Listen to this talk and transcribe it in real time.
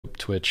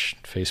Twitch,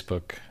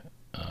 Facebook,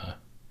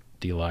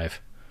 DLive.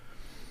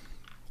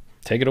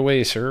 Take it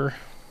away, sir.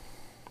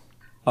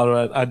 All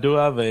right, I do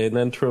have an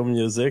intro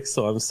music,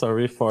 so I'm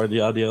sorry for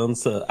the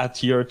audience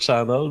at your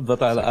channel,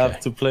 but I'll have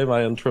to play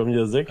my intro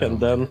music,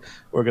 and then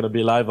we're going to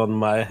be live on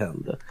my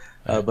end.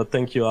 But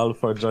thank you all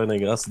for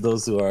joining us,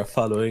 those who are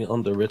following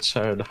on the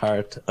Richard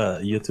Heart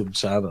YouTube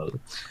channel.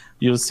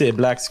 You'll see a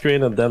black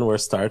screen, and then we're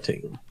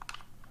starting.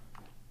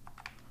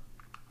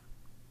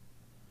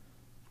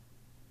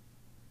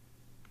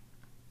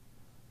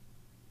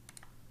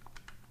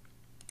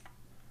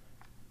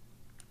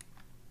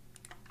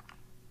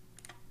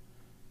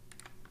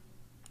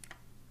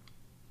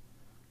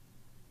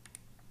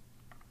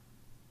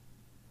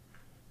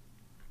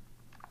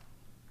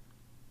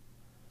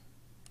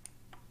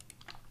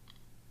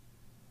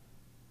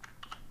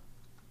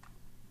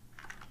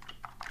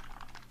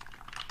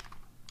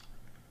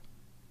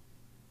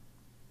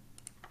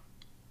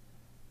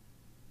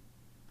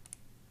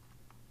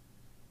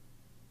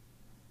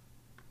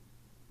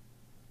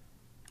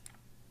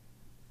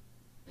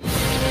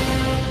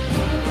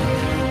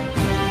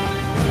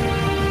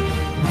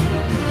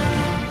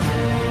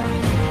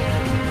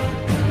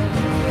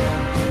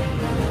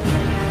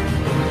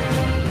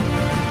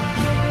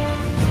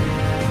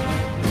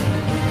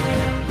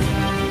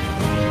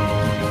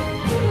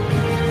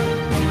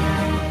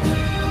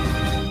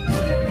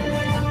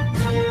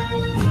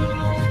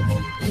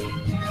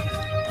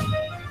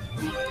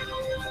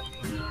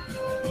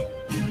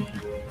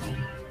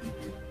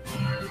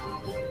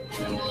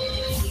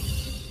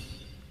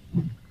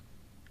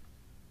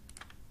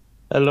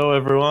 Hello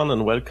everyone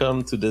and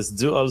welcome to this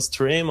dual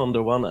stream. On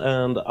the one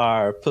hand,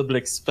 our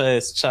Public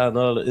Space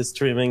channel is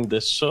streaming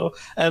this show,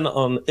 and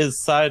on his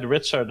side,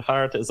 Richard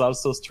Heart is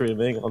also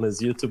streaming on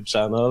his YouTube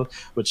channel,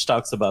 which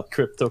talks about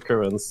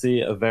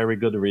cryptocurrency, a very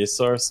good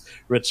resource.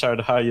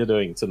 Richard, how are you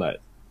doing tonight?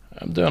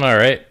 I'm doing all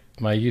right.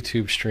 My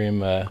YouTube stream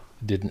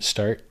didn't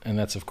start, and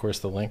that's of course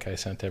the link I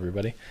sent to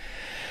everybody.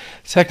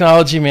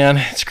 Technology, man,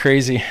 it's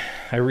crazy.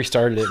 I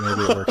restarted it,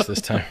 maybe it works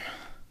this time.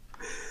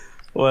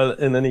 Well,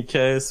 in any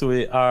case,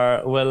 we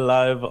are well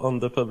live on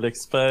the Public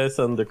Space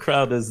and the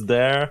crowd is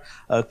there.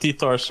 T.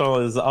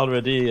 Torchon is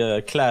already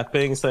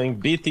clapping,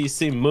 saying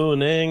BTC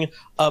mooning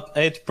up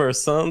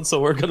 8%. So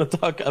we're going to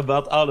talk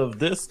about all of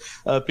this.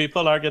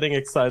 People are getting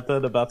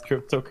excited about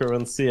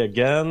cryptocurrency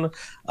again.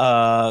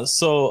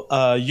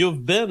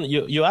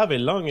 You have a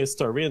long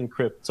history in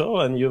crypto,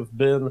 and you've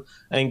been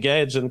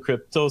engaged in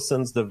crypto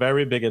since the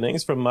very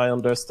beginnings, from my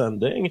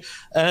understanding.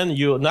 And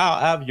you now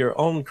have your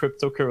own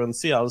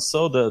cryptocurrency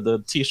also.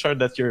 The T-shirt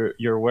that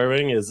you're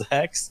wearing is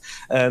Hex,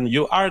 and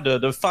you are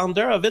the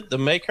founder of it, the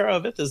maker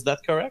of it. Is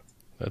that correct?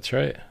 That's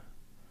right.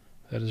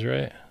 That is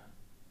right.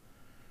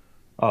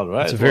 All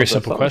right. It's a very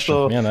simple question.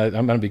 So, man,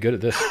 I'm going to be good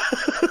at this.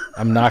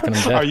 I'm knocking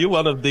them dead. Are you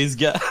one of these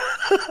guys?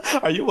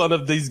 Are you one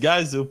of these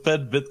guys who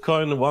paid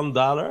Bitcoin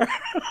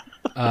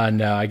 $1?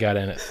 No, I got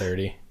in at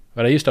 30,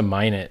 but I used to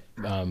mine it,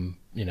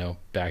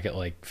 back at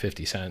like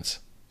 50 cents.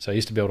 So I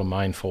used to be able to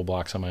mine full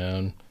blocks on my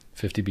own,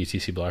 50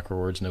 BTC block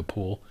rewards, no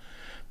pool,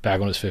 back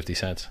when it was 50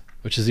 cents,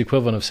 which is the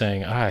equivalent of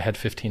saying, I had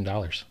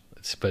 $15.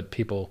 But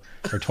people,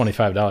 or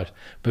 $25.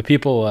 But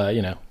people,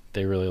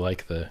 they really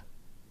like the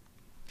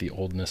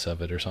oldness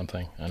of it or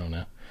something. I don't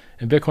know.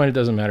 In Bitcoin, it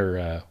doesn't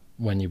matter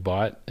when you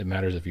bought. It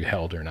matters if you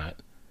held or not,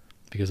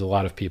 because a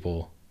lot of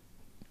people,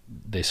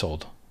 they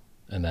sold,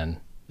 and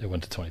then it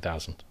went to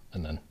 20,000,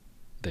 and then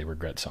they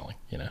regret selling.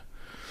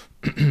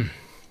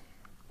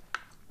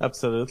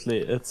 Absolutely.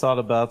 It's all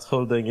about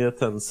holding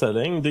it and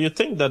selling. Do you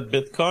think that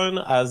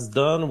Bitcoin has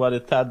done what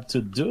it had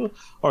to do,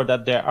 or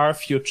that there are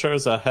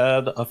futures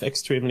ahead of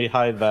extremely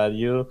high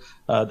value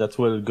that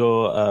will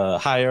go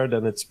higher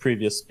than its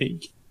previous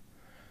peak?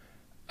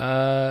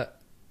 Well,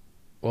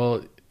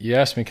 you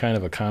asked me kind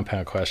of a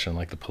compound question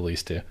like the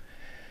police do.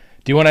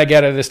 Do you want to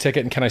get out of this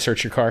ticket, and can I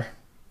search your car?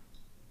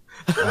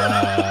 Wait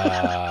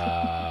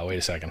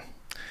a second.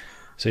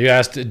 So you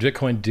asked, did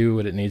Bitcoin do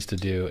what it needs to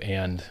do,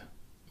 and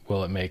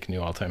will it make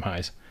new all-time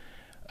highs?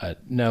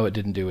 No, it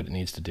didn't do what it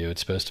needs to do.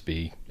 It's supposed to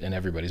be in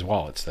everybody's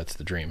wallets. That's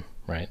the dream,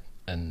 right?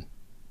 And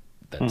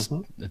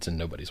it's in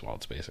nobody's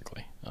wallets,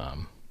 basically.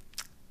 And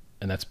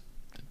that's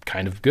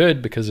kind of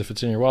good, because if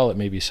it's in your wallet,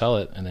 maybe you sell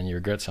it, and then you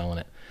regret selling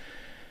it.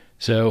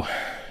 So,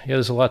 yeah,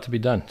 there's a lot to be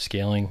done.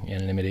 Scaling,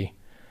 anonymity,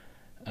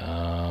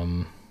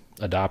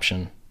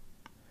 adoption.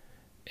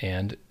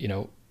 And,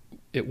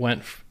 it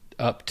went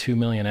up 2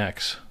 million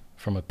X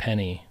from a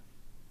penny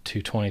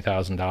to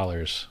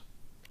 $20,000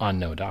 on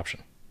no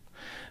adoption.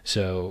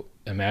 So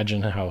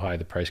imagine how high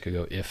the price could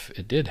go if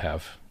it did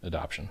have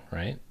adoption,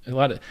 right?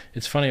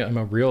 It's funny, I'm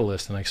a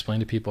realist, and I explain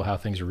to people how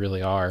things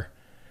really are,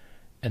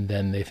 and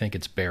then they think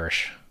it's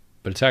bearish,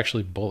 but it's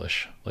actually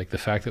bullish. Like the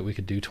fact that we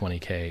could do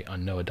 20K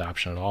on no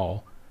adoption at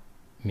all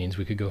means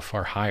we could go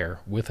far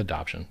higher with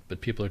adoption,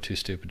 but people are too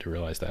stupid to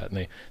realize that,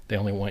 and they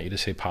only want you to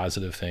say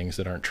positive things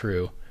that aren't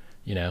true,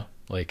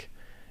 like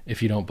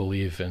if you don't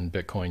believe in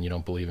Bitcoin, you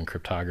don't believe in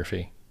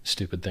cryptography.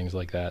 Stupid things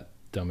like that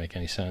don't make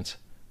any sense,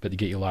 but they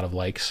get you a lot of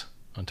likes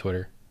on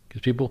Twitter,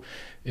 because people,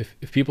 if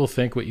people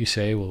think what you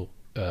say will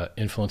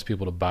influence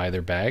people to buy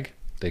their bag,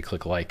 they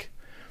click like.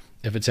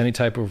 If it's any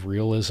type of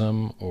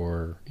realism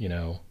or,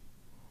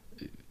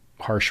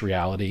 harsh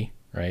reality,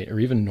 right? Or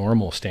even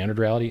normal standard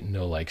reality,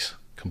 no likes,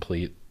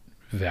 complete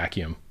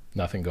vacuum,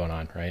 nothing going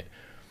on, right?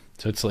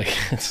 So it's like,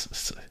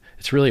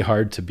 it's really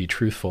hard to be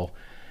truthful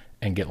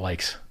and get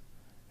likes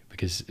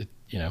because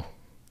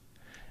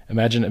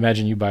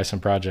imagine you buy some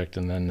project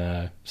and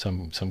then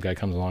some guy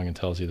comes along and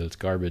tells you that it's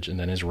garbage and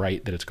then is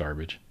right that it's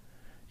garbage.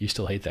 You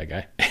still hate that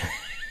guy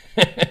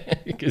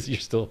because you're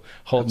still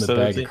holding the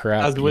bag of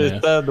crap. As we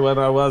said when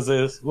I was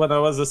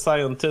a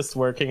scientist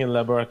working in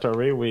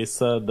laboratory, we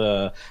said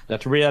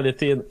that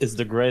reality is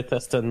the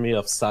greatest enemy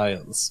of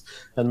science,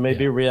 and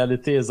maybe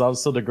reality is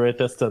also the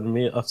greatest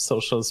enemy of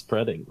social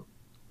spreading.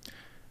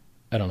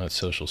 I don't know what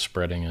social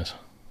spreading is.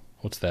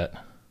 What's that?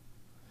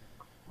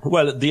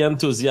 Well, the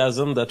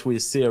enthusiasm that we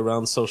see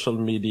around social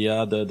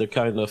media, the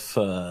kind of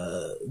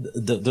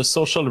the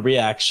social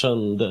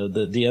reaction,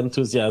 the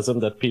enthusiasm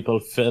that people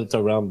felt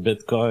around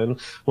Bitcoin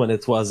when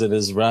it was in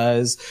its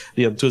rise,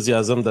 the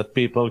enthusiasm that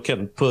people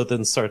can put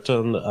in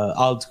certain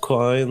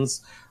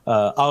altcoins,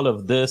 all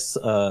of this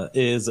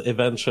is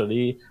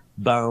eventually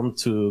bound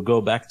to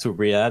go back to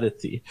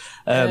reality.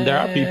 And there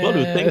are people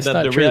who think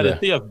that the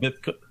reality of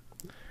Bitcoin...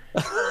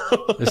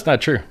 It's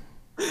not true.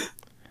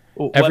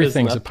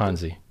 Everything's a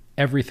Ponzi.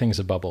 Everything's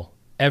a bubble.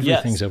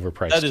 Everything's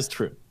overpriced. That is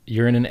true.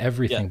 You're in an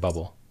everything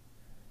bubble.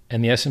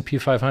 And the S&P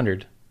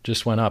 500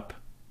 just went up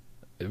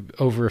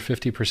over a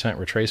 50%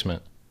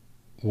 retracement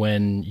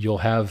when you'll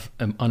have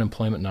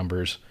unemployment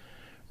numbers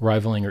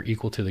rivaling or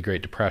equal to the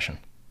Great Depression.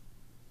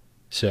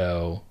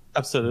 So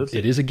absolutely,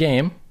 it is a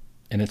game,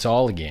 and it's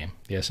all a game.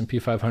 The S&P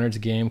 500 is a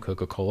game.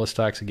 Coca-Cola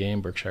stock's a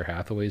game. Berkshire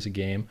Hathaway is a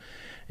game.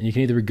 And you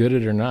can either be good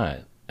at it or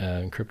not.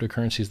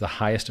 Cryptocurrency is the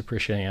highest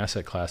appreciating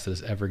asset class that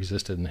has ever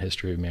existed in the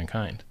history of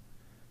mankind.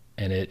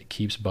 And it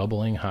keeps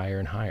bubbling higher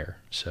and higher.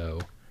 So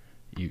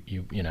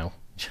you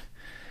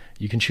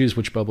can choose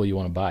which bubble you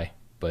want to buy,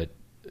 but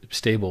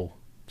stable,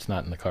 it's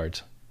not in the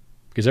cards.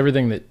 Because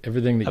everything that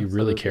you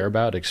really care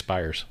about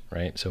expires,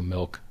 right? So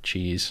milk,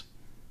 cheese,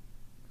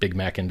 Big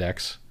Mac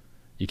index,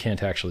 you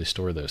can't actually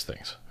store those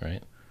things,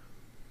 right?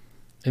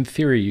 In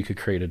theory, you could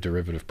create a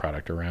derivative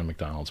product around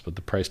McDonald's, but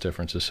the price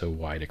difference is so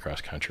wide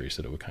across countries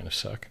that it would kind of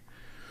suck.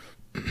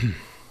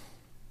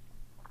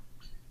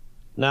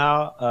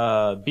 Now,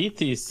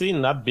 BTC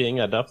not being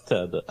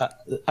adopted,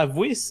 have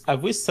we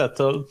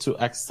settled to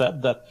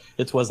accept that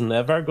it was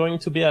never going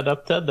to be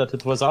adopted, that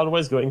it was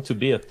always going to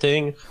be a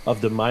thing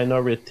of the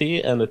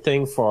minority and a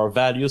thing for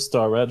value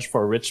storage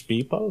for rich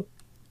people?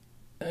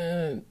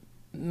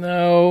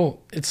 No,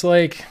 it's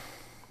like,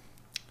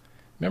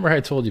 remember how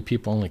I told you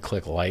people only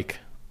click like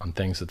on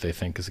things that they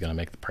think is going to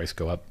make the price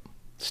go up?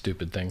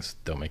 Stupid things,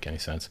 don't make any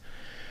sense.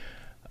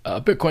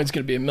 Bitcoin's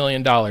going to be $1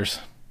 million.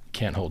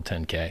 Can't hold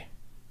 10K.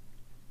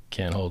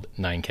 Can't hold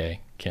 9K.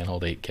 Can't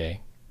hold 8K.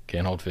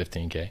 Can't hold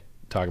 15K.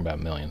 Talking about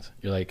millions.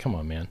 You're like, come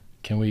on, man.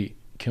 Can we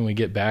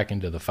get back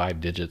into the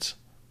 5 digits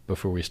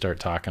before we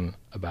start talking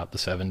about the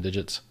 7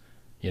 digits?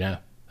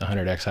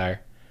 100x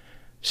higher.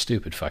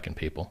 Stupid fucking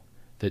people.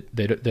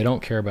 They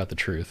don't care about the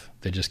truth.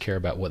 They just care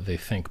about what they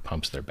think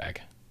pumps their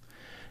bag.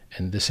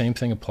 And the same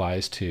thing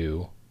applies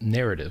to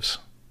narratives.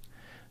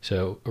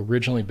 So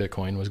originally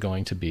Bitcoin was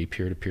going to be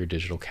peer-to-peer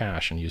digital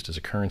cash and used as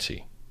a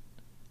currency.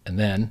 And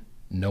then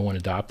no one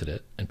adopted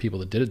it, and people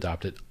that did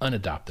adopt it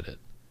unadopted it.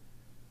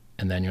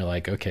 And then you're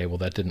like, okay, well,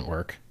 that didn't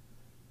work.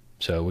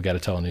 So we got to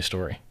tell a new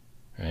story,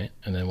 right?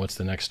 And then what's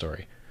the next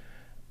story?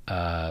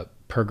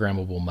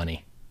 Programmable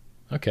money.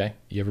 Okay,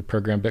 you ever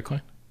program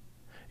Bitcoin?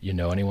 You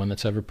know anyone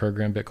that's ever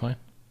programmed Bitcoin?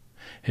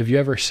 Have you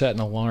ever set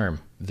an alarm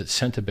that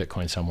sent a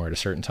Bitcoin somewhere at a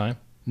certain time?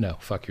 No,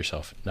 fuck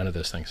yourself. None of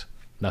those things.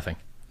 Nothing.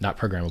 Not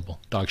programmable.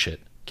 Dog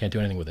shit. Can't do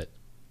anything with it.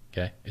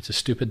 Okay? It's a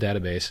stupid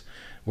database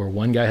where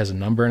one guy has a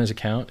number in his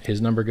account, his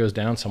number goes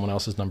down, someone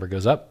else's number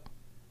goes up.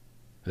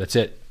 That's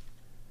it.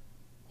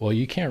 Well,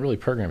 you can't really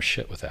program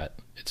shit with that.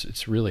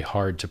 It's really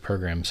hard to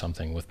program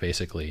something with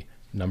basically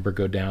number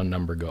go down,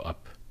 number go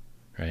up,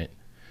 right?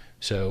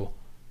 So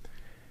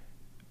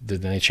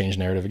then they change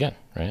narrative again,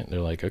 right? They're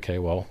like, okay,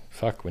 well,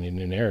 fuck, we need a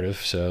new narrative,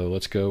 so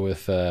let's go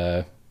with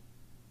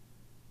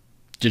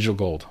digital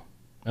gold.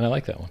 And I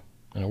like that one,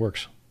 and it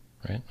works,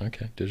 right?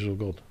 Okay, digital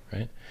gold,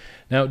 right?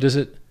 Now,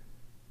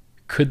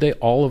 could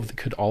all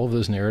of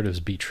those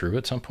narratives be true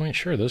at some point?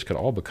 Sure, those could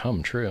all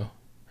become true,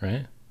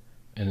 right?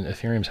 And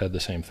Ethereum's had the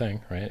same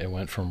thing, right? It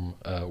went from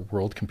a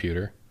world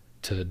computer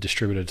to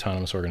distributed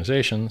autonomous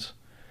organizations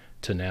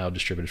to now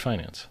distributed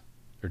finance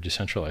or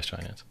decentralized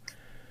finance.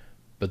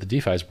 But the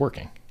DeFi is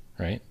working,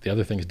 right? The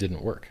other things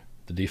didn't work.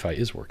 The DeFi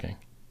is working.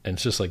 And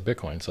it's just like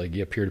Bitcoin. It's like,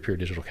 yeah, peer-to-peer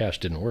digital cash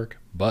didn't work,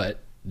 but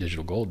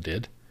digital gold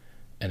did.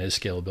 And as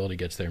scalability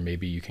gets there,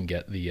 maybe you can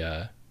get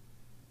the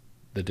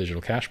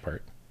digital cash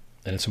part.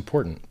 And it's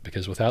important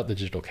because without the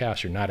digital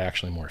cash, you're not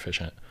actually more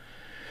efficient.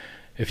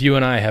 If you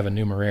and I have a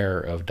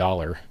numeraire of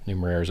dollar,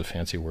 numeraire is a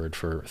fancy word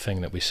for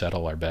thing that we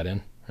settle our bet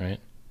in, right?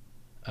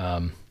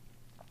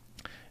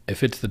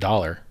 If it's the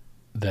dollar,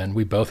 then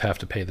we both have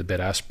to pay the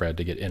bid-ask spread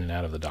to get in and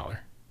out of the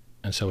dollar.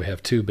 And so we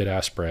have two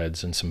bid-ask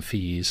spreads and some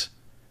fees,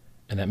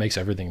 and that makes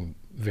everything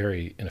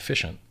very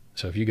inefficient.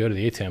 So if you go to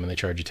the ATM and they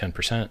charge you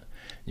 10%,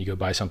 you go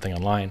buy something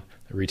online,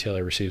 the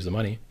retailer receives the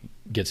money,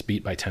 gets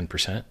beat by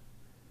 10%,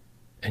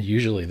 and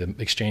usually the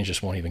exchange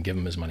just won't even give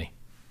them his money,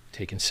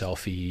 taking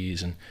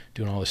selfies and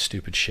doing all this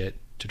stupid shit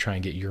to try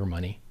and get your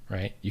money,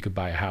 right? You could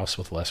buy a house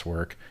with less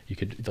work. You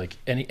could, like,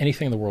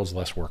 anything in the world's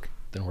less work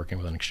than working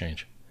with an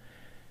exchange.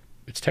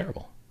 It's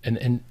terrible.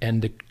 And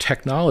the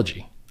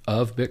technology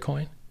of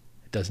Bitcoin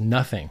does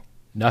nothing,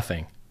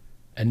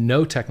 and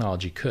no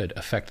technology could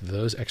affect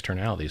those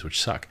externalities,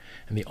 which suck.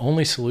 And the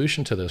only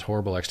solution to those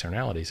horrible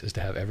externalities is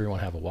to have everyone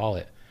have a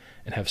wallet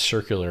and have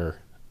circular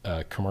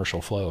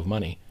commercial flow of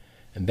money.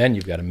 And then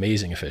you've got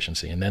amazing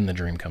efficiency, and then the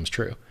dream comes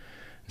true.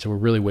 And so we're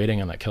really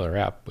waiting on that killer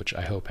app, which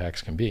I hope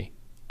Hex can be,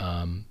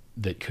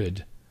 that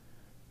could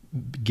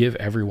give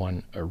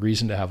everyone a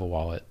reason to have a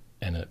wallet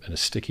and a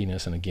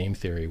stickiness and a game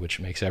theory, which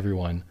makes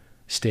everyone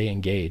stay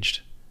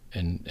engaged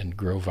and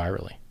grow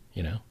virally,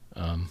 you know?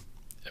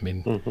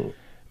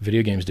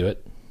 Video games do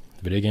it.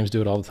 Video games do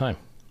it all the time.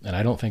 And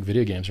I don't think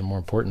video games are more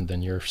important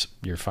than your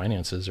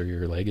finances or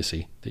your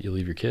legacy that you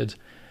leave your kids.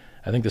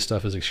 I think this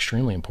stuff is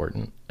extremely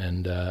important.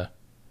 And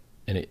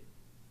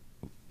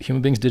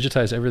human beings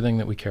digitize everything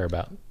that we care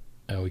about.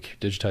 We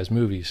digitize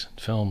movies,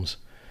 films,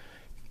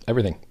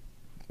 everything.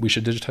 We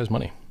should digitize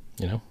money,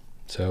 you know?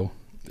 So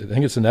I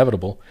think it's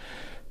inevitable.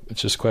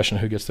 It's just a question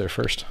of who gets there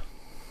first.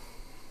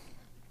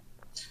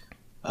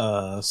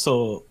 I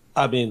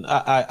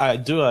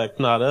do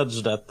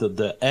acknowledge that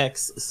the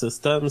X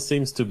system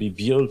seems to be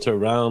built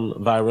around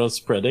viral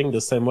spreading the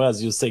same way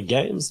as you say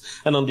games.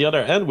 And on the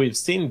other hand, we've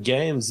seen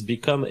games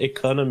become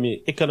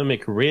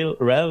economic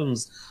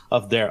realms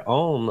of their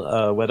own,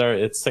 whether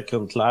it's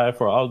Second Life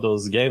or all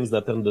those games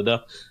that ended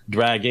up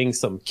dragging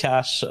some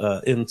cash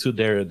into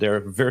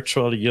their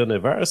virtual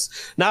universe.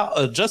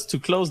 Now, just to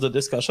close the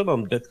discussion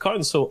on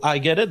Bitcoin, so I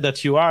get it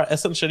that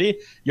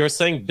you're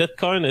saying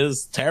Bitcoin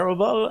is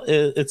terrible.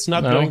 It's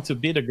not going to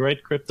be the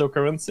great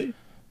cryptocurrency.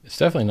 It's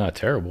definitely not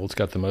terrible. It's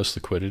got the most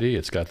liquidity.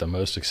 It's got the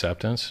most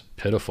acceptance.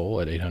 Pitiful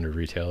at 800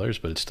 retailers,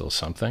 but it's still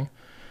something.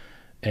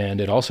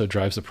 And it also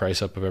drives the price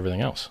up of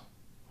everything else.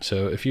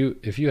 So if you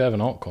have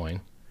an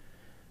altcoin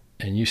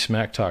and you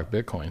smack talk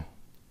Bitcoin,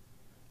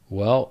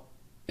 well,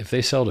 if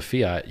they sell to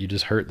fiat, you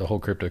just hurt the whole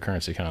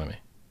cryptocurrency economy.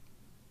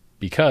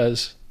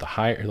 Because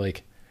I'm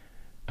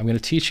going to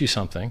teach you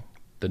something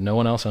that no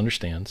one else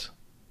understands,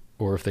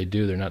 or if they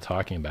do, they're not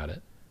talking about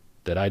it,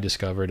 that I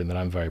discovered and that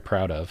I'm very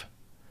proud of.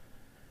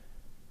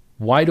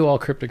 Why do all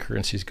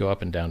cryptocurrencies go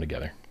up and down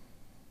together?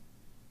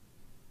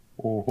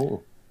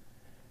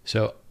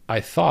 So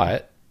I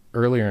thought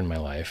earlier in my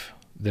life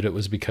that it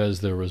was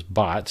because there was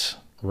bots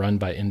run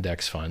by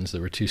index funds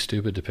that were too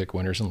stupid to pick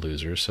winners and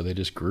losers, so they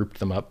just grouped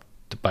them up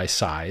by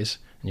size,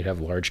 and you'd have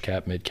large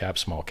cap, mid cap,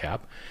 small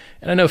cap.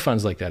 And I know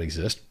funds like that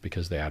exist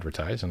because they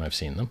advertise, and I've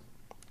seen them.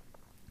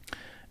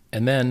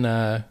 And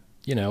then,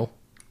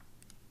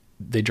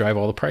 they drive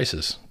all the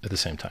prices at the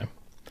same time.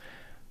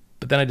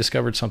 But then I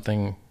discovered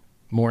something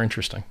more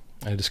interesting.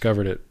 I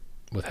discovered it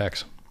with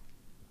Hex.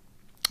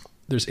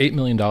 There's $8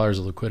 million of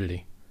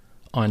liquidity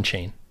on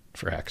chain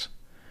for Hex.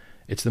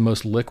 It's the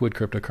most liquid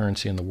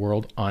cryptocurrency in the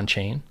world on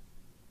chain,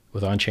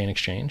 with on-chain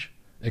exchange,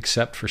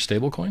 except for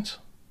stablecoins,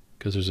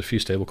 because there's a few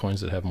stablecoins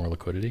that have more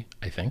liquidity,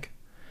 I think,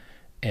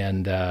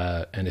 and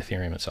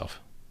Ethereum itself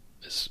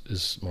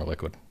is more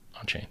liquid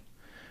on chain.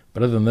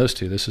 But other than those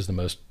two, this is the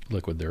most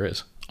liquid there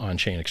is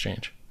on-chain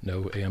exchange.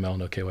 No AML,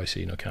 no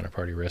KYC, no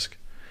counterparty risk.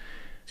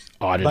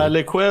 Audited. By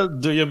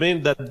liquid, do you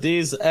mean that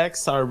these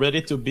X are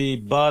ready to be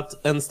bought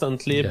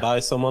instantly by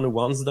someone who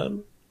wants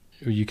them?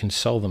 You can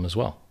sell them as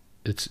well.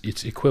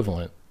 It's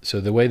equivalent.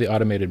 So the way the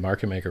automated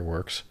market maker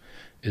works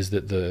is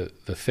that the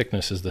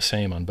thickness is the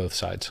same on both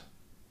sides.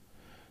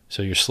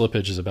 So your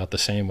slippage is about the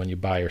same when you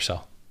buy or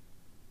sell.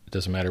 It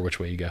doesn't matter which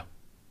way you go.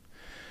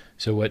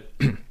 So what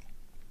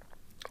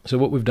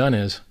we've done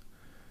is,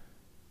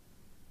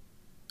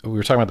 we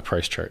were talking about the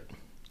price chart.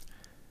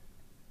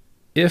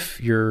 If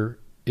your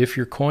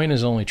coin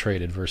is only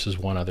traded versus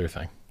one other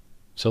thing.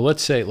 So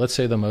let's say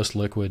the most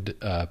liquid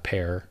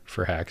pair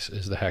for Hex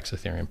is the Hex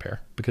Ethereum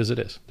pair, because it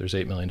is. There's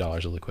 $8 million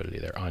of liquidity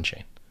there on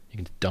chain. You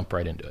can dump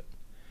right into it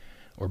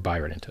or buy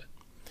right into it.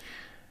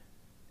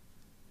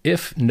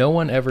 If no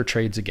one ever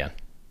trades again,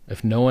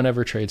 if no one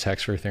ever trades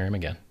Hex for Ethereum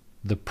again,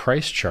 the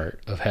price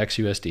chart of Hex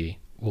USD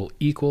will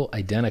equal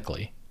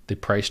identically the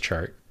price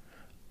chart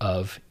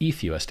of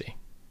ETH USD,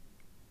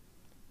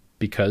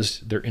 because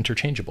they're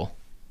interchangeable.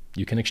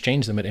 You can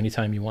exchange them at any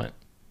time you want.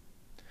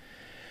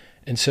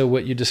 And so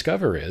what you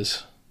discover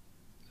is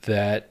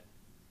that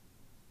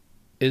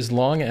as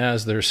long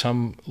as there's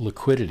some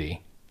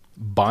liquidity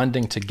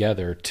bonding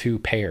together two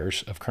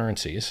pairs of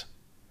currencies,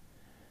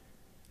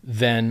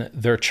 then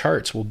their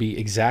charts will be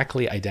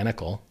exactly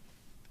identical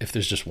if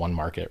there's just one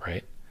market,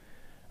 right?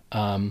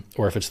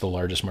 Or if it's the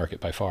largest market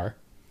by far.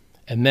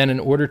 And then in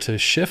order to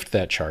shift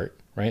that chart,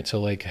 right?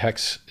 So like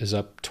Hex is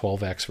up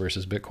 12x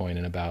versus Bitcoin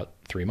in about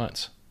 3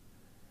 months.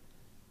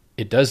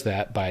 It does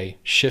that by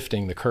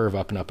shifting the curve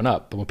up and up and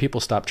up. But when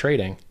people stop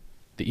trading,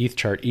 the ETH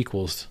chart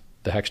equals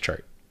the Hex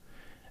chart.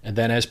 And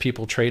then as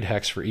people trade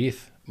Hex for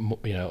ETH,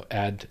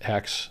 add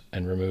Hex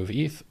and remove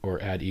ETH,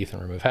 or add ETH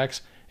and remove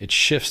Hex, it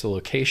shifts the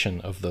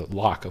location of the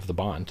lock of the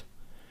bond.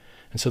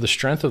 And so the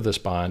strength of this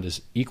bond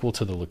is equal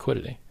to the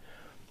liquidity.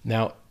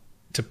 Now,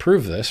 to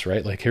prove this,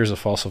 right, like here's a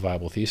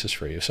falsifiable thesis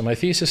for you. So my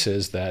thesis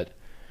is that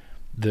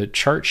the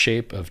chart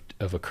shape of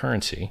a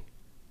currency,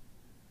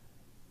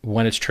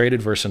 when it's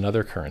traded versus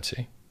another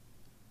currency,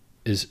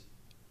 is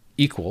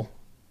equal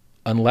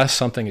unless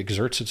something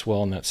exerts its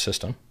will in that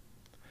system.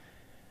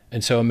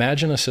 And so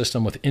imagine a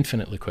system with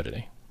infinite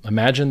liquidity.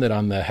 Imagine that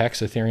on the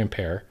Hex Ethereum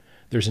pair,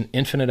 there's an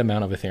infinite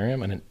amount of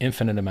Ethereum and an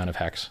infinite amount of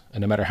Hex.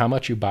 And no matter how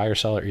much you buy or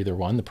sell or either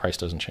one, the price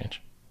doesn't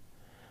change.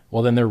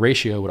 Well, then their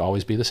ratio would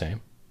always be the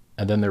same.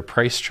 And then their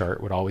price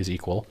chart would always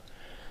equal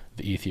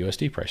the ETH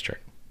USD price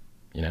chart,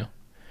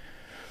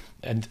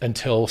 and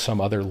until some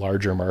other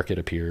larger market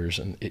appears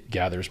and it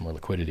gathers more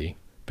liquidity,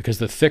 because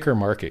the thicker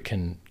market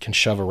can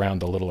shove around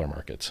the littler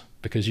markets,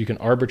 because you can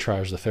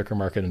arbitrage the thicker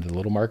market into the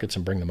little markets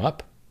and bring them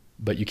up,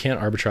 but you can't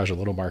arbitrage a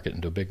little market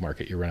into a big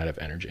market. You run out of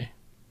energy.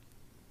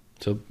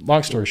 So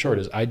long story short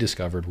is I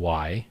discovered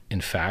why,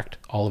 in fact,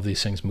 all of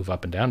these things move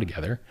up and down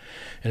together.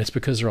 And it's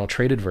because they're all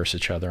traded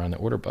versus each other on the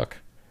order book.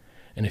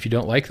 And if you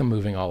don't like them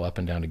moving all up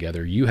and down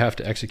together, you have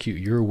to execute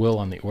your will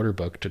on the order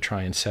book to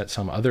try and set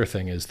some other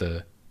thing as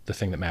the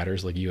thing that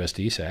matters, like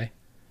USD, say.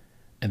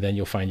 And then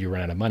you'll find you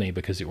run out of money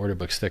because the order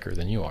book's thicker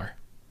than you are.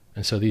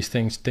 And so these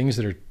things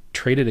that are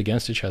traded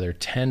against each other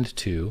tend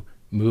to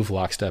move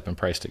lockstep and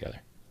price together.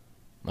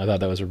 I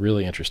thought that was a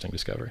really interesting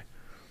discovery.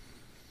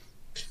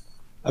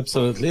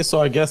 Absolutely.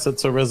 So I guess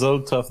it's a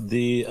result of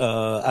the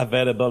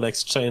available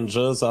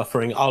exchanges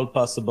offering all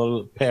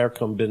possible pair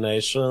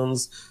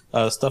combinations,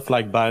 stuff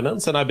like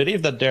Binance. And I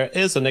believe that there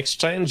is an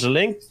exchange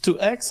linked to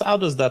Hex. How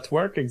does that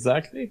work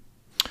exactly?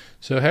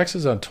 So Hex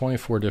is on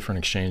 24 different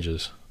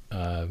exchanges,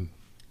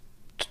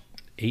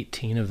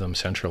 18 of them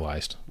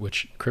centralized,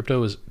 which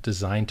crypto is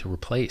designed to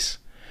replace.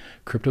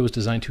 Crypto is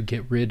designed to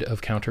get rid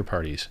of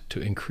counterparties,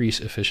 to increase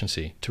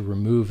efficiency, to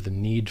remove the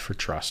need for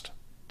trust,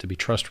 to be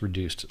trust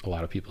reduced. A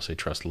lot of people say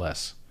trust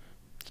less.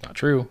 It's not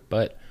true,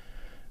 but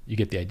you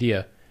get the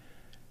idea.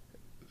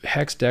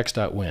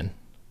 Hexdex.win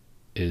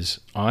is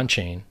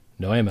on-chain,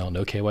 no AML,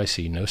 no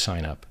KYC, no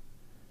sign-up,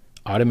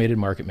 automated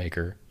market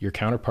maker. Your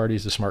counterparty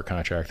is the smart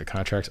contract. The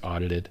contract's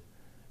audited.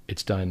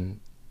 It's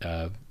done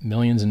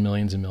millions and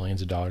millions and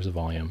millions of dollars of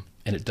volume,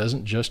 and it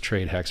doesn't just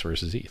trade Hex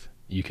versus ETH.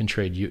 You can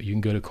trade. You can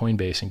go to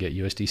Coinbase and get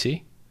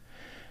USDC,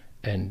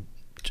 and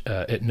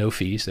at no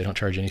fees. They don't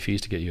charge any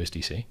fees to get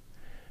USDC,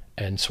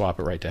 and swap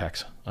it right to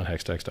Hex on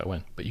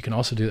Hexdex.win. But you can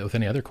also do that with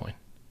any other coin.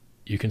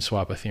 You can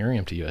swap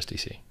Ethereum to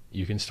USDC.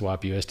 You can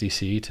swap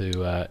USDC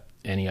to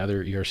any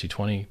other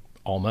ERC20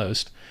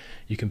 almost.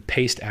 You can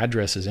paste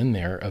addresses in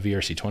there of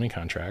ERC20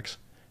 contracts,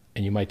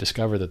 and you might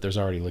discover that there's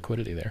already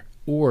liquidity there.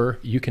 Or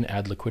you can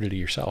add liquidity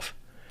yourself.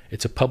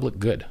 It's a public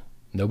good.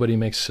 Nobody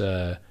makes,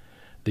 the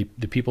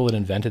people that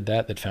invented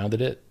that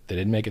founded it, they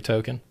didn't make a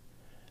token.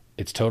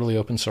 It's totally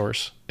open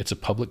source. It's a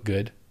public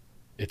good.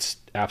 It's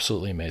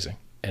absolutely amazing.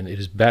 And it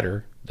is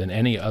better than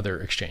any other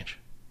exchange.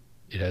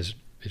 It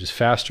is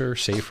faster,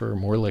 safer,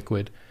 more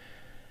liquid.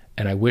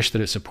 And I wish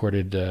that it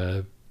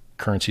supported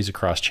currencies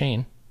across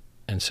chain.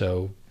 And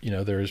so,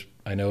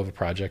 I know of a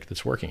project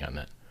that's working on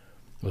that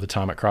with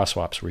atomic cross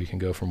swaps where you can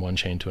go from one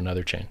chain to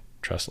another chain,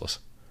 trustless.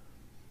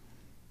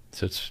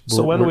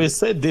 So when we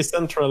say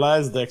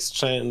decentralized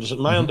exchange,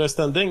 my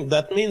understanding,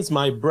 that means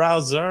my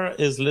browser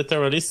is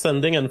literally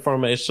sending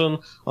information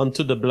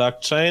onto the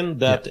blockchain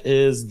that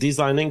is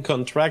designing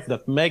contracts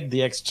that make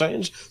the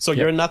exchange. So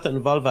you're not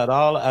involved at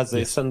all as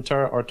a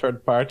center or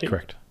third party?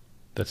 Correct.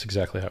 That's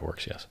exactly how it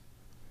works, yes.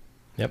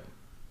 Yep.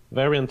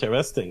 Very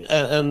interesting.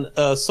 And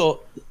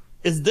so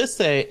is this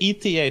a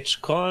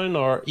ETH coin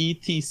or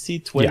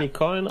ETC20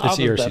 coin? How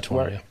does that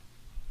work?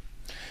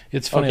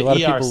 It's funny, a lot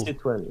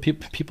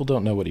of people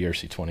don't know what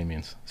ERC20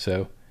 means.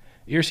 So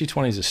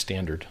ERC20 is a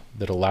standard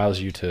that allows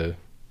you to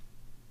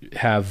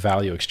have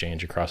value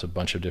exchange across a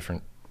bunch of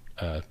different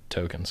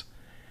tokens.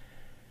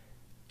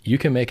 You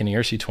can make an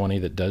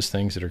ERC20 that does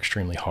things that are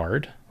extremely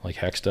hard, like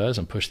Hex does,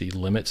 and push the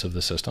limits of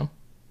the system.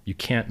 You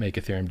can't make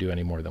Ethereum do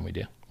any more than we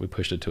do. We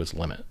pushed it to its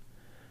limit.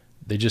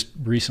 They just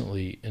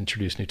recently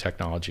introduced new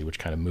technology which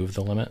kind of moved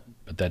the limit,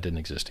 but that didn't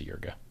exist a year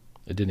ago.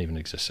 It didn't even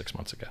exist 6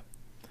 months ago.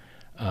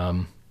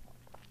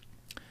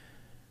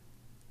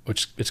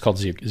 Which it's called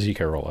ZK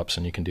rollups,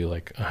 and you can do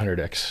like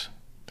 100x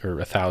or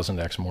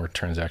 1,000x more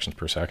transactions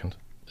per second.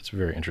 It's a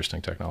very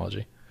interesting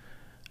technology,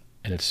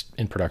 and it's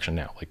in production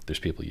now. Like there's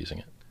people using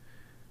it,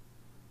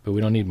 but we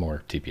don't need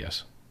more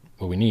TPS.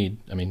 What we need,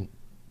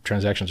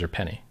 transactions are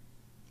penny.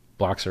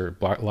 A lot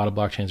of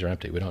blockchains are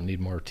empty. We don't need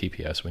more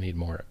TPS. We need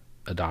more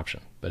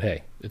adoption. But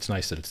hey, it's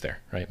nice that it's there,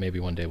 right? Maybe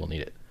one day we'll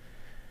need it.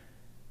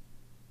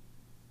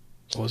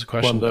 What was the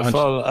question?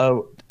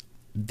 Wonderful.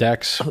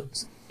 DEX.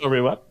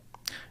 Sorry, what?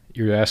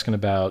 You're asking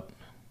about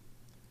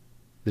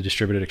the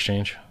distributed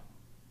exchange?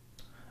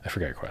 I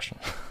forgot your question.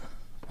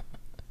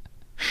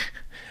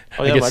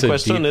 Oh yeah, my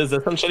question is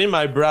essentially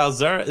my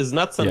browser is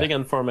not sending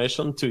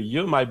information to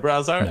you. My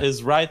browser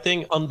is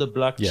writing on the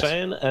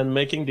blockchain and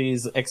making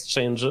these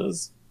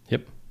exchanges.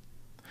 Yep.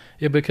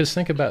 Yeah, because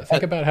think about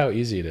how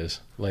easy it is.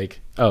 Like,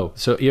 so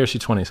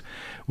ERC20s.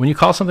 When you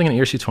call something an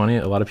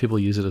ERC20, a lot of people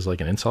use it as like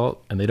an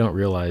insult, and they don't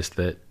realize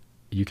that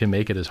you can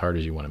make it as hard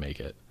as you want to make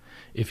it.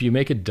 If you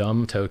make a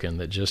dumb token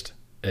that just,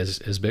 as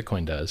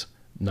Bitcoin does,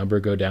 number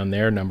go down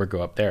there, number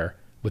go up there,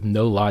 with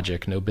no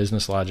logic, no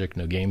business logic,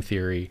 no game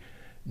theory,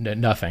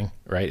 nothing,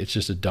 right? It's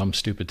just a dumb,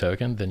 stupid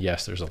token, then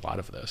yes, there's a lot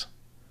of those.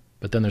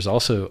 But then there's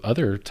also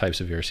other types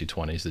of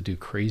ERC20s that do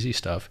crazy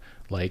stuff,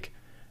 like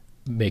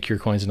make your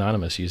coins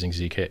anonymous using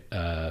ZK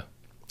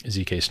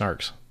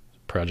Snarks,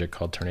 project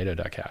called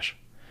Tornado.cash.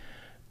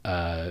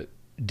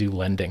 Do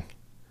lending,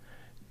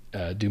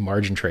 do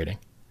margin trading,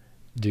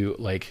 these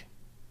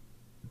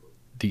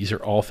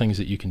are all things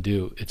that you can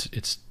do.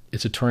 It's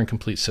a Turing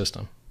complete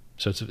system.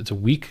 So it's a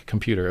weak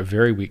computer, a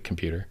very weak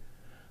computer,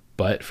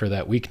 but for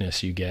that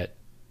weakness, you get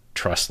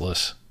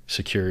trustless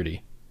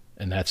security.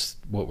 And that's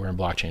what we're in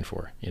blockchain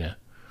for,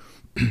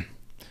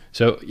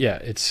 So yeah,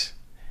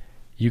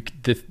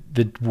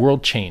 the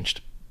world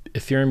changed.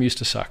 Ethereum used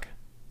to suck,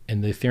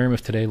 and the Ethereum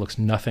of today looks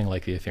nothing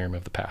like the Ethereum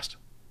of the past.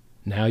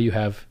 Now you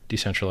have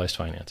decentralized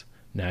finance.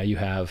 Now you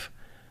have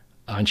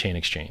on-chain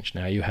exchange.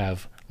 Now you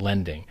have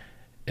lending,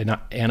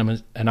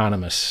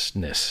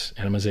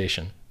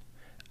 anonymization.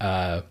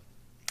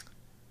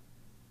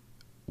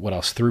 What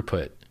else?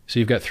 Throughput. So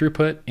you've got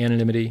throughput,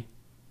 anonymity.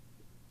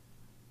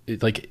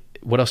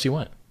 What else do you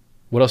want?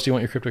 What else do you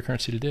want your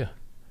cryptocurrency to do?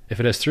 If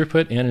it has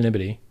throughput,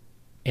 anonymity,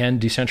 and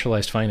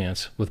decentralized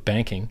finance with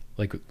banking,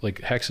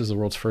 like Hex is the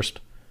world's first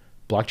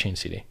blockchain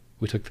CD.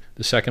 We took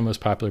the second most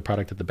popular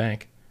product at the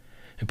bank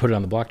and put it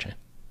on the blockchain.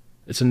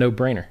 It's a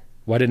no-brainer.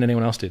 Why didn't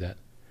anyone else do that?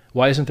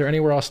 Why isn't there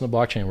anywhere else in the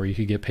blockchain where you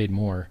could get paid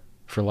more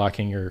for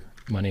locking your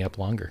money up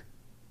longer?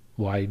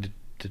 Why did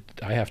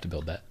I have to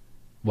build that?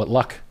 What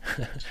luck?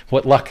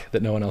 What luck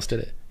that no one else did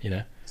it,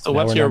 So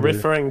what you're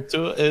referring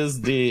to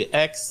is the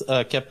X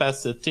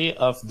capacity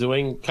of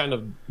doing kind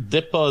of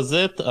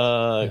deposit,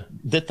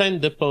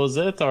 detained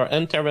deposit or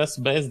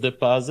interest-based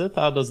deposit.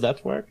 How does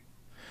that work?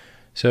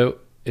 So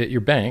at your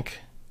bank,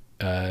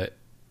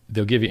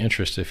 they'll give you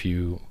interest if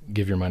you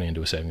give your money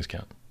into a savings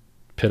account.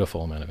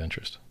 Pitiful amount of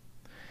interest.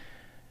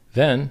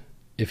 Then,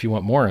 if you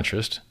want more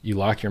interest, you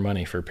lock your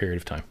money for a period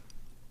of time.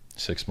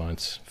 6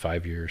 months,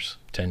 5 years,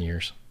 10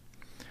 years.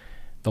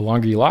 The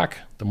longer you lock,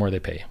 the more they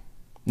pay you.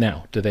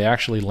 Now, do they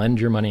actually lend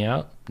your money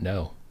out?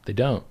 No, they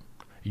don't.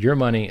 Your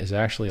money is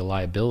actually a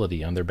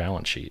liability on their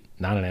balance sheet,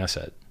 not an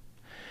asset.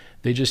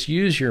 They just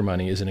use your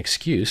money as an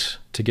excuse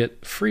to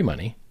get free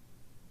money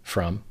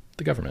from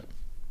the government,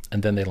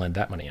 and then they lend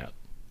that money out.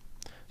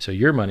 So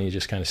your money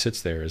just kind of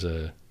sits there as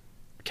a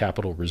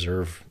capital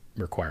reserve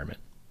requirement.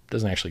 It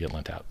doesn't actually get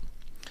lent out.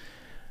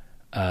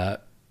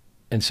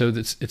 And so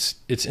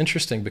it's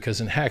interesting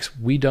because in Hex,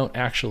 we don't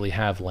actually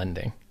have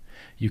lending.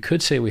 You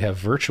could say we have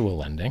virtual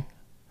lending,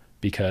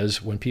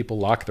 because when people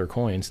lock their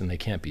coins and they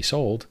can't be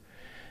sold,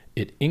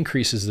 it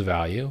increases the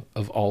value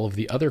of all of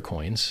the other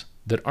coins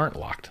that aren't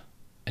locked.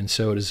 And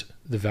so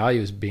the value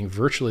is being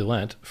virtually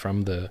lent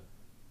from the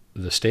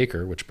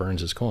staker, which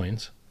burns his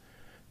coins,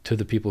 to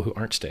the people who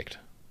aren't staked.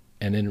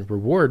 And in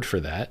reward for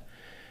that,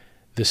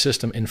 the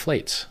system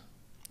inflates.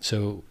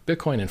 So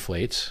Bitcoin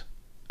inflates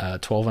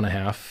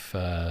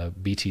 12.5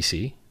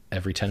 BTC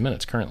every 10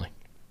 minutes currently.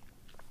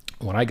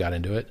 When I got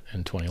into it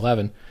in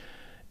 2011,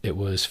 it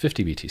was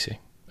 50 BTC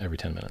every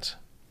 10 minutes.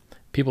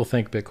 People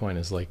think Bitcoin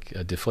is like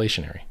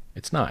deflationary.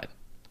 It's not.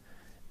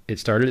 It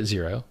started at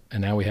 0,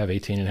 and now we have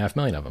 18.5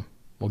 million of them.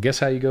 Well, guess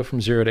how you go from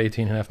 0 to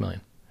 18.5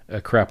 million?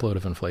 A crap load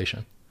of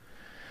inflation.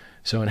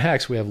 So in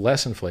Hex, we have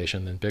less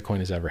inflation than Bitcoin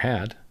has ever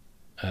had.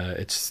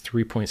 It's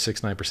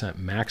 3.69%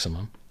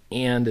 maximum,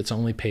 and it's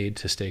only paid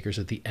to stakers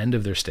at the end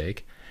of their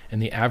stake, and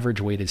the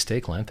average weighted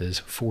stake length is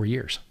 4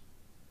 years.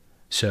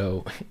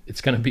 So it's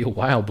going to be a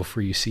while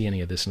before you see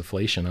any of this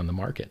inflation on the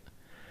market.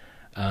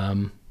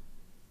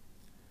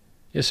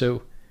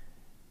 So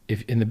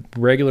if in the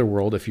regular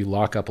world, if you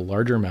lock up a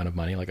larger amount of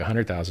money, like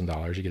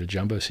 $100,000, you get a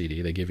jumbo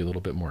CD, they give you a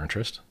little bit more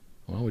interest.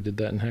 Well, we did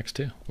that in Hex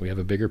too. We have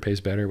a bigger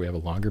pays better. We have a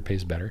longer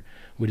pays better.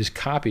 We just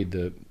copied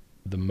the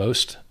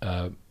most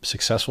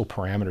successful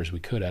parameters we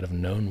could out of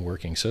known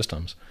working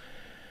systems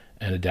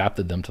and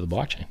adapted them to the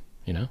blockchain.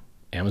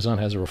 Amazon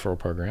has a referral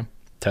program.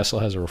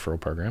 Tesla has a referral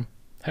program.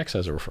 Hex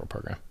has a referral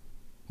program.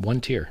 One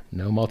tier,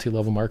 no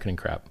multi-level marketing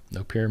crap,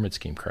 no pyramid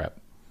scheme crap.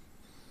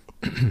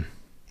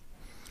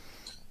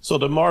 So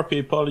the more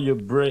people you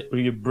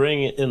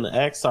bring in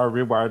X are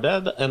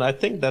rewarded, and I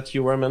think that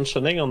you were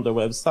mentioning on the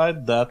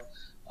website that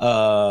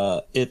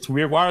it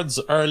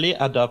rewards early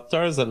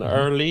adopters and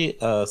early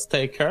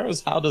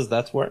stakers. How does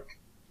that work?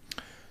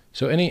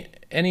 So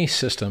any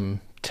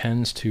system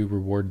tends to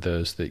reward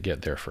those that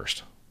get there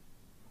first,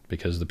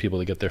 because the people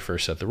that get there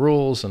first set the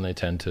rules, and they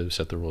tend to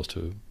set the rules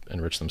to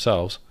enrich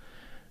themselves,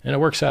 and it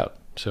works out.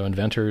 So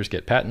inventors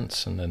get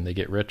patents, and then they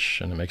get rich,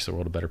 and it makes the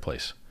world a better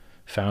place.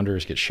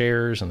 Founders get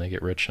shares, and they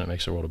get rich, and it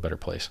makes the world a better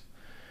place.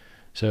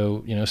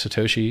 So,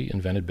 Satoshi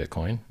invented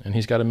Bitcoin, and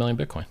he's got 1 million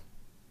Bitcoin.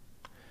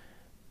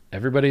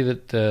 Everybody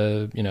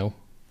that,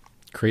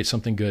 creates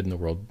something good in the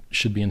world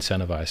should be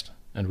incentivized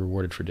and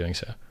rewarded for doing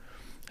so.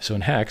 So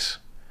in Hex,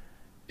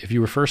 if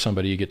you refer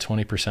somebody, you get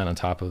 20% on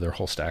top of their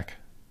whole stack.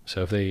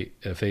 So if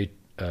they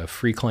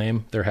free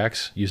claim their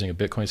Hex using a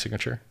Bitcoin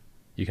signature,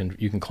 you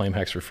can claim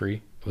Hex for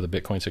free with a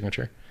Bitcoin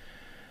signature.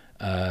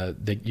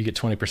 You get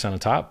 20% on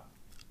top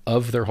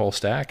of their whole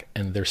stack,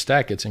 and their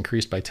stack gets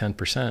increased by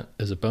 10%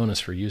 as a bonus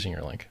for using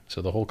your link.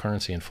 So the whole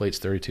currency inflates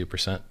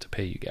 32% to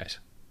pay you guys.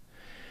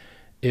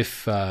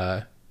 If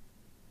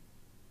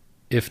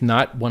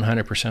not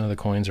 100% of the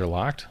coins are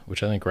locked,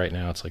 which I think right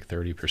now it's like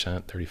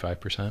 30%,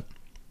 35%,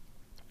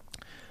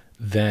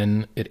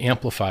 then it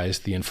amplifies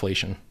the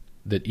inflation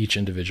that each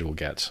individual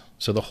gets.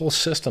 So the whole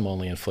system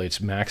only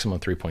inflates maximum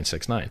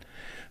 3.69.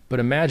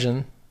 But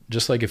imagine,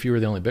 just like if you were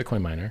the only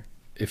Bitcoin miner,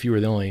 if you were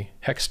the only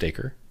Hex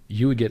staker,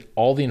 you would get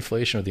all the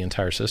inflation of the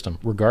entire system,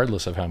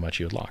 regardless of how much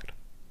you had locked.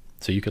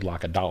 So you could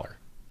lock $1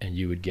 and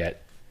you would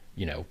get,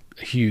 a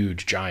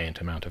huge,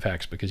 giant amount of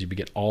Hex because you would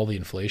get all the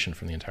inflation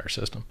from the entire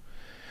system.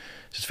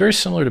 So it's very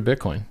similar to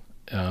Bitcoin.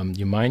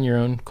 You mine your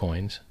own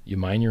coins, you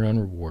mine your own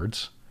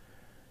rewards,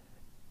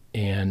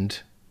 and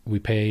we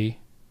pay,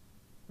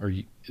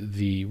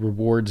 the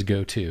rewards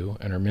go to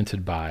and are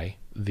minted by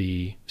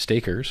the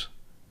stakers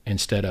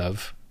instead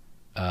of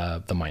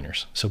the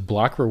miners. So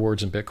block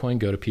rewards in Bitcoin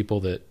go to people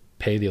that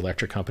pay the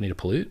electric company to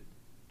pollute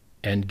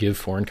and give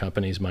foreign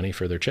companies money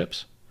for their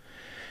chips.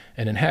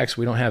 And in Hex,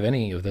 we don't have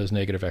any of those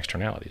negative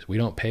externalities. We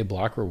don't pay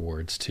block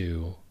rewards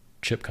to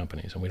chip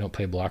companies, and we don't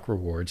pay block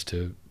rewards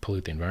to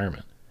pollute the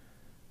environment.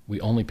 We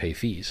only pay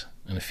fees,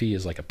 and a fee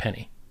is like a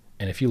penny.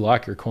 And if you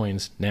lock your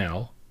coins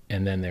now,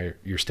 and then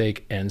your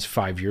stake ends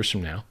 5 years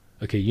from now,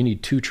 okay, you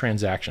need 2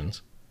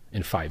 transactions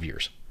in 5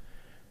 years.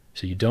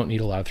 So you don't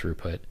need a lot of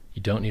throughput.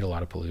 You don't need a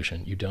lot of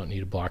pollution. You don't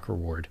need a block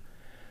reward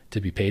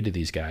to be paid to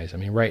these guys. I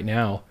mean, right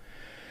now,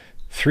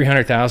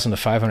 $300,000 to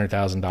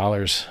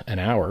 $500,000 an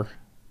hour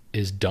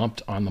is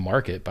dumped on the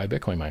market by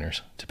Bitcoin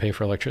miners to pay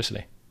for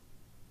electricity.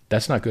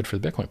 That's not good for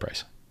the Bitcoin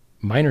price.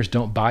 Miners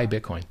don't buy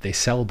Bitcoin. They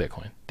sell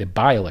Bitcoin. They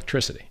buy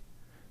electricity.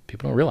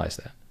 People don't realize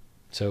that.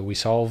 So we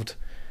solved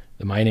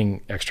the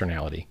mining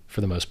externality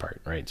for the most part,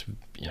 right?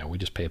 So, we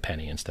just pay a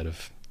penny instead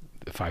of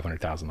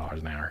 $500,000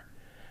 an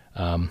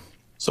hour.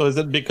 So is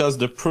it because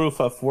the proof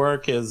of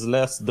work is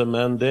less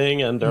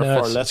demanding and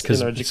therefore less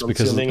energy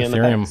consuming in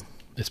Hex?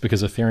 It's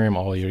because Ethereum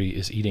already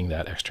is eating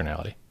that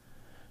externality.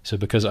 So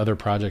because other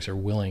projects are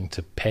willing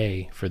to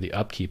pay for the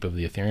upkeep of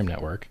the Ethereum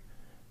network,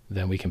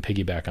 then we can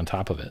piggyback on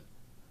top of it.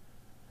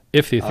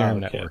 If the Ethereum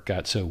network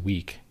got so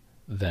weak,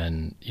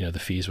 then the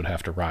fees would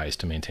have to rise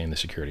to maintain the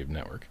security of the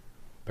network.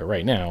 But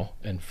right now,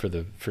 and for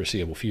the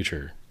foreseeable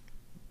future,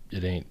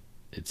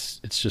 it's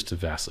just a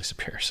vastly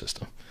superior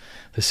system.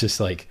 It's just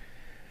like,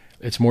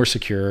 it's more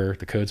secure,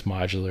 the code's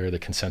modular, the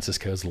consensus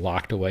code's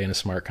locked away in a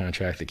smart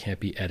contract that can't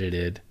be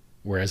edited.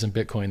 Whereas in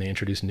Bitcoin, they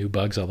introduce new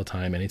bugs all the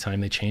time, anytime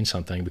they change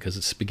something because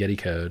it's spaghetti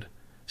code.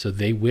 So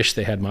they wish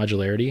they had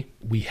modularity.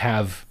 We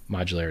have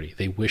modularity.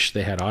 They wish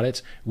they had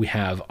audits. We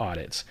have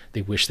audits.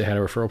 They wish they had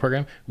a referral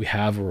program. We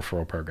have a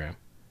referral program,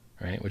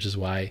 right? Which is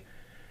why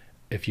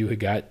if you had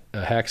got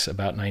a Hex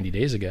about 90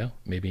 days ago,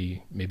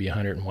 maybe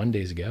 101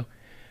 days ago,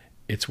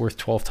 it's worth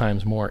 12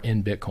 times more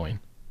in Bitcoin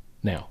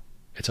now.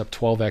 It's up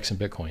 12x in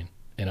Bitcoin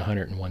in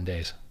 101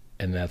 days.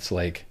 And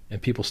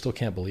and people still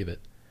can't believe it.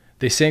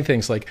 They say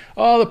things like,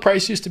 oh, the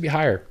price used to be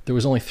higher. There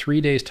was only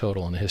 3 days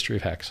total in the history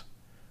of Hex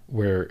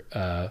where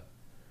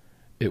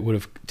it would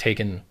have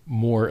taken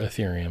more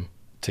Ethereum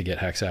to get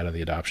Hex out of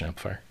the adoption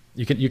amplifier.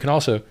 You can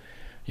also,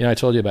 I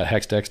told you about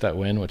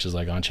hexdex.win, which is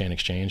like on-chain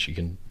exchange. You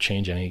can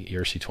change any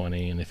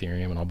ERC20 and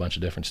Ethereum and a whole bunch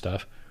of different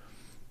stuff.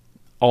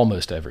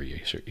 Almost every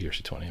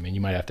ERC20. I mean,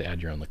 you might have to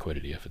add your own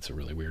liquidity if it's a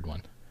really weird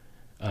one.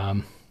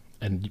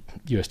 And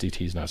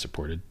USDT is not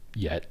supported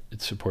yet.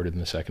 It's supported in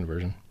the second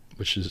version,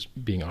 which is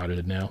being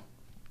audited now.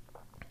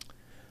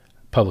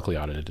 Publicly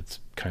audited. It's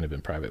kind of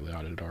been privately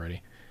audited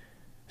already.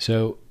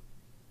 So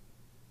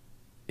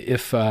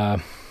if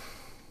we're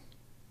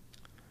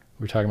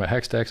talking about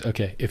Hexdex,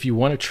 okay, if you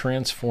want to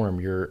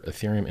transform your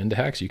Ethereum into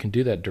Hex, you can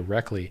do that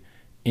directly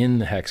in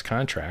the Hex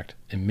contract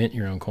and mint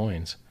your own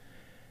coins.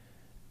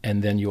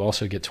 And then you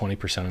also get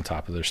 20% on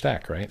top of their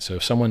stack, right? So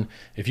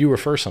if you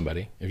refer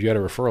somebody, if you had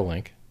a referral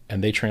link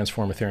and they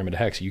transform Ethereum into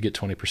Hex, you get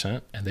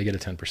 20% and they get a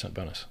 10%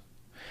 bonus.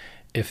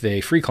 If they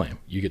free claim,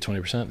 you get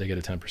 20%, they get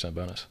a 10%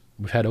 bonus.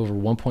 We've had over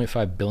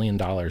 $1.5 billion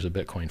of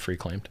Bitcoin free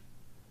claimed.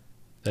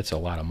 That's a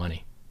lot of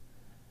money.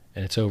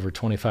 And it's over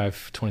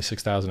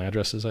 26,000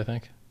 addresses, I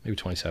think, maybe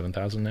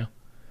 27,000 now.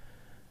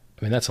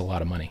 I mean, that's a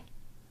lot of money.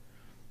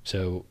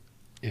 So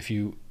if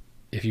you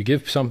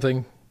give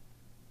something,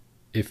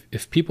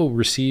 if people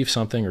receive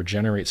something or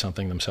generate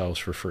something themselves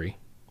for free,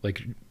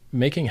 like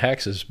making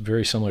Hex is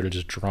very similar to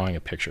just drawing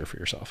a picture for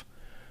yourself,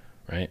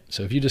 right?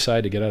 So if you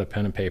decide to get out a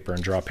pen and paper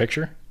and draw a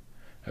picture,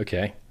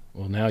 okay,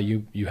 well now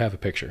you have a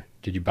picture.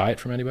 Did you buy it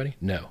from anybody?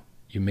 No,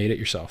 you made it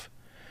yourself.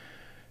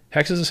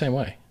 Hex is the same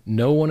way.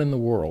 No one in the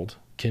world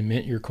can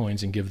mint your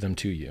coins and give them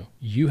to you.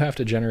 You have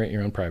to generate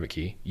your own private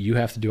key. You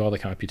have to do all the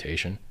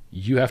computation.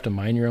 You have to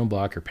mine your own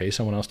block or pay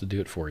someone else to do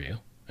it for you.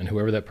 And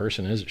whoever that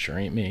person is, it sure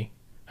ain't me.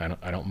 I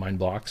don't mine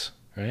blocks,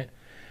 right?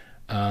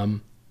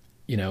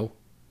 You know,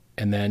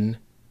 and then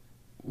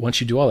once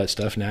you do all that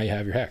stuff, now you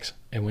have your hex.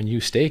 And when you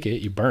stake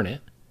it, you burn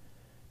it.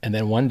 And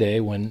then one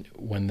day when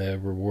the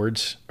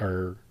rewards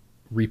are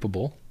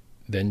reapable,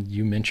 then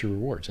you mint your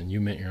rewards and you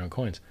mint your own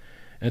coins.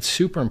 And it's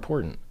super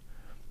important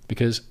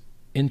because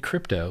in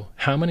crypto,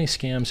 how many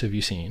scams have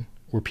you seen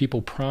where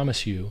people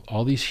promise you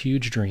all these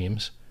huge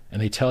dreams and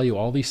they tell you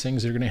all these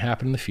things that are going to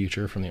happen in the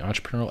future from the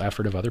entrepreneurial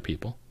effort of other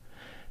people?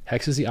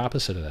 Hex is the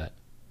opposite of that.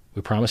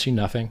 We promise you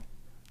nothing.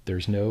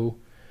 There's no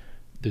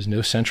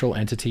central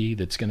entity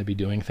that's going to be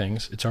doing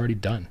things. It's already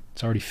done.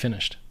 It's already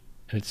finished.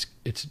 And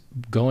it's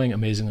going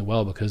amazingly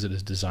well because it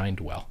is designed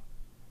well.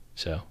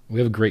 So we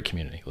have a great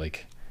community.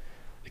 Like,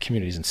 the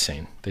community is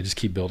insane. They just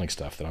keep building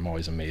stuff that I'm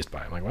always amazed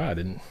by. I'm like, wow, I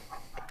didn't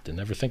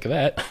ever think of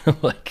that.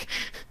 Like,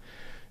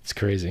 it's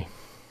crazy.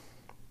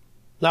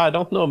 Now, I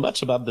don't know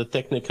much about the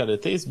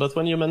technicalities, but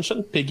when you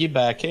mentioned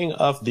piggybacking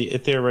of the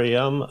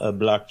Ethereum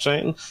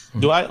blockchain,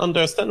 do I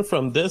understand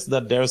from this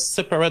that there's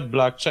separate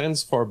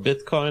blockchains for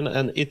Bitcoin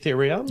and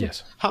Ethereum?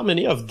 Yes. How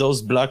many of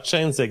those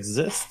blockchains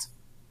exist?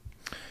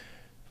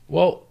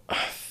 Well,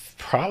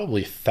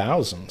 probably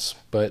thousands.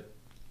 But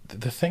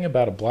the thing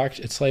about a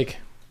blockchain, it's like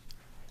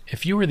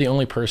if you were the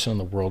only person in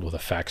the world with a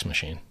fax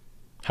machine,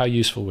 how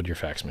useful would your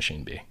fax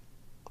machine be?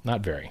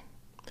 Not very.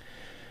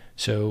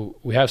 So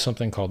we have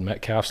something called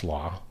Metcalfe's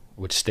law,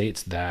 which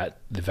states that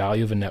the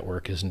value of a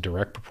network is in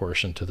direct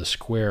proportion to the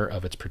square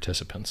of its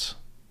participants,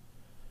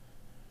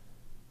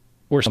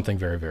 or something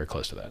very, very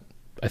close to that.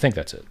 I think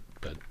that's it,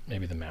 but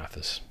maybe the math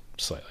is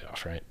slightly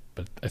off, right?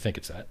 But I think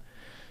it's that.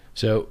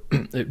 So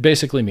it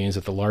basically means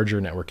that the larger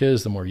a network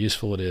is, the more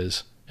useful it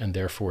is, and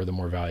therefore the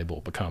more valuable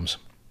it becomes.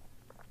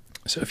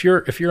 So if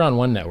you're on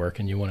one network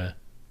and you want to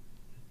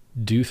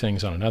do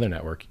things on another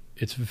network,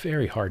 it's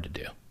very hard to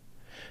do,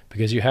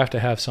 because you have to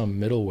have some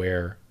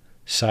middleware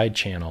side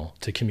channel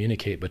to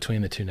communicate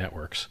between the two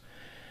networks.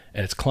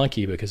 And it's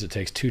clunky because it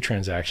takes 2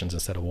 transactions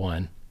instead of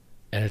 1,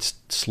 and it's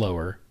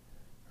slower,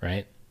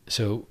 right?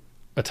 So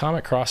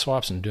atomic cross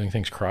swaps and doing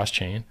things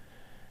cross-chain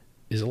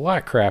is a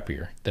lot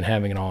crappier than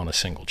having it all on a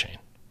single chain.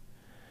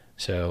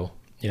 So,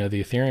 the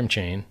Ethereum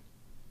chain,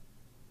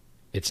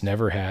 it's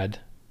never had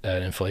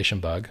an inflation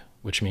bug,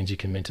 which means you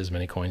can mint as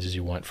many coins as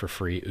you want for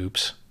free.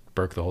 Oops,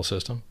 broke the whole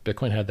system.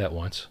 Bitcoin had that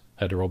once.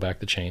 Had to roll back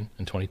the chain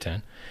in 2010.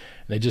 And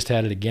they just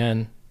had it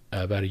again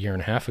about a year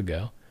and a half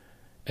ago.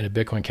 And a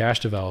Bitcoin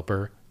Cash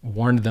developer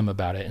warned them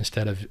about it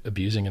instead of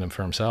abusing it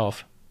for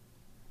himself.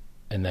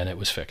 And then it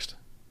was fixed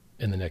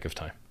in the nick of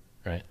time,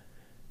 right?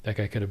 That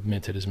guy could have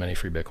minted as many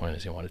free Bitcoin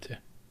as he wanted to.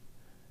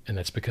 And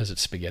that's because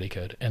it's spaghetti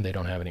code and they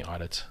don't have any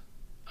audits.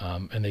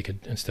 And they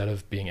could, instead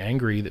of being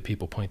angry that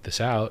people point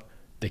this out,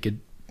 they could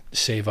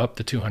save up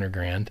the 200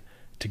 grand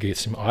to get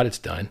some audits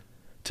done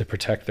to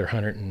protect their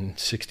 $160,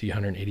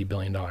 $180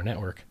 billion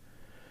network.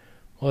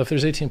 Well, if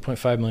there's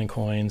 18.5 million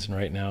coins, and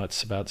right now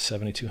it's about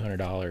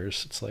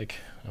 $7,200, it's like,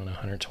 I don't know,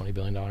 $120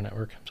 billion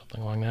network,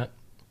 something along that.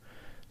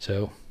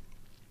 So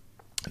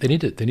they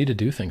need to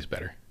do things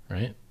better,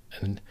 right?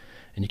 And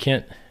you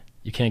can't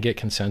get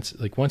consensus.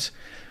 Like once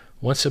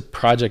a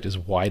project is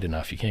wide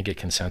enough, you can't get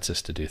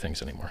consensus to do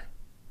things anymore.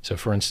 So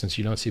for instance,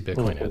 you don't see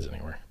Bitcoin ads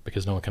anymore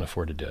because no one can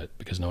afford to do it,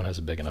 because no one has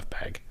a big enough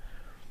bag.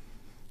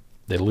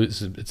 They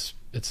lose. It's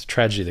a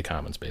tragedy of the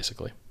commons,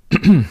 basically.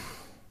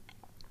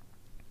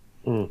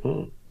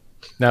 Mm-hmm.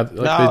 Now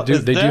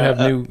they do have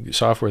new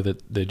software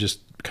that they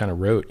just kind of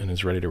wrote and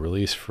is ready to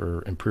release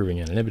for improving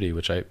anonymity,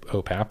 which I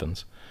hope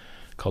happens,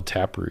 called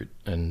Taproot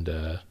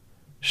and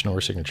Schnorr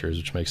signatures,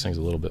 which makes things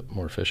a little bit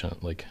more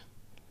efficient, like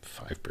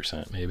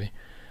 5% maybe.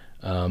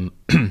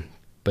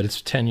 But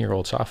it's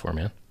 10-year-old software,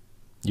 man.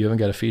 You haven't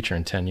got a feature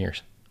in 10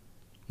 years.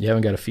 You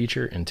haven't got a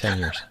feature in 10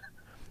 years.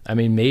 I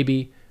mean,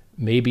 maybe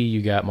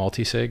you got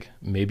multi-sig,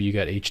 maybe you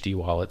got HD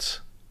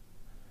wallets,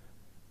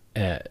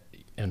 and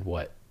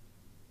what?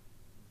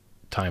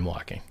 Time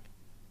locking.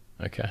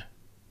 Okay.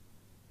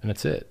 And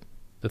that's it.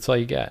 That's all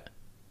you got.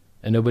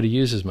 And nobody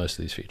uses most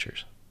of these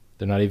features.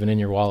 They're not even in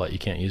your wallet. You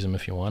can't use them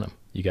if you want them.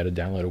 You got to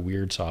download a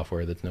weird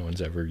software that no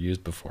one's ever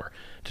used before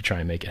to try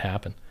and make it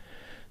happen.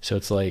 So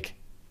it's like,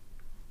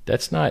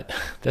 that's not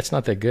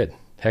that good.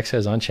 Hex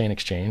has on-chain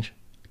exchange,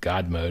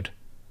 God mode,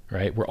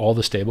 right? Where all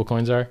the stable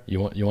coins are.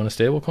 You want a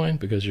stable coin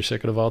because you're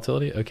sick of the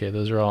volatility? Okay,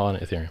 those are all on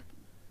Ethereum.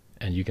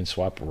 And you can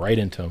swap right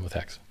into them with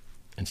Hex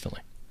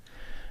instantly.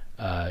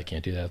 You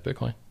can't do that with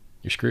Bitcoin.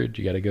 You're screwed.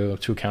 You got to go up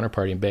to a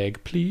counterparty and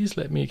beg, please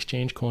let me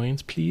exchange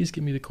coins. Please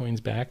give me the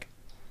coins back.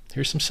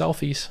 Here's some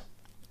selfies,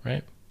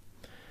 right?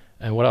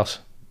 And what else?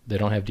 They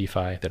don't have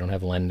DeFi. They don't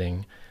have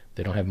lending.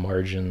 They don't have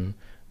margin.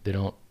 They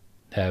don't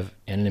have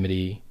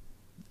anonymity.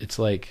 It's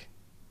like,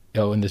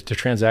 and the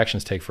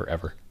transactions take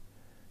forever.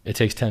 It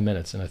takes 10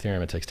 minutes. In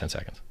Ethereum, it takes 10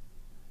 seconds.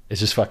 It's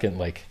just fucking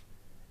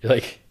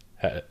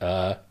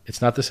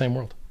it's not the same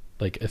world.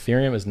 Like,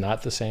 Ethereum is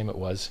not the same it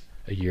was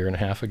a year and a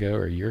half ago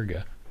or a year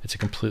ago. It's a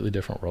completely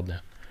different world now.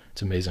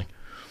 It's amazing.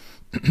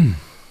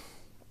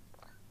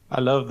 I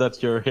love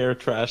that you're here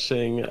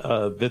trashing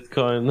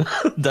Bitcoin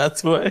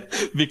that way,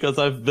 because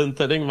I've been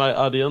telling my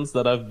audience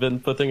that I've been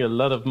putting a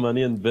lot of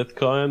money in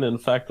Bitcoin. In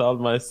fact, all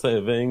my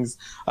savings,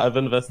 I've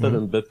invested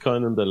in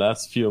Bitcoin in the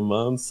last few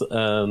months,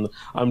 and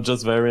I'm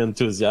just very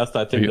enthusiastic.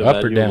 I think the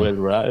value will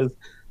rise.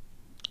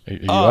 Are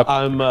you up?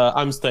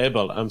 I'm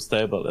stable. I'm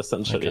stable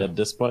essentially at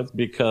this point,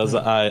 because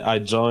I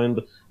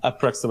joined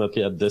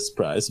approximately at this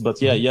price.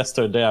 But yeah,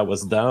 yesterday I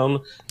was down,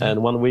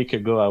 and 1 week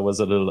ago I was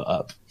a little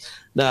up.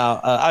 Now,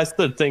 I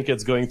still think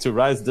it's going to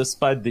rise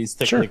despite these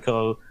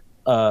technical,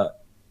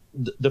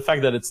 the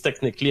fact that it's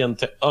technically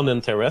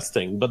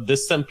uninteresting, but the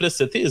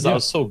simplicity is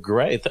also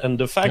great. And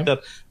the fact that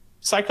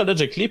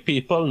psychologically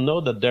people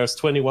know that there's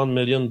 21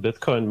 million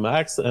Bitcoin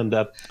max and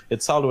that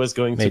it's always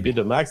going to be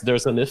the max.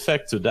 There's an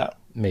effect to that.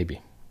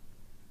 Maybe.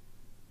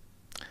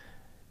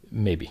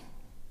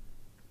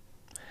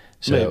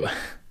 So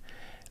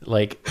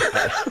like,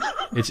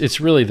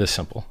 it's really this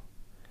simple.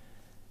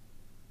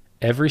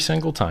 Every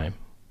single time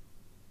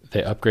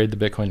they upgrade the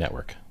Bitcoin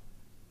network,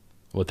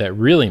 what that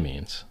really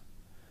means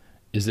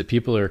is that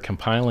people are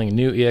compiling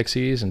new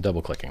EXEs and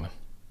double clicking them.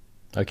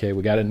 Okay,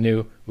 we got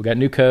new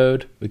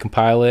code, we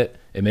compile it,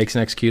 it makes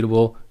an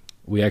executable,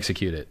 we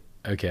execute it.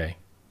 Okay.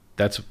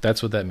 That's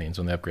what that means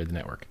when they upgrade the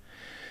network.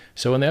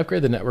 So when they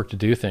upgrade the network to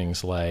do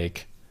things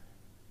like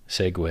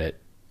SegWit,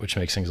 which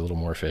makes things a little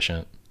more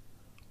efficient,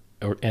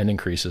 and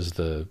increases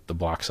the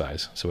block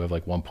size. So we have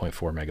like 1.4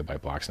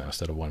 megabyte blocks now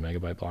instead of 1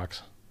 megabyte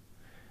blocks.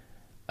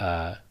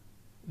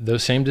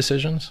 Those same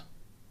decisions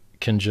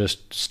can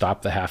just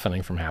stop the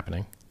halvening from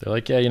happening. They're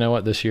like, yeah, you know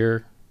what? This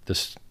year,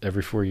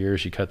 every 4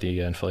 years, you cut the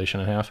inflation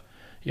in half.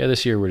 Yeah,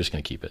 this year we're just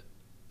going to keep it.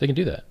 They can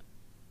do that.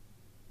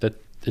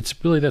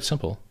 It's really that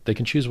simple. They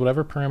can choose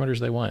whatever parameters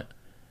they want.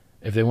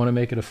 If they want to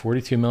make it a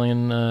 42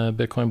 million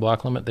Bitcoin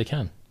block limit, they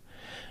can.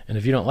 And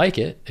if you don't like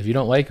it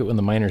when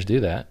the miners do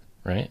that,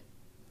 right?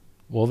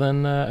 Well,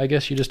 then I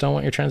guess you just don't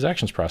want your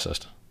transactions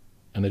processed,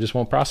 and they just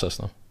won't process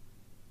them.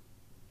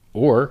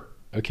 Or,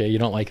 okay, you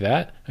don't like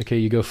that? Okay,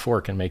 you go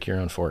fork and make your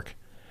own fork.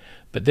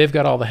 But they've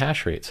got all the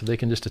hash rate, so they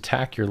can just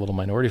attack your little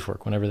minority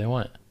fork whenever they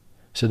want.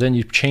 So then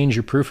you change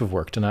your proof of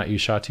work to not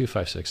use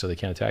SHA-256 so they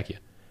can't attack you.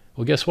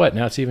 Well, guess what?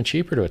 Now it's even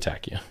cheaper to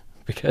attack you,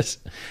 because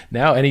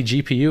now any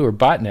GPU or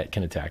botnet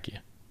can attack you.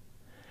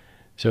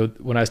 So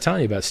when I was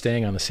telling you about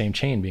staying on the same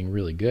chain being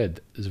really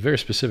good, there's a very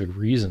specific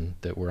reason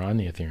that we're on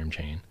the Ethereum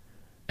chain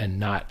and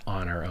not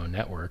on our own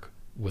network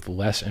with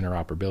less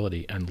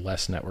interoperability and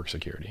less network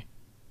security.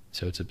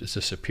 So it's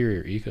a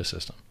superior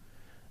ecosystem.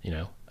 You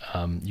know,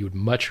 you would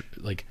much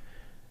like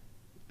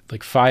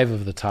 5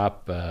 of the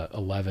top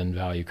 11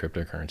 value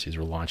cryptocurrencies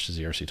were launched as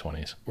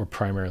ERC20s, or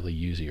primarily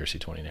use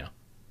ERC20 now.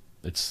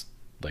 It's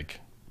like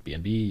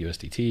BNB,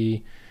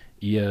 USDT,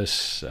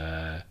 EOS,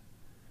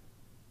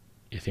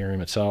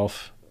 Ethereum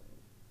itself,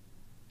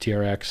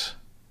 TRX.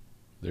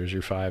 There's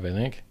your 5, I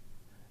think.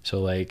 So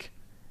like,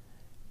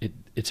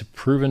 it's a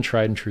proven,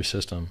 tried and true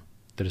system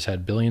that has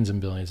had billions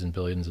and billions and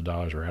billions of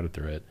dollars routed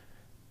through it,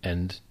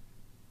 and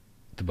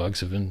the bugs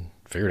have been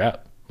figured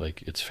out.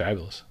 Like, it's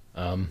fabulous.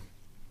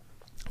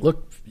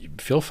 Look,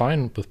 feel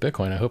fine with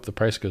Bitcoin. I hope the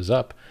price goes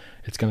up.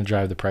 It's going to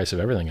drive the price of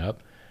everything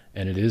up,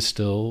 and it is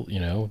still, you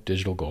know,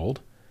 digital gold,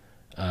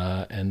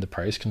 and the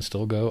price can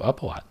still go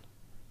up a lot.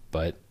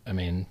 But I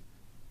mean,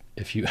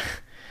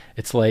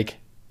 it's like,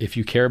 if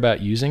you care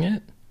about using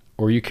it,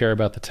 or you care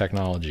about the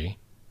technology,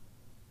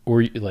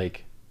 or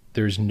like,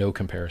 there's no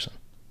comparison.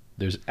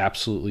 There's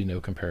absolutely no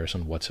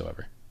comparison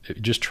whatsoever.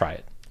 Just try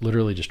it.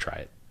 Literally just try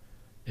it.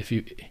 If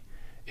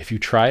you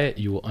try it,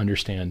 you will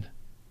understand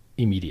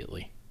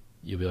immediately.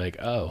 You'll be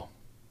like, oh,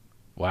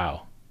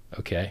 wow,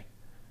 okay,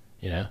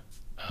 you know?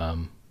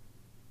 And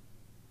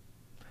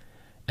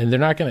they're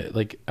not going to,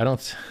 like,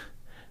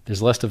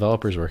 there's less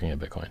developers working at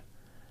Bitcoin.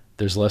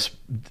 There's less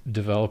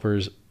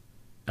developers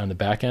on the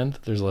back end.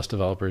 There's less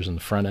developers on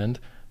the front end.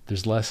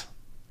 There's less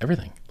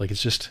everything. Like,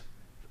 it's just,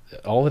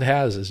 all it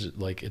has is,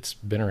 like, it's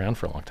been around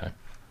for a long time.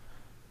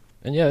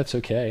 And yeah, that's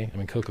okay. I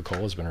mean,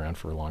 Coca-Cola's been around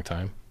for a long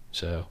time.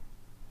 So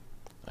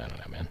I don't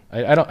know, man.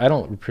 I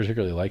don't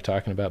particularly like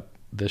talking about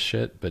this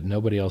shit, but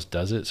nobody else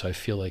does it. So I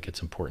feel like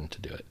it's important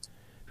to do it,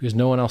 because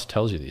no one else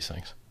tells you these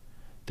things.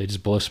 They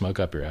just blow smoke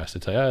up your ass. They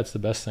tell you, oh, it's the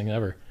best thing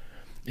ever.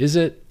 Is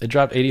it? It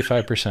dropped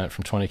 85%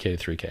 from 20K to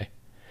 3K.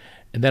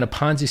 And then a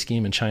Ponzi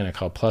scheme in China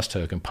called Plus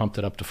Token pumped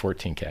it up to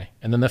 14K.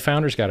 And then the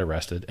founders got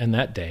arrested, and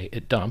that day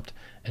it dumped,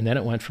 and then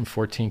it went from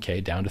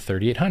 14K down to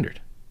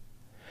 3,800.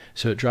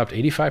 So it dropped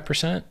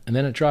 85%, and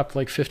then it dropped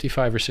like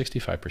 55 or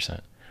 65%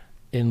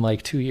 in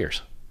like 2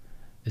 years.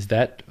 Is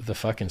that the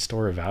fucking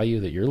store of value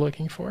that you're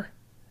looking for?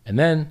 And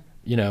then,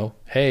 you know,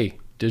 hey,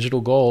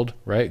 digital gold,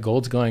 right?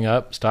 Gold's going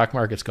up, stock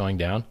market's going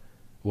down.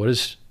 What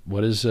does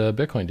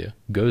Bitcoin do?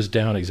 Goes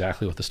down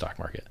exactly with the stock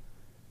market.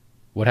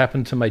 What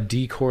happened to my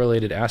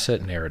decorrelated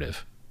asset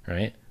narrative,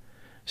 right?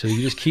 So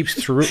you just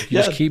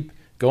just keep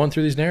going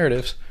through these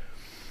narratives.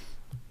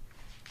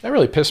 That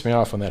really pissed me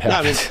off when that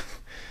happened.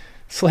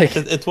 It's like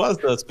It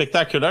was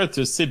spectacular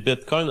to see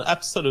Bitcoin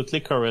absolutely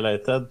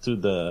correlated to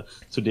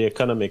the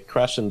economic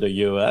crash in the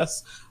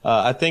US.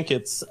 I think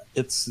it's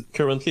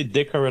currently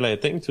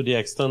decorrelating to the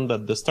extent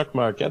that the stock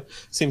market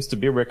seems to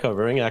be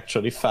recovering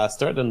actually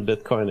faster than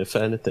Bitcoin, if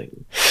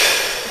anything.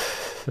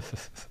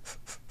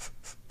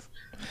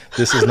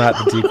 this is not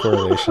the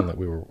decorrelation that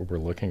we're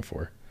looking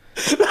for.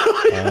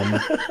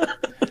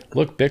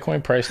 Look,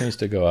 Bitcoin price needs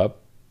to go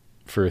up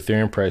for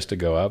Ethereum price to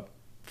go up,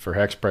 for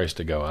Hex price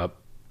to go up.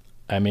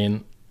 I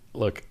mean,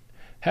 look,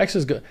 Hex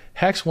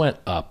went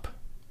up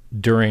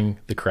during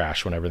the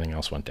crash when everything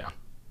else went down.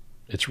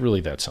 It's really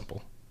that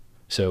simple.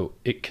 So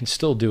it can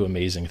still do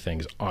amazing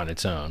things on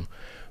its own,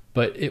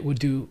 but it would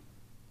do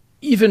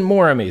even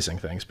more amazing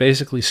things,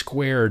 basically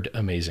squared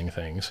amazing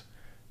things,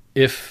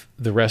 if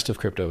the rest of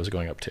crypto was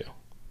going up too.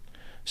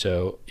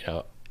 So,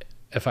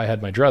 if I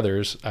had my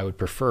druthers, I would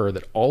prefer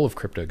that all of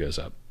crypto goes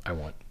up. I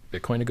want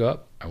Bitcoin to go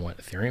up. I want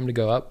Ethereum to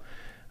go up,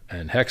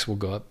 and Hex will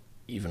go up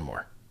even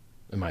more,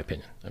 in my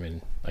opinion. I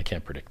mean, I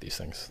can't predict these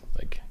things.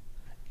 Like,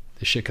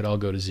 this shit could all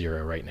go to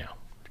zero right now.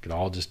 It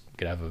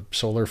could have a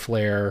solar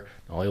flare,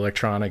 all the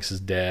electronics is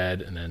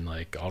dead, and then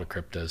like all the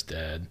crypto's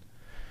dead.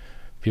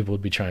 People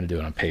would be trying to do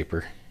it on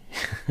paper.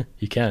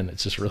 You can.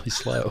 It's just really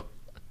slow.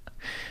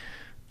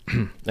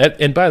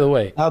 And by the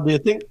way, how do you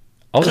think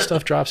all this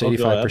stuff drops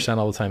 85%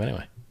 all the time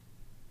anyway?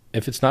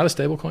 If it's not a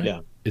stable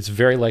coin, it's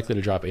very likely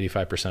to drop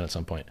 85% at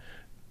some point,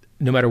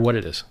 no matter what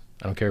it is.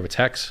 I don't care if it's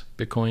Hex,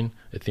 Bitcoin,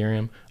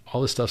 Ethereum,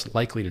 all this stuff's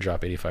likely to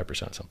drop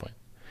 85% at some point.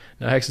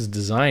 Now, Hex is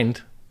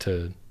designed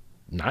to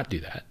not do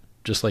that,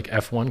 just like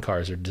F1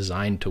 cars are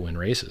designed to win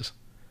races.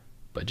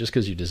 But just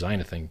because you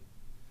design a thing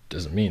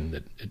doesn't mean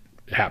that it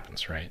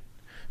happens, right?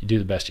 You do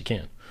the best you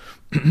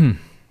can.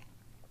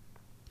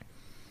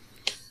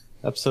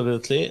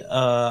 Absolutely.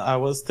 I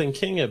was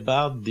thinking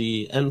about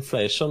the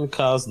inflation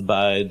caused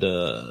by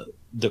the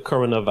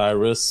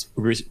coronavirus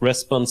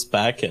response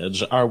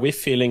package. Are we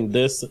feeling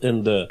this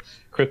in the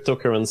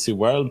cryptocurrency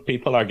world?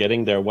 People are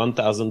getting their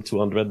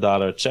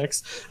 $1,200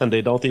 checks and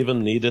they don't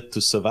even need it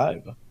to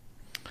survive.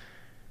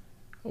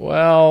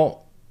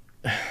 Well,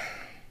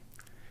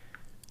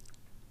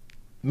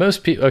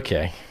 most people,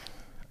 okay.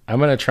 I'm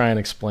going to try and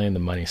explain the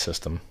money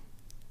system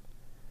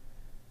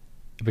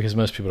because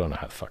most people don't know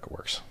how the fuck it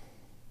works.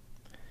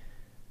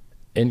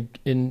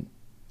 In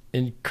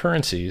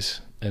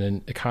currencies and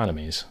in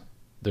economies,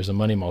 there's a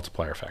money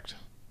multiplier effect.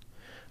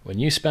 When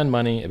you spend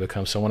money, it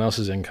becomes someone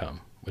else's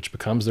income, which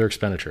becomes their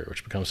expenditure,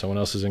 which becomes someone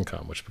else's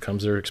income, which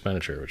becomes their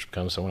expenditure, which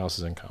becomes someone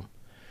else's income.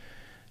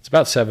 It's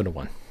about 7 to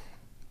 1.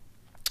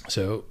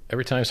 So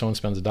every time someone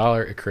spends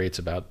 $1, it creates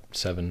about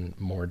 $7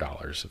 more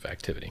of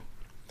activity.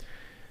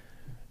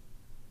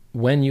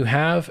 When you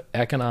have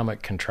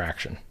economic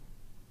contraction,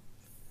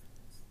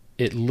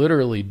 it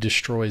literally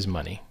destroys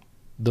money.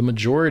 The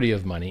majority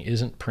of money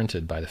isn't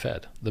printed by the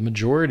Fed. The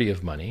majority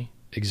of money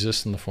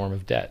exists in the form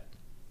of debt,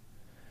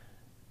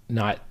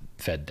 not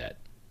Fed debt.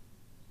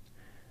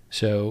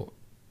 So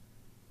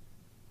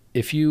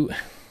if you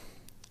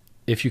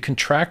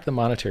contract the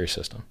monetary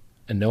system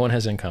and no one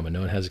has income and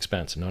no one has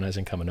expense and no one has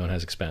income and no one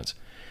has expense,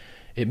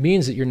 it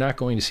means that you're not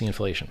going to see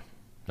inflation.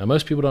 Now,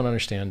 most people don't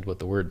understand what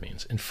the word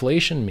means.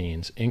 Inflation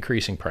means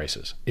increasing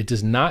prices. It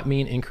does not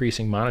mean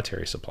increasing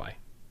monetary supply.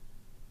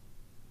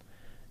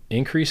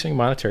 Increasing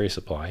monetary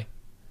supply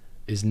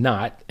is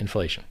not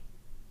inflation,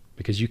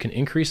 because you can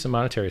increase the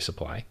monetary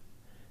supply,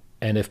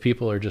 and if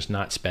people are just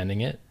not spending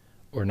it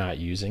or not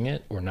using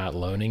it or not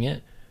loaning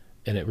it,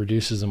 and it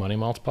reduces the money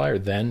multiplier,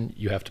 then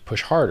you have to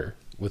push harder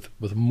with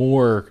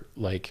more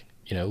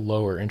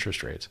lower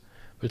interest rates.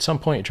 But at some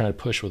point you're trying to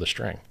push with a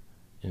string,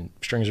 and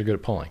strings are good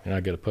at pulling, they're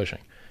not good at pushing.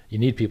 You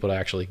need people to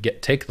actually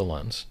take the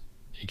loans.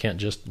 You can't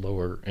just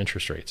lower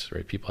interest rates,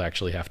 right? People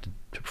actually have to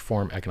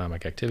perform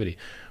economic activity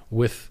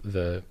with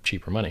the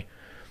cheaper money.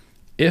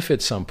 If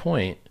at some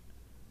point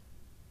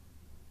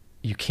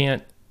you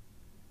can't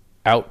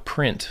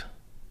outprint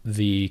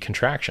the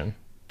contraction,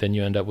 then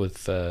you end up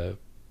with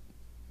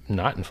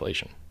not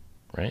inflation,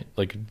 right?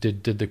 Like,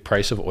 did the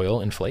price of oil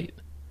inflate?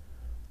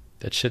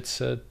 That shit's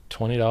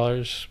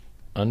 $20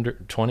 under,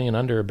 20 and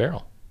under a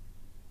barrel.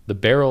 The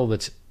barrel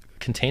that's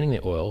containing the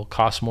oil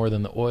costs more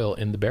than the oil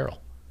in the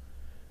barrel.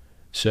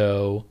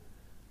 So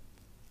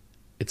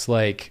it's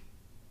like,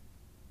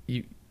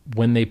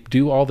 when they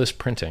do all this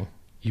printing,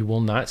 you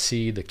will not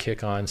see the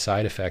kick-on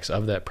side effects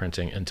of that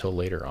printing until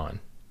later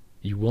on.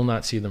 You will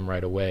not see them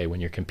right away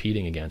when you're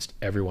competing against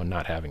everyone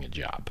not having a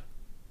job.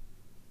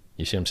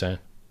 You see what I'm saying?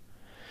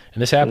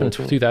 And this happened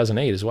in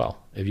 2008 as well.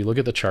 If you look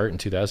at the chart in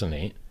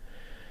 2008,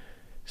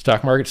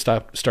 stock market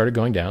started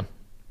going down.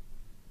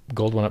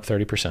 Gold went up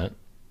 30%.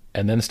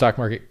 And then the stock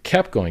market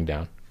kept going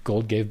down.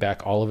 Gold gave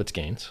back all of its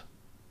gains.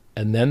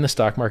 And then the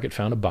stock market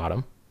found a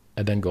bottom.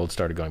 And then gold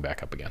started going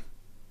back up again.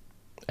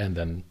 And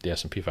then the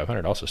S&P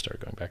 500 also started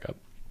going back up.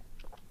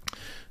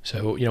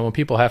 So, when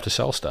people have to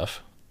sell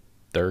stuff,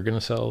 they're going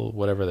to sell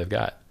whatever they've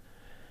got.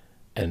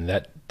 And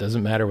that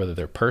doesn't matter whether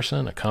they're a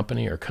person, a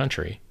company, or a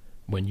country.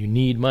 When you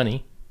need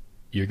money,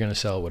 you're going to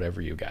sell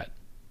whatever you got.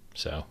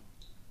 So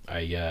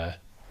I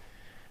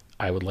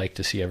I would like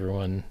to see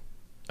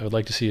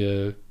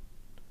a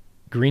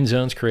green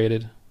zones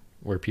created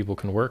where people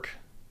can work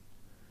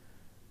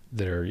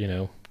that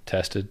are,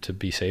 tested to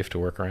be safe to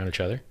work around each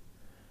other.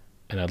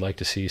 And I'd like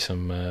to see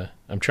some,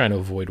 I'm trying to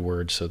avoid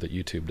words so that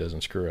YouTube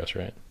doesn't screw us,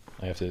 right?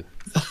 I have to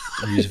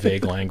use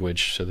vague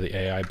language so the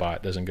AI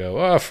bot doesn't go,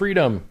 oh,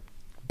 freedom,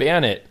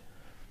 ban it.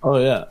 Oh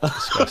yeah.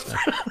 Disgusting.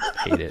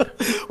 Hate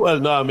it. Well,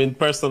 no, I mean,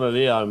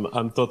 personally,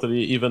 I'm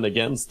totally even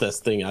against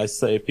testing. I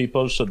say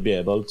people should be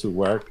able to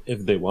work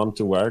if they want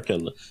to work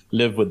and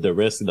live with the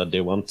risk that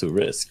they want to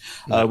risk.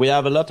 We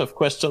have a lot of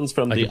questions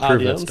from the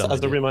audience.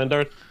 As a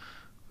reminder,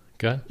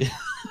 go ahead.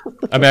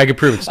 I mean, I could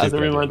prove it's stupid. As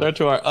a reminder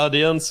to our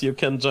audience, you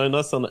can join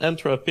us on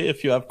Entropy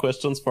if you have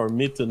questions for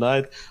me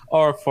tonight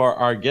or for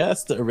our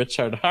guest,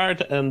 Richard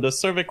Heart. And the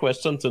survey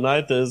question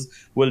tonight is,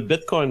 will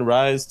Bitcoin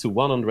rise to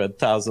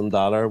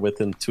 $100,000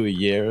 within 2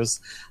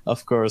 years?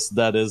 Of course,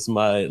 that is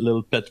my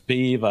little pet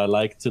peeve. I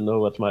like to know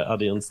what my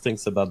audience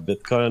thinks about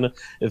Bitcoin,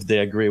 if they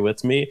agree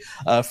with me.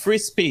 Free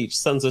Speech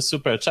sends a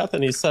super chat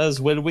and he says,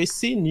 will we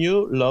see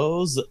new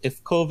lows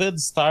if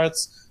COVID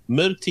starts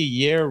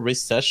multi-year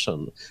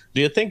recession? Do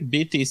you think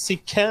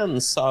BTC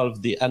can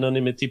solve the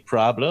anonymity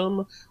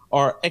problem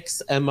or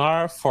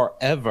XMR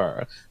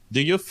forever?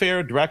 Do you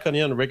fear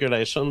draconian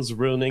regulations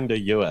ruining the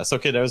US?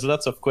 Okay, there's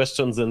lots of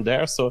questions in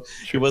there. So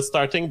he was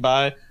starting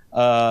by,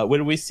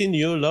 will we see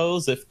new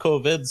lows if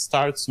COVID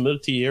starts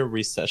multi-year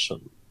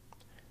recession?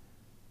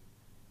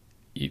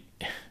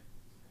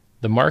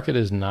 The market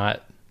is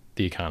not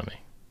the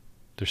economy.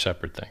 They're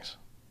separate things.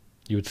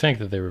 You would think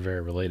that they were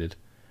very related.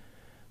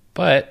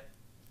 But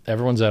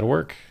everyone's out of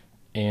work,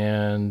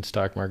 and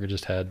stock market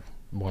just had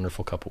a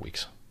wonderful couple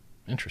weeks.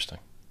 Interesting.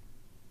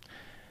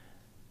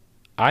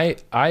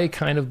 I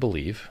kind of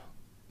believe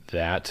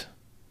that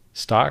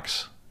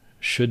stocks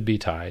should be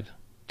tied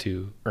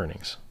to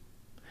earnings.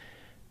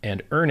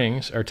 And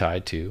earnings are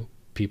tied to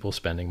people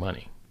spending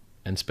money.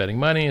 And spending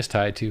money is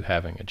tied to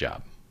having a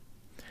job.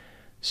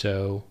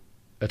 So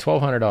a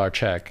 $1,200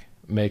 check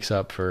makes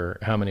up for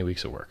how many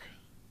weeks of work?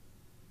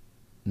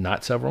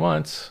 Not several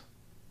months.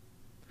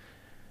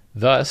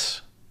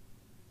 Thus,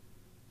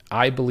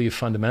 I believe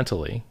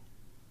fundamentally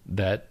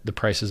that the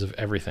prices of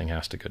everything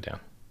has to go down.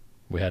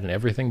 We had an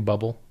everything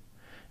bubble.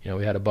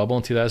 We had a bubble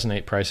in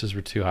 2008. Prices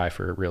were too high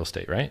for real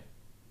estate, right?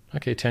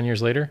 Okay, 10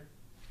 years later,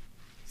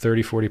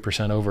 30,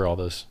 40% over all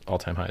those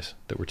all-time highs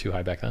that were too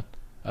high back then.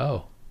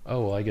 Oh,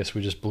 well, I guess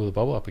we just blew the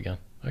bubble up again.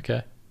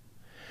 Okay.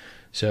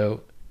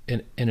 So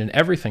in an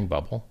everything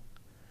bubble,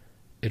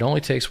 it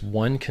only takes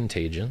one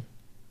contagion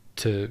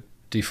to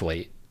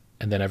deflate.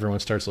 And then everyone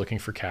starts looking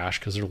for cash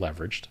because they're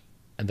leveraged.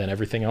 And then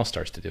everything else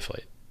starts to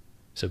deflate.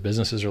 So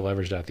businesses are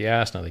leveraged out the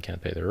ass. Now they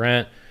can't pay their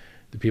rent.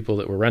 The people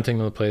that were renting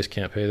the place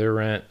can't pay their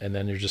rent. And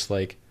then you're just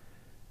like,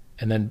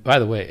 and then, by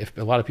the way, if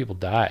a lot of people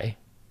die,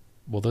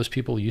 well, those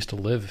people used to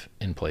live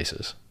in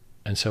places.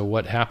 And so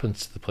what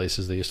happens to the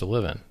places they used to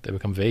live in? They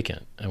become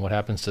vacant. And what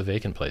happens to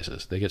vacant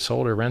places? They get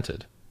sold or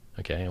rented.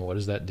 Okay. And what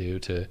does that do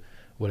to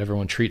what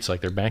everyone treats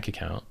like their bank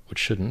account, which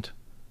shouldn't,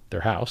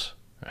 their house?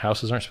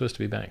 Houses aren't supposed to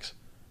be banks.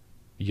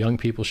 Young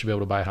people should be able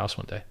to buy a house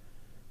one day.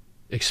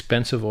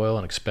 Expensive oil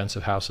and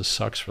expensive houses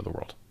sucks for the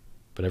world,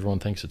 but everyone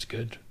thinks it's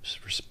good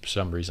for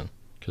some reason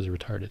because they're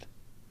retarded.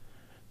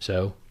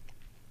 So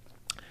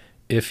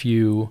if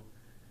you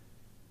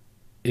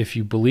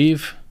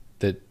believe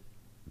that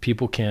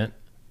people can't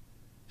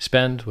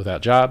spend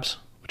without jobs,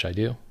 which I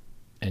do,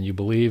 and you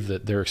believe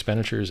that their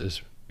expenditures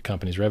is a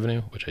company's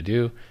revenue, which I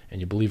do, and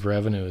you believe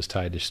revenue is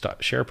tied to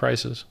share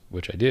prices,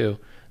 which I do,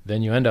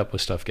 then you end up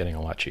with stuff getting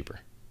a lot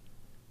cheaper.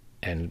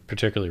 And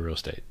particularly real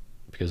estate,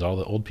 because all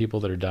the old people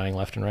that are dying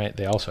left and right,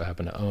 they also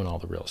happen to own all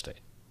the real estate.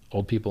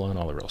 Old people own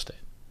all the real estate.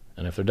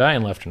 And if they're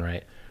dying left and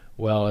right,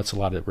 well, that's a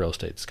lot of real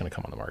estate that's going to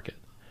come on the market.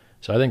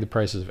 So I think the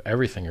prices of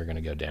everything are going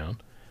to go down.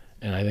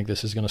 And I think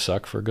this is going to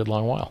suck for a good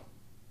long while.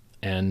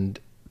 And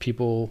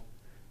people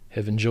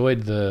have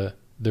enjoyed the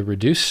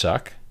reduced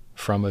suck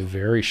from a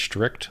very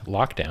strict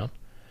lockdown.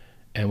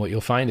 And what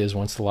you'll find is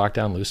once the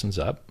lockdown loosens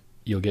up,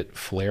 you'll get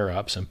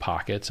flare-ups and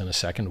pockets and a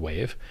second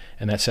wave.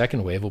 And that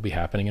second wave will be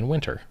happening in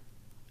winter.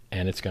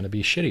 And it's going to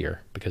be shittier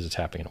because it's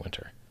happening in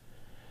winter.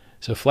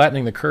 So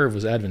flattening the curve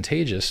was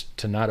advantageous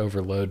to not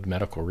overload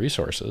medical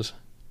resources.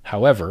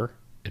 However,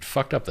 it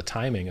fucked up the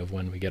timing of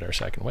when we get our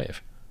second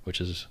wave, which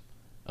is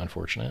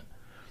unfortunate.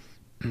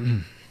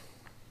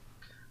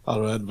 All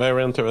right,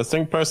 very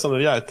interesting.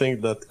 Personally, I think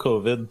that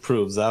COVID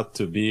proves out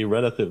to be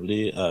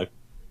relatively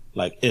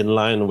in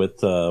line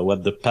with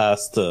what the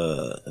past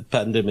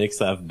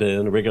pandemics have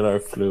been, regular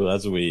flu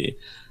as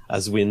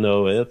we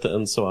know it,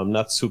 and so I'm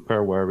not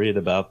super worried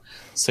about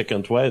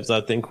second waves. I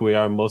think we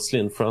are mostly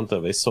in front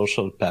of a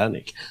social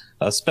panic.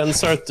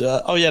 Spencer,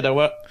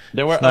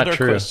 there were other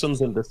questions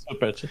in the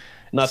super chat.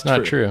 It's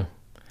not true.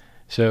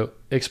 So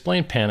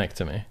explain panic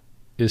to me.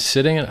 Is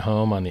sitting at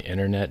home on the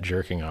internet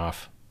jerking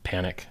off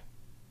panic?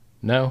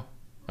 No?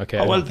 Okay,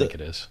 I don't think it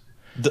is.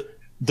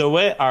 the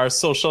way our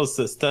social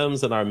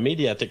systems and our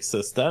mediatic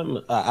system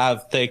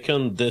have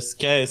taken this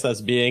case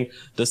as being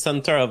the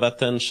center of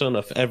attention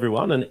of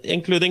everyone, and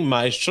including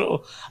my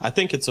show, I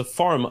think it's a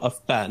form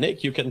of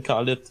panic. You can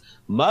call it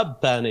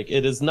mob panic.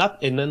 It is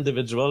not an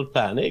individual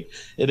panic.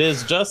 It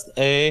is just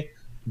a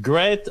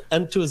great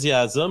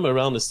enthusiasm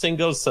around a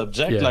single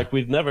subject like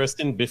we've never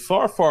seen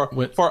before for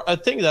a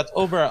thing that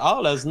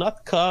overall has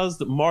not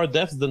caused more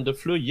deaths than the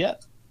flu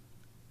yet.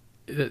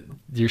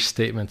 Your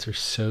statements are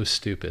so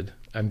stupid.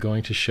 I'm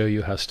going to show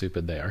you how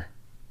stupid they are.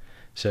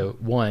 So,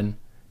 one,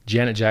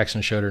 Janet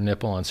Jackson showed her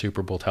nipple on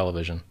Super Bowl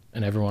television,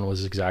 and everyone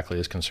was exactly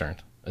as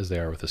concerned as they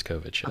are with this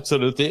COVID shit.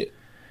 Absolutely.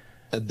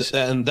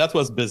 And that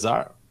was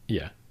bizarre.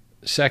 Yeah.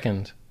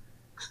 Second,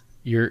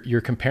 you're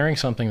comparing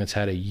something that's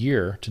had a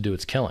year to do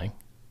its killing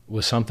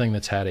with something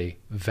that's had a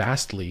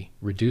vastly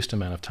reduced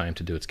amount of time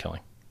to do its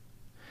killing.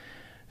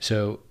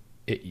 So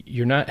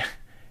you're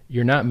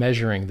not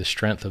measuring the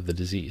strength of the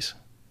disease.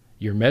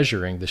 You're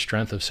measuring the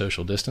strength of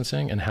social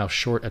distancing and how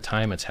short a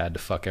time it's had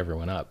to fuck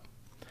everyone up.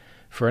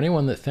 For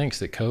anyone that thinks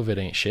that COVID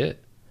ain't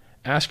shit,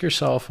 ask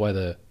yourself why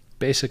the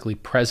basically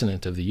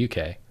president of the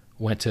UK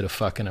went to the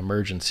fucking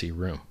emergency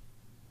room.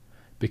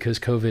 Because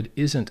COVID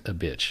isn't a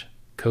bitch.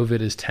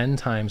 COVID is 10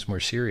 times more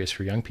serious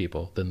for young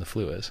people than the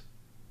flu is.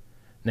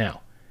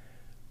 Now,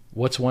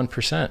 what's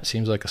 1%?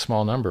 Seems like a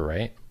small number,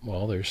 right?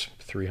 Well, there's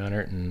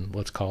 300 and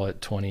let's call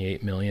it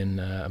 28 million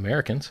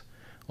Americans.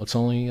 Well, it's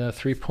only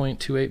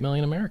 3.28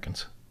 million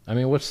Americans. I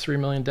mean, what's 3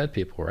 million dead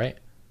people, right?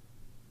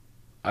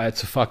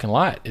 It's a fucking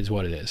lot is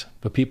what it is.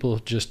 But people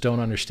just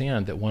don't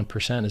understand that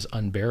 1% is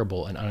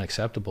unbearable and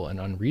unacceptable and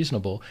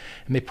unreasonable.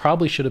 And they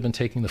probably should have been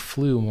taking the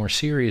flu more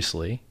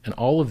seriously and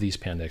all of these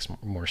pandemics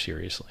more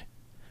seriously.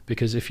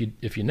 Because if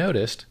you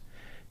noticed,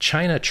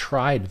 China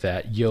tried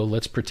that,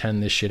 let's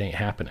pretend this shit ain't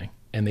happening.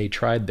 And they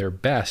tried their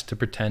best to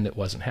pretend it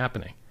wasn't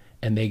happening.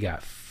 And they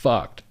got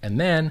fucked. And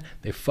then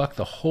they fucked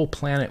the whole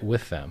planet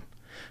with them.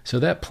 So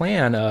that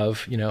plan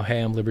of, hey,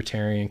 I'm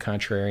libertarian,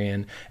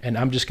 contrarian, and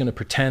I'm just going to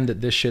pretend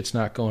that this shit's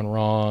not going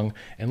wrong.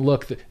 And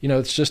look,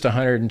 it's just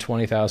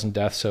 120,000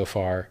 deaths so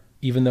far,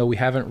 even though we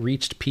haven't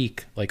reached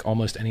peak like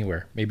almost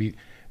anywhere. Maybe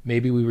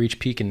we reached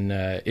peak in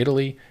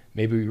Italy.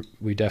 Maybe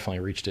we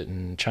definitely reached it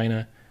in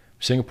China.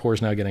 Singapore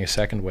is now getting a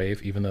second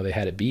wave, even though they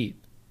had it beat.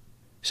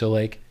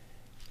 So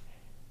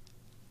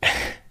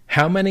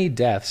how many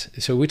deaths?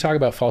 So we talk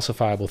about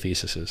falsifiable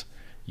theses.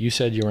 You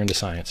said you were into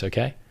science,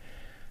 okay?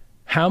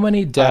 How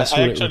many deaths?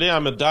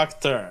 I'm a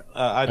doctor.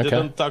 I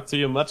didn't talk to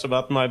you much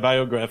about my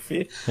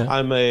biography. Yeah.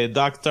 I'm a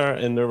doctor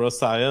in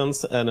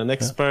neuroscience and an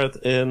expert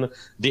in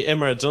the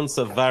emergence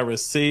of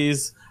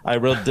viruses. I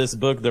wrote this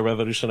book, The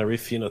Revolutionary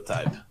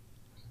Phenotype.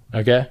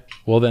 Okay.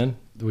 Well, then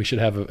we should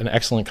have an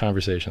excellent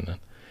conversation then.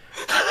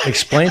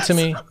 Explain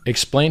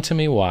to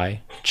me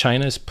why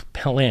China's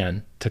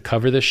plan to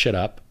cover this shit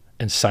up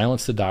and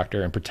silence the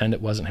doctor and pretend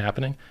it wasn't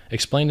happening.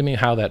 Explain to me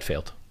how that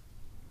failed.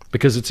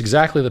 Because it's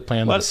exactly the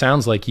plan that it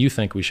sounds like you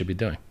think we should be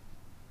doing.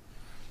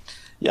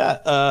 Yeah,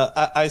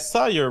 I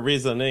saw your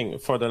reasoning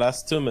for the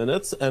last 2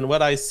 minutes, and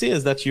what I see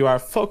is that you are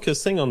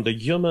focusing on the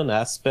human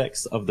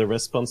aspects of the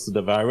response to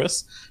the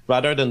virus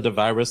rather than the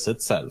virus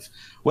itself.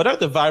 Whether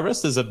the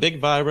virus is a big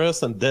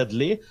virus and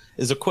deadly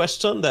is a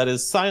question that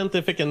is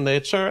scientific in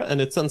nature, and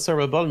it's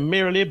answerable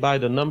merely by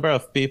the number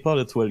of people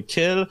it will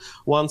kill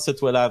once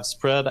it will have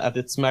spread at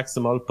its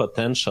maximal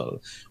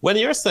potential. When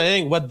you're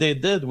saying what they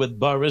did with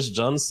Boris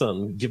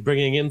Johnson,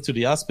 bringing him to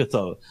the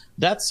hospital,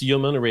 that's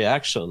human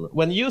reaction.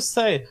 When you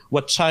say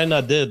what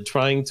China did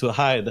trying to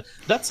hide,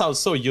 that's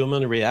also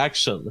human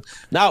reaction.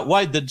 Now,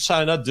 why did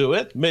China do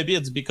it? Maybe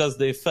it's because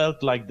they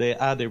felt like they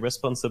had a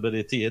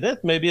responsibility in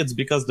it. Maybe it's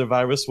because the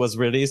virus was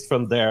released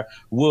from their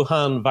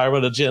Wuhan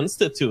Virology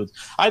Institute.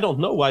 I don't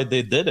know why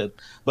they did it,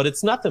 but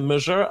it's not a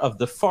measure of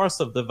the force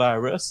of the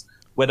virus,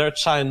 whether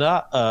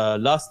China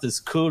lost its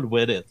cool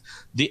with it.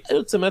 The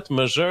ultimate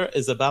measure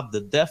is about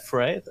the death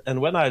rate. And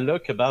when I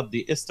look about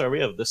the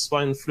history of the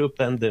swine flu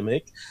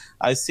pandemic,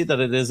 I see that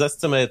it is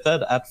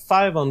estimated at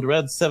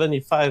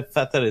 575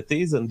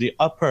 fatalities in the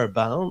upper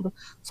bound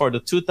for the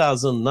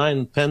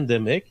 2009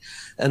 pandemic,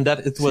 and that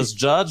it was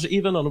judged,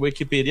 even on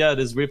Wikipedia it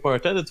is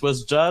reported, it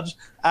was judged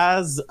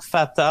as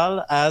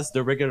fatal as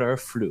the regular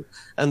flu.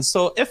 And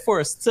so if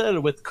we're still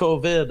with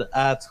COVID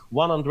at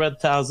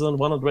 100,000,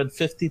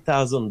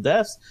 150,000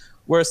 deaths,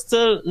 we're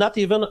still not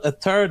even a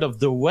third of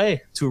the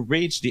way to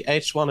reach the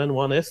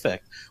H1N1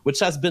 effect, which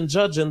has been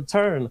judged in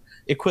turn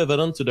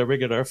equivalent to the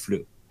regular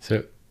flu.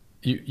 So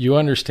you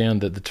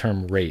understand that the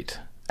term rate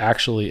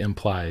actually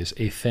implies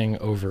a thing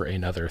over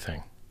another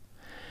thing.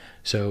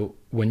 So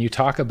when you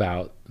talk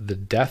about the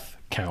death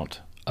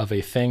count of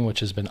a thing which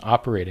has been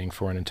operating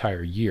for an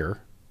entire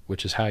year,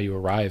 which is how you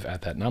arrive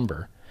at that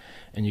number,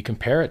 and you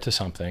compare it to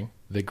something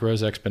that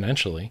grows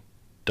exponentially,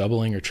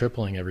 doubling or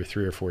tripling every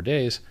 3 or 4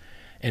 days,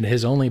 and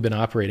has only been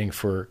operating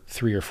for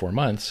 3 or 4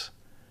 months,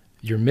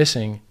 you're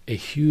missing a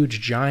huge,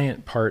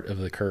 giant part of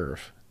the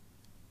curve.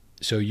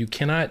 So you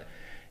cannot,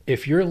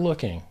 if you're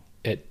looking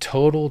at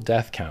total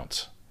death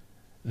counts,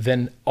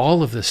 then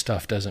all of this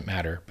stuff doesn't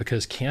matter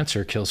because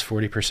cancer kills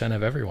 40%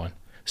 of everyone.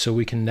 so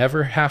we can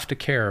never have to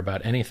care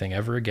about anything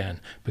ever again,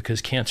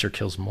 because cancer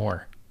kills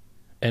more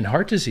and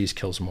heart disease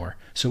kills more.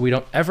 So we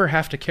don't ever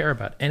have to care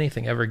about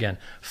anything ever again.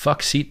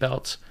 Fuck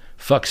seatbelts,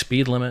 fuck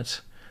speed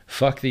limits,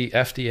 fuck the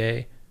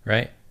FDA,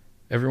 right?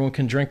 Everyone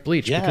can drink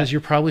bleach because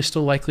you're probably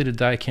still likely to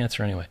die of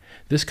cancer anyway.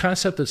 This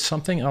concept that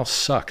something else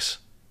sucks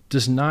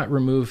does not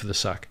remove the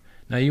suck.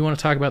 Now, you want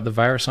to talk about the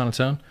virus on its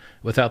own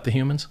without the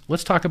humans?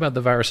 Let's talk about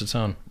the virus its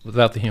own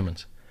without the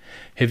humans.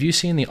 Have you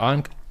seen the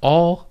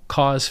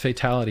all-cause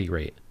fatality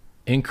rate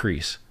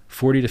increase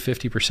 40 to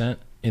 50%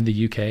 in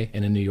the UK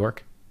and in New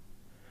York?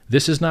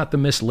 This is not the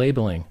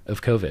mislabeling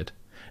of COVID.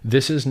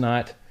 This is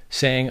not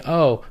saying,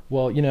 oh,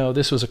 well, you know,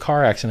 this was a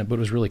car accident, but it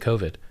was really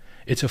COVID.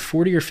 It's a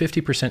 40 or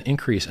 50%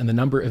 increase in the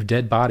number of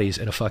dead bodies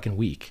in a fucking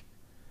week.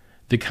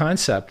 The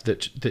concept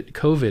that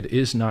COVID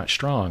is not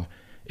strong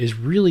is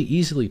really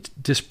easily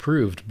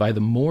disproved by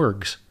the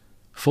morgues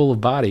full of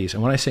bodies.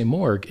 And when I say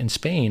morgue, in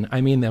Spain,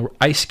 I mean the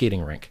ice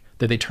skating rink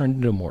that they turned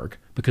into a morgue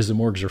because the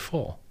morgues are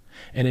full.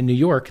 And in New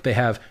York, they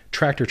have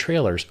tractor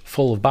trailers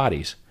full of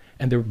bodies,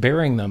 and they're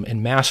burying them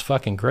in mass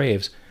fucking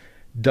graves,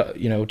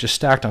 you know, just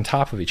stacked on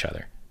top of each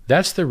other.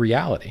 That's the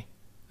reality.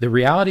 The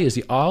reality is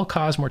the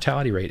all-cause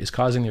mortality rate is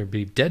causing there to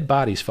be dead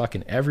bodies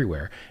fucking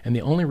everywhere. And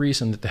the only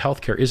reason that the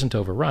healthcare isn't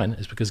overrun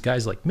is because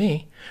guys like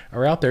me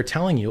are out there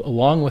telling you,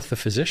 along with the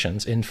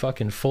physicians in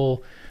fucking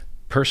full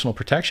personal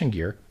protection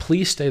gear,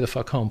 please stay the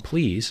fuck home,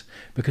 please,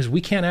 because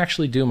we can't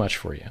actually do much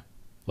for you.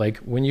 Like,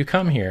 when you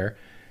come here,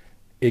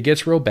 it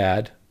gets real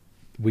bad.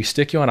 We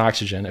stick you on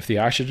oxygen. If the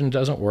oxygen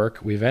doesn't work,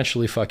 we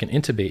eventually fucking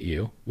intubate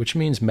you, which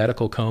means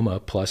medical coma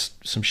plus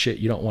some shit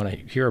you don't want to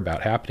hear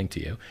about happening to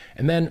you.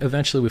 And then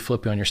eventually we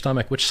flip you on your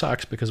stomach, which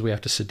sucks because we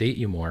have to sedate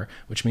you more,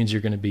 which means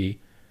you're going to be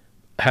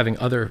having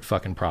other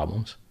fucking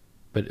problems.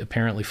 But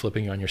apparently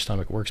flipping you on your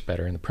stomach works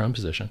better in the prone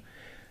position.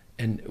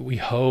 And we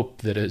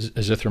hope that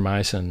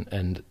azithromycin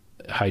and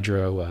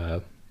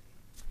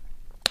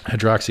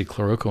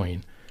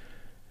hydroxychloroquine,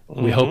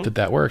 we hope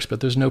that works, but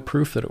there's no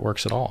proof that it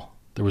works at all.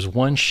 There was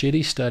one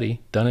shitty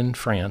study done in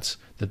France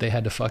that they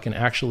had to fucking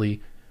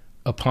actually,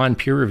 upon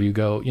peer review,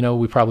 go, you know,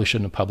 we probably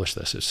shouldn't have published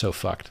this. It's so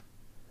fucked.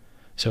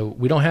 So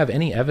we don't have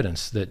any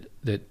evidence that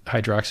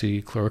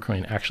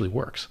hydroxychloroquine actually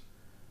works.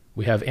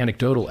 We have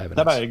anecdotal evidence.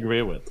 That I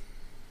agree with.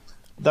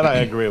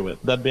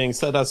 That being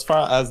said, as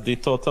far as the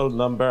total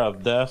number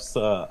of deaths,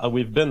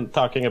 we've been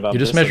talking about. You're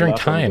just measuring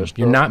time.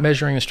 You're not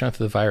measuring the strength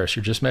of the virus.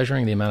 You're just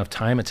measuring the amount of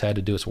time it's had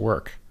to do its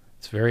work.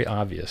 It's very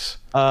obvious.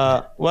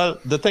 Well,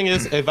 the thing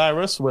is, a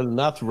virus will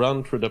not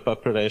run through the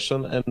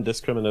population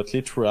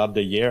indiscriminately throughout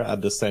the year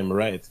at the same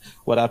rate.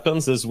 What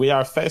happens is we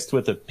are faced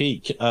with a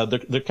peak.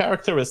 The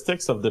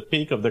characteristics of the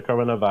peak of the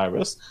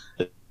coronavirus,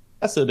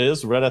 yes, it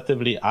is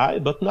relatively high,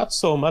 but not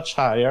so much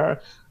higher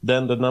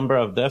than the number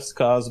of deaths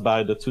caused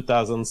by the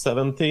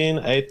 2017,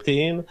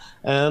 18,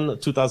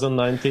 and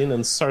 2019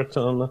 in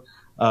certain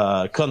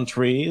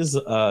countries.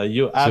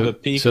 You have a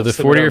peak. So the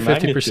 40 or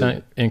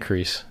 50%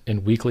 increase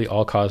in weekly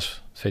all-cause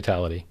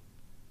fatality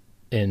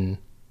in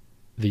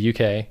the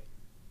UK,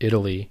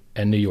 Italy,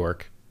 and New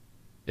York,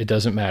 it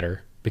doesn't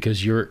matter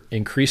because you're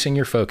increasing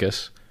your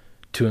focus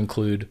to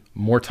include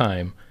more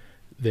time.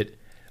 That,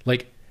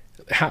 like,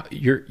 how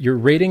you're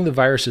rating the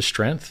virus's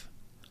strength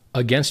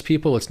against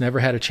people it's never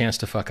had a chance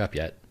to fuck up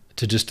yet,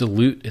 to just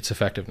dilute its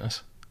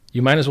effectiveness.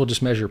 You might as well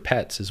just measure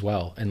pets as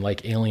well, and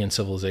like alien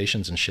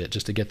civilizations and shit,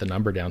 just to get the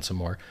number down some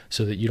more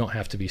so that you don't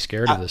have to be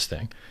scared of this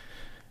thing.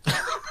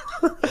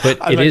 But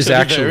I'm it is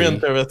actually very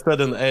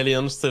interested in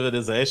alien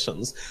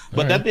civilizations.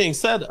 But that being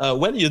said,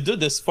 when you do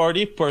this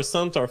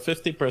 40% or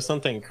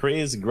 50%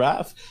 increase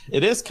graph,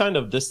 it is kind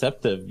of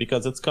deceptive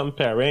because it's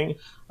comparing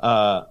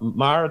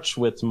March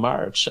with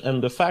March.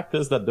 And the fact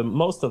is that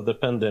most of the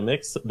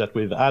pandemics that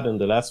we've had in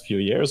the last few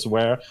years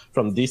were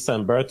from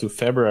December to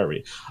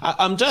February.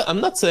 I'm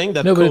not saying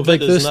that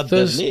COVID is not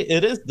deadly.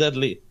 It is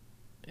deadly.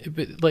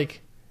 But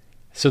like,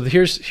 so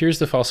here's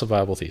the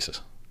falsifiable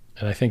thesis.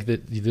 And I think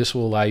that this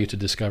will allow you to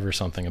discover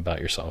something about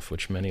yourself,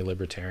 which many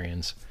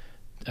libertarians,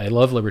 I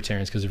love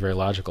libertarians because they're very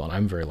logical, and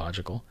I'm very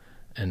logical,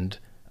 and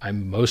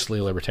I'm mostly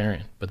a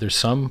libertarian. But there's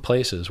some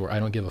places where I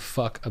don't give a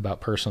fuck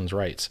about persons'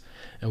 rights.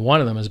 And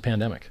one of them is a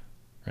pandemic,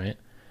 right?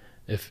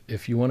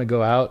 If you want to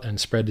go out and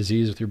spread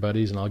disease with your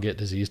buddies and all get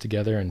disease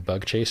together and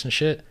bug chase and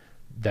shit,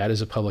 that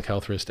is a public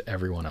health risk to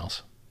everyone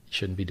else. You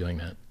shouldn't be doing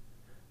that.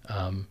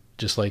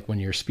 Just like when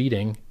you're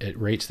speeding at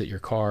rates that your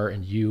car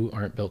and you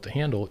aren't built to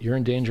handle, you're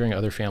endangering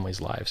other families'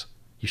 lives.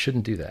 You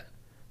shouldn't do that.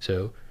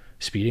 So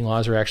speeding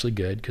laws are actually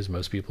good because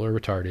most people are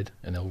retarded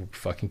and they'll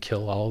fucking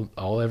kill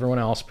all everyone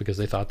else because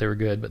they thought they were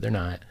good, but they're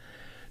not.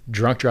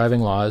 Drunk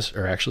driving laws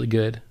are actually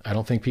good. I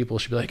don't think people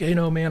should be like, hey,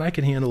 no, man, I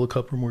can handle a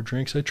couple more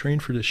drinks. I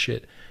trained for this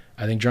shit.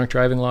 I think drunk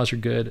driving laws are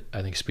good.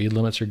 I think speed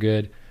limits are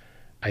good.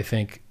 I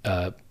think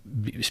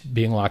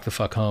being locked the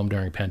fuck home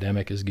during a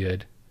pandemic is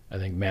good. I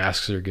think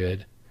masks are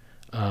good.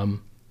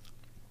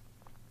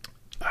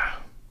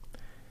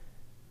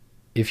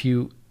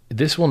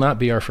 This will not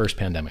be our first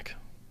pandemic,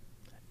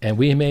 and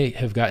we may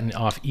have gotten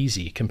off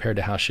easy compared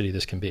to how shitty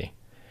this can be.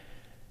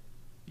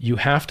 You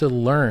have to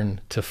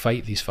learn to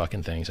fight these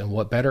fucking things. And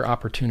what better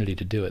opportunity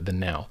to do it than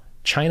now?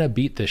 China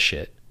beat this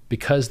shit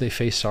because they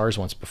faced SARS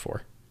once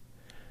before.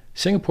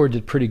 Singapore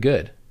did pretty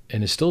good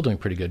and is still doing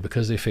pretty good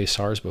because they faced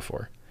SARS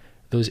before.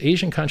 Those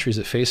Asian countries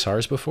that faced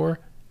SARS before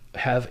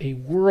have a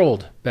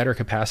world better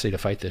capacity to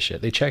fight this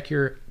shit. They check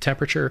your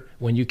temperature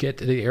when you get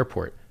to the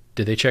airport.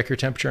 Did they check your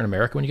temperature in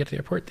America when you get to the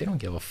airport? They don't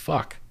give a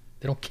fuck.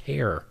 They don't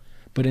care.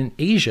 But in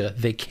Asia,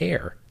 they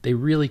care. They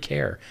really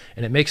care.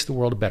 And it makes the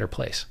world a better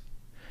place.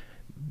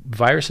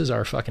 Viruses are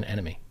our fucking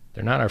enemy.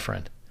 They're not our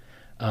friend.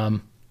 What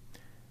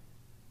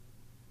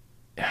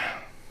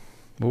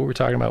were we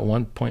talking about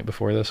one point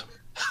before this?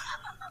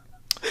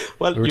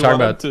 Well, you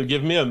wanted to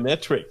give me a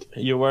metric.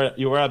 You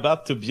were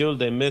about to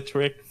build a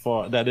metric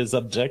for that is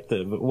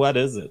objective. What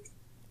is it?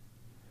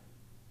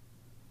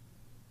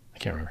 I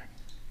can't remember.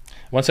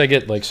 Once I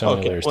get like so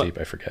many layers deep,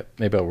 I forget.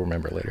 Maybe I'll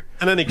remember later.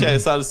 In any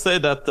case, I'll say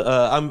that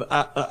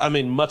I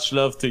mean, much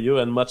love to you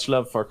and much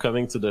love for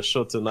coming to the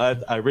show tonight.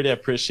 I really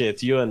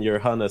appreciate you and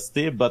your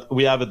honesty, but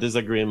we have a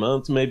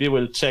disagreement. Maybe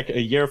we'll check a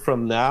year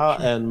from now,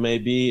 and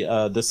maybe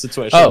the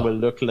situation will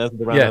look less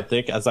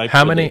dramatic. Yeah. As I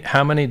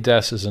how many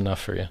deaths is enough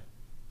for you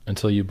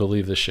until you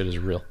believe this shit is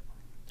real?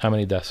 How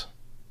many deaths?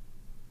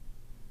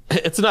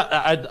 It's not,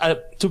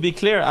 to be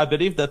clear, I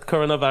believe that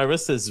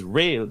coronavirus is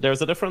real.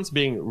 There's a difference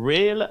being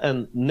real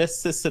and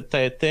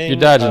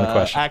necessitating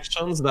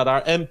actions that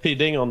are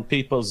impeding on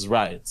people's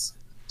rights.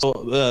 So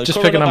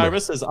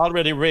coronavirus is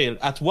already real.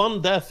 At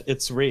one death,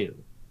 it's real.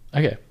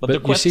 Okay. But the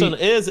question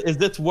is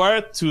it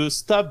worth to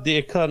stop the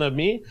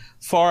economy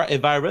for a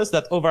virus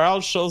that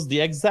overall shows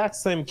the exact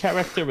same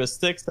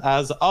characteristics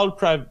as all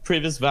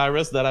previous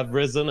viruses that have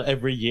risen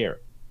every year?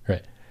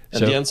 Right.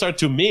 And the answer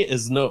to me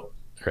is no.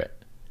 Right.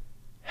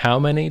 How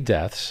many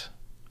deaths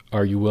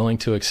are you willing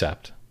to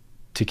accept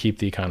to keep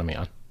the economy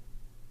on?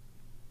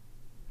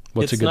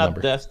 What's a good number?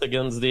 It's not death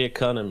against the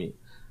economy.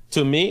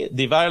 To me,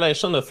 the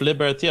violation of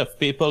liberty of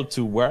people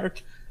to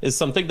work is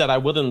something that I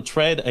wouldn't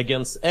trade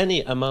against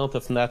any amount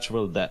of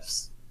natural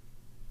deaths.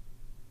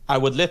 I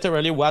would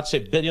literally watch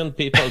 1 billion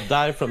people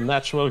die from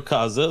natural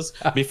causes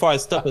before I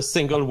stop a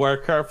single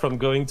worker from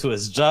going to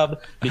his job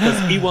because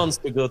he wants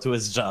to go to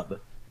his job.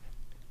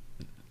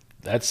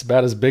 That's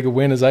about as big a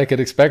win as I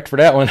could expect for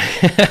that one.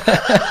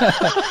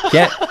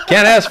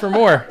 Can't ask for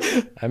more.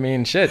 I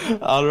mean, shit.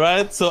 All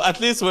right. So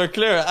at least we're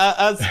clear.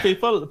 As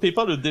people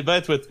who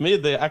debate with me,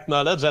 they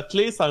acknowledge at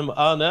least I'm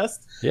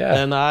honest. Yeah.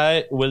 And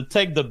I will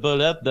take the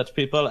bullet that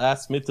people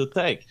ask me to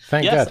take.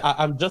 Thank God.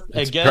 I'm just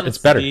against it's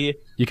better.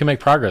 You can make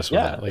progress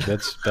with that. Like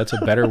that's a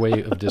better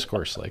way of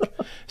discourse. Like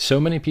so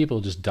many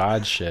people just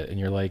dodge shit and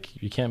you're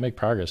like, you can't make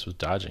progress with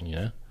dodging,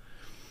 you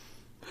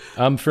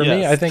know? For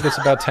me, I think it's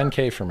about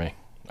 10K for me.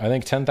 I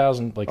think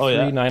 10,000, like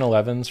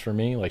 9/11s for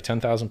me, like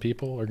 10,000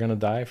 people are going to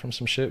die from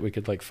some shit we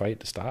could like fight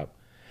to stop.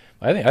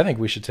 I think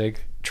we should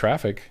take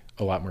traffic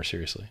a lot more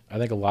seriously. I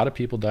think a lot of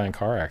people die in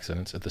car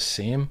accidents at the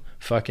same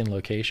fucking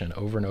location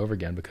over and over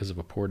again because of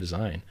a poor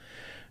design.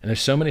 And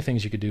there's so many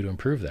things you could do to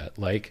improve that,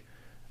 like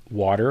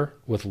water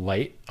with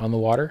light on the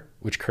water,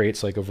 which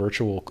creates like a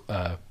virtual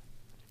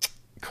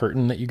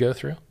curtain that you go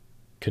through,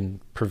 can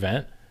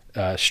prevent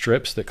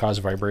strips that cause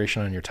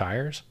vibration on your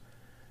tires.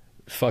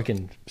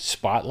 Fucking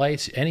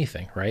spotlights,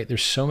 anything, right?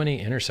 There's so many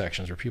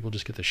intersections where people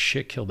just get the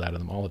shit killed out of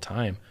them all the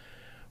time,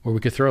 where we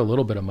could throw a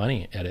little bit of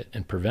money at it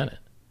and prevent it.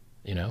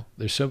 You know,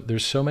 there's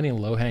so many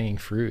low-hanging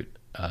fruit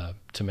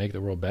to make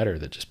the world better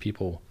that just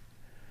people,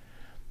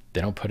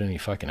 they don't put any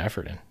fucking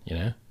effort in. You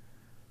know,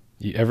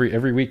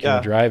 every week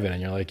you're driving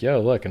and you're like, yo,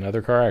 look,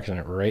 another car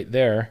accident right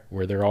there,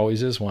 where there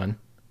always is one.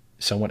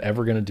 Is someone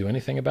ever going to do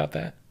anything about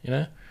that? You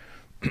know.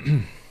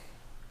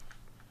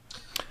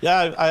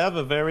 Yeah, I have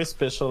a very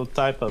special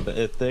type of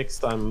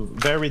ethics. I'm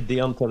very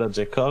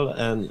deontological,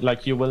 and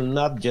like you will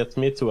not get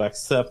me to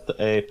accept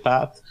a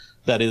path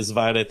that is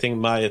violating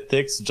my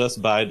ethics just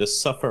by the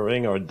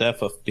suffering or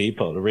death of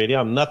people. Really,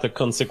 I'm not a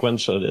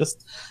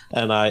consequentialist,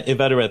 and I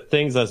evaluate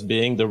things as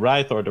being the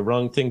right or the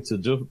wrong thing to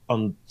do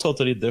on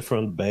totally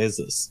different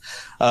basis.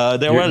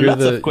 There were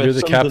lots of questions.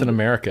 You're the Captain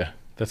America.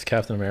 That's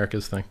Captain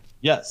America's thing.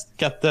 Yes,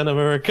 Captain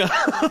America.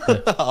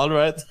 Yeah. All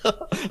right.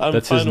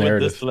 That's fine with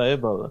this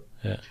label.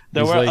 Yeah.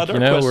 There were like, other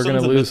questions. We're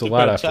going to lose a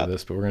lot after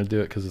this, but we're going to do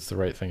it because it's the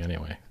right thing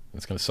anyway.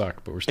 It's going to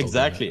suck, but we're still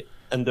doing it.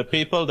 And the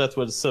people that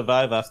will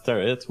survive after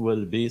it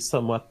will be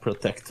somewhat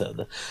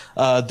protected.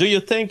 Do you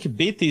think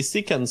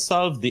BTC can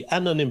solve the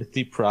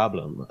anonymity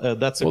problem?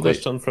 That's a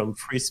question from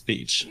Free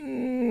Speech.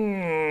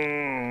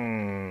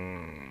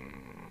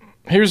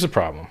 Here's the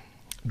problem.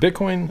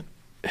 Bitcoin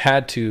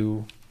had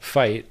to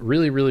fight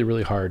really, really,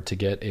 really hard to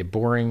get a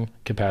boring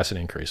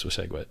capacity increase with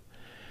SegWit.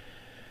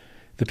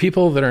 The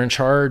people that are in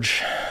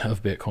charge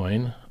of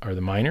Bitcoin are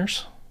the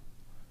miners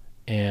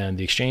and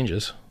the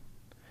exchanges.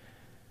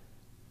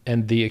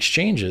 And the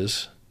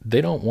exchanges,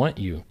 they don't want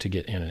you to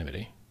get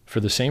anonymity for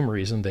the same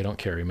reason they don't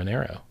carry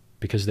Monero,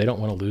 because they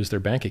don't want to lose their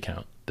bank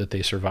account that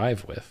they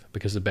survive with,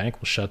 because the bank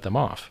will shut them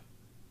off.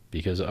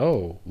 Because,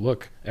 oh,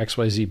 look,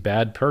 XYZ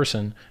bad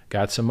person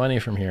got some money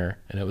from here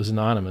and it was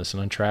anonymous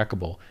and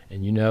untrackable.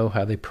 And you know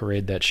how they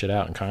parade that shit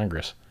out in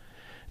Congress.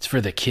 It's for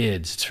the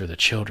kids. It's for the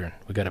children.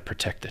 We got to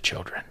protect the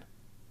children.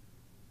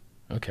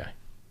 Okay.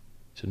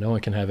 So no one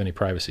can have any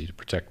privacy to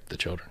protect the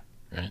children,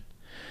 right?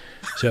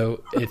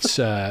 So it's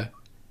I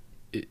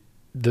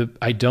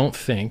don't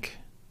think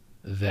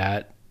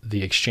that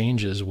the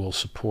exchanges will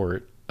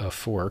support a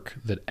fork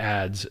that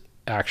adds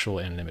actual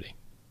anonymity.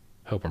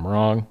 Hope I'm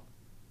wrong.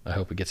 I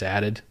hope it gets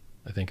added.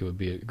 I think it would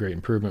be a great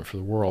improvement for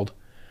the world.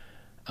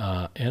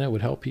 And it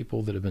would help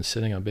people that have been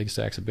sitting on big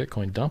stacks of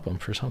Bitcoin dump them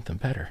for something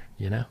better,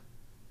 you know,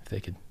 if they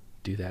could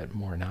do that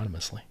more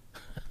anonymously.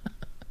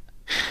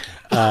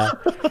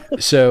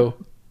 So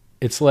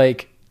it's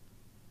like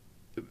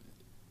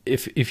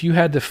if you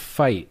had to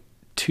fight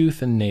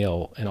tooth and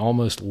nail and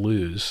almost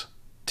lose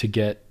to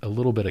get a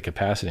little bit of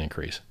capacity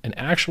increase, an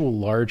actual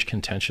large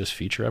contentious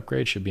feature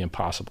upgrade should be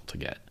impossible to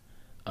get,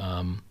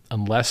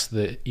 unless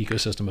the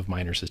ecosystem of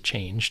miners has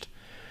changed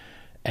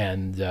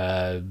and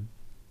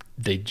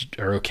they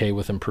are okay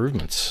with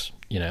improvements,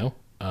 you know.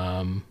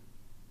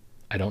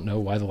 I don't know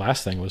why the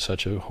last thing was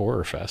such a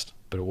horror fest,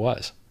 but it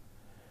was.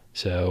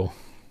 So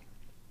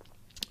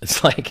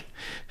it's like,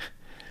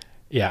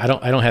 yeah, I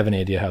don't have any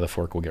idea how the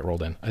fork will get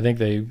rolled in. I think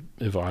they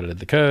have audited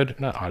the code,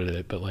 not audited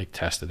it, but like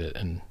tested it,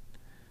 and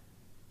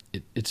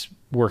it's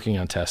working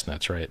on test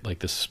nets, right? Like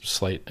this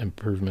slight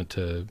improvement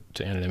to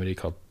anonymity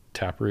called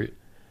Taproot.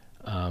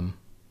 I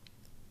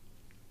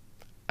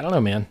don't know,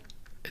 man.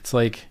 It's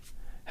like,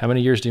 how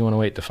many years do you want to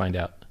wait to find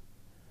out?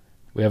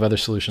 We have other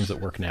solutions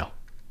that work now.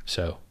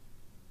 So,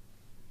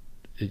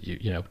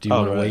 you know, do you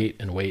want to wait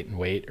and wait and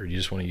wait, or do you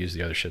just want to use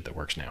the other shit that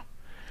works now?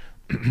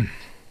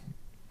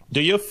 Do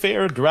you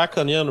fear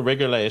draconian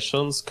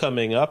regulations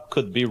coming up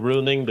could be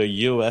ruining the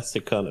U.S.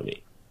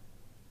 economy?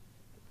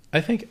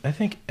 I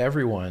think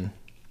everyone,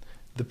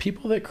 the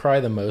people that cry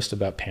the most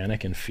about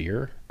panic and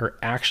fear are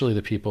actually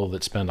the people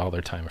that spend all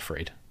their time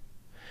afraid.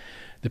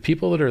 The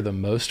people that are the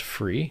most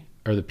free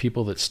are the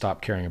people that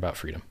stop caring about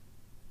freedom.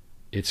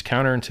 It's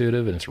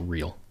counterintuitive and it's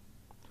real.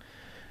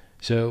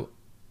 So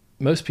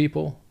most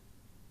people,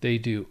 they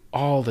do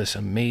all this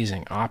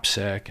amazing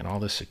OPSEC and all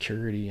this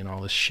security and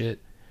all this shit,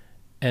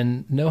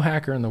 and no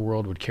hacker in the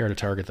world would care to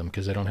target them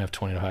because they don't have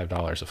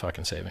 $25 of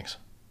fucking savings.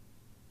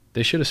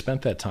 They should have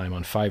spent that time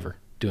on Fiverr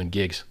doing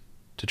gigs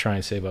to try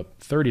and save up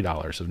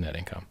 $30 of net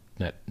income,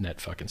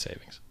 net fucking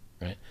savings,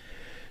 right?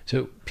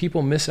 So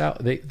people miss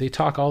out. They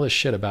talk all this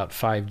shit about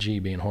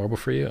 5G being horrible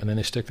for you, and then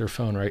they stick their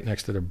phone right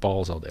next to their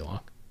balls all day long.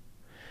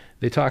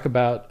 They talk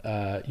about,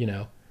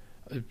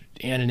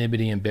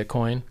 anonymity in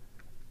Bitcoin,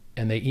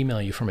 and they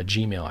email you from a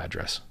Gmail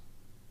address.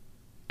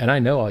 And I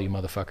know all you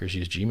motherfuckers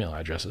use Gmail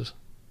addresses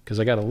because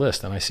I got a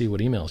list and I see what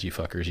emails you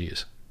fuckers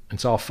use. And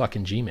it's all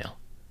fucking Gmail.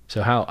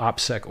 So how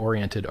OPSEC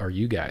oriented are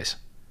you guys?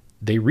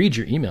 They read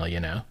your email,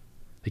 you know.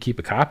 They keep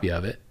a copy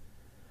of it.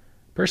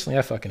 Personally,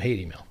 I fucking hate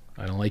email.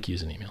 I don't like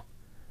using email.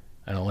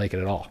 I don't like it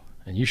at all.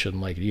 And you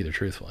shouldn't like it either,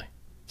 truthfully.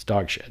 It's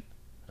dog shit.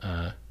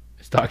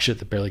 It's dog shit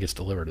that barely gets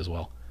delivered as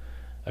well.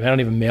 I mean, I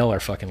don't even mail our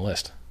fucking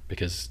list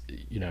because,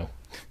 you know,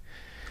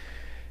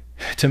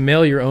 to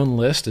mail your own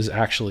list is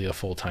actually a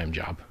full-time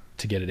job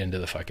to get it into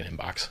the fucking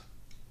inbox.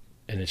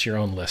 And it's your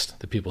own list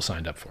that people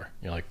signed up for.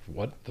 You're like,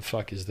 what the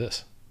fuck is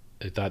this?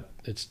 I thought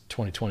it's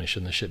 2020.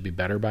 Shouldn't this shit be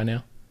better by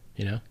now?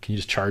 You know, can you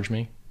just charge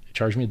me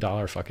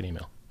 $1 a fucking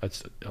email?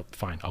 That's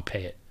fine. I'll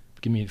pay it.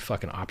 Give me a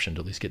fucking option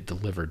to at least get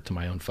delivered to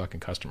my own fucking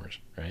customers,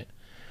 right?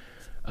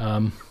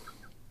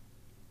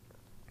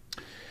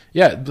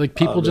 Yeah, like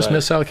people just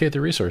misallocate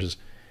their resources.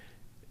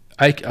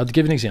 I'll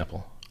give an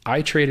example.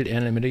 I traded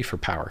anonymity for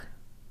power.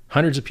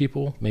 Hundreds of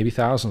people, maybe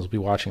thousands, will be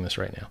watching this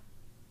right now.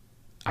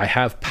 I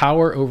have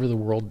power over the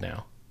world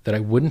now that I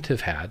wouldn't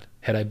have had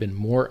I been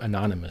more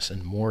anonymous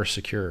and more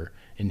secure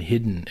and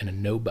hidden and a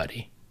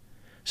nobody.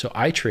 So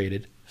I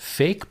traded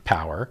fake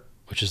power,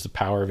 which is the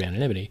power of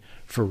anonymity,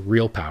 for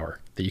real power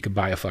that you could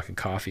buy a fucking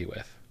coffee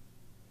with.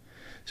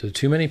 So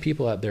too many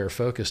people out there are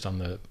focused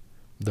on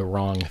the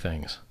wrong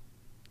things.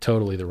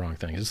 Totally the wrong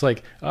things. It's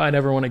like, oh, I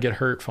never want to get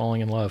hurt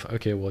falling in love.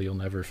 Okay, well, you'll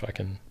never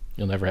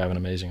have an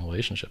amazing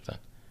relationship then,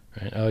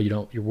 right? Oh,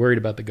 you're worried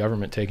about the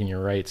government taking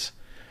your rights.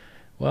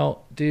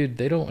 Well, dude,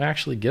 they don't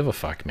actually give a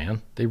fuck,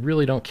 man. They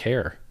really don't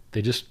care.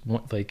 They just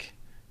want, like,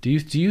 do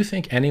you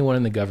think anyone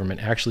in the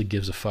government actually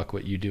gives a fuck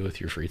what you do with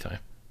your free time?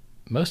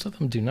 Most of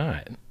them do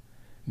not.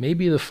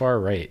 Maybe the far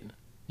right,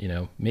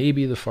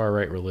 maybe the far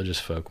right religious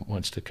folk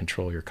wants to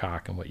control your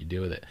cock and what you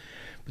do with it.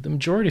 But the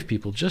majority of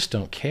people just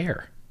don't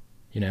care,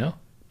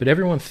 But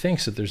everyone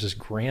thinks that there's this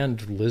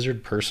grand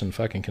lizard person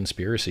fucking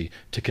conspiracy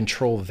to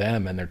control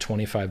them and their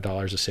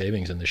 $25 of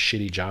savings and the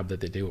shitty job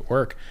that they do at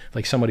work.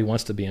 Like somebody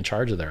wants to be in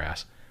charge of their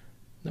ass.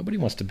 Nobody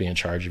wants to be in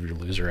charge of your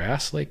loser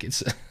ass. Like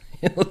it's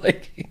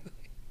like,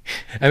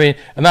 I mean,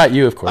 not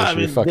you, of course.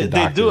 You're a fucking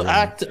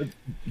doctor.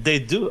 They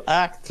do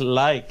act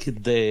like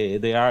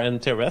they are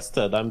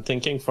interested. I'm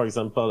thinking, for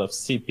example, of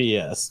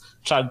CPS,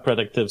 Child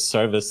Protective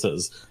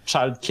Services,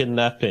 child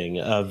kidnapping,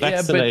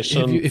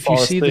 vaccination. But if you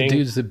see the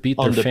dudes that beat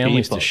their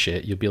families to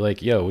shit, you'll be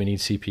like, yo, we need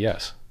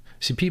CPS.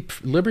 See,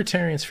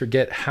 libertarians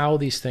forget how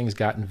these things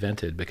got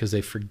invented because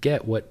they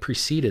forget what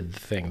preceded the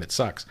thing that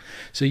sucks.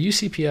 So you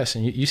CPS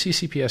and you see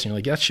CPS and you're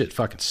like, that shit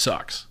fucking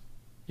sucks.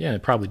 Yeah,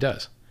 it probably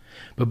does.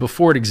 But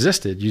before it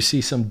existed, you see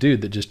some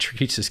dude that just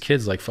treats his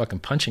kids like fucking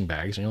punching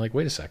bags, and you're like,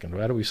 wait a second,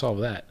 how do we solve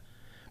that?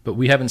 But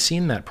we haven't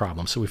seen that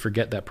problem, so we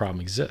forget that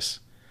problem exists.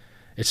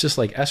 It's just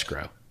like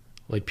escrow.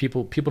 Like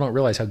people don't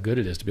realize how good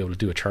it is to be able to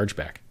do a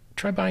chargeback.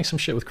 Try buying some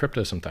shit with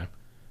crypto sometime.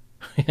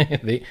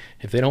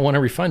 If they don't want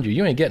to refund you,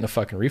 you ain't getting a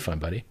fucking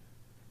refund, buddy.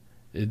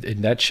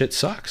 That shit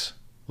sucks.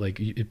 Like,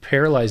 it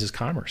paralyzes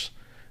commerce.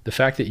 The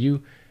fact that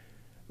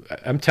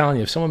I'm telling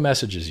you, if someone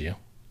messages you,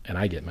 and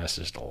I get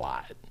messaged a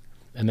lot,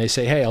 and they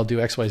say, hey, I'll do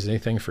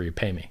XYZ thing for you,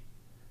 pay me.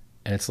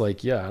 And it's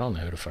like, yeah, I don't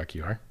know who the fuck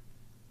you are.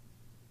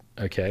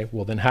 Okay,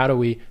 well then how do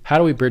we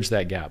bridge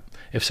that gap?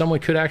 If someone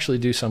could actually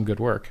do some good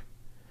work,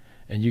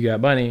 and you got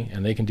money,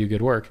 and they can do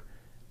good work,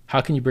 how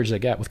can you bridge that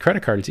gap? With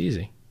credit card, it's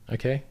easy.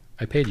 Okay,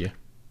 I paid you.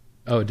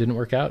 Oh, it didn't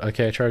work out?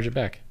 Okay, I charge it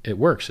back. It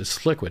works.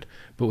 It's liquid.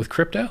 But with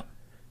crypto,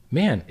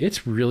 man,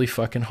 it's really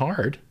fucking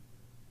hard.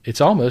 It's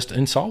almost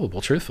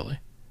insolvable, truthfully.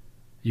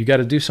 You got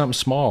to do something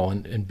small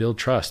and build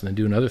trust, and then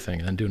do another thing,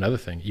 and then do another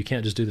thing. You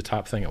can't just do the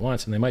top thing at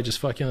once, and they might just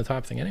fuck you on the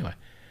top thing anyway.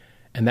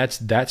 And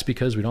that's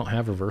because we don't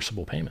have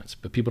reversible payments.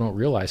 But people don't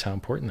realize how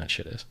important that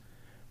shit is.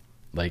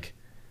 Like,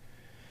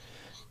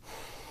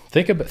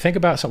 think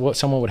about what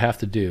someone would have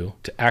to do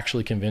to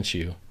actually convince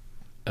you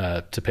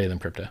to pay them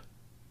crypto.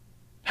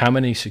 How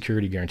many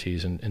security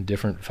guarantees and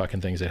different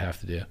fucking things they'd have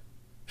to do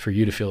for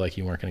you to feel like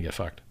you weren't going to get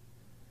fucked.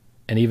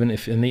 And even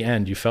if in the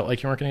end you felt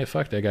like you weren't going to get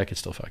fucked, that guy could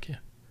still fuck you.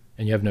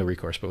 And you have no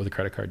recourse, but with a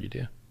credit card you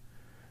do.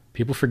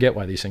 People forget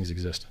why these things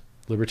exist.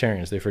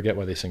 Libertarians, they forget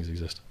why these things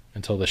exist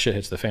until the shit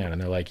hits the fan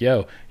and they're like,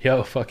 yo,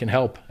 fucking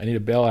help. I need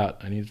a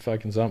bailout. I need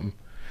fucking something.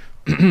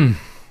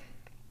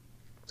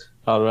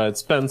 All right.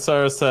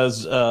 Spencer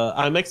says,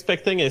 I'm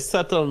expecting a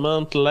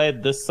settlement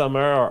late this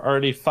summer or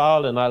early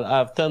fall, and I'll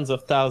have tens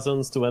of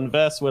thousands to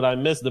invest. Will I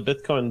miss the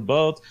Bitcoin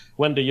boat?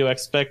 When do you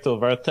expect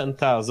over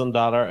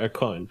 $10,000 a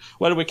coin?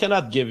 Well, we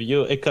cannot give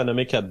you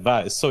economic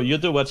advice. So you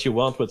do what you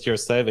want with your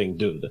saving,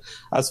 dude.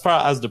 As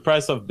far as the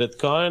price of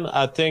Bitcoin,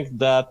 I think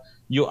that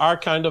you are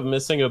kind of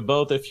missing a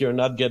boat if you're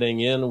not getting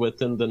in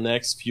within the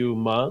next few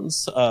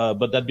months.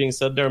 But that being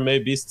said, there may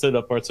be still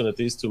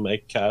opportunities to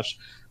make cash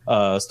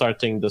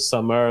starting the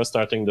summer,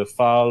 starting the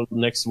fall,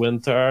 next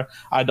winter.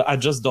 I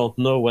just don't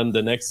know when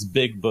the next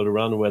big bull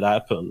run will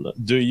happen.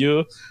 Do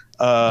you,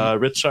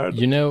 Richard?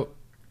 You know,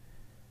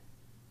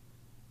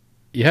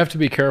 you have to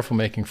be careful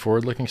making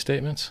forward-looking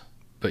statements,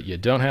 but you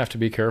don't have to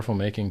be careful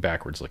making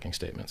backwards-looking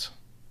statements.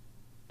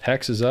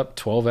 Hex is up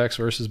 12x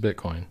versus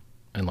Bitcoin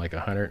in like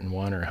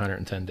 101 or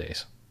 110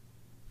 days.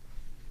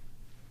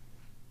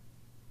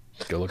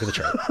 Go look at the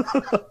chart.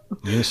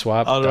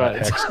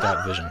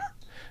 Uniswap.hex.vision.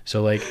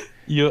 So like,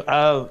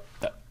 I'll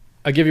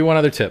give you one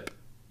other tip.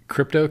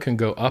 Crypto can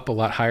go up a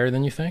lot higher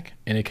than you think,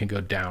 and it can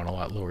go down a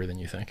lot lower than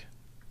you think.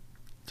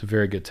 It's a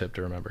very good tip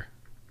to remember,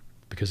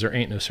 because there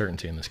ain't no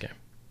certainty in this game.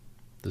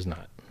 There's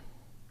not.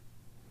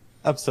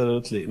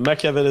 Absolutely.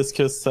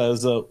 Machiavelliscus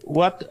says,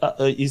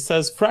 he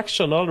says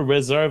fractional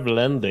reserve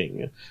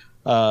lending.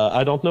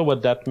 I don't know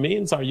what that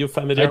means. Are you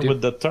familiar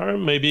with the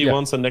term? Maybe he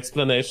wants an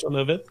explanation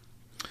of it.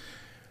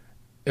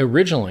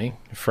 Originally,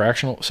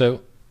 fractional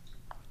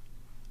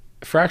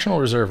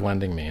reserve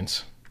lending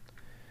means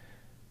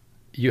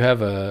you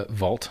have a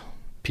vault.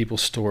 People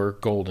store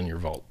gold in your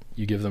vault.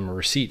 You give them a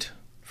receipt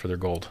for their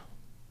gold.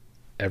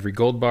 Every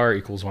gold bar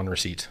equals one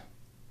receipt.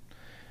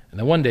 And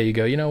then one day you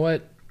go, you know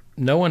what?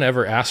 No one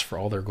ever asked for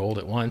all their gold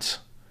at once.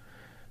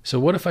 So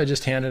what if I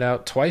just handed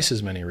out twice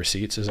as many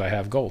receipts as I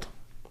have gold?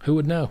 Who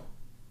would know?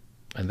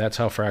 And that's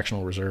how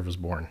fractional reserve was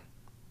born.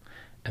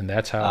 And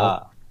that's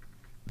how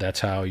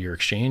your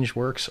exchange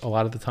works a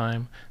lot of the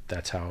time.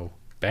 That's how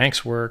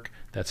banks work.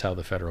 That's how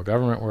the federal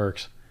government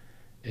works.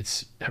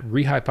 It's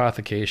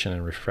rehypothecation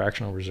and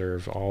fractional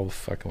reserve all the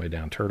fucking way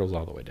down. Turtles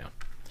all the way down.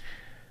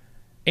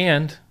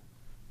 And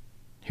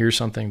here's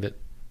something that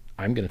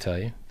I'm going to tell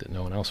you that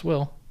no one else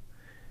will.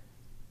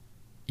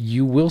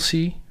 You will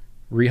see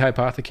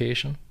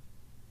rehypothecation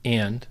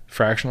and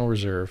fractional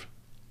reserve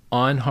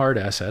on hard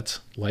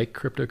assets like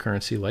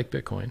cryptocurrency, like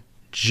Bitcoin,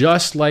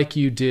 just like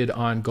you did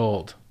on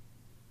gold.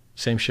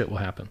 Same shit will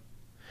happen.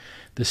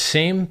 The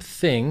same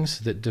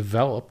things that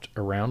developed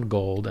around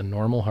gold and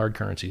normal hard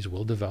currencies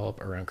will develop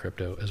around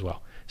crypto as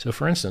well. So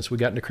for instance, we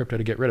got into crypto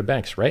to get rid of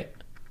banks, right?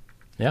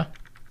 Yeah.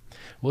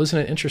 Well, isn't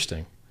it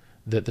interesting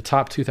that the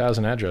top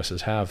 2,000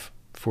 addresses have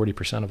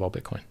 40% of all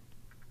Bitcoin?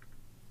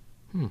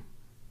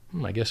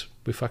 I guess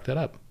we fucked that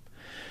up.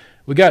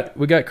 We got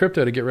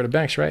crypto to get rid of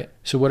banks, right?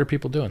 So what are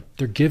people doing?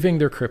 They're giving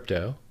their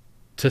crypto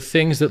to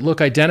things that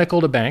look identical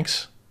to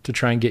banks to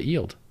try and get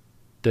yield,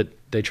 that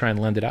they try and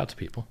lend it out to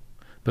people.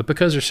 But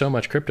because there's so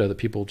much crypto that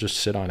people just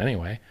sit on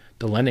anyway,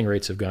 the lending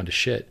rates have gone to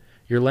shit.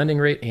 Your lending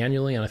rate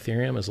annually on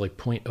Ethereum is like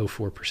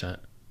 0.04%.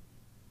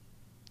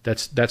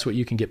 That's what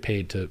you can get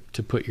paid to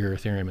put your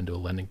Ethereum into a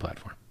lending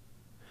platform.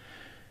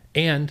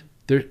 And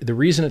the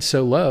reason it's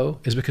so low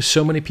is because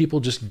so many people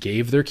just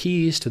gave their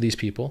keys to these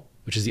people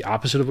which is the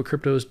opposite of what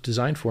crypto is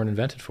designed for and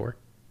invented for.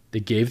 They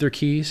gave their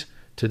keys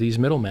to these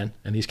middlemen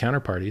and these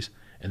counterparties,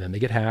 and then they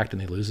get hacked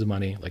and they lose the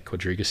money. Like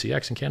Quadriga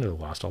CX in Canada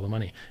lost all the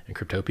money, and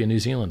Cryptopia New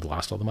Zealand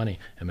lost all the money,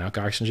 and Mt.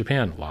 Gox in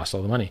Japan lost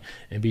all the money,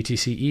 and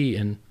BTCE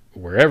in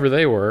wherever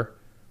they were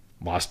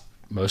lost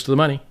most of the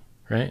money,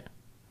 right?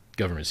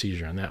 Government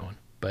seizure on that one.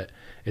 But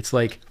it's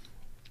like,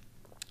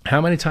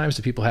 how many times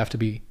do people have to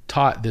be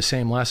taught the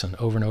same lesson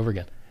over and over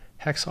again?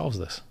 Hex solves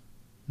this.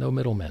 No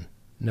middlemen,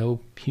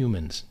 no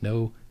humans,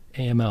 no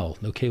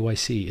AML, no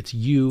KYC. It's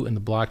you and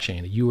the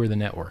blockchain. You are the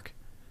network.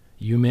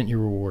 You mint your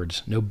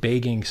rewards. No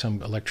begging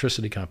some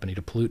electricity company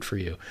to pollute for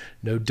you.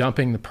 No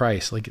dumping the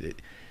price. Like,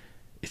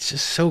 it's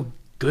just so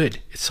good.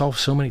 It solves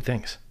so many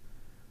things.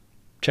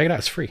 Check it out.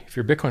 It's free. If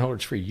you're a Bitcoin holder,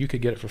 it's free. You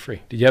could get it for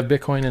free. Did you have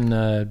Bitcoin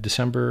in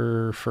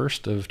December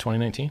 1st of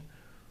 2019?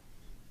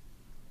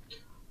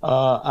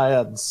 I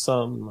had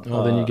some.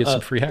 Well, then you get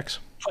some free Hex.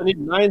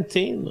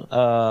 2019.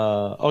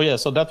 Oh yeah,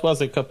 so that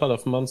was a couple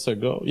of months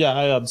ago. Yeah,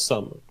 I had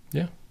some.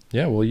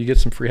 Yeah. Well, you get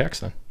some free Hex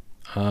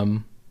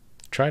then.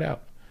 Try it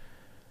out.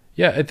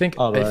 Yeah, I think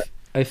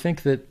I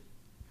think that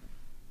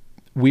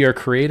we are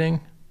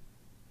creating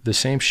the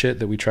same shit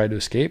that we tried to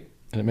escape,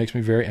 and it makes me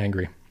very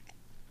angry.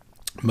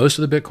 Most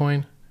of the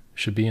Bitcoin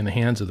should be in the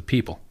hands of the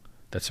people.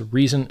 That's the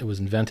reason it was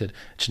invented.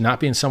 It should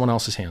not be in someone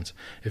else's hands.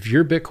 If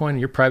your Bitcoin and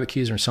your private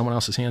keys are in someone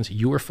else's hands,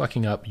 you are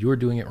fucking up. You are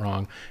doing it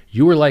wrong.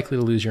 You are likely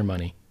to lose your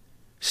money.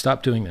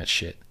 Stop doing that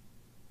shit.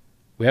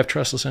 We have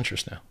trustless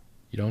interest now.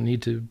 You don't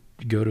need to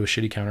go to a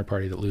shitty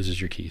counterparty that loses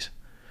your keys.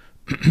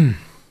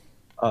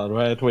 All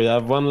right, we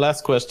have one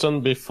last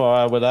question before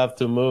I would have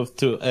to move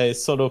to a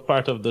solo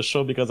part of the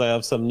show because I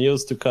have some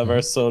news to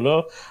cover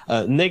solo.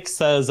 Nick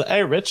says,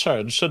 hey,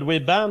 Richard, should we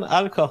ban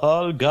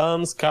alcohol,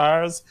 guns,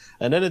 cars,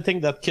 and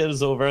anything that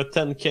kills over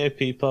 10K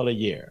people a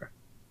year?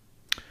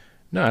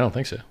 No, I don't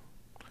think so.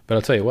 But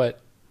I'll tell you what,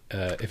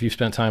 if you've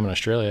spent time in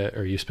Australia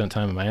or you spent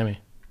time in Miami,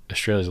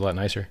 Australia's a lot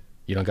nicer.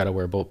 You don't got to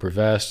wear a bulletproof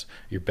vest.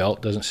 Your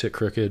belt doesn't sit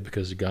crooked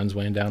because the gun's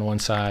weighing down one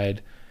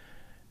side.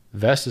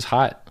 Vest is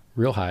hot.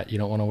 Real hot. You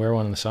don't want to wear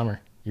one in the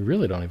summer. You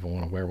really don't even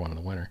want to wear one in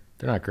the winter.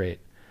 They're not great.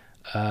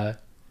 I've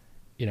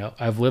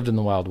lived in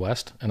the Wild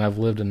West and I've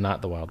lived in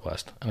not the Wild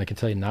West. And I can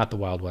tell you not the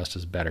Wild West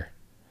is better.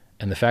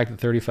 And the fact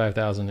that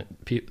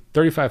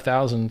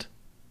 35,000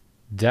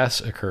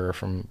 deaths occur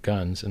from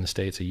guns in the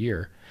States a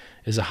year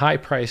is a high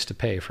price to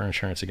pay for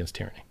insurance against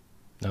tyranny.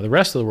 Now, the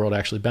rest of the world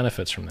actually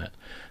benefits from that.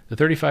 The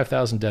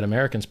 35,000 dead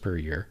Americans per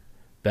year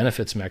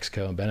benefits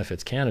Mexico and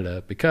benefits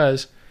Canada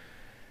because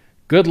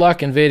good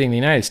luck invading the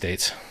United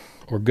States.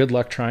 Or good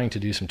luck trying to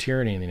do some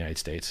tyranny in the United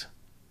States,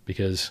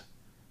 because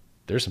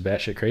there's some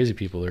batshit crazy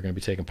people that are going to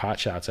be taking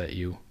pot shots at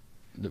you,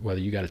 whether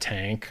you got a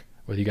tank,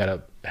 whether you got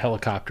a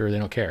helicopter, they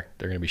don't care.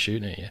 They're going to be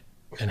shooting at you.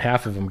 And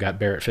half of them got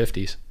Barrett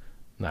 50s.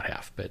 Not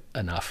half, but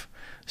enough.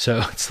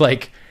 So it's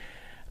like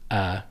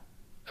a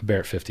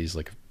Barrett 50 is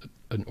like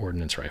an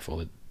ordnance rifle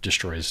that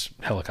destroys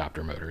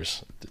helicopter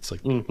motors. It's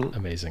like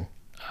amazing.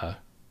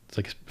 It's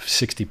like a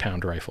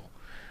 60-pound rifle.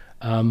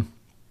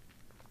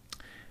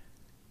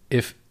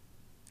 If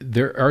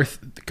there are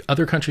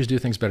other countries do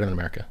things better than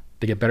America.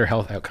 They get better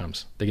health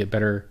outcomes. They get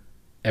better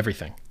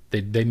everything.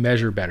 They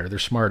measure better. They're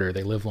smarter.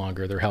 They live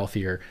longer. They're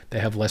healthier.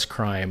 They have less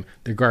crime.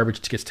 Their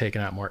garbage gets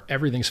taken out more.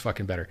 Everything's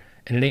fucking better.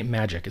 And it ain't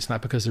magic. It's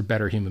not because they're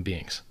better human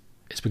beings.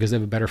 It's because they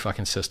have a better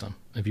fucking system.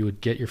 If you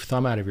would get your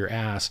thumb out of your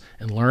ass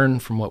and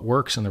learn from what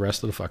works in the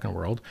rest of the fucking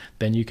world,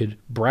 then you could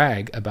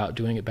brag about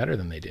doing it better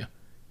than they do.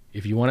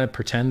 If you want to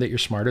pretend that you're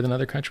smarter than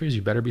other countries,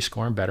 you better be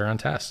scoring better on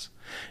tests.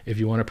 If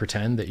you want to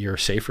pretend that you're a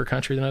safer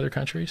country than other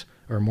countries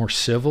or more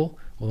civil,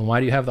 well, then why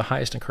do you have the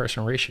highest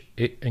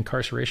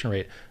incarceration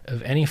rate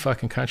of any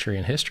fucking country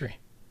in history?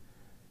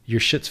 Your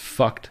shit's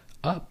fucked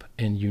up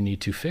and you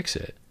need to fix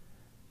it.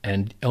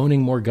 And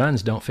owning more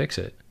guns don't fix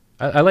it.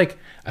 I like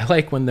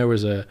when there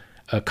was a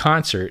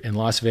concert in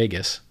Las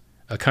Vegas,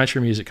 a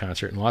country music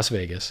concert in Las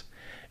Vegas,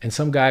 and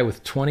some guy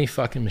with 20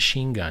 fucking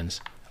machine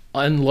guns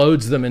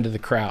unloads them into the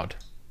crowd.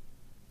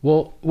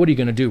 Well, what are you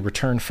going to do?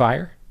 Return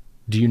fire?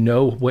 Do you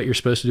know what you're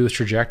supposed to do with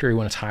trajectory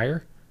when it's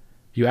higher?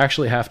 You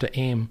actually have to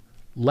aim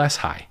less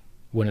high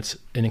when it's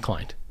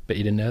inclined, but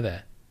you didn't know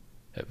that.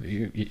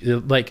 You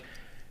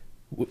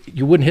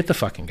wouldn't hit the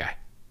fucking guy,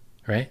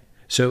 right?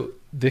 So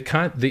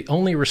the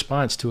only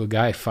response to a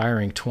guy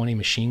firing 20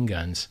 machine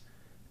guns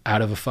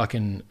out of a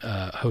fucking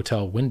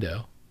hotel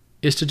window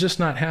is to just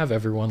not have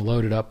everyone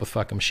loaded up with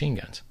fucking machine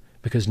guns,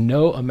 because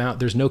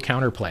there's no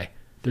counterplay.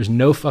 There's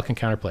no fucking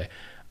counterplay.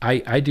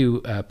 I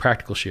do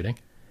practical shooting.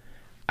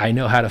 I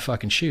know how to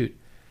fucking shoot.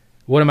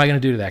 What am I going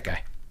to do to that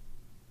guy?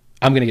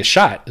 I'm going to get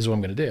shot is what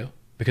I'm going to do,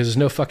 because there's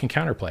no fucking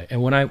counterplay.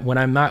 And when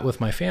I'm not with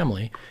my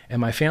family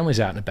and my family's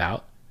out and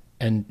about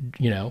and,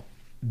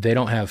 they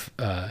don't have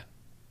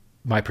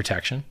my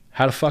protection,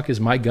 how the fuck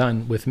is my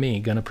gun with me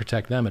going to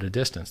protect them at a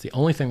distance? The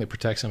only thing that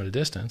protects them at a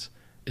distance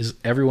is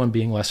everyone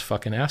being less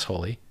fucking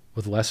assholey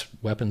with less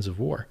weapons of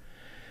war.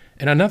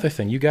 And another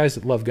thing, you guys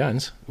that love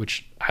guns,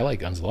 which I like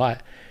guns a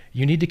lot,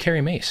 you need to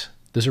carry mace.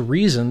 There's a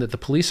reason that the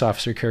police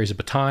officer carries a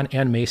baton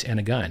and mace and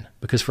a gun,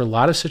 because for a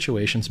lot of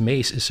situations,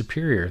 mace is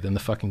superior than the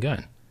fucking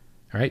gun.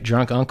 All right,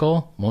 drunk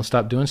uncle won't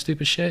stop doing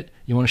stupid shit.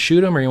 You want to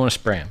shoot him or you want to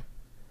spray him?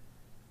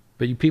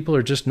 But you people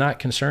are just not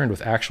concerned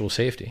with actual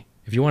safety.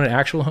 If you wanted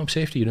actual home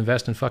safety, you'd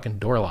invest in fucking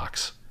door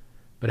locks.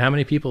 But how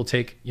many people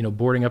take,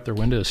 boarding up their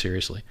windows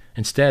seriously?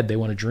 Instead, they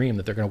want to dream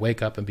that they're going to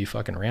wake up and be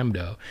fucking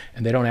Rambo,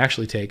 and they don't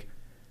actually take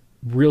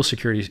real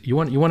security. You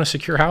want a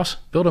secure house?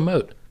 Build a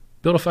moat.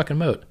 Build a fucking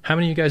moat. How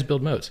many of you guys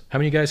build moats? How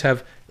many of you guys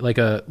have like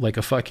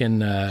a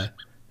fucking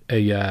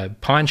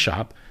pawn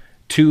shop,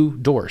 2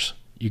 doors?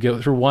 You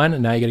go through one,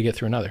 and now you got to get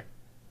through another.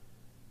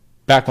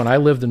 Back when I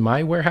lived in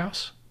my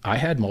warehouse, I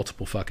had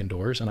multiple fucking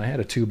doors, and I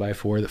had a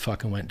 2x4 that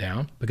fucking went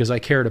down because I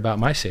cared about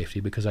my safety,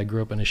 because I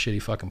grew up in a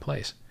shitty fucking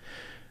place.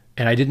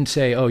 And I didn't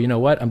say, oh, you know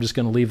what? I'm just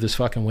going to leave this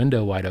fucking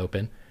window wide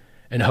open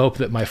and hope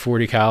that my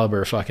 40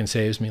 caliber fucking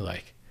saves me.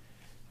 Like,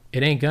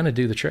 it ain't going to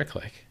do the trick.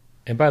 Like,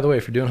 and by the way,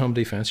 if you're doing home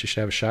defense, you should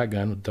have a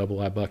shotgun with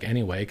double-aught buck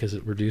anyway, because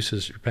it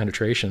reduces your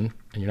penetration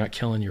and you're not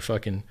killing your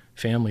fucking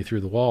family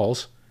through the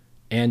walls,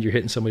 and you're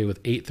hitting somebody with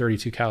 8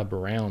 .32 caliber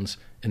rounds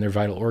in their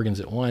vital organs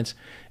at once.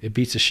 It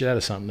beats the shit out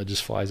of something that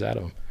just flies out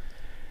of them.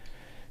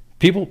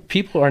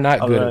 People are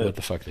not good at what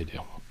the fuck they do.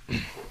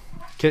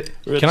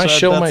 Can I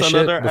show my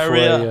shit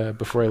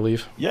before I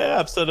leave? Yeah,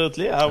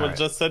 absolutely. I would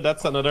just say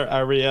that's another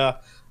area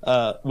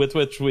with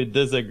which we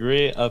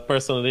disagree.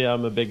 Personally,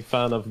 I'm a big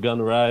fan of gun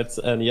rights.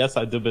 And yes,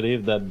 I do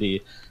believe that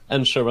the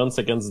insurance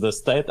against the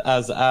state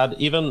has had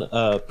even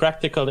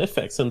practical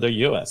effects in the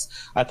U.S.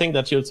 I think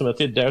that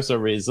ultimately there's a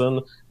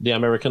reason the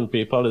American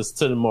people is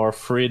still more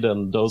free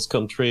than those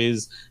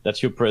countries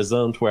that you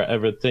present where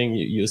everything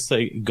you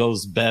say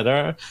goes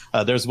better.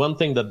 There's one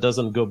thing that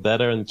doesn't go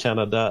better in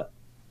Canada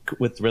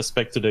with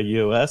respect to the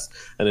US,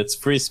 and it's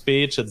free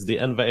speech, it's the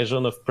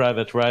invasion of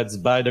private rights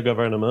by the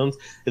government,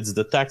 it's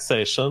the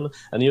taxation,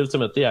 and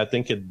ultimately I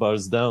think it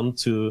boils down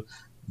to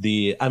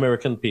the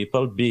American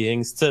people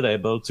being still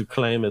able to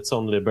claim its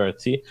own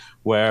liberty,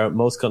 where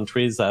most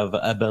countries have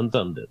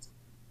abandoned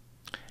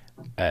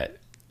it.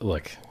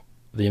 Look,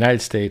 the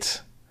United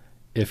States,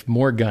 if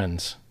more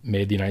guns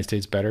made the United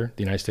States better,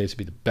 the United States would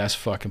be the best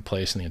fucking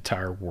place in the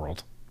entire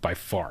world, by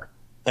far.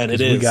 And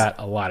it is. We got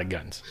a lot of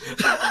guns.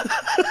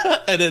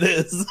 And it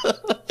is,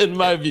 in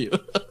my view.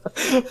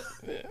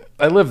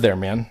 I live there,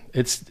 man.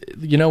 It's,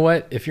 you know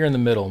what? If you're in the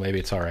middle, maybe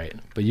it's all right.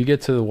 But you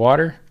get to the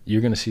water, you're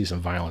going to see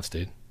some violence,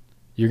 dude.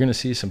 You're going to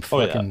see some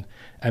fucking,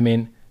 I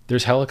mean,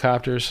 there's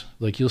helicopters.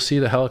 Like, you'll see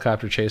the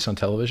helicopter chase on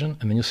television,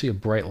 and then you'll see a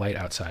bright light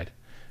outside.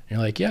 And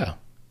you're like, yeah,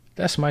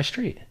 that's my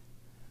street.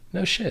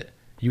 No shit.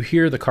 You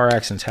hear the car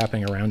accidents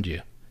happening around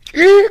you.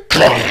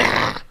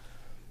 A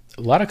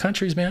lot of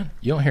countries, man,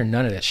 you don't hear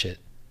none of that shit.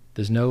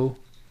 There's no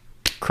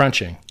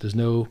crunching. There's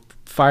no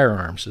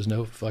firearms. There's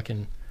no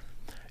fucking...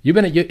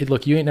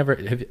 Look, you ain't never...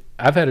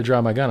 I've had to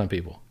draw my gun on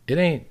people. It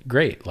ain't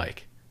great.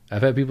 Like,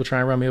 I've had people try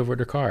and run me over with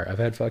their car. I've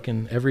had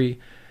fucking every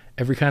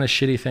kind of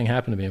shitty thing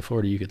happen to me in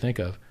Florida you could think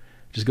of.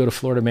 Just go to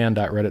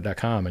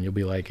floridaman.reddit.com and you'll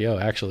be like, yo,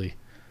 actually,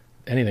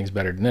 anything's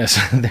better than this.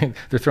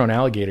 They're throwing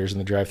alligators in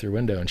the drive-through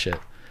window and shit.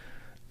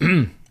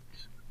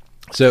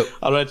 So,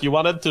 all right, you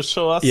wanted to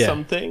show us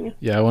something?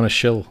 Yeah, I want to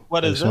shill.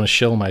 What is it? I just want to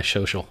shill my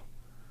social.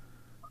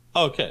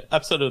 Okay,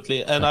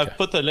 absolutely. And I've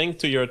put a link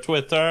to your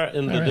Twitter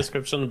in the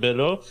description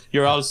below.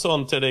 You're also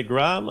on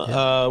Telegram.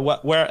 Yeah.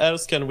 Where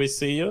else can we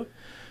see you?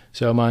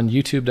 So I'm on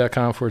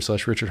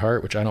youtube.com/Richard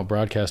Hart, which I don't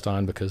broadcast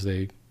on because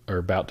they are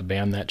about to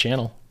ban that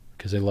channel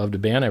because they love to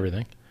ban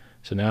everything.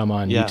 So now I'm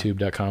on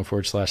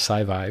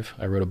youtube.com/Scivive.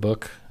 I wrote a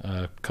book.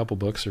 A couple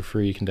books are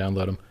free. You can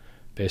download them.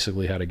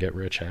 Basically how to get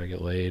rich, how to get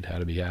laid, how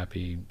to be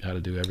happy, how to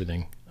do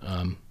everything.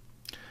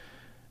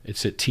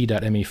 It's at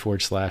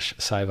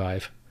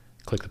t.me/Scivive.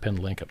 Click the pinned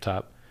link up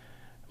top.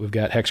 We've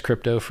got Hex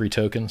Crypto, free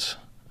tokens,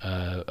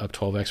 up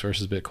 12x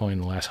versus Bitcoin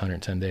in the last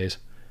 110 days.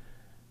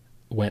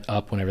 Went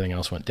up when everything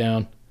else went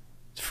down.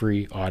 It's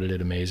free,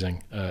 audited,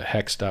 amazing.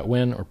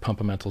 Hex.win or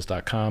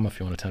pumpamentals.com if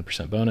you want a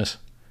 10% bonus.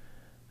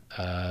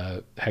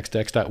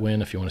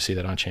 Hexdex.win if you want to see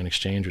that on-chain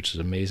exchange, which is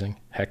amazing.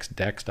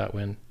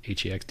 Hexdex.win,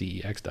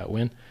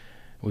 HEXDEX.win.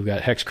 We've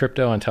got Hex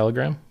Crypto on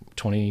Telegram,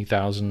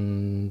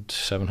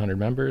 20,700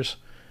 members.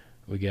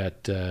 We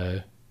got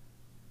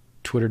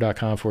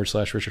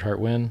twitter.com/Richard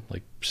Hart Win,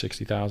 like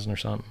 60,000 or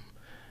something.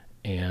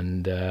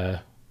 And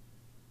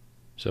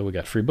so we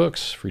got free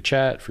books, free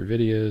chat, free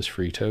videos,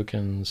 free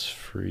tokens,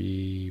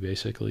 free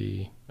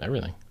basically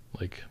everything.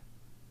 Like,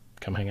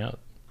 come hang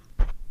out.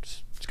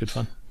 It's good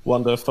fun.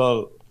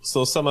 Wonderful.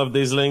 So some of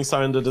these links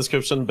are in the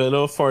description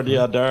below. For the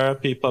other,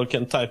 people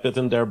can type it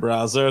in their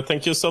browser.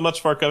 Thank you so much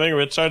for coming,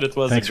 Richard. It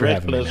was a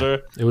great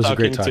pleasure it was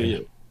talking to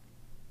you.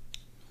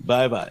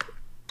 Bye-bye.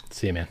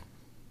 See you, man.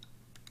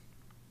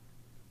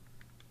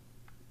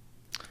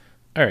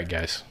 All right,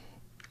 guys.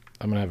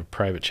 I'm going to have a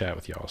private chat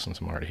with y'all since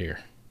I'm already here.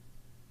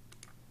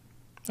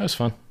 That was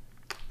fun.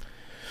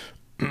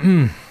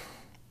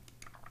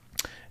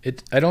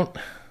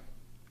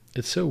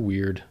 It's so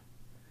weird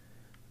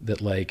that,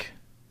 like,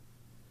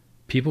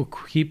 people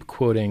keep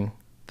quoting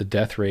the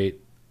death rate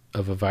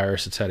of a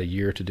virus that's had a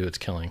year to do its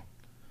killing.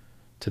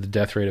 to the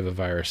death rate of a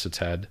virus that's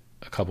had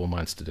a couple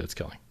months to do its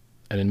killing.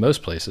 And in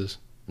most places,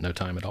 no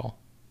time at all.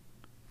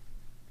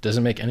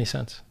 Doesn't make any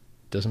sense.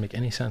 Doesn't make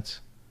any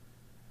sense.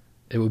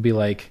 It would be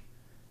like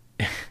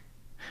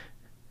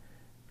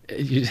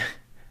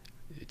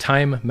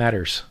time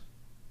matters.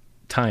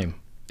 Time,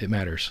 it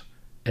matters.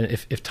 And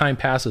if time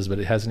passes, but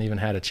it hasn't even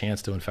had a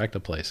chance to infect a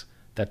place,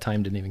 that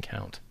time didn't even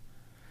count.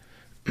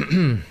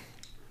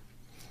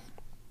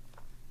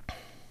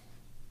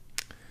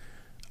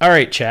 All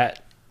right,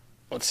 chat.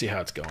 Let's see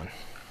how it's going.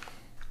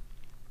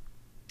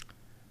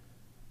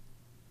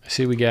 I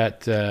see we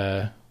got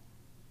a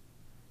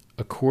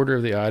quarter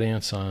of the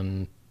audience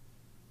on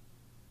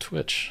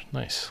Twitch.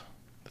 Nice.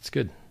 That's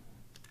good.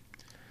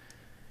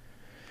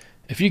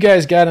 If you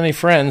guys got any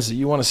friends that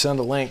you want to send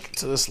a link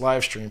to this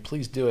live stream,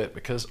 please do it,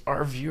 because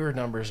our viewer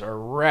numbers are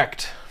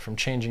wrecked from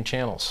changing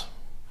channels.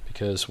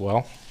 Because,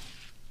 well,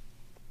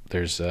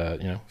 there's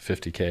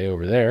 50K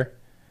over there,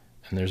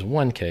 and there's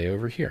 1K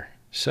over here.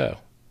 So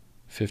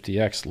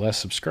 50x less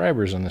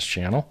subscribers on this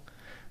channel,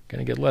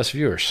 gonna get less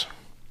viewers.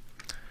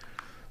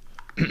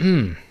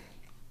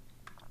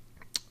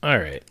 All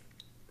right.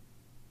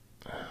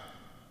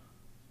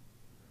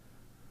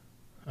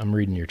 I'm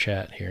reading your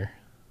chat here.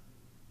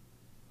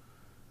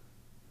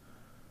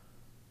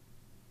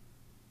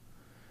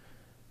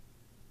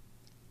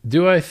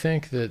 Do I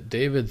think that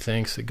David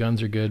thinks that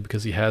guns are good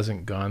because he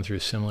hasn't gone through a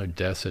similar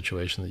death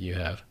situation that you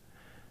have?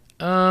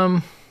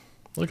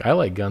 Look, I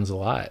like guns a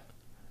lot.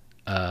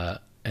 And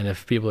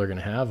if people are going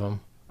to have them,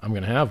 I'm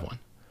going to have one.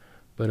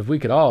 But if we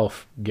could all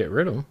get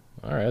rid of them,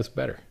 all right, that's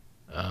better.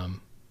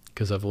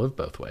 Because I've lived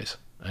both ways.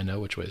 I know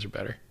which ways are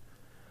better.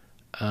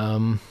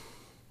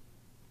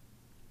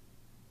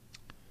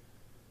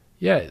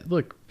 Yeah,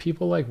 look,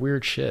 people like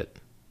weird shit.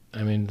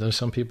 I mean, there's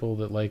some people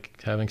that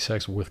like having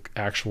sex with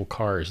actual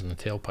cars in the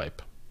tailpipe.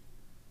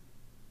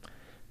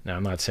 Now,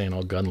 I'm not saying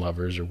all gun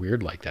lovers are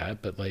weird like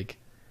that, but like,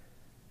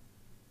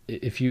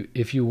 if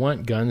you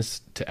want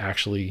guns to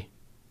actually,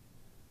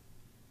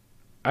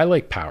 I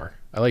like power.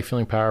 I like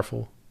feeling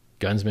powerful.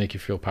 Guns make you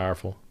feel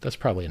powerful. That's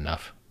probably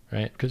enough,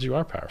 right? Because you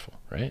are powerful,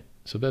 right?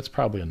 So that's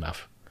probably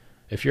enough.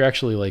 If you're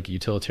actually like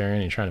utilitarian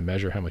and you're trying to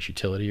measure how much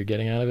utility you're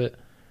getting out of it,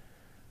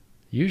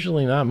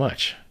 usually not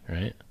much,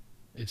 right?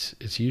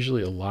 It's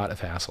usually a lot of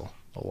hassle,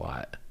 a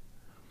lot.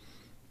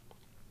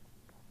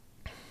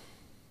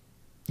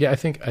 Yeah, I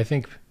think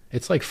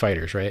it's like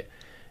fighters, right?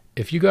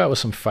 If you go out with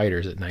some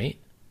fighters at night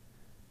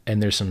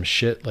and there's some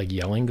shit like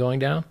yelling going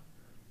down,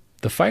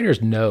 the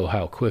fighters know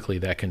how quickly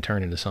that can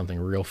turn into something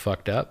real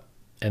fucked up,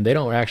 and they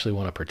don't actually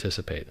want to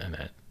participate in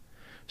that.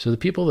 So the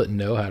people that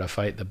know how to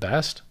fight the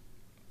best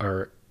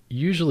are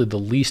usually the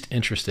least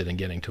interested in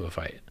getting to a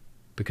fight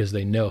because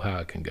they know how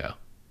it can go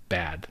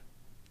bad,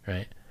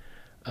 right?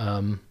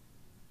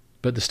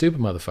 But the stupid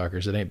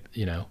motherfuckers that ain't,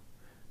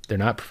 they're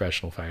not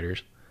professional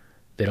fighters.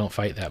 They don't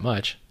fight that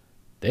much.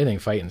 They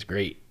think fighting's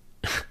great.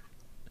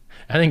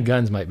 I think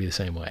guns might be the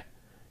same way,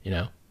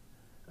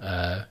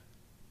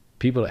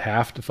 people that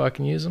have to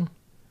fucking use them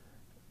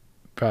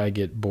probably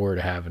get bored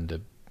of having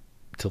to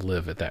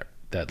live at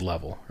that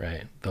level,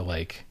 right? The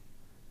like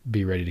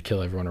be ready to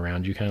kill everyone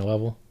around you kind of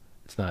level.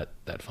 It's not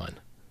that fun.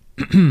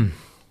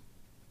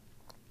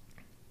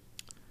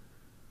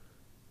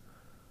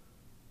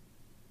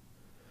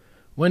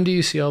 When do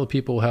you see all the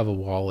people who have a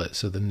wallet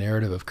so the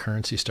narrative of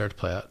currency start to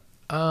play out?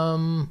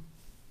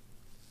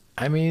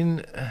 I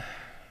mean,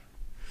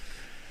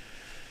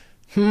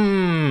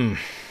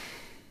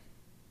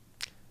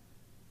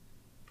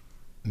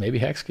 maybe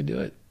Hex could do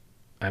it.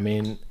 I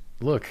mean,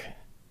 look,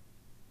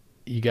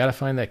 you got to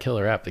find that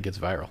killer app that gets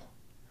viral,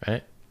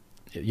 right?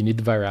 You need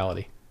the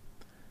virality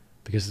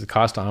because the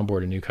cost to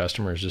onboard a new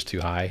customer is just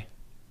too high.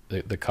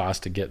 The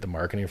cost to get the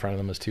marketing in front of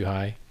them is too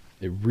high.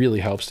 It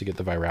really helps to get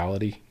the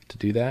virality to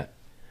do that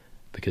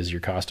because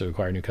your cost to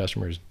acquire new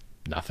customers is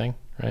nothing,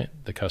 right?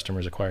 The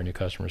customers acquire new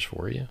customers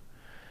for you.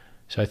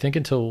 So I think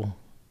until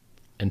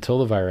the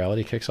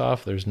virality kicks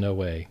off, there's no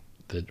way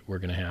that we're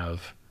going to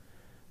have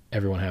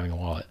everyone having a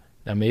wallet.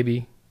 Now,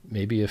 maybe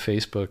if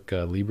Facebook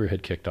Libra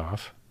had kicked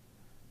off,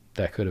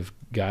 that could have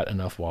got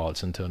enough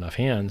wallets into enough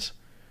hands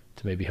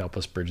to maybe help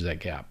us bridge that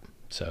gap.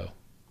 So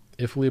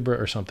if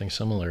Libra or something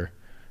similar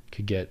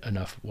could get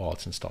enough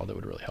wallets installed, it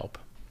would really help.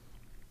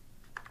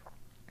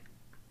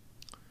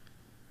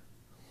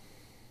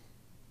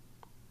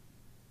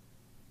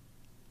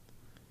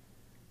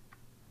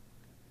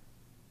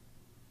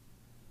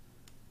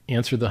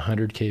 Answer the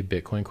 100K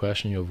Bitcoin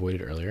question you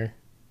avoided earlier.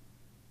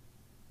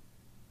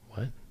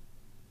 What?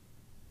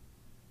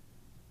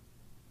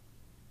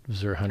 Was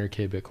there a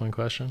 100K Bitcoin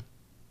question?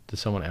 Did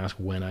someone ask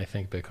when I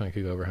think Bitcoin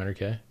could go over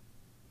 100K?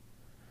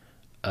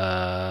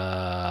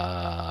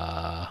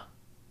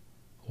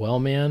 Well,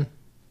 man,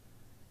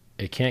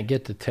 it can't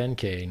get to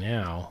 10K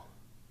now.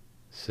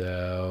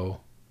 So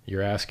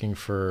you're asking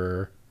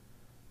for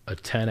a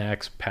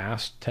 10x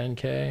past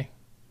 10K?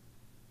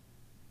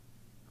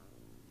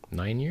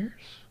 9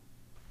 years?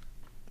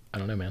 I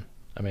don't know, man.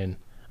 I mean,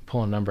 I'm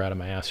pulling a number out of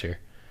my ass here.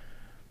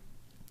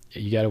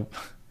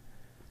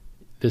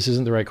 This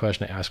isn't the right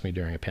question to ask me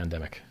during a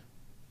pandemic.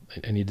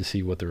 I need to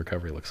see what the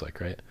recovery looks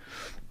like, right?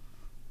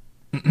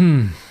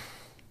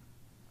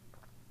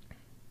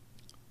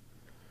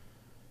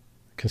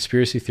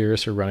 Conspiracy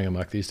theorists are running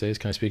amok these days.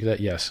 Can I speak to that?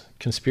 Yes.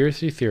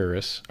 Conspiracy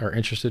theorists are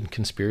interested in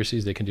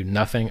conspiracies they can do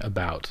nothing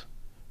about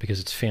because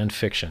it's fan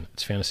fiction.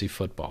 It's fantasy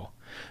football.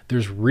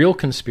 There's real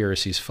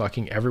conspiracies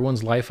fucking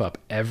everyone's life up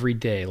every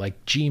day,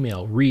 like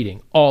Gmail,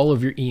 reading all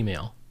of your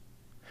email.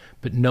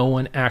 But no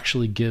one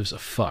actually gives a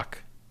fuck.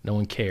 No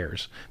one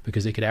cares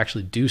because they could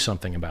actually do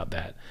something about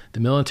that. The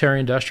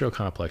military-industrial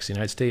complex, the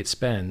United States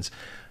spends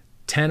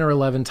 10 or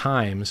 11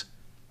 times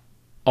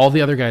all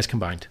the other guys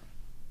combined.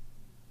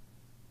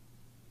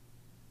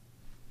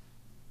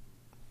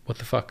 What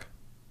the fuck?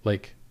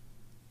 Like,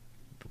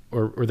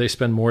 or they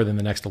spend more than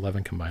the next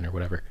 11 combined or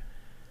whatever.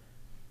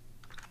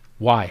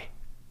 Why?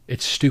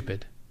 It's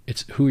stupid.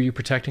 It's who are you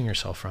protecting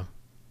yourself from?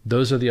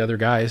 Those are the other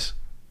guys.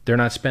 They're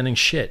not spending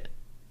shit.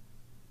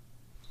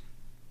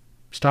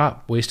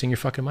 Stop wasting your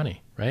fucking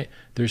money, right?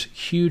 There's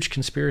huge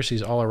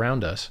conspiracies all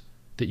around us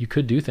that you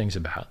could do things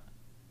about,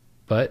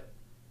 but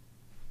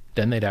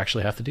then they'd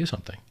actually have to do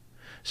something.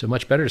 So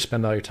much better to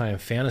spend all your time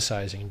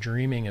fantasizing,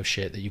 dreaming of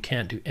shit that you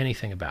can't do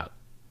anything about.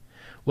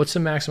 What's the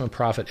maximum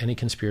profit any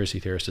conspiracy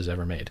theorist has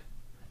ever made?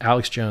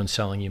 Alex Jones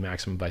selling you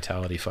maximum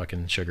vitality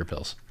fucking sugar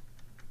pills.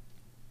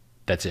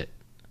 That's it.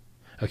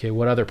 Okay,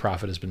 what other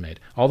profit has been made?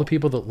 All the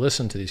people that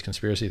listen to these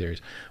conspiracy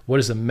theories, what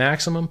is the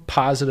maximum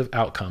positive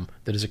outcome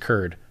that has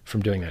occurred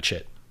from doing that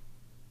shit?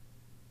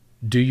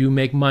 Do you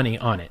make money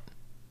on it?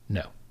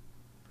 No.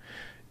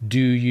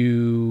 Do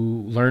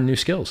you learn new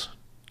skills?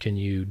 Can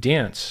you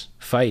dance,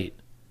 fight,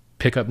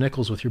 pick up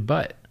nickels with your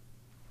butt?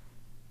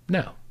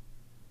 No.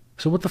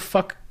 So what the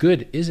fuck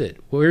good is it?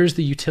 Where's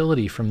the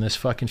utility from this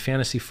fucking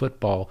fantasy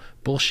football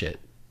bullshit?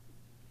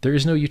 There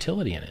is no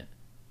utility in it.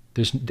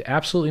 There's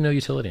absolutely no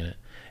utility in it.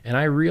 And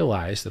I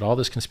realized that all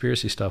this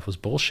conspiracy stuff was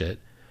bullshit.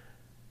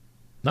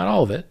 Not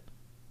all of it,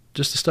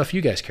 just the stuff you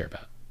guys care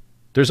about.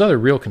 There's other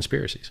real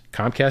conspiracies.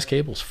 Comcast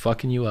cable's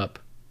fucking you up.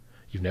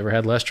 You've never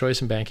had less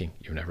choice in banking.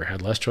 You've never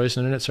had less choice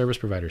in internet service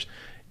providers.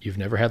 You've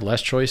never had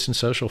less choice in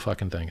social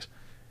fucking things.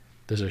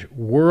 There's a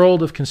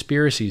world of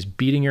conspiracies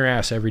beating your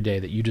ass every day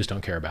that you just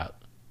don't care about.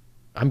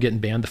 I'm getting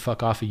banned the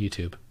fuck off of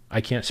YouTube.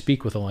 I can't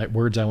speak with the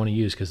words I want to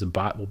use because the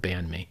bot will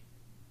ban me.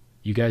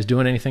 You guys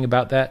doing anything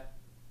about that?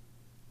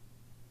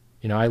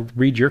 You know, I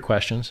read your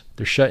questions.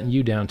 They're shutting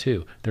you down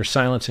too. They're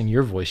silencing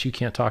your voice. You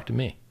can't talk to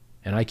me,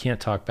 and I can't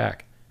talk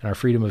back. And our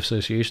freedom of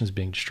association is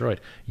being destroyed.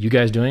 You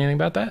guys doing anything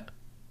about that?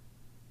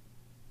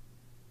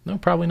 No,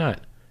 probably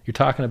not. You're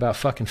talking about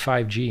fucking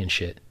 5G and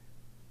shit.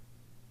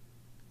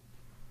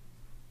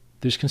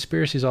 There's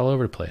conspiracies all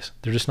over the place.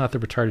 They're just not the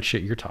retarded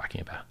shit you're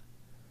talking about.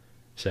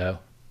 So,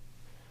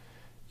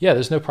 yeah,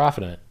 there's no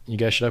profit in it. You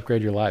guys should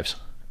upgrade your lives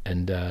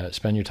and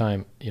spend your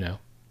time, you know,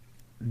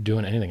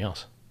 doing anything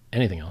else.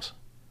 Anything else.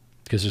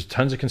 Because there's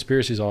tons of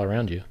conspiracies all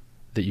around you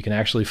that you can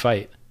actually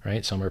fight,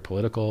 right? Some are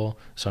political,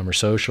 some are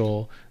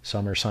social,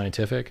 some are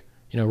scientific.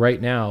 You know, right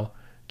now,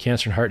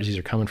 cancer and heart disease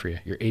are coming for you.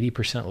 You're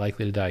 80%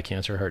 likely to die of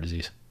cancer or heart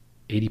disease.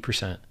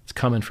 80%. It's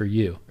coming for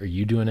you. Are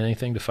you doing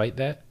anything to fight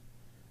that?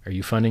 Are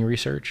you funding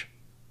research?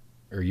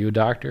 Are you a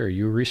doctor? Are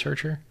you a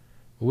researcher?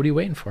 Well, what are you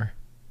waiting for?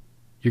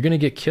 You're going to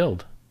get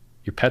killed.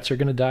 Your pets are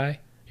going to die.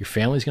 Your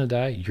family's going to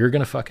die. You're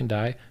going to fucking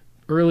die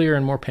earlier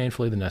and more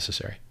painfully than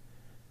necessary.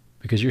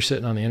 Because you're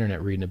sitting on the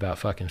internet reading about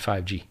fucking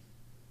 5G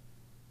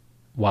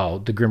while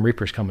the Grim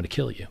Reaper's coming to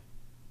kill you.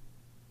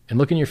 And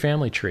look in your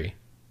family tree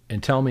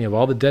and tell me of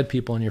all the dead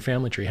people in your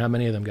family tree, how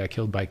many of them got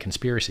killed by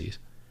conspiracies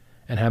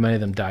and how many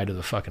of them died of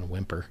the fucking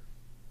whimper.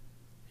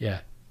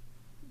 Yeah.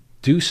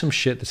 Do some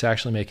shit that's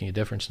actually making a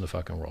difference in the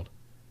fucking world.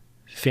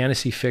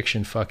 Fantasy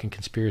fiction fucking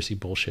conspiracy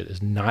bullshit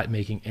is not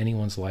making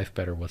anyone's life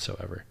better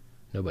whatsoever.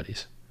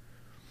 Nobody's.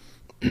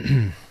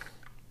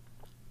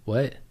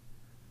 What?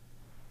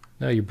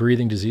 No, you're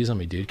breathing disease on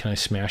me, dude. Can I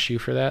smash you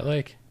for that?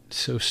 Like, it's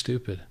so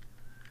stupid.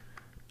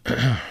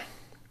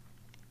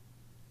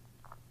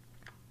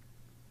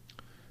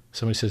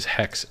 Somebody says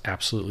Hex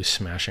absolutely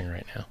smashing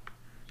right now.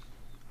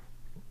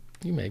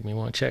 You make me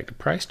want to check the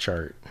price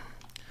chart.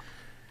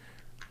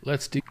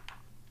 Let's do...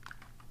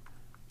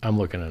 I'm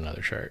looking at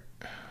another chart.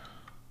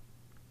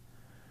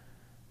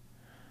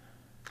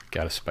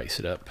 Gotta spice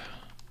it up.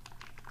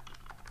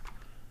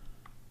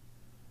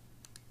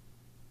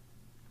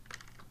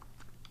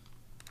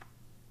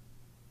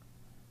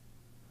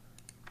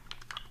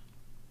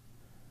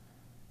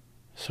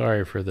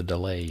 Sorry for the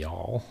delay,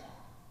 y'all.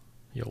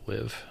 You'll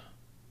live.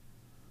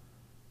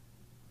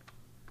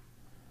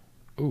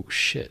 Oh,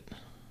 shit.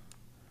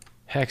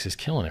 Hex is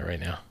killing it right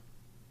now.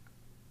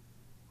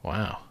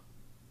 Wow.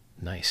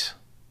 Nice.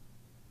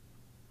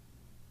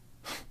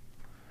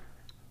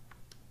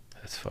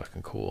 That's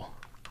fucking cool.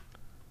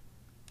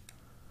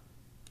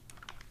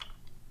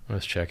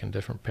 Let's check in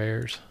different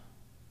pairs.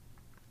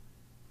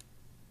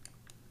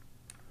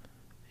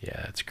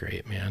 Yeah, that's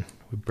great, man.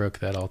 We broke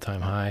that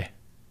all-time high.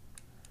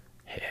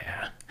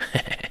 Yeah.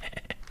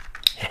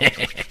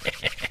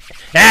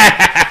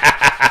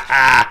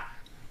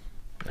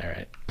 All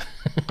right.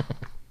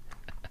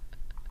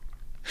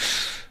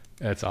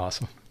 That's awesome.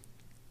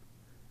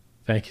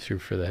 Thank you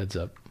for the heads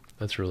up.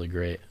 That's really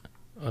great.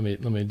 Let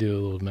me do a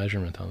little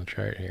measurement on the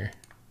chart here.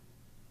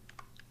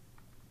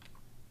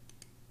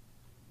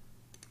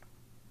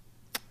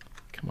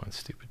 Come on,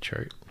 stupid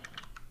chart.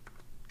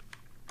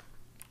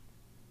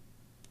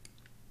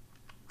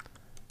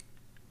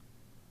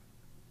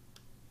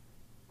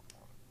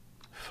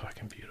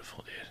 Fucking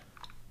beautiful,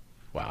 dude.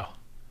 Wow.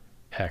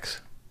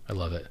 Hex. I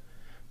love it.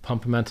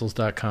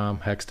 Pumpamentals.com,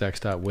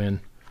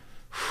 hexdex.win.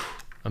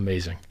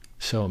 Amazing.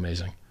 So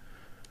amazing.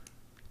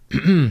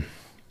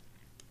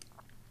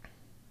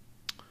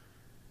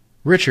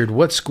 Richard,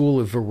 what school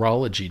of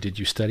virology did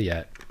you study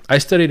at? I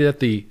studied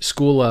at the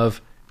school of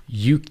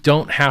you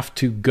don't have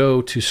to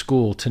go to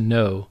school to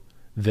know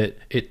that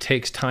it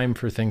takes time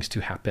for things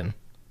to happen.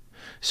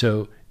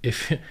 So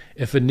if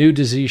a new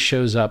disease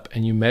shows up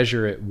and you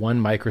measure it 1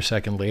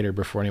 microsecond later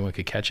before anyone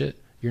could catch it,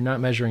 you're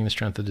not measuring the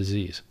strength of the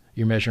disease.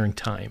 You're measuring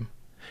time.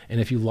 And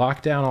if you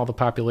lock down all the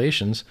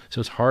populations so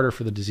it's harder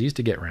for the disease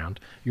to get around,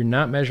 you're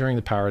not measuring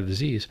the power of the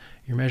disease.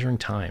 You're measuring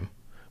time,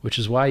 which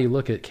is why you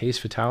look at case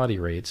fatality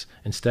rates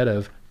instead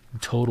of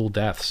total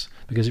deaths.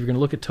 Because if you're going to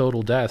look at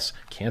total deaths,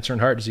 cancer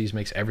and heart disease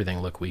makes everything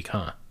look weak,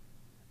 huh?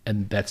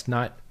 And that's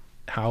not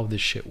how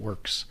this shit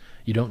works.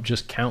 You don't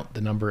just count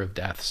the number of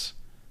deaths.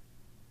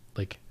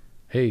 Like,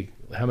 hey,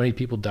 how many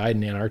people died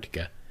in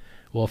Antarctica?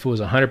 Well, if it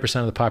was 100%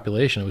 of the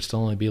population, it would still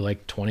only be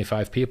like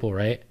 25 people,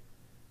 right?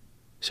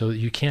 So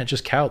you can't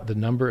just count the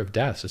number of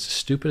deaths. It's the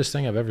stupidest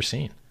thing I've ever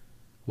seen.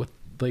 What,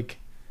 like,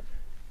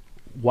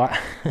 why?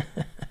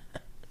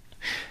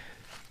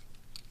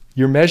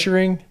 You're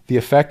measuring the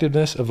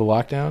effectiveness of the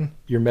lockdown.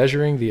 You're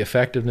measuring the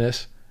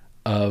effectiveness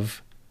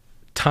of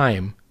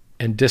time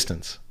and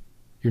distance.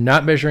 You're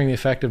not measuring the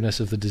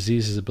effectiveness of the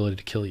disease's ability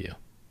to kill you.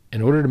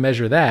 In order to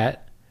measure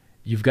that,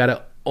 you've got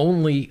to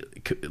only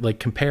like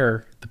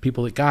compare the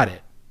people that got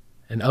it.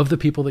 And of the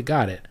people that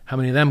got it, how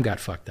many of them got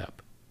fucked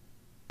up?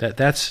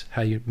 That's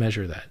how you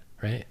measure that,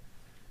 right?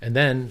 And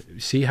then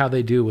see how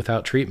they do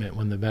without treatment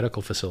when the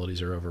medical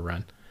facilities are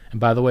overrun.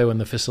 And by the way, when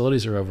the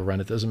facilities are overrun,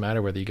 it doesn't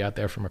matter whether you got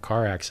there from a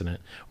car accident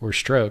or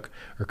stroke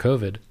or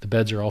COVID, the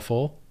beds are all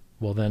full.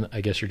 Well, then I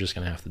guess you're just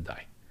going to have to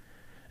die.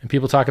 And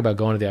people talk about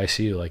going to the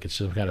ICU like it's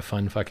some kind of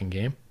fun fucking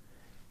game.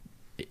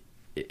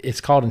 It's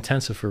called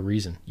intensive for a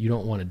reason. You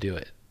don't want to do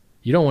it.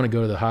 You don't want to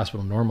go to the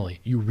hospital normally.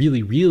 You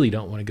really, really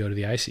don't want to go to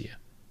the ICU.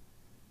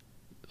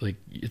 Like,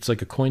 it's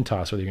like a coin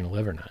toss whether you're going to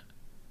live or not.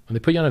 When they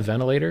put you on a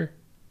ventilator,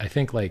 I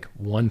think like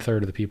 1/3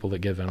 of the people that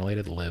get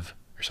ventilated live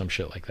or some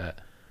shit like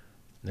that.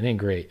 That ain't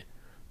great.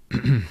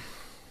 And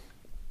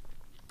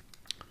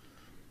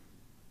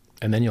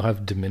then you'll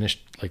have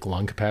diminished like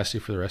lung capacity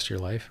for the rest of your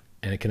life,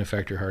 and it can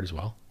affect your heart as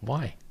well.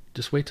 Why?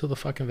 Just wait till the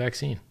fucking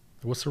vaccine.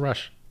 What's the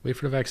rush? Wait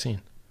for the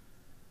vaccine.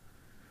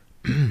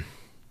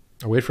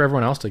 Or wait for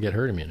everyone else to get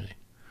herd immunity.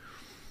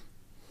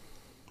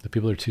 The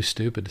people are too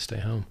stupid to stay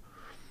home.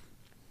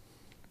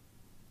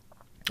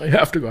 You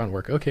have to go out and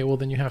work. Okay, well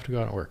then you have to go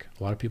out and work.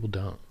 A lot of people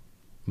don't.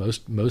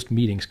 Most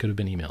meetings could have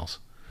been emails.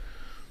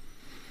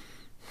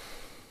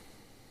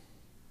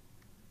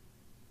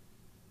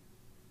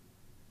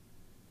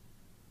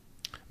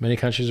 Many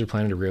countries are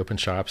planning to reopen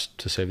shops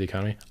to save the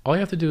economy. All you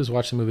have to do is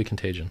watch the movie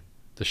Contagion.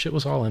 The shit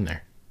was all in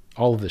there.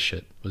 All of this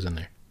shit was in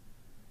there.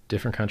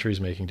 Different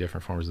countries making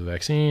different forms of the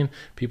vaccine.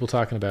 People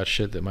talking about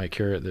shit that might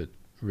cure it that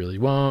really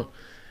won't.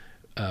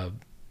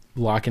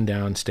 Locking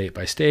down state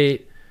by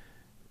state.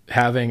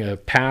 Having a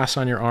pass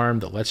on your arm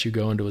that lets you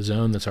go into a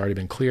zone that's already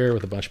been clear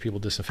with a bunch of people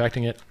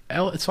disinfecting it.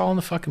 It's all in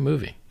the fucking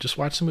movie. Just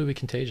watch the movie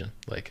Contagion.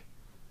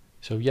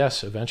 So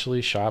yes,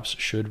 eventually shops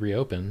should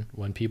reopen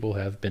when people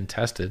have been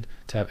tested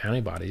to have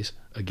antibodies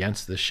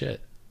against this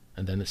shit.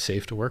 And then it's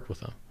safe to work with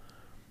them.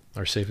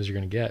 Or safe as you're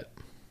going to get.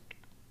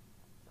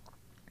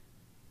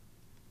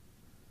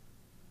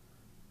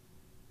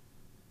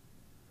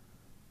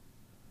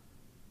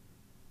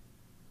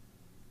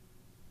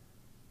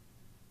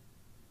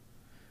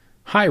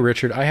 Hi,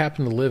 Richard. I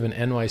happen to live in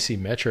NYC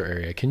metro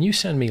area. Can you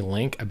send me a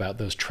link about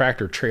those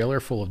tractor trailer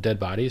full of dead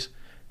bodies?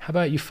 How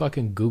about you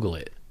fucking Google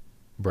it,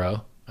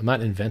 bro? I'm not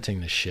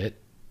inventing this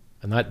shit.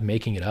 I'm not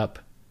making it up.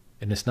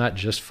 And it's not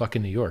just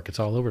fucking New York. It's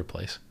all over the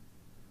place.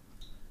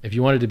 If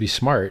you wanted to be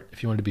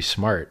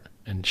smart,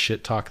 and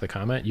shit talk the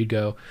comment, you'd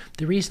go,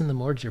 the reason the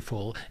morgues are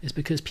full is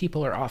because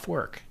people are off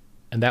work.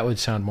 And that would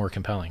sound more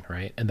compelling,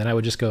 right? And then I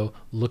would just go,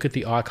 look at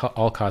the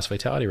all-cause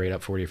fatality rate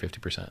up 40 or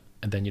 50%.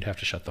 And then you'd have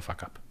to shut the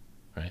fuck up,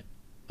 right?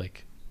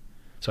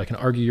 So I can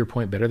argue your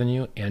point better than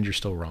you, and you're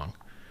still wrong.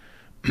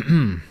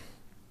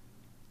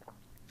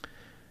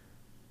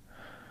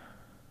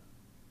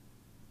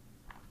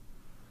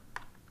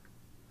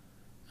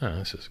 Oh,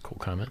 this is a cool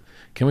comment.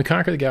 Can we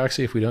conquer the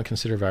galaxy if we don't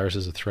consider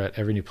viruses a threat?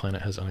 Every new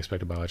planet has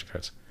unexpected biological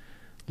threats.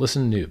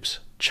 Listen, noobs.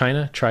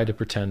 China tried to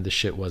pretend this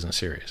shit wasn't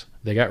serious.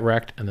 They got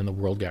wrecked, and then the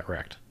world got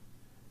wrecked.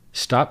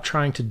 Stop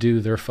trying to do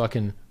their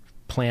fucking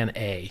plan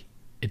A.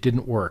 It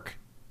didn't work.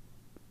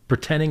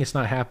 Pretending it's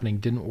not happening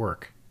didn't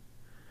work.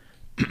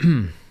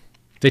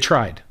 They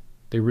tried.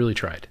 They really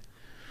tried.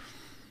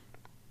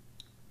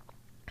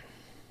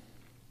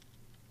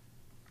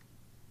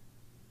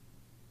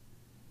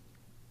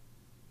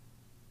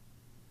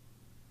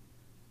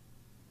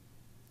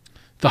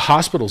 The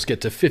hospitals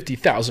get to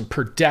 50,000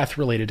 per death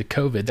related to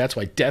COVID. That's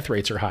why death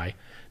rates are high.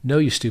 No,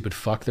 you stupid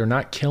fuck. They're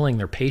not killing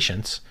their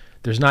patients.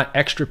 There's not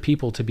extra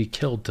people to be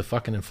killed to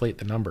fucking inflate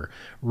the number.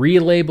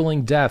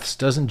 Relabeling deaths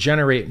doesn't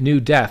generate new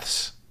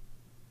deaths.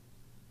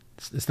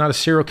 It's not a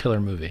serial killer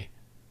movie.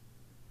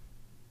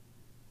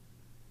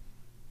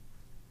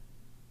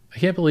 I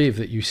can't believe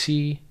that you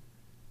see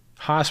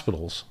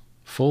hospitals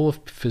full of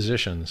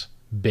physicians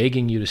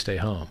begging you to stay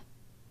home.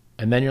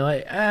 And then you're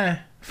like,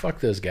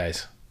 fuck those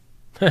guys.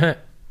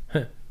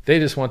 They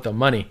just want the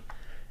money.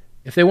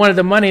 If they wanted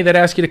the money, they'd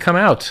ask you to come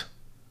out.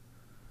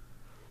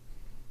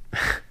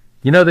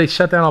 You know, they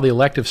shut down all the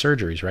elective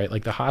surgeries, right?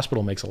 Like the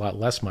hospital makes a lot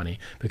less money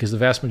because the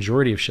vast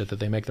majority of shit that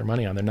they make their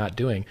money on, they're not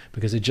doing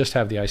because they just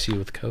have the ICU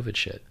with COVID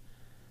shit.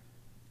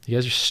 You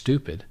guys are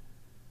stupid.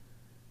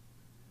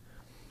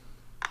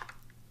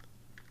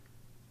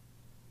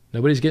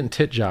 Nobody's getting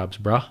tit jobs,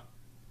 bruh.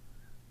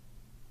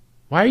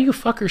 Why are you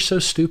fuckers so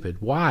stupid?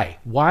 Why?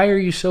 Why are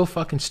you so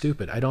fucking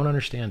stupid? I don't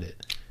understand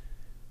it.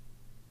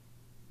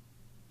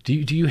 Do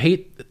you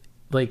hate,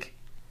 like,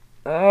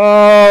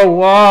 oh,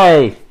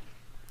 why?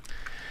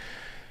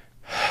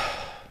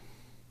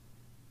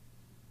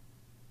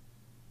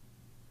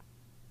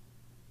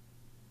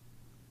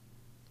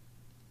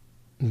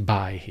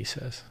 Bye, he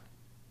says.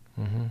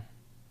 Mm-hmm.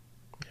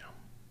 Yeah.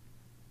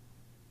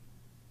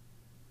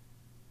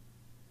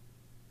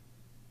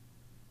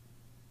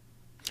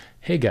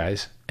 Hey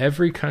guys,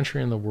 every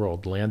country in the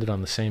world landed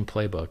on the same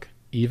playbook,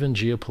 even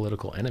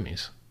geopolitical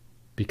enemies,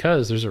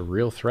 because there's a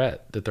real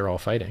threat that they're all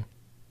fighting,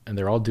 and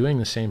they're all doing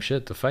the same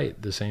shit to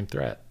fight the same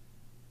threat.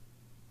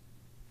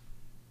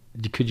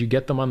 Could you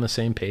get them on the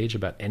same page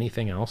about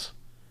anything else?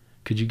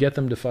 Could you get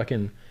them to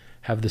fucking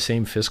have the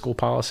same fiscal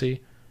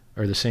policy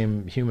or the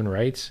same human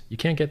rights? You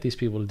can't get these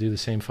people to do the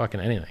same fucking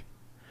anything.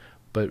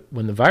 But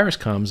when the virus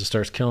comes and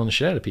starts killing the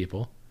shit out of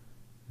people,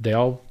 they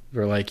all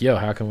were like, yo,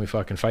 how can we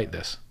fucking fight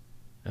this?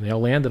 And they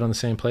all landed on the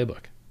same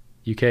playbook.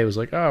 UK was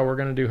like, oh, we're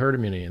going to do herd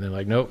immunity. And they're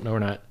like, nope, no, we're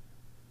not.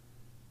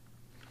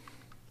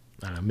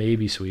 I don't know,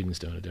 maybe Sweden's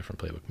doing a different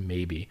playbook.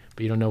 Maybe.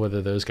 But you don't know whether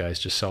those guys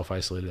just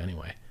self-isolated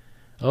anyway.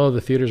 Oh,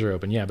 the theaters are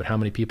open. Yeah, but how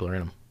many people are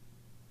in them?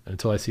 And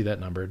until I see that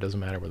number, it doesn't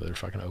matter whether they're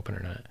fucking open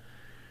or not. It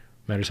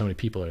matters how many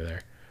people are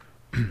there.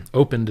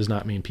 Open does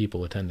not mean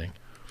people attending.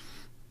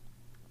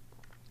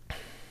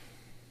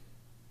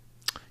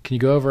 Can you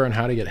go over on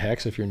how to get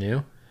Hex if you're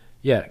new?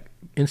 Yeah,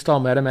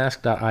 install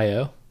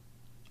metamask.io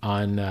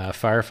on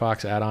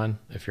Firefox add-on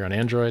if you're on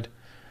Android,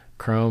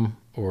 Chrome,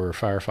 or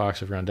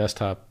Firefox if you're on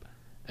desktop,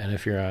 and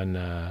if you're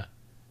on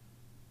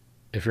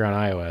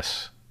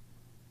iOS,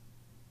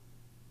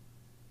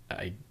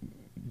 I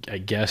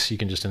guess you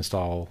can just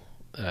install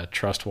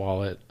Trust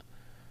Wallet,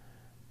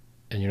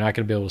 and you're not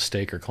going to be able to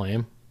stake or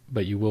claim,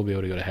 but you will be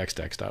able to go to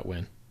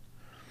hexdex.win.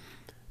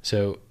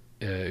 So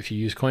if you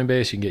use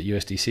Coinbase, you can get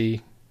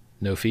USDC,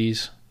 no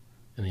fees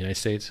in the United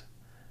States,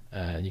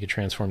 and you can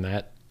transform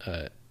that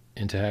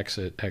into Hex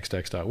at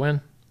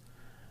hexdex.win.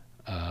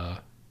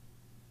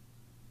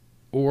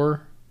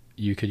 Or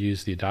you could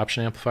use the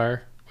adoption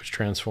amplifier, which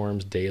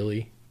transforms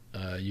daily.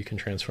 You can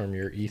transform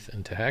your ETH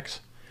into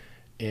Hex.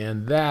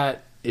 And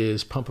that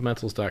is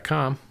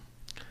pumpamentals.com.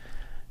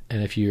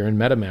 And if you're in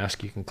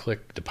MetaMask, you can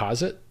click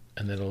deposit,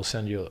 and then it'll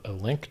send you a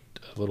link.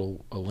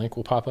 A link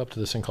will pop up to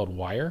this thing called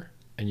Wire,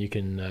 and you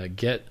can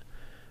get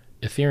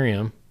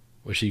Ethereum,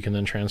 which you can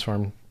then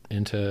transform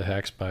into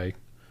Hex by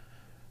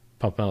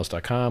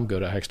pumpamentals.com. Go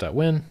to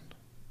hex.win.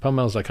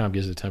 Pumpamentals.com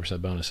gives you a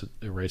 10% bonus. It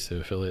rates the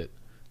affiliate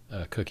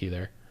cookie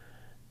there.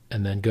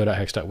 And then go to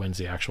hex.win is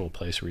the actual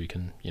place where you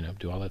can,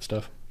 do all that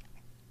stuff.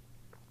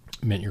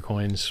 Mint your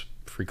coins,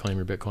 free claim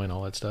your Bitcoin,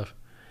 all that stuff.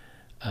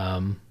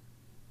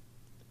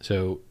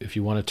 So if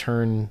you want to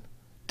turn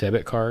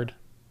debit card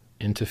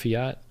into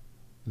fiat,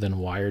 then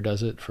Wire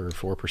does it for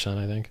 4%,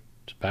 I think.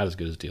 It's about as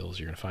good as deals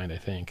you're going to find, I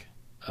think.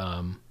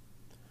 And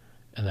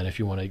then if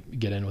you want to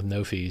get in with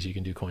no fees, you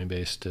can do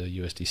Coinbase to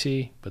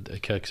USDC, but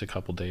it takes a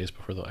couple days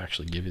before they'll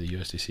actually give you the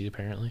USDC,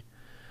 apparently.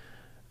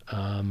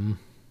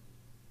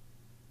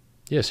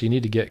 Yeah, so you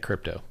need to get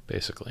crypto,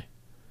 basically.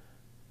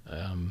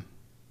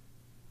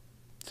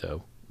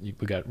 So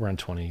we're on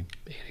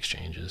 28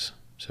 exchanges.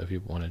 So if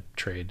you want to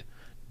trade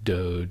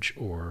Doge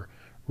or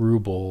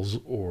rubles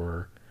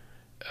or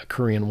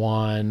Korean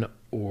won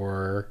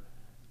or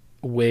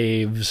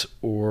Waves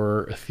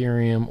or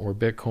Ethereum or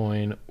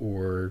Bitcoin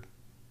or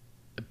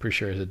I'm pretty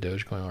sure there's a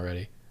Dogecoin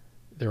already.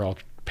 They're all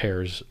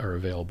pairs are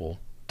available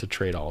to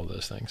trade all of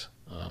those things.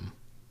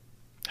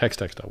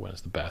 Hexdex.win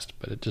is the best,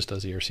 but it just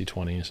does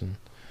ERC20s and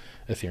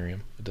Ethereum.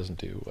 It doesn't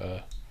do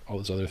all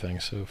those other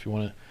things. So if you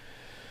want to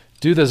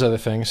do those other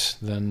things,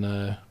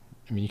 then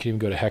you can even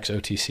go to Hex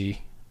OTC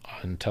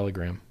on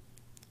Telegram,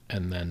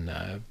 and then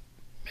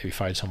maybe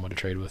find someone to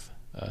trade with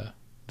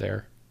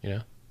there.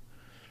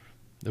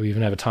 We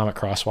even have atomic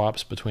cross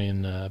swaps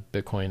between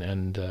Bitcoin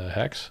and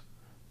Hex,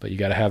 but you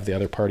got to have the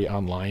other party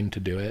online to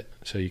do it.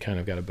 So you kind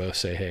of got to both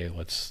say, hey,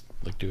 let's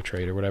do a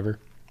trade or whatever.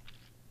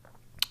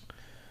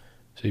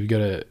 So if you go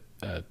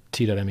to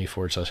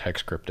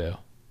t.me/hex crypto,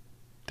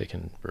 they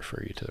can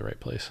refer you to the right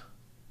place.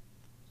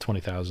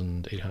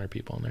 20,800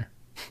 people in there.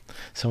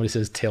 Somebody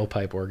says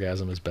tailpipe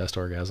orgasm is best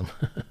orgasm.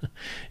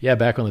 Yeah,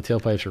 back when the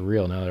tailpipes were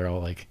real, now they're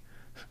all like,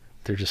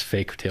 they're just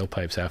fake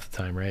tailpipes half the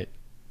time, right?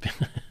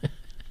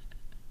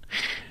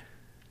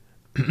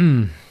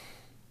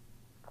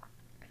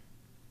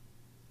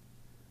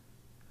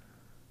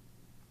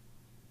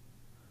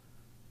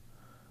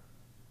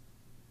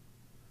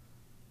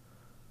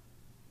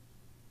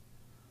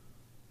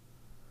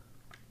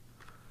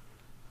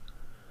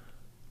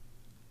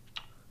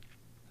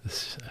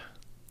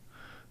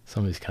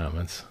 Some of these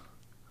comments.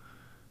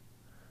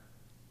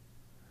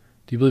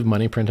 Do you believe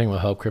money printing will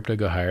help crypto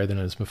go higher than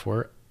it is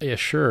before? Yeah,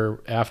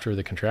 sure, after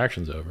the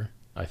contraction's over,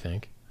 I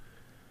think.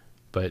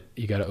 But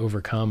you got to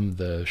overcome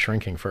the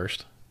shrinking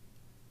first.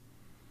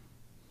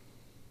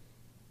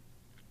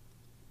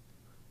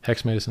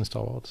 Hex made us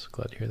install wallets.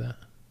 Glad to hear that.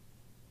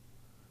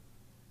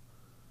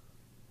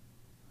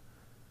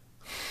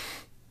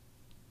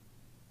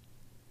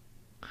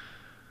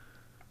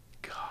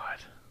 God.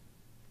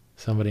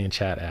 Somebody in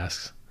chat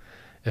asks,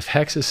 if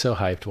Hex is so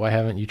hyped, why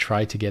haven't you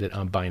tried to get it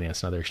on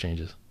Binance and other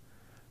exchanges?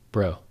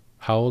 Bro,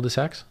 how old is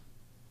Hex?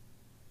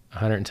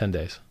 110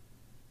 days.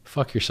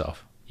 Fuck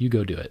yourself. You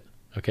go do it,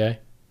 okay?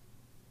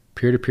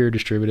 Peer-to-peer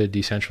distributed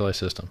decentralized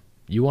system.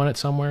 You want it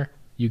somewhere,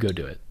 you go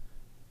do it.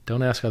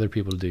 Don't ask other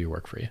people to do your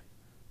work for you.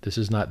 This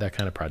is not that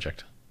kind of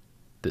project.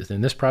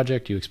 In this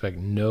project, you expect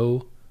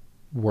no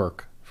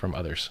work from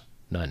others.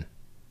 None.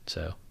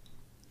 So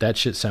that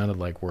shit sounded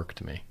like work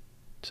to me.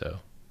 So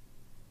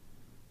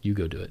you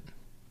go do it.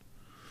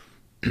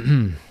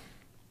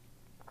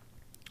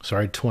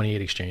 Sorry,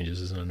 28 exchanges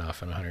isn't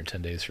enough in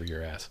 110 days for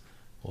your ass.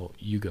 Well,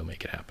 you go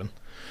make it happen.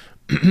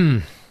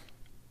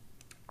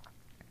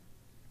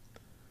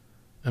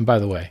 And by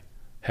the way,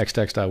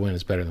 hexdex.win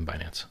is better than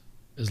Binance,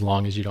 as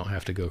long as you don't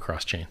have to go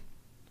cross-chain.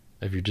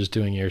 If you're just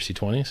doing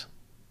ERC20s,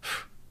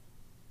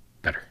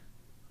 better.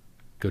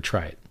 Go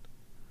try it.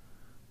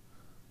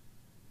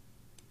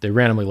 They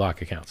randomly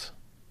lock accounts.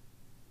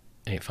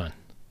 Ain't fun.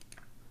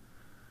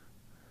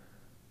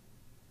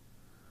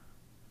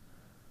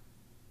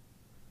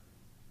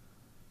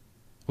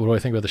 What do I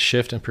think about the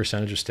shift in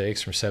percentage of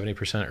stakes from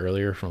 70%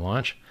 earlier from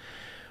launch?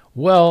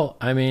 Well,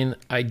 I mean,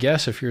 I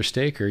guess if you're a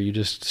staker, you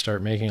just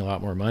start making a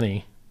lot more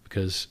money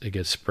because it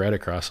gets spread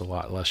across a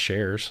lot less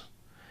shares.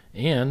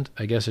 And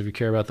I guess if you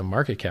care about the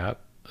market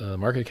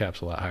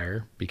cap's a lot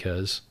higher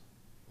because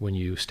when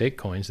you stake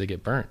coins, they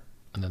get burnt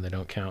and then they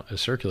don't count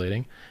as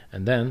circulating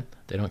and then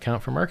they don't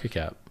count for market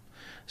cap.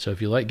 So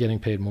if you like getting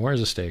paid more as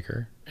a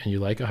staker and you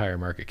like a higher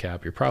market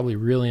cap, you're probably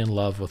really in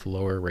love with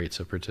lower rates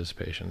of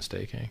participation in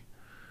staking.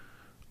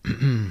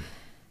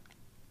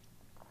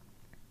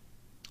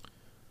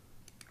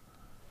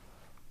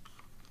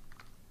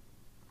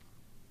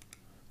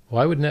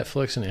 Why would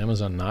Netflix and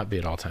Amazon not be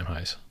at all-time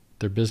highs?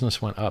 Their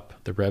business went up.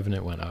 Their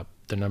revenue went up.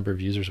 The number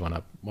of users went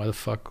up. Why the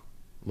fuck?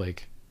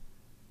 Like,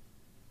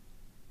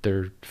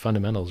 their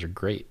fundamentals are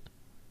great.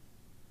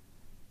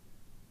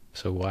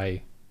 So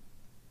why?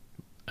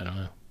 I don't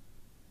know.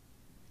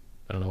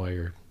 I don't know why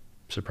you're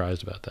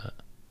surprised about that.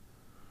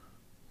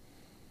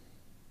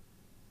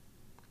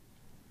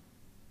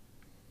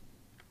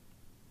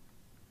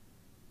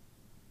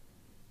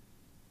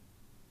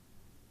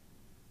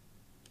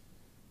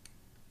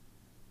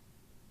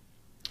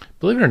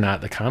 Believe it or not,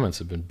 the comments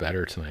have been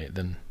better tonight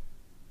than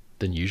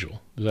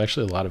usual. There's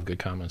actually a lot of good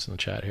comments in the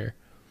chat here.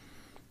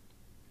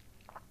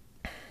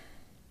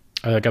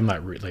 I'm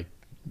not like.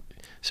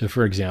 So,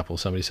 for example,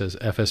 somebody says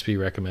FSB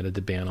recommended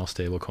to ban all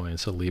stablecoins,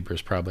 so Libra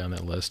is probably on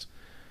that list.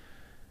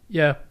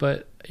 Yeah,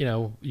 but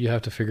you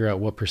have to figure out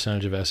what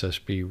percentage of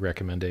SSB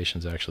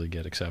recommendations actually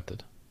get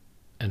accepted.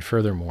 And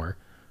furthermore,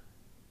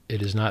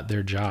 it is not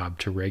their job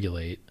to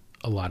regulate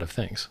a lot of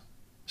things.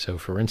 So,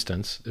 for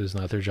instance, it is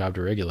not their job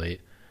to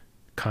regulate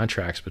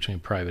contracts between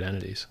private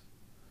entities.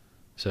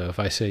 So if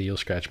I say you'll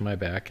scratch my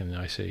back and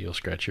I say you'll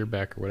scratch your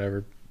back or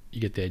whatever,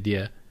 you get the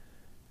idea.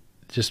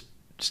 Just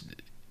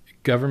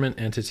government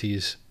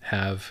entities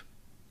have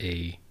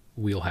a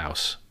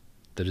wheelhouse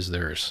that is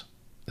theirs,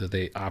 that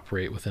they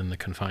operate within the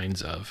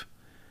confines of,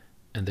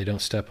 and they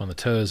don't step on the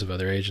toes of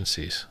other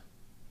agencies,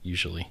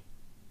 usually.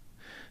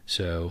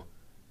 So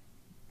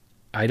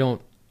I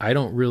don't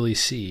really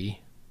say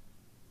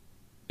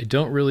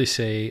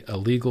a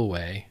legal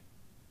way.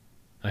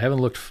 I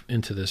haven't looked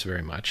into this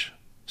very much,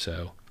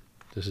 so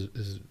this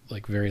is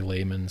like very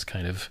layman's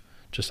kind of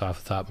just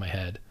off the top of my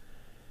head.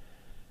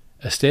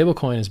 A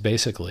stablecoin is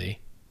basically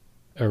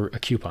a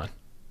coupon.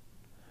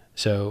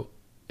 So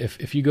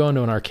if you go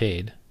into an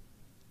arcade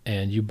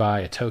and you buy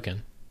a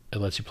token, it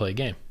lets you play a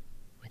game.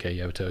 Okay,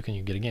 you have a token,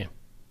 you get a game.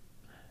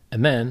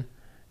 And then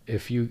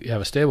if you have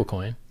a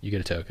stablecoin, you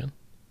get a token.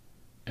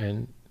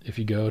 And if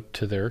you go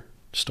to their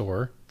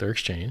store, their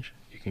exchange,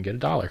 you can get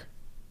 $1.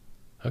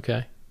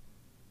 Okay.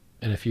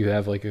 And if you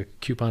have like a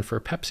coupon for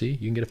a Pepsi,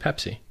 you can get a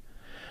Pepsi.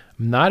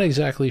 I'm not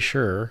exactly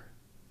sure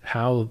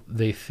how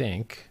they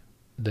think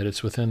that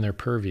it's within their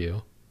purview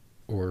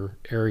or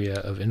area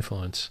of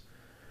influence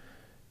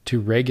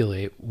to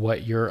regulate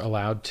what you're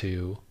allowed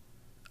to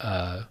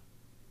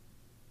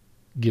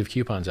give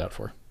coupons out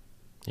for.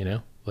 You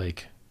know,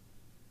 like,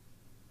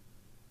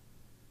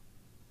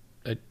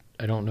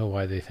 I don't know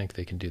why they think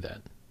they can do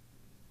that.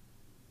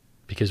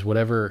 Because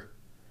whatever,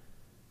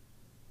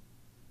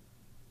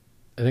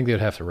 I think they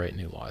would have to write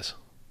new laws.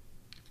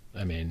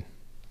 I mean,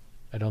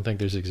 I don't think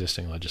there's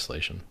existing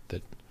legislation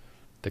that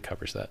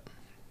covers that.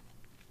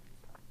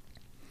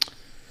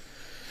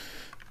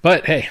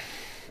 But hey,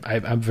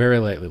 I've very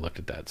lightly looked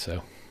at that,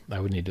 so I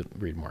would need to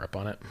read more up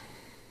on it.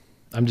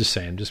 I'm just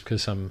saying, just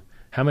because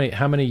how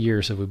many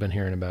years have we been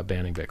hearing about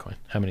banning Bitcoin?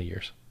 How many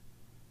years?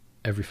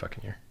 Every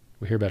fucking year.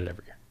 We hear about it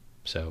every year.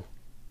 So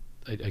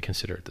I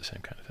consider it the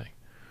same kind of thing.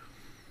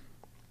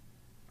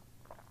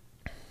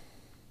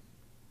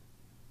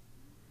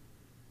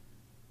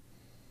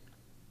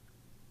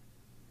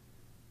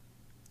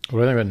 What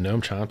do I think about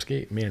Noam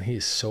Chomsky? Man,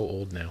 he's so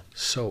old now.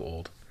 So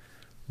old.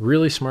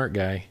 Really smart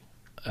guy.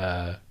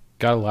 Got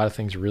a lot of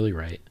things really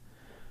right,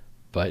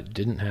 but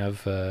didn't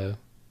have the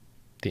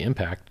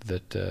impact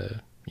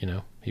that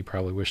he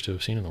probably wished to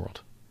have seen in the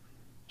world.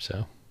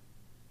 So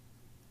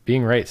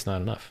being right's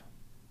not enough.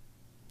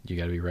 You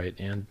got to be right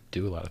and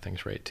do a lot of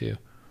things right too.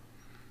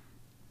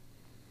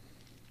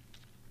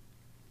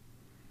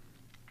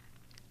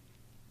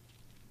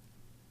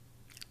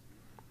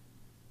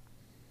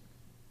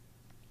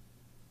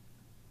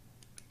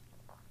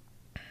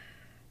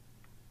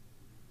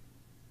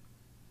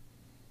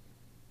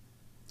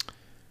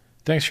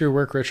 Thanks for your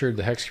work, Richard.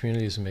 The Hex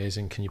community is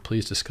amazing. Can you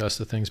please discuss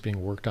the things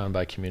being worked on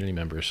by community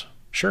members?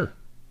 Sure.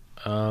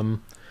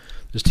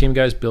 There's team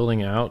guys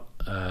building out.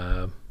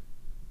 Now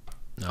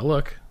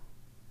look,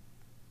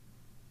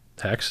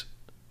 Hex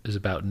is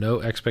about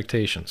no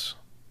expectations.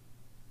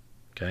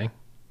 Okay.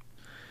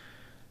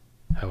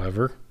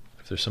 However,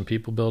 if there's some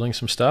people building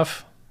some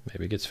stuff,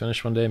 maybe it gets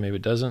finished one day, maybe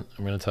it doesn't.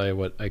 I'm going to tell you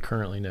what I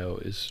currently know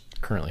is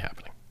currently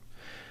happening.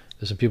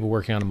 There's some people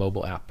working on a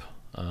mobile app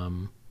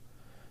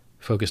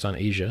focused on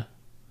Asia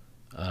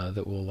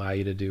that will allow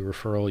you to do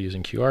referral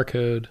using QR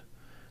code.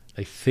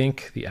 I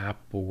think the app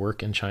will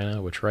work in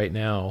China, which right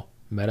now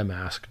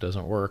MetaMask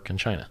doesn't work in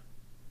China.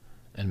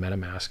 And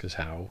MetaMask is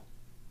how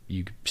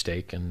you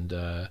stake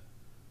and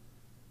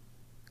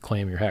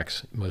claim your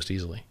Hex most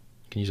easily.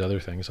 You can use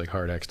other things like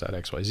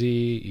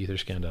hardx.xyz,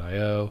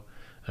 etherscan.io,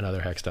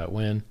 another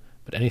hex.win,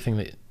 but anything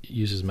that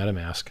uses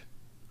MetaMask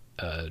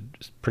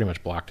is pretty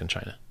much blocked in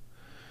China.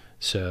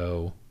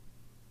 So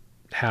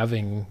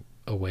having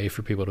a way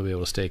for people to be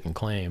able to stake and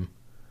claim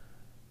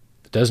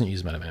that doesn't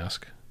use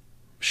MetaMask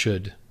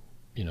should,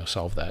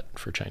 solve that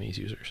for Chinese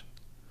users.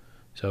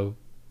 So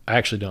I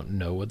actually don't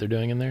know what they're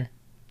doing in there.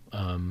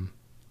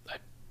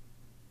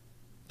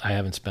 I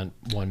haven't spent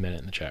 1 minute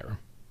in the chat room,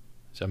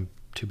 so I'm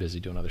too busy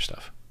doing other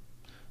stuff.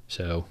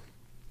 So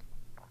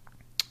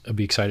I'll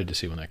be excited to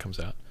see when that comes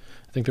out.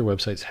 I think their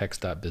website's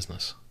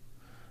hex.business.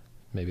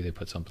 Maybe they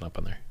put something up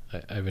on there.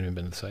 I haven't even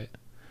been to the site.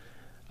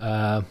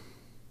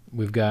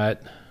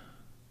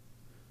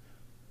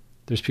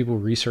 There's people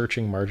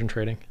researching margin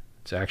trading.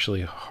 It's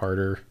actually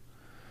harder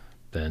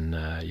than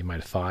you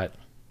might have thought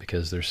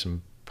because there's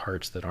some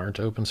parts that aren't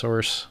open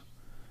source.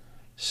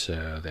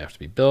 So they have to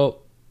be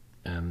built,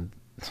 and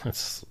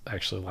it's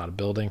actually a lot of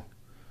building.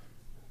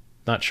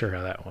 Not sure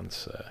how that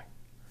one's...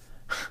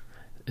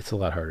 it's a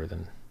lot harder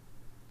than...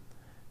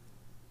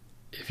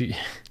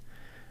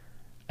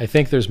 I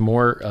think there's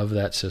more of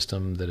that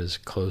system that is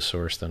closed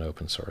source than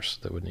open source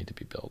that would need to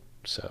be built.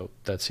 So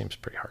that seems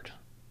pretty hard.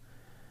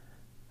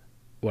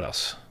 What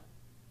else?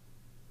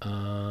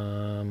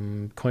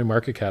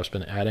 CoinMarketCap's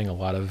been adding a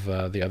lot of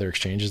the other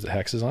exchanges that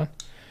Hex is on,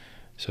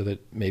 so that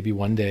maybe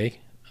one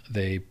day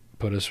they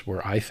put us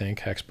where I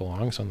think Hex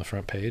belongs on the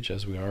front page,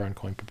 as we are on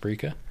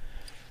CoinPaprika.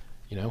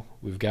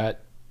 We've got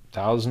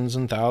thousands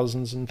and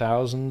thousands and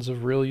thousands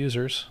of real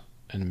users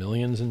and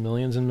millions and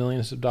millions and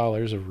millions of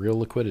dollars of real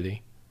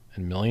liquidity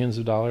and millions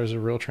of dollars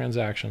of real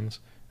transactions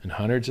and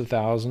hundreds of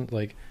thousands.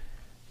 Like,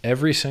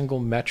 every single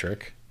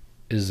metric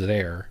is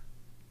there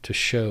to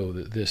show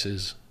that this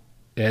is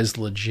as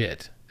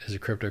legit as a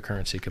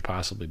cryptocurrency could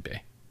possibly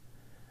be.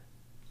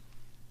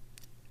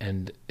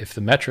 And if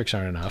the metrics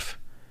aren't enough,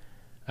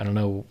 I don't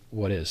know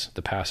what is.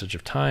 The passage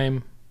of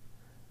time,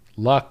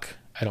 luck,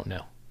 I don't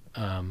know.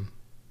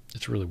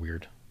 It's really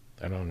weird.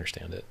 I don't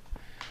understand it.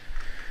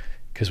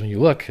 Because when you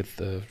look at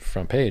the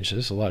front page,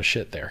 there's a lot of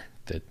shit there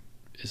that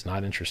is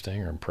not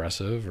interesting or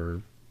impressive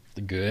or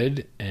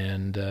good.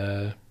 And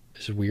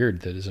it's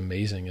weird that as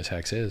amazing as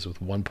Hex is,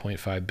 with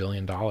 $1.5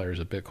 billion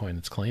of Bitcoin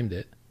that's claimed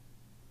it,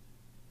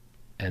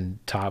 and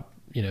top,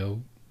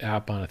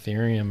 app on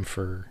Ethereum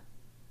for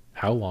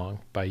how long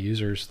by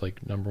users,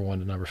 like number 1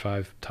 to number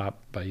 5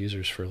 top by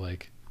users for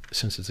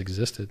since it's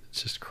existed.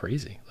 It's just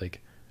crazy.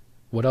 Like,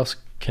 what else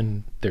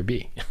can there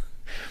be?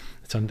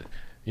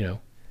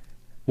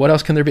 What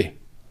else can there be?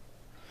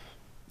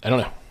 I don't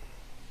know.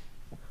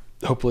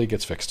 Hopefully it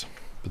gets fixed,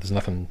 but there's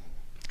nothing.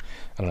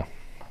 I don't know.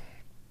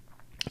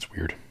 It's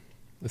weird.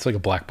 It's like a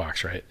black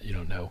box, right? You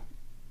don't know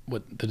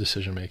what the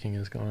decision making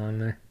is going on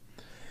there.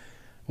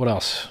 What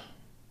else?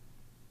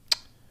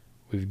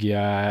 We've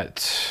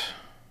got...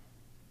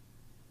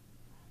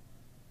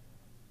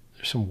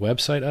 there's some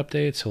website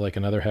updates. So like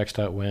another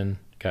hex.win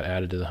got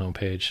added to the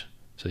homepage.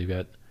 So you've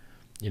got,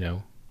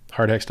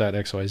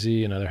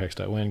 hardhex.xyz, another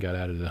hex.win got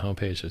added to the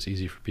homepage. So it's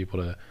easy for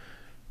people to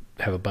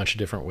have a bunch of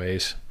different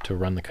ways to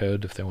run the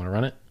code if they want to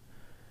run it.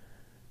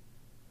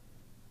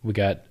 We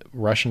got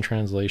Russian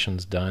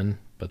translations done,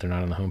 but they're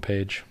not on the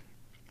homepage.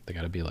 They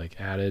got to be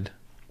like added.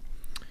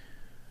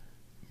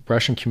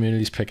 Russian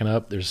community's picking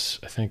up. There's,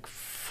 I think,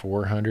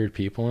 400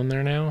 people in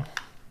there now.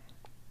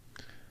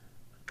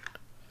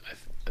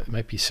 It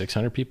might be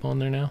 600 people in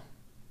there now.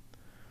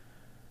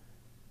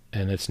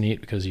 And it's neat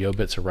because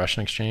Yobit's a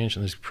Russian exchange,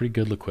 and there's pretty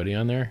good liquidity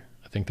on there.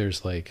 I think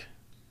there's like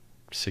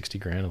 60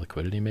 grand of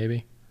liquidity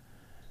maybe.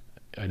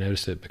 I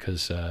noticed it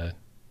because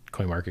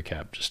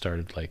CoinMarketCap just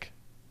started like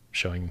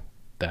showing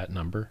that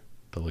number,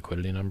 the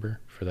liquidity number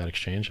for that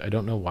exchange. I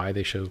don't know why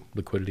they show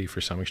liquidity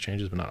for some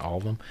exchanges, but not all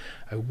of them.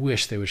 I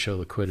wish they would show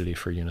liquidity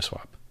for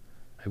Uniswap.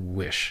 I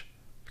wish,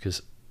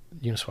 because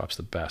Uniswap's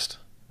the best,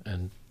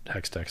 and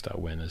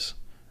hexdex.win is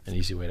an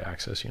easy way to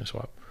access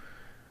Uniswap,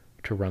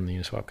 to run the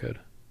Uniswap code.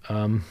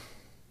 What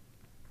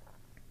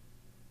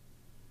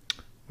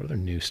other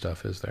new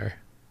stuff is there?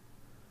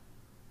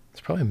 There's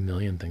probably a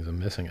million things I'm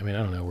missing. I mean, I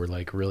don't know. We're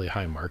like really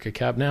high market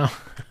cap now.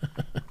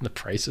 The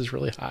price is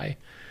really high.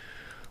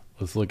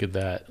 Let's look at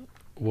that.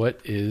 What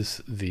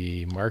is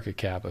the market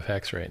cap of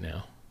Hex right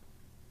now?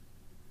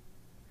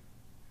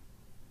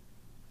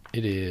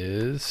 It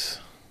is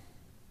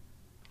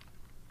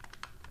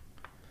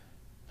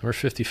number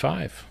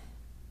 55.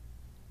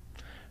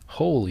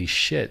 Holy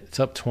shit. It's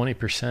up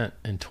 20%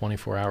 in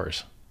 24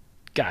 hours.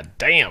 God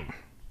damn.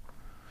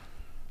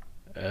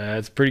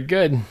 That's pretty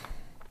good.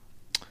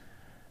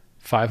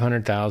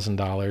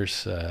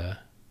 $500,000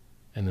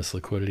 in this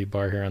liquidity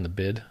bar here on the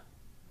bid.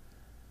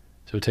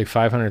 So it would take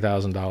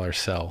 $500,000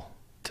 sell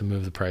to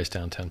move the price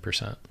down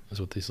 10%, is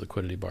what these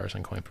liquidity bars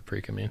on Coin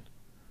Paprika mean.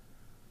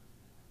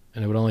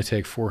 And it would only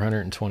take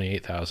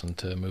 $428,000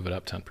 to move it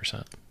up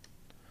 10%.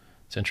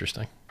 It's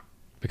interesting.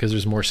 Because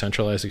there's more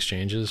centralized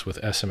exchanges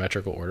with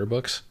asymmetrical order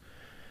books,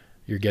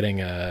 you're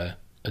getting a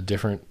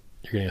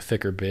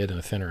thicker bid and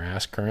a thinner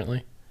ask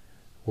currently.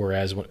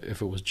 Whereas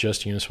if it was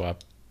just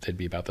Uniswap, they'd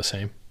be about the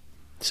same.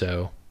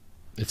 So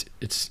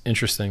it's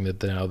interesting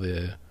that now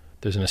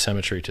there's an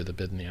asymmetry to the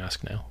bid and the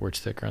ask now, where it's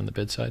thicker on the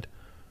bid side.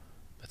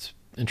 That's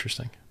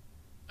interesting.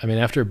 I mean,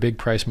 after a big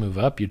price move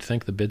up, you'd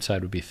think the bid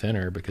side would be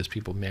thinner because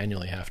people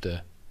manually have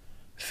to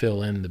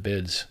fill in the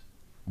bids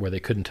where they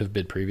couldn't have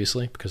bid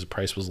previously because the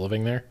price was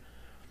living there.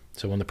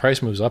 So when the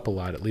price moves up a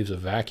lot, it leaves a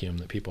vacuum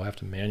that people have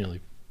to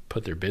manually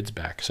put their bids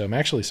back. So I'm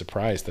actually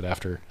surprised that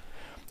after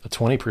a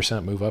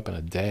 20% move up in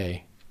a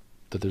day,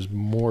 that there's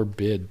more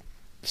bid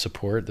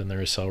support than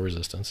there is sell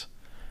resistance.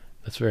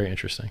 That's very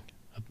interesting.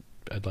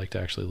 I'd like to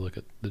actually look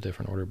at the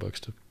different order books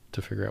to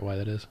figure out why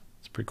that is.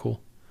 It's pretty cool.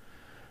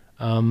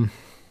 Yeah,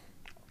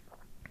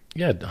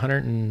 how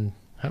many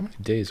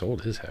days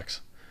old is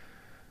Hex?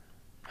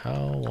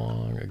 How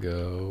long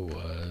ago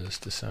was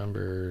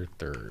December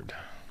 3rd?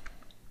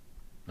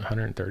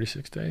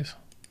 136 days?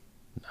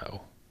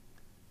 No.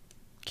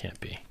 Can't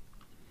be.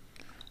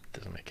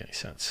 Doesn't make any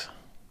sense.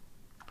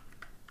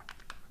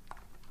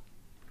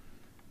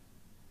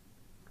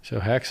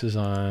 So Hex is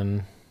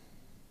on...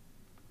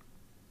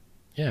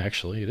 Yeah,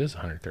 actually, it is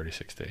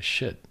 136 days.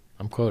 Shit.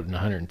 I'm quoting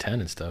 110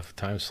 and stuff.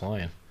 Time's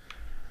flying.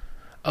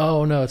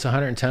 Oh, no, it's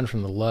 110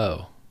 from the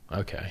low.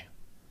 Okay.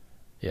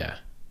 Yeah.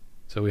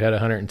 So we had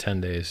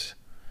 110 days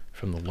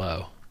from the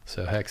low.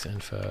 So Hex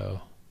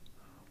info...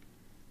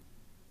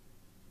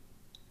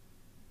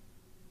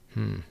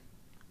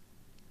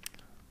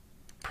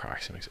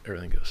 Proxy makes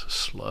everything go so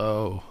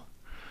slow.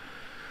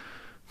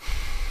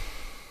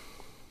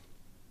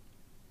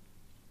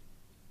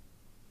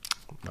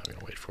 I'm not going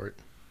to wait for it.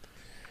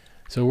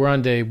 So we're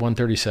on day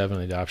 137 of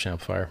the adoption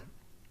amplifier.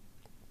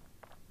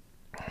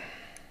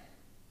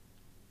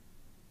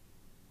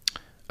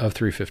 Of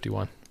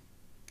 351.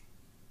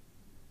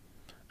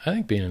 I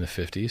think being in the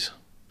 50s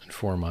in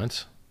 4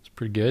 months is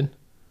pretty good.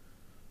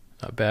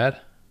 Not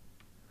bad.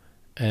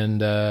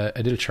 And I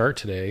did a chart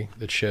today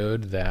that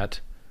showed that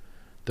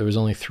there was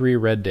only 3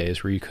 red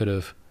days where you could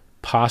have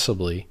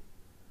possibly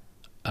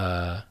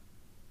gotten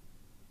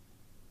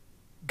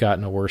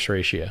a worse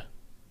ratio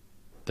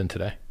than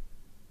today.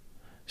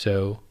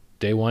 So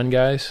day 1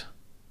 guys,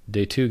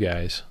 day 2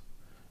 guys,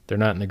 they're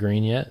not in the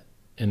green yet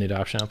in the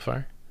adoption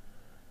amplifier.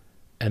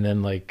 And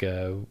then like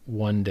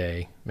 1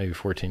 day, maybe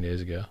 14 days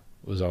ago,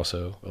 was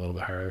also a little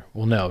bit higher.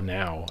 Well, no,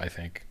 now I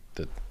think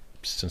that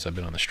since I've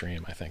been on the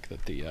stream, I think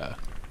that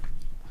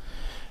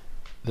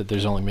that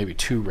there's only maybe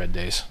 2 red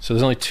days. So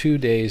there's only 2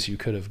 days you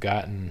could have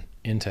gotten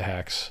into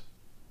Hex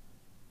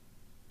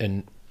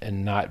and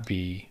not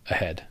be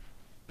ahead,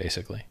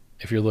 basically.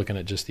 If you're looking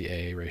at just the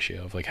AA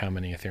ratio of like how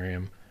many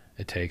Ethereum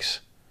it takes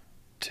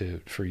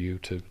for you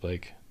to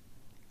like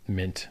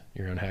mint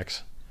your own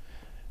Hex.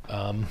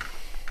 And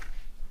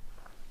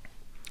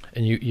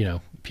you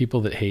know, people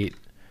that hate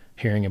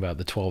hearing about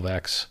the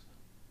 12x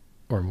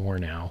or more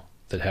now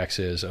that Hex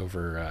is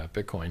over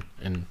Bitcoin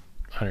in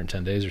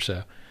 110 days or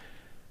so,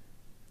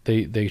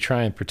 they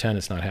try and pretend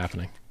it's not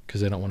happening because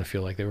they don't want to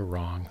feel like they were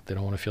wrong. They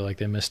don't want to feel like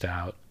they missed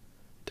out.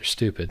 They're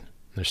stupid.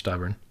 They're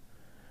stubborn.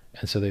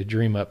 And so they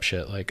dream up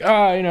shit like,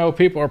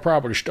 people are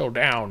probably still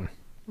down.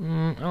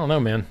 I don't know,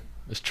 man.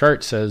 This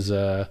chart says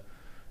the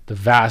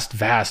vast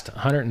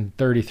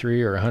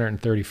 133 or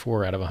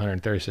 134 out of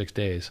 136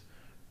 days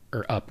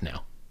are up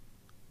now.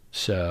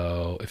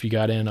 So if you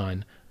got in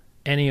on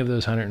any of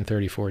those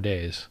 134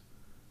 days,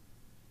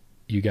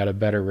 you got a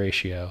better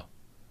ratio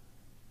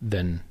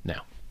than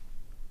now.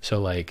 So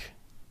like,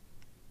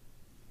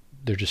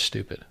 they're just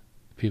stupid.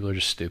 People are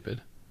just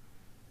stupid.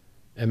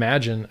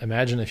 Imagine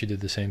if you did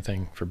the same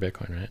thing for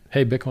Bitcoin, right?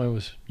 Hey,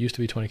 Bitcoin used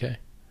to be 20K.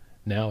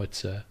 Now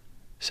it's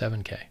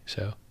 7K.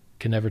 So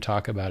can never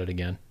talk about it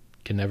again.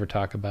 Can never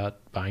talk about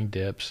buying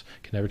dips.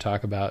 Can never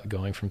talk about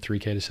going from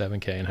 3K to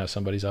 7K and how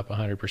somebody's up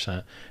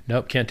 100%.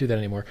 Nope, can't do that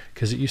anymore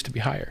because it used to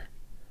be higher.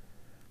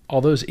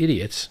 All those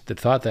idiots that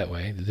thought that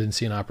way, that didn't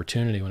see an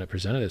opportunity when it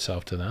presented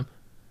itself to them,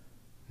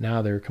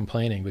 now they're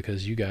complaining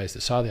because you guys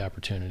that saw the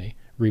opportunity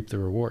reap the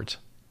rewards.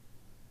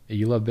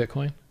 You love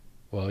Bitcoin?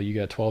 Well, you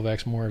got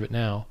 12x more of it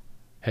now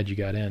had you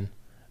got in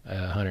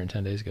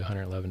 110 days ago,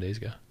 111 days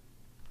ago.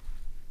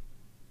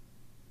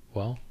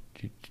 Well,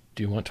 do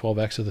you want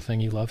 12x of the thing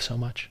you love so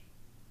much?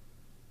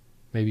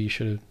 Maybe you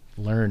should have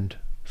learned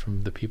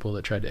from the people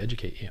that tried to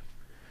educate you.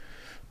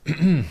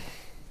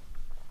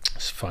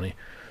 It's funny.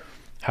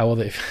 How will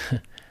they...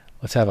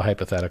 Let's have a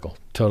hypothetical.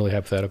 Totally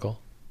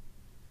hypothetical.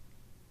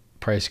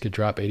 Price could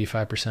drop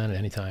 85% at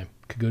any time.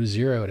 Could go to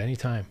zero at any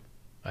time.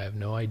 I have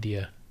no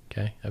idea.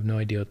 Okay? I have no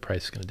idea what the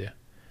price is going to do.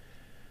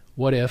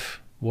 What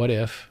if,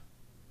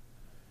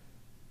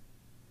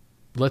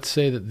 let's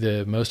say that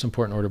the most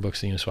important order book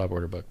is the Uniswap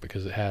order book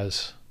because it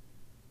has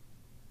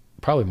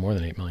probably more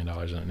than $8 million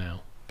in it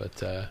now.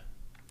 But let's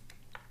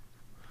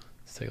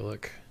take a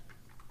look.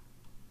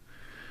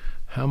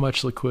 How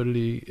much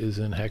liquidity is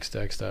in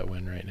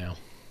hexdex.win right now?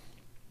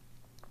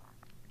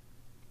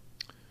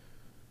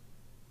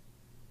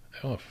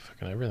 Oh,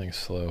 fucking everything's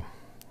slow.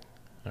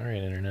 All right,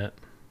 internet.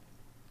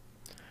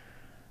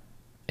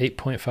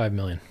 8.5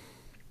 million.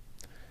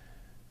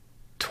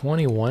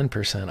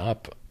 21%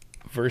 up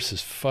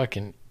versus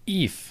fucking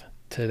ETH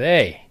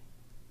today.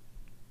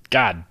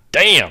 God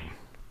damn.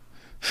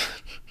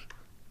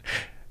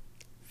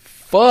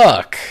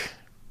 Fuck.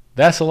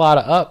 That's a lot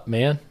of up,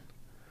 man.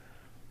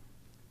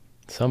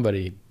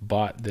 Somebody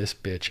bought this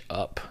bitch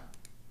up.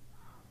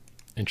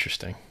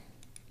 Interesting.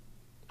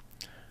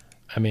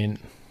 I mean,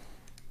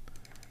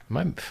 am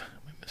I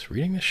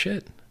misreading this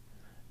shit?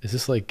 Is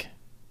this like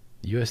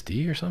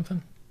USD or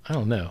something? I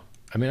don't know.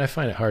 I mean, I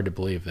find it hard to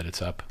believe that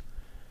it's up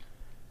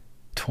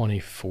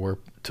 24.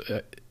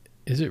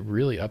 Is it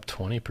really up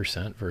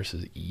 20%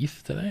 versus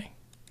ETH today?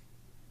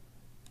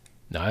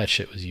 No, that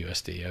shit was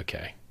USD.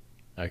 Okay,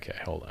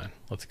 hold on.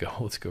 Let's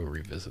go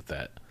revisit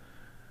that.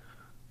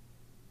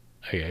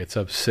 Okay, it's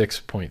up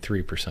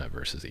 6.3%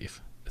 versus ETH.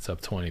 It's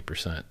up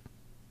 20%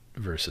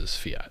 versus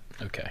fiat.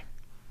 Okay,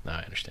 now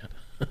I understand.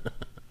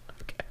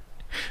 Okay,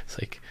 it's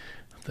like,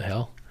 what the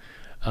hell?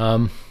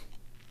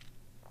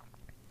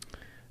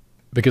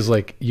 Because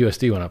like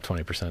USD went up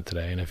 20%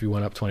 today, and if you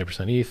went up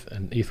 20% ETH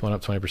and ETH went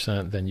up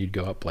 20%, then you'd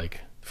go up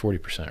like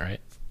 40%, right?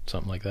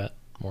 Something like that,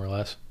 more or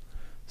less.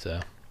 So,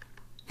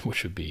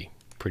 which would be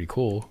pretty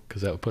cool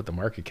because that would put the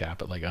market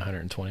cap at like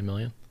 120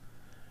 million.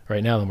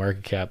 Right now, the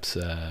market cap's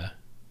right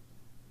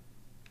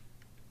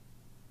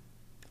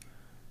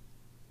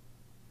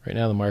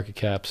now the market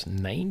cap's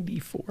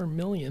 94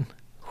 million.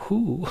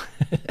 Whoo!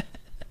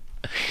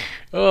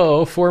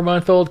 Oh,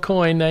 4-month-old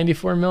coin,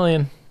 94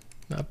 million.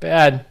 Not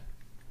bad.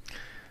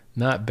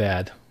 Not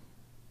bad.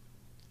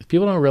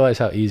 People don't realize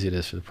how easy it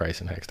is for the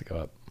price in Hex to go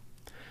up.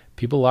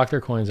 People lock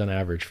their coins on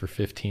average for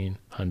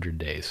 1,500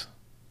 days.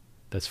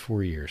 That's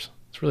 4 years.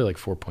 It's really like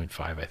 4.5,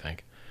 I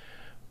think.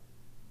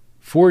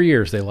 4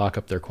 years they lock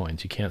up their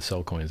coins. You can't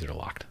sell coins that are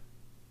locked.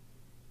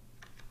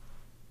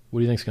 What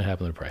do you think is going to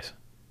happen to the price?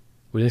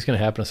 What do you think is going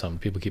to happen to something?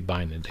 People keep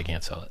buying it, they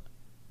can't sell it.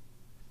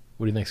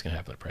 What do you think is going to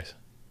happen to the price?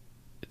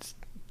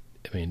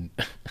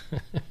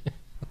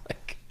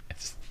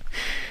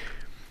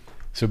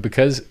 So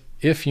because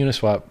if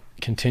Uniswap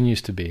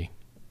continues to be,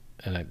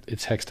 and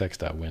it's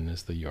hexdex.win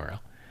is the URL,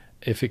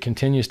 if it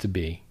continues to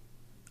be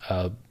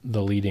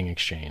the leading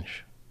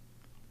exchange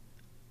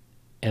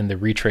and the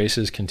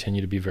retraces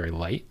continue to be very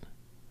light,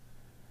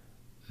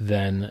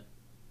 then,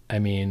 I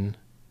mean,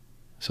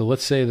 so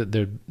let's say that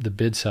the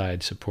bid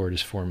side support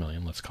is 4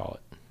 million, let's call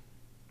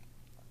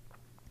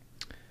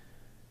it.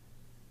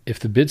 If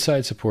the bid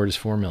side support is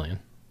 4 million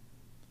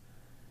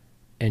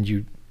and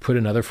you put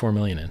another 4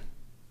 million in,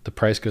 the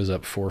price goes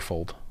up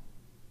 4-fold.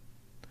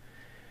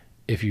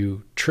 If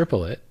you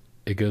triple it,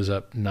 it goes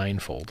up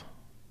 9-fold.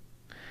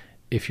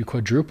 If you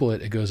quadruple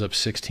it, it goes up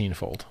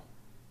 16-fold.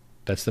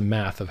 That's the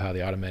math of how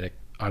the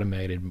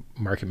automated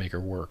market maker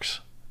works.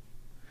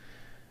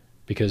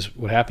 Because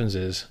what happens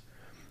is,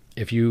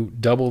 if you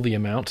double the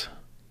amount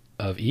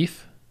of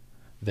ETH,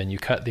 then you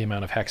cut the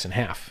amount of Hex in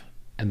half.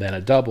 And then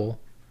a double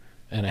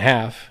and a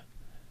half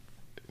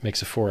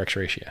makes a 4x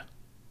ratio.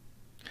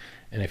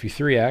 And if you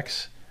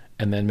 3x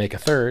and then make a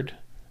third,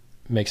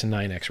 makes a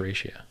 9x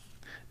ratio.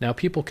 Now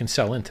people can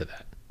sell into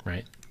that,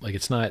 right? Like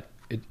it's not,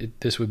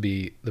 this would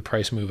be the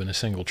price move in a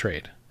single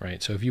trade,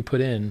 right? So if you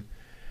put in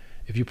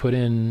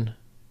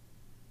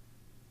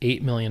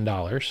 $8 million,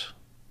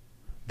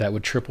 that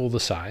would triple the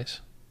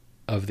size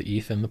of the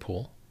ETH in the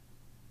pool,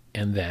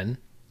 and then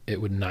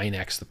it would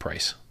 9x the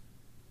price.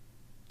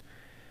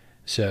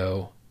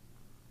 So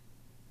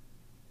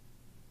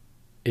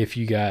if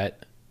you got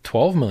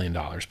 $12 million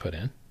put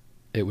in,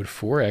 it would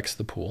 4x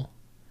the pool,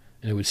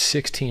 and it would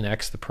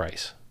 16x the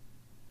price.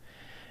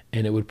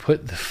 And it would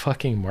put the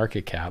fucking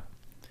market cap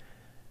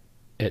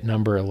at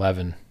number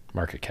 11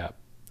 market cap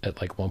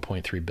at like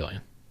 1.3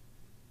 billion.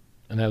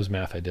 And that was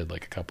math I did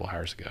like a couple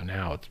hours ago.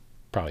 Now it's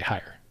probably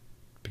higher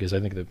because I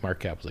think the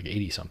market cap was like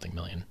 80 something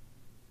million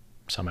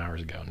some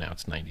hours ago. Now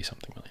it's 90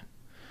 something million.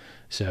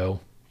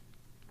 So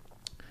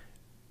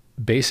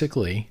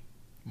basically,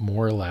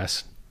 more or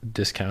less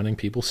discounting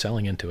people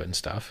selling into it and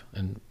stuff,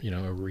 and you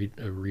know,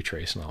 a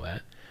retrace and all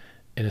that.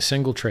 In a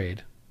single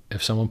trade,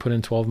 if someone put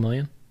in 12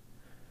 million,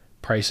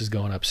 price is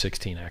going up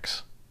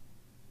 16x.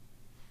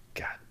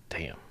 God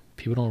damn.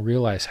 People don't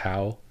realize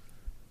how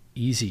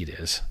easy it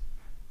is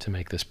to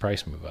make this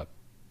price move up.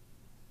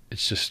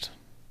 It's just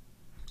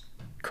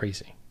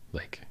crazy.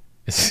 Like,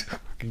 it's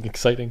fucking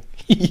exciting.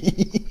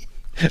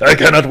 I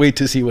cannot wait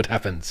to see what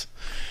happens.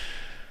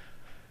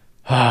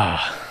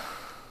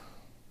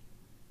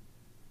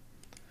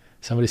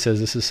 Somebody says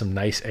this is some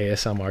nice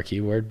ASMR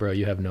keyboard. Bro,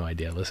 you have no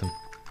idea. Listen.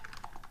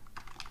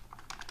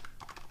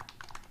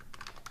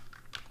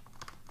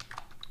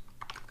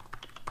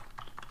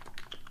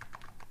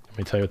 Let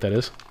me tell you what that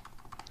is.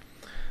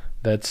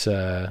 That's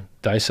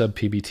Dysub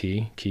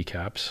PBT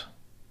keycaps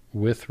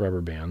with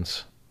rubber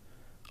bands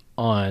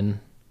on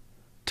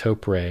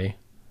Taupe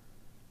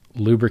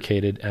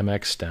lubricated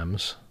MX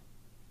stems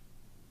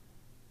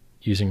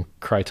using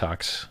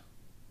Krytox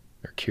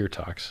or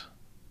Kirtox.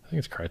 I think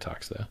it's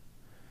Krytox though.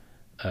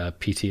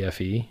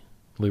 PTFE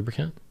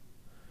lubricant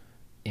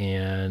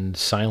and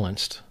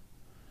silenced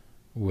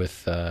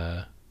with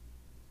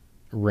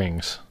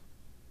rings.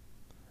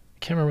 I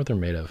can't remember what they're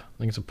made of. I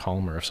think it's a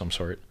polymer of some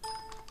sort.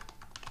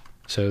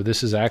 So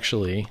this is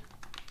actually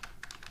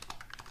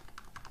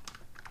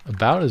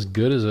about as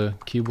good as a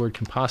keyboard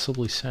can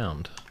possibly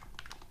sound.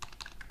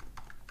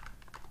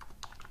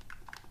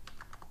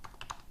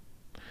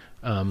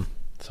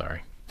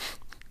 Sorry.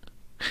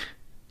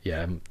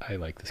 Yeah, I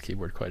like this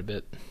keyboard quite a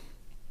bit.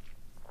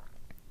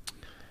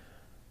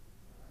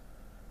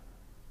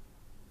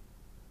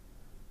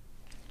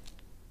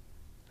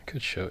 I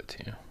could show it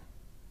to you.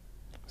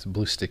 It's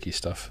blue sticky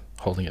stuff,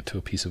 holding it to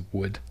a piece of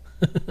wood.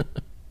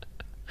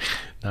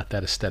 Not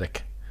that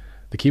aesthetic.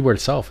 The keyboard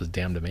itself is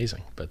damned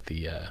amazing, but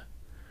the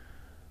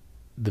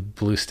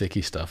blue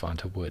sticky stuff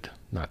onto wood,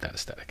 not that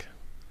aesthetic.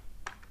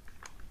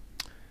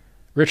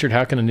 Richard,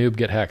 how can a noob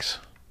get Hex?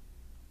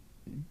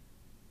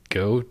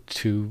 Go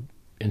to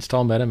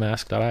install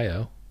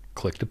metamask.io,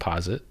 click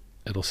deposit.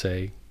 It'll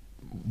say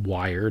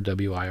wire,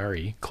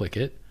 W-I-R-E, click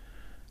it.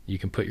 You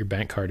can put your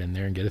bank card in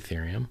there and get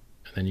Ethereum,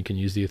 and then you can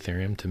use the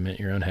Ethereum to mint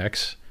your own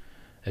Hex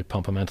at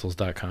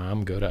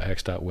pumpamentals.com,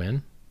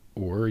 go.hex.win,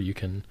 or you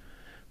can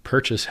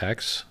purchase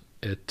Hex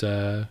at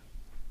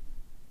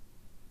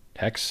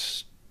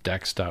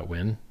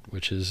hexdex.win,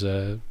 which is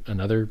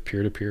another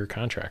peer-to-peer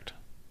contract.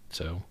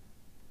 So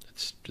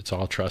it's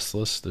all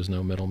trustless. There's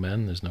no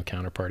middlemen. There's no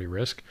counterparty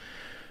risk.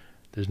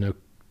 There's no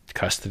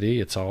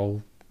custody. It's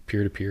all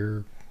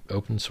peer-to-peer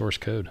open source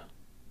code.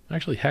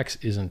 Actually, Hex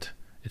isn't.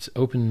 It's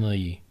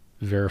openly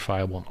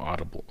verifiable and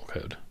audible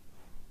code.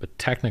 But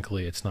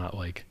technically, it's not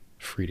like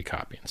free to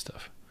copy and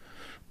stuff.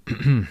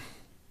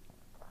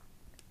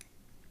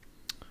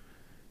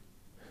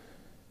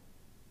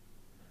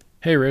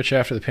 Hey, Rich,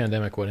 after the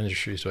pandemic, what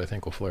industries do I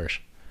think will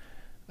flourish?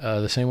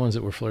 The same ones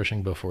that were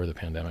flourishing before the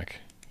pandemic.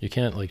 You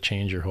can't like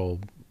change your whole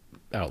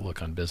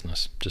outlook on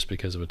business just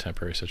because of a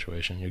temporary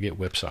situation. You'll get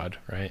whipsawed,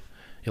 right?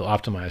 You'll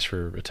optimize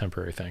for a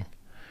temporary thing.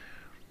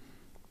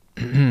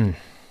 I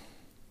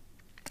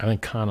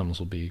think condoms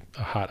will be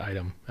a hot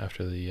item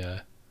after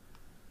the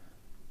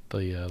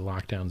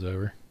lockdown's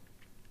over.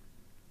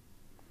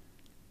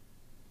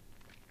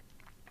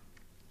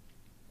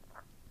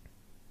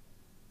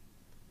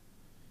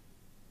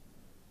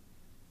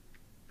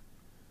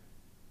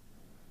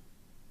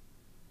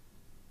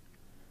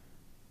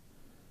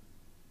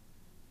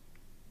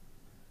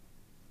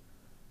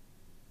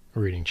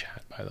 Reading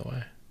chat, by the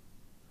way.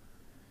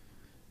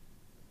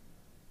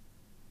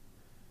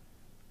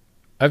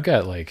 I've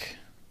got like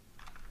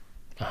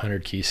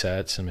 100 key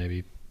sets and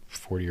maybe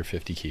 40 or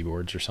 50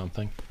 keyboards or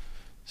something.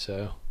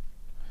 So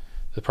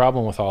the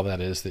problem with all that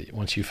is that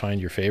once you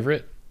find your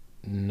favorite,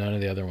 none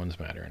of the other ones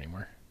matter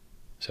anymore.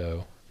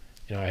 So,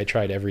 you know, I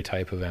tried every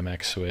type of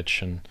MX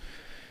switch and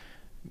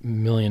a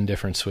million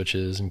different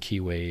switches and key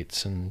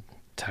weights and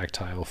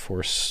tactile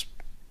force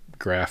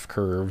graph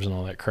curves and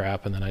all that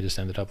crap, and then I just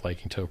ended up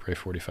liking Taupe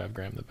 45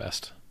 gram the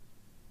best.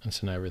 And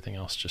so now everything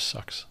else just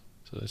sucks.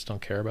 So I just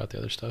don't care about the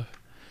other stuff.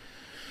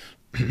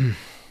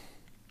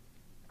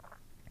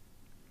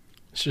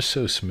 It's just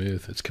so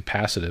smooth. It's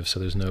capacitive, so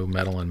there's no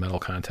metal on metal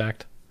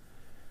contact.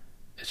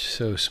 It's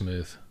so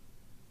smooth.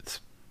 It's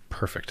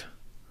perfect.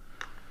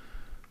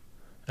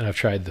 And I've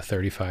tried the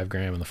 35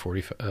 gram and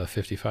the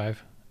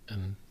 55,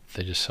 and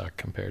they just suck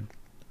compared.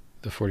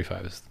 The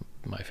 45 is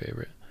my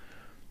favorite.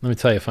 Let me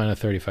tell you, finding a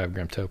 35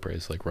 gram taupe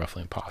is like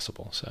roughly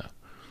impossible. So,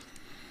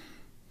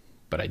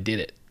 but I did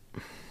it.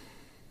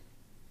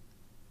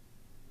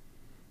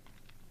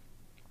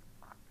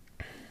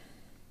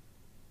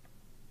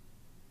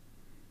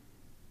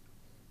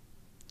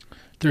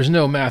 There's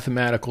no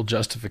mathematical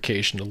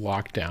justification to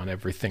lock down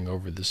everything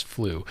over this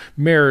flu.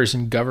 Mayors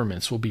and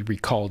governments will be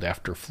recalled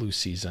after flu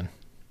season.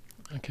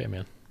 Okay,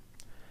 man.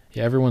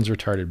 Yeah, everyone's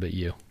retarded but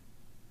you.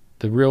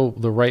 The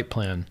right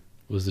plan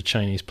was the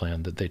Chinese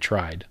plan that they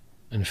tried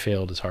and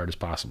failed as hard as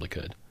possibly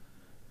could.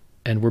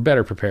 And we're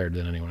better prepared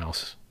than anyone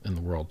else in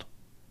the world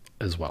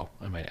as well,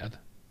 I might add.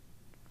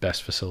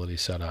 Best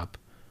facilities set up,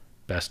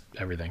 best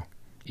everything.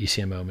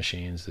 ECMO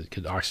machines that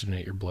could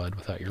oxygenate your blood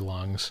without your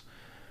lungs.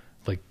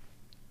 Like,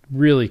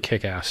 really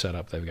kick-ass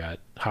setup they've got.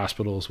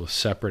 Hospitals with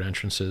separate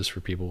entrances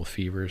for people with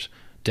fevers,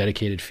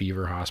 dedicated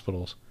fever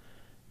hospitals.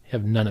 You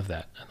have none of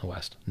that in the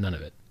West. None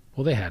of it.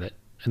 Well, they had it,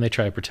 and they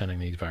tried pretending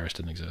the virus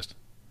didn't exist.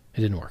 It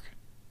didn't work.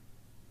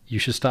 You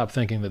should stop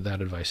thinking that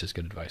that advice is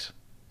good advice.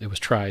 It was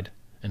tried,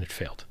 and it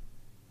failed.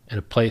 In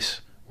a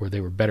place where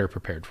they were better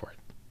prepared for it.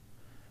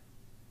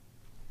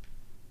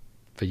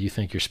 But you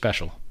think you're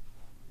special.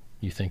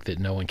 You think that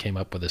no one came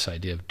up with this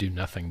idea of do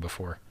nothing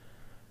before.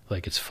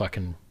 Like it's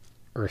fucking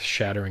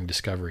earth-shattering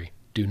discovery.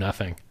 Do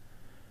nothing.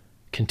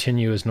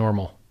 Continue as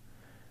normal.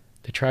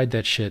 They tried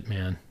that shit,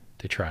 man.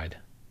 They tried.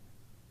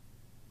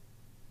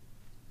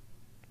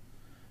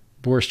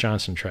 Boris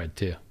Johnson tried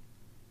too.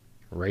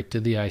 Right to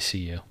the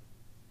ICU.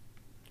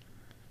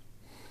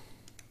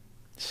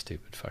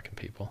 Stupid fucking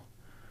people.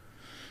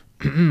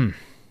 You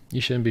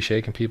shouldn't be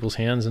shaking people's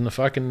hands in the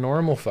fucking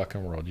normal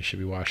fucking world. You should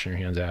be washing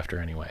your hands after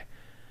anyway.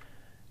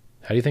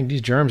 How do you think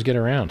these germs get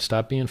around?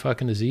 Stop being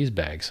fucking disease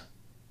bags.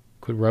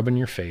 Quit rubbing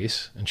your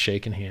face and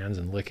shaking hands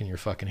and licking your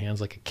fucking hands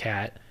like a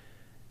cat.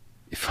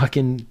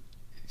 Fucking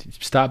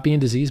stop being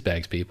disease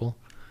bags, people.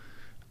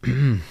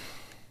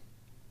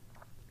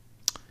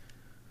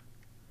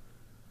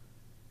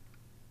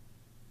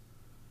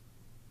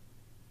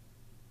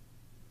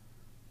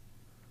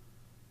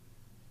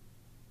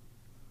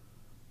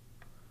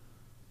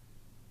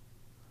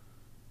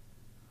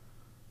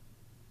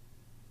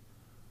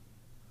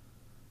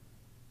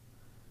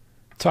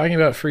 Talking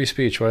about free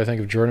speech, what I think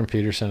of Jordan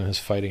Peterson and his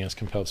fight against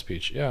compelled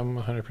speech. Yeah, I'm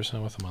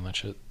 100% with him on that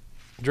shit.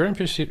 Jordan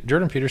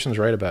Peterson's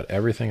right about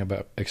everything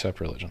about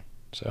except religion.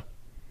 So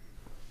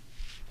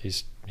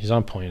he's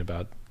on point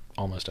about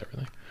almost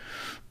everything.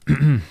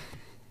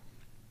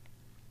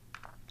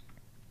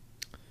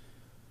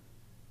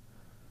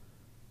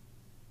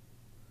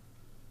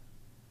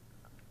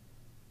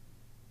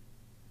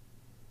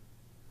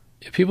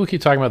 People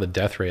keep talking about the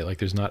death rate like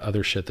there's not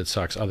other shit that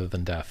sucks other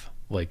than death.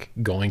 Like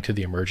going to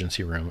the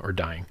emergency room or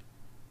dying.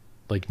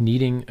 Like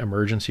needing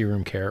emergency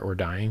room care or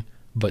dying,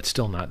 but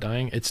still not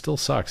dying, it still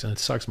sucks, and it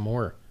sucks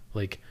more.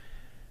 Like,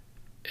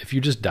 if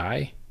you just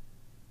die,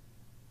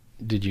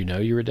 did you know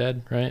you were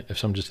dead, right? If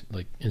someone just,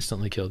 like,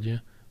 instantly killed you.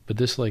 But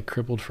this, like,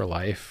 crippled for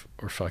life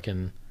or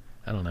fucking,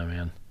 I don't know,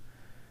 man.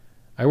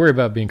 I worry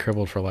about being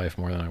crippled for life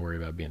more than I worry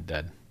about being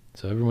dead.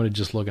 So everyone is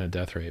just looking at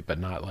death rate, but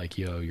not like,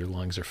 yo, your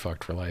lungs are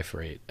fucked for life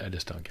rate. I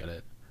just don't get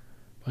it.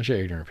 Bunch of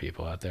ignorant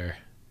people out there.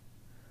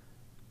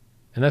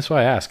 And that's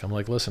why I ask. I'm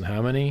like, listen,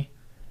 how many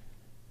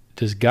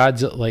does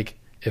Godzilla, like,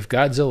 if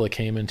Godzilla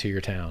came into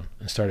your town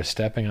and started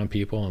stepping on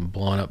people and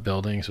blowing up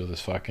buildings with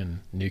his fucking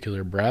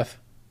nuclear breath,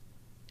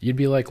 you'd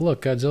be like,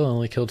 look, Godzilla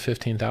only killed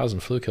 15,000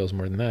 flu kills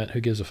more than that. Who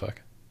gives a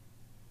fuck?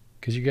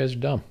 Because you guys are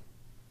dumb.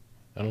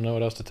 I don't know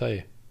what else to tell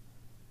you.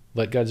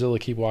 Let Godzilla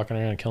keep walking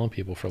around and killing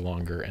people for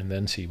longer and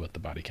then see what the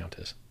body count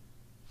is.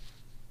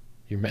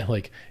 You're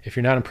like, if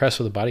you're not impressed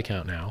with the body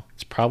count now,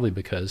 it's probably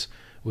because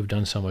we've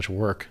done so much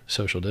work,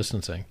 social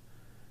distancing,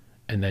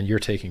 and then you're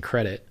taking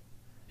credit.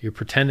 You're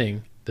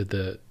pretending that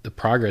the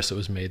progress that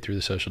was made through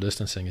the social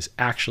distancing is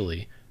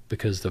actually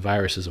because the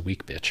virus is a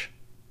weak bitch.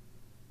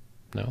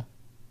 No.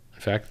 In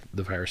fact,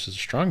 the virus is a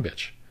strong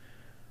bitch.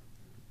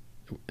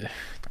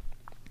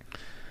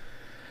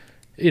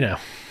 You know,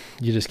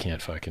 you just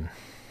can't fucking...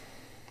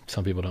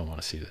 Some people don't want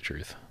to see the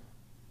truth.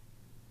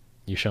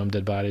 You show them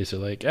dead bodies, they're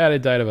like, they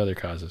died of other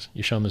causes.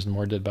 You show them there's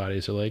more dead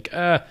bodies, they're like,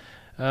 there's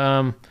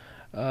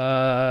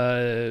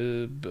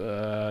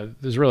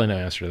really no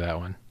answer to that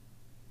one.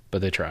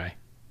 But they try.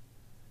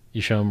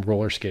 You show them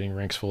roller skating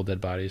rinks full of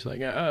dead bodies, like,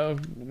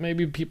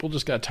 maybe people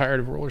just got tired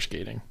of roller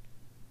skating.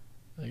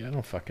 Like, I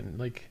don't fucking,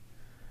 like,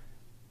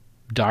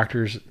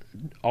 doctors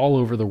all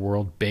over the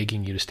world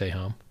begging you to stay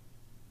home.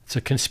 It's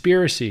a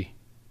conspiracy.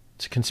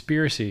 It's a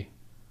conspiracy.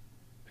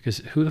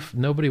 Because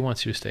nobody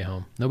wants you to stay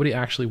home. Nobody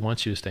actually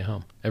wants you to stay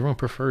home. Everyone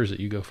prefers that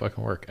you go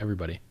fucking work.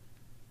 Everybody.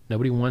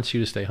 Nobody wants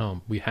you to stay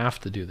home. We have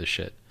to do this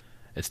shit.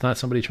 It's not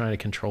somebody trying to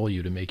control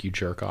you to make you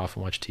jerk off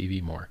and watch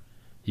TV more.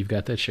 You've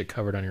got that shit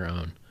covered on your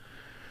own.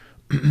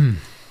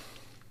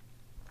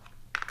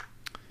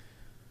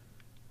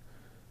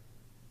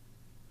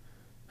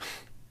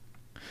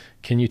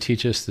 Can you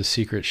teach us the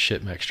secret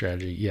shitmex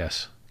strategy?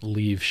 Yes.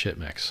 Leave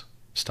shitmex.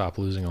 Stop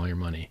losing all your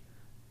money.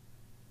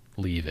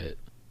 Leave it.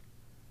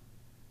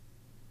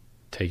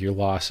 Take your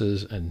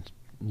losses and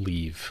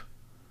leave,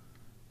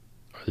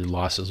 or the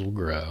losses will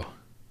grow.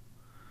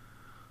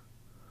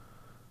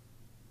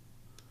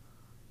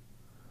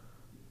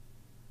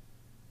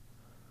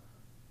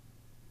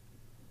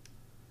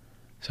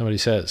 Somebody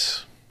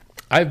says,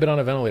 I've been on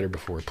a ventilator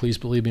before. Please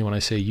believe me when I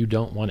say you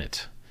don't want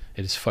it.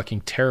 It is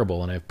fucking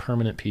terrible, and I have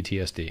permanent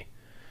PTSD.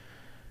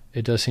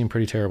 It does seem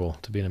pretty terrible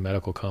to be in a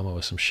medical coma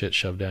with some shit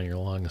shoved down your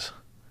lungs.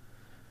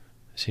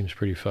 It seems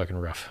pretty fucking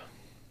rough.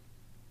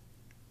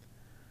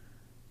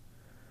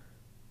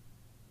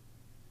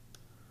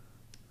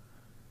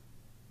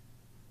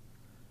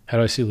 How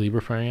do I see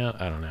Libra playing out?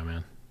 I don't know,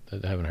 man.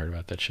 I haven't heard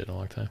about that shit in a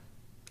long time.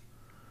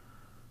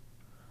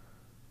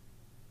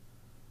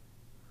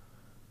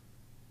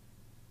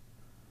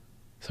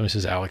 Somebody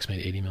says Alex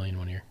made 80 million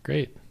one year.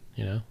 Great,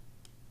 you know.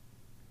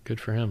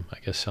 Good for him. I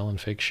guess selling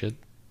fake shit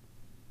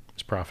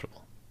is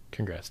profitable.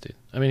 Congrats, dude.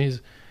 I mean,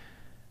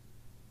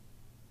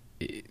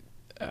 I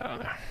don't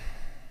know.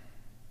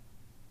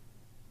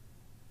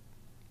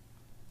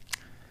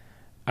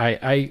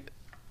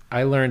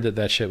 I learned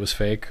that shit was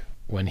fake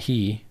when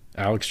he,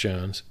 Alex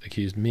Jones,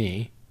 accused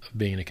me of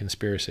being in a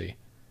conspiracy.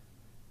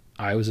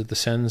 I was at the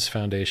SENS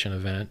Foundation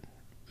event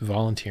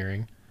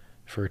volunteering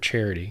for a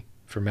charity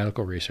for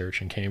medical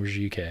research in Cambridge,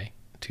 UK,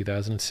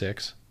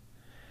 2006.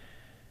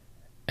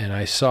 And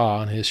I saw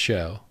on his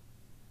show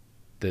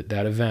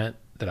that event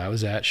that I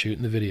was at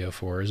shooting the video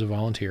for as a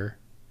volunteer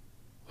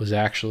was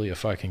actually a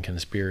fucking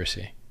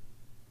conspiracy.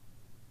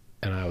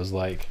 And I was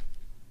like,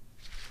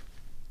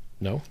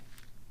 no,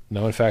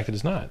 in fact it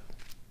is not.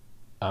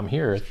 I'm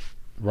here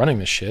running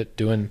this shit,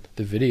 doing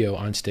the video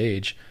on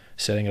stage,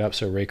 setting it up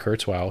so Ray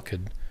Kurzweil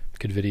could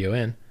video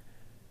in.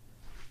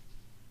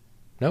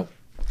 Nope.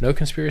 No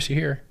conspiracy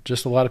here.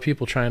 Just a lot of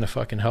people trying to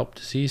fucking help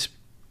disease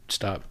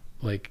stop,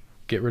 like,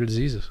 get rid of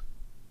diseases.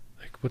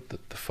 Like, what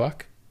the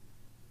fuck?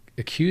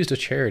 Accused a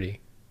charity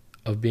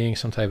of being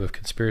some type of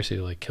conspiracy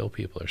to, like, kill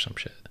people or some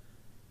shit.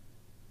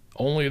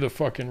 Only the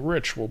fucking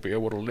rich will be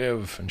able to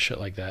live and shit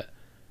like that.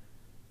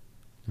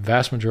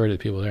 Vast majority of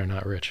the people there are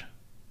not rich.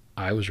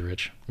 I was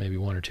rich, maybe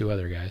one or two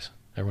other guys.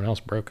 Everyone else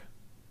broke.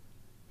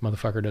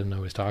 Motherfucker doesn't know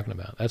what he's talking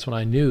about. That's when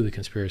I knew the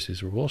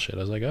conspiracies were bullshit. I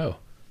was like, oh,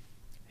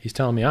 he's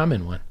telling me I'm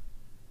in one.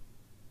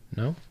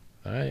 No,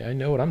 I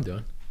know what I'm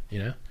doing, you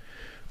know?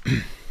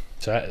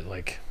 So,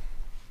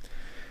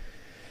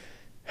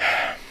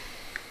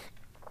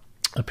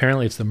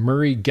 apparently it's the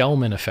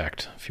Murray-Gell-Mann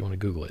effect, if you want to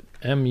Google it.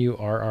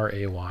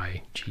 Murraygelmann,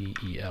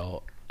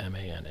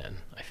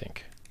 I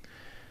think.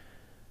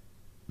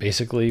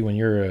 Basically, when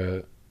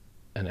you're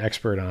an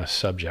expert on a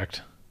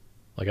subject,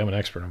 like I'm an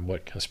expert on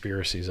what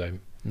conspiracies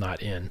I'm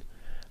not in,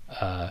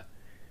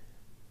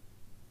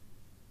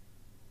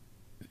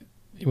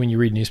 when you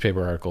read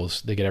newspaper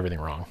articles, they get everything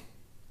wrong.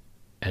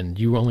 And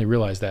you only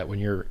realize that when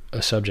you're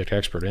a subject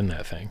expert in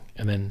that thing.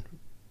 And then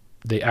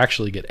they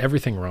actually get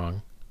everything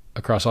wrong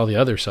across all the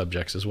other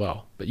subjects as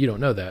well. But you don't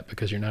know that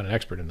because you're not an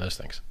expert in those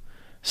things.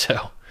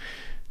 So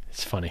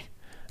it's funny.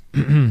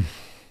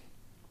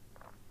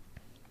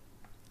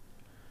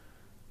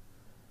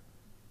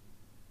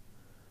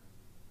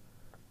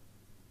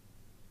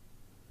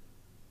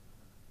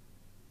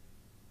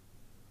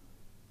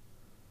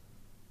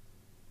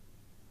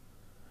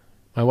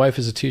 My wife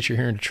is a teacher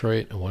here in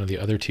Detroit, and one of the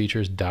other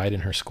teachers died in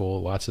her school.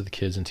 Lots of the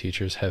kids and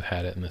teachers have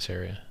had it in this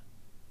area.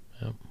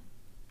 Yep.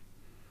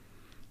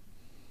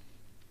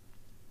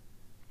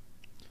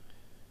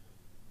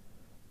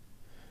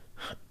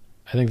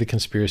 I think the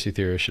conspiracy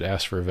theorists should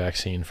ask for a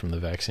vaccine from the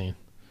vaccine.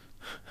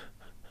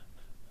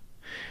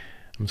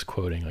 I'm just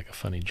quoting like a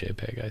funny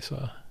JPEG I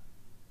saw.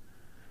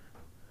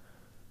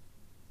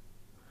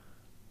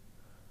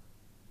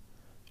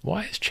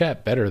 Why is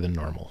chat better than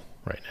normal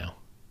right now?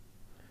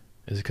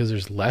 Is it because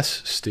there's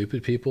less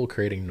stupid people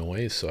creating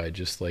noise, so I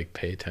just like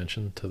pay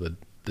attention to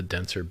the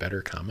denser,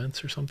 better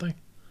comments or something?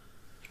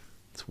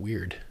 It's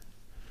weird.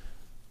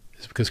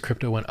 Is it because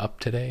crypto went up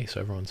today, so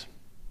everyone's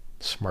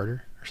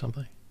smarter or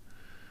something?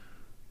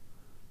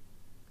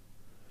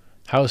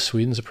 How is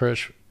Sweden's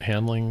approach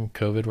handling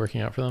COVID working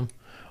out for them?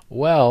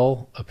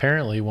 Well,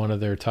 apparently one of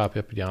their top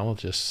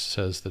epidemiologists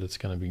says that it's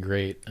going to be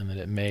great and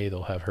that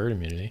they'll have herd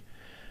immunity.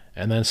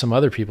 And then some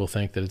other people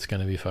think that it's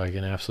going to be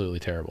fucking absolutely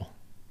terrible.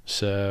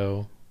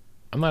 So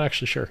I'm not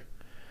actually sure.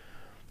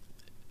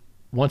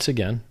 Once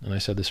again, and I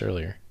said this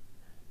earlier,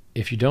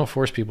 if you don't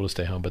force people to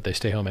stay home, but they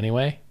stay home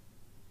anyway,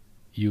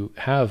 you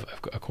have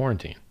a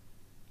quarantine.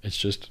 It's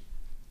just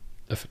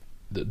a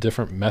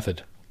different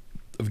method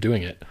of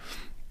doing it.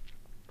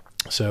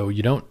 So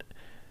you don't,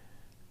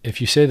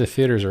 if you say the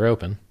theaters are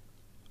open,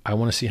 I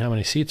want to see how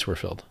many seats were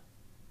filled.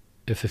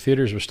 If the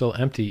theaters were still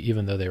empty,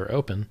 even though they were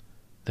open,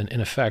 then in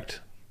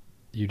effect,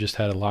 you just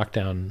had a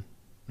lockdown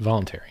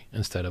voluntary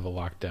instead of a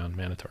lockdown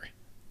mandatory.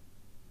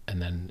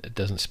 And then it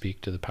doesn't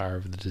speak to the power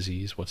of the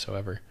disease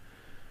whatsoever.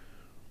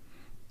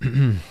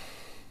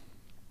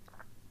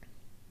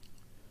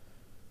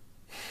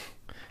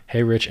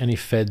 Hey, Rich, any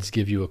feds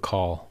give you a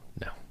call?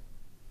 No.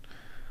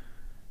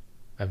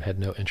 I've had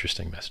no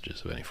interesting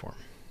messages of any form.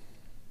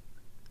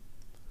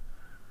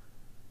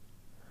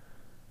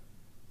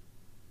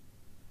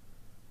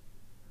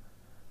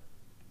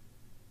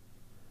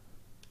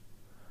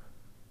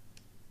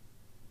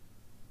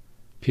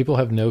 People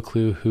have no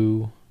clue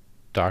who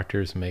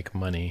doctors make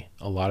money.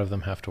 A lot of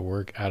them have to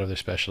work out of their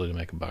specialty to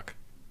make a buck.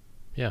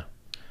 Yeah.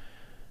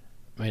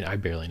 I mean, I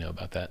barely know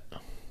about that.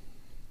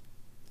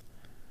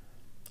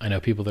 I know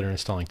people that are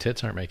installing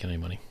tits aren't making any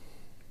money.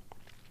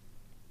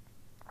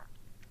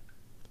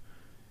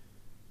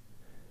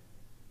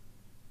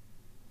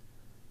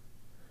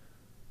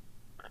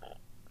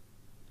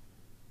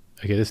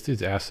 Okay, this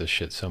dude's asked this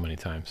shit so many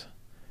times.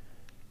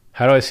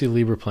 How do I see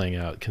Libra playing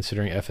out,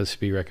 considering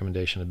FSB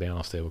recommendation to ban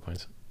all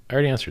stablecoins? I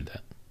already answered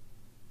that.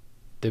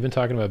 They've been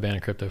talking about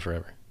banning crypto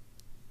forever.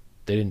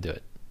 They didn't do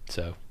it.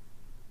 So,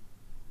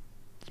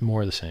 it's more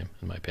of the same,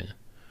 in my opinion.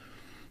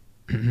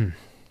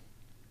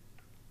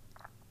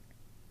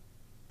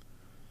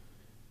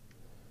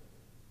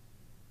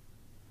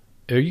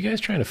 Are you guys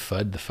trying to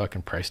FUD the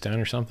fucking price down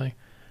or something?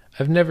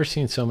 I've never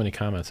seen so many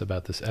comments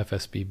about this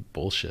FSB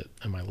bullshit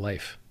in my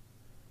life.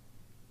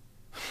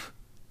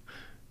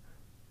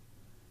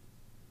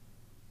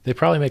 They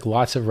probably make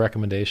lots of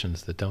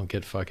recommendations that don't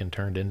get fucking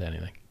turned into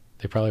anything.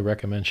 They probably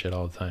recommend shit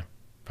all the time.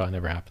 Probably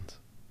never happens.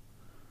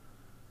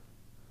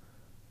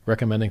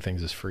 Recommending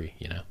things is free,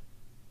 you know.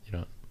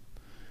 You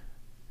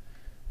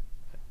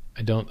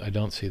don't. I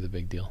don't see the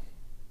big deal.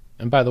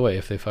 And by the way,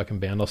 if they fucking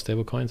banned all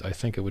stablecoins, I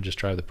think it would just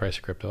drive the price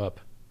of crypto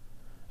up.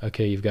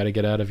 Okay, you've got to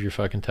get out of your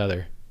fucking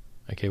tether.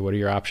 Okay, what are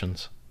your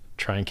options?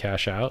 Try and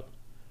cash out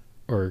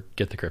or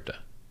get the crypto?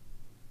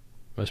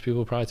 Most people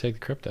will probably take the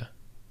crypto.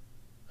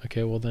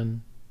 Okay, well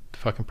then the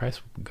fucking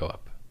price will go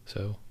up.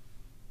 So,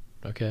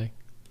 okay.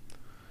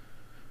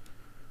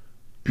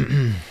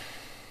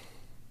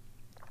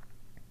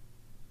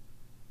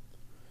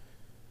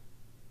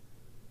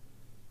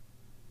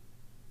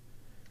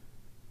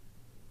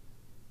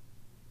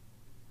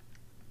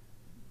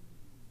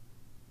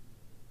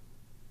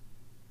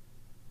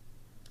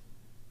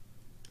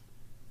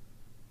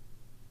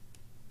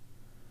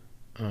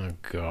 Oh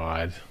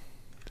God,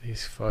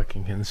 these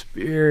fucking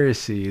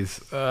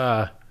conspiracies.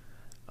 I'll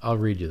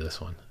read you this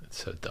one.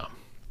 It's so dumb.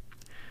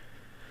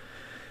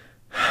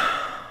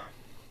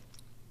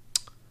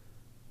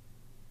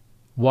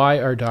 Why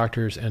are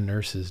doctors and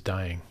nurses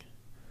dying?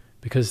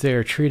 Because they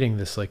are treating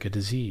this like a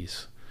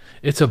disease.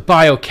 It's a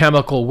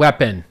biochemical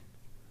weapon.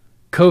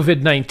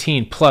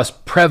 COVID-19 plus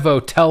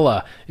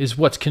Prevotella is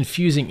what's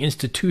confusing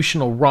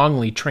institutional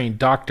wrongly trained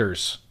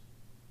doctors.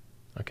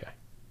 Okay.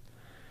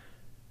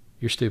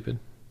 You're stupid.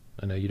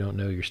 I know you don't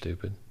know you're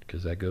stupid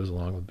because that goes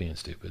along with being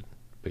stupid,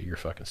 but you're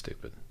fucking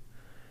stupid.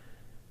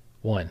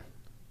 1,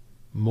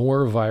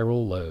 more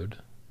viral load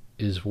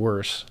is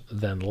worse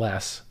than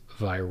less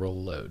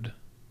viral load.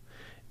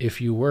 If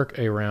you work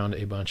around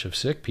a bunch of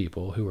sick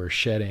people who are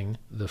shedding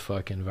the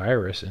fucking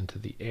virus into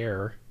the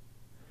air,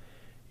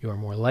 you are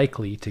more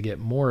likely to get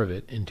more of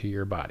it into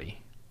your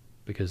body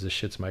because this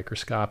shit's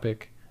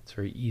microscopic. It's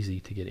very easy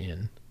to get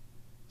in.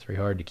 It's very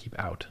hard to keep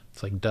out.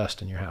 It's like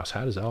dust in your house.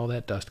 How does all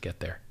that dust get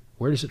there?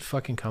 Where does it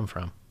fucking come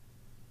from?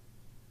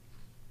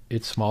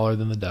 It's smaller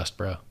than the dust,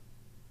 bro.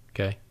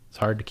 Okay? It's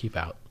hard to keep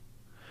out.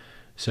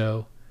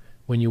 So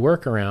when you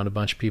work around a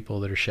bunch of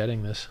people that are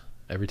shedding this,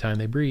 every time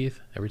they breathe,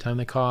 every time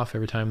they cough,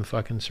 every time the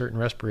fucking certain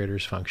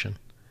respirators function,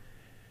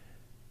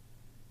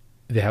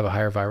 they have a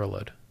higher viral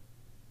load.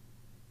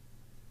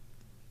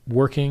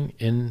 Working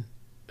in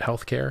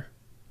healthcare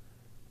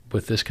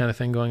with this kind of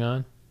thing going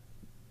on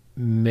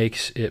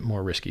makes it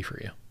more risky for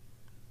you.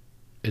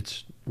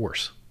 It's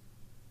worse.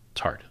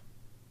 It's hard.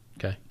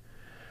 Okay?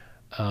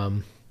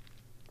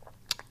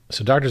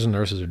 So doctors and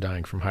nurses are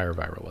dying from higher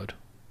viral load.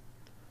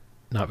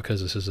 Not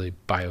because this is a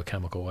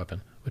biochemical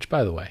weapon, which,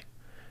 by the way,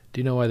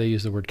 do you know why they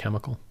use the word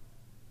chemical?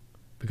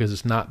 Because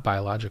it's not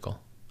biological.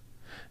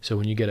 So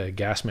when you get a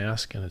gas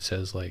mask and it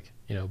says like,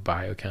 you know,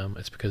 biochem,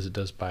 it's because it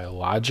does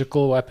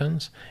biological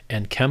weapons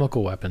and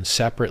chemical weapons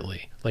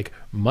separately. Like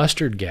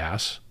mustard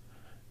gas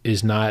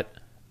is not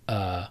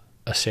a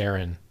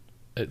sarin.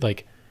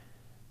 Like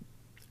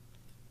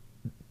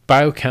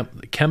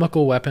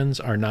chemical weapons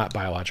are not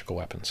biological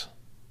weapons.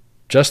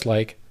 Just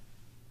like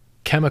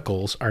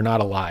chemicals are not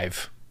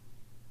alive.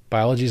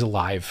 Biology is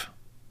alive.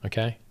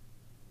 Okay?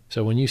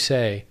 So when you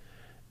say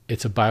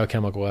it's a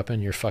biochemical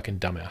weapon, you're a fucking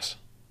dumbass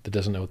that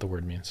doesn't know what the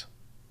word means.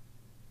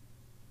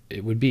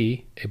 It would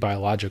be a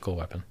biological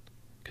weapon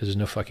because there's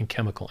no fucking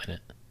chemical in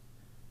it.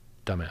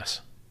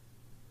 Dumbass.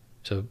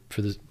 So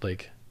for this,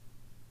 like,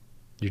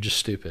 you're just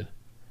stupid.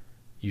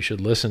 You should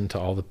listen to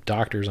all the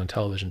doctors on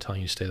television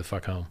telling you to stay the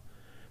fuck home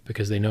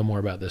because they know more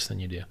about this than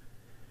you do.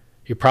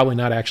 You're probably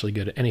not actually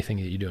good at anything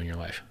that you do in your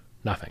life.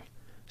 Nothing.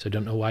 So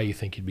don't know why you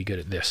think you'd be good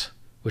at this,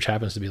 which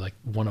happens to be like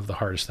one of the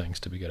hardest things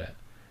to be good at.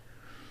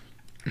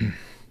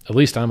 At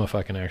least I'm a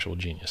fucking actual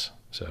genius.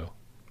 So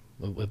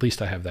at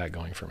least I have that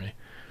going for me.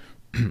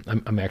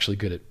 I'm actually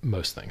good at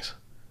most things,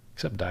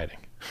 except dieting.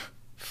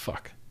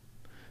 Fuck.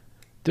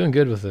 Doing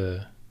good with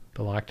the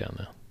lockdown,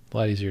 though. A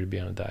lot easier to be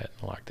on a diet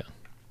in the lockdown.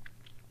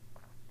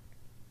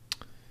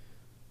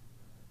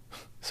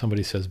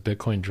 Somebody says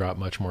Bitcoin dropped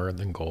much more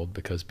than gold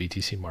because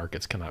BTC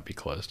markets cannot be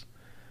closed.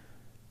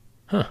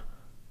 Huh.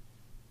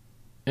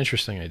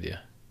 Interesting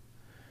idea.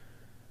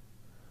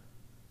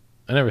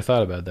 I never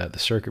thought about that. The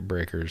circuit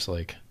breakers,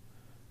 like,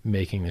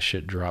 making the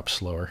shit drop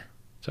slower.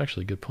 It's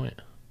actually a good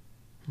point.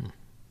 I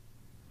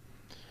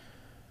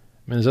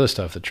mean, there's other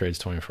stuff that trades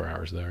 24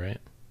 hours, though, right?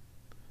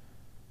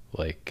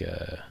 Like,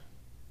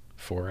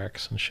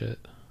 Forex and shit.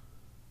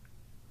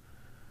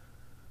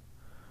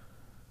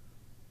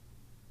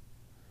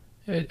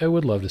 I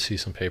would love to see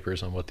some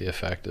papers on what the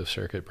effect of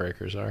circuit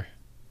breakers are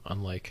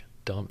on, like,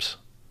 dumps.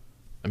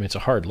 I mean, it's a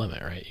hard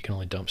limit, right? You can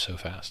only dump so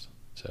fast.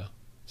 So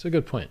it's a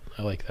good point.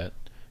 I like that.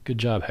 Good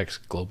job, Hex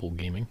Global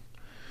Gaming.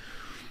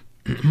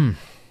 Do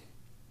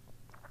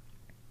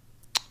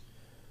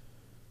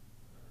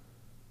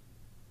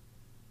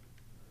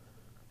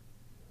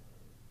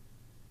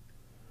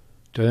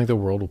I think the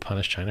world will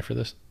punish China for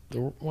this?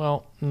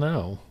 Well,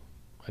 no.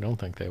 I don't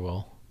think they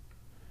will.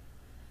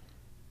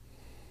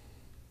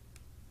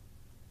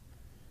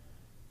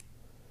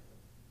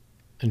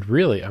 And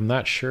really, I'm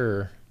not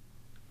sure,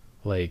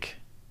 like,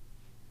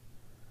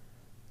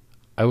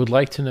 I would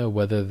like to know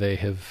whether they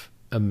have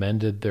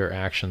amended their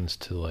actions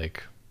to,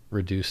 like,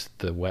 reduce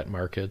the wet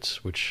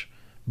markets, which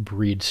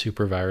breed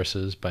super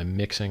viruses by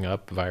mixing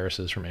up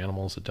viruses from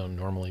animals that don't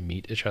normally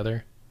meet each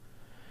other.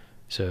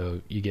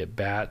 So you get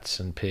bats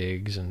and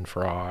pigs and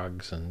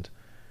frogs and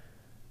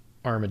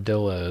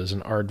armadillos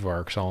and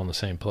aardvarks all in the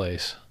same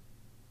place.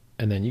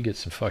 And then you get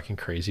some fucking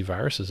crazy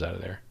viruses out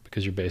of there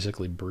because you're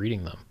basically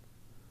breeding them.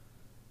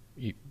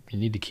 You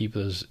need to keep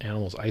those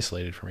animals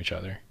isolated from each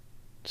other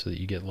so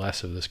that you get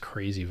less of this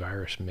crazy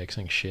virus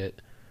mixing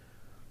shit.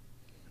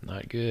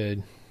 Not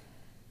good.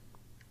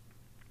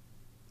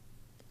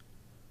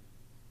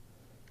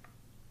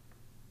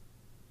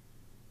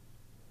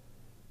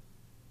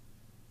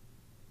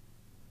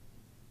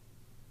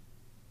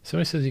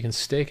 Somebody says you can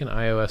stake an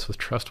iOS with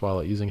Trust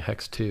Wallet using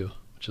Hex 2,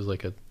 which is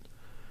like a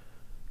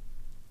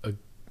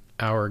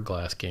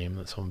hourglass game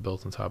that someone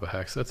built on top of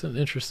Hex. That's an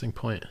interesting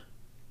point.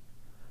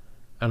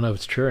 I don't know if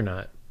it's true or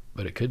not,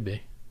 but it could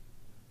be.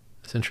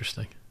 It's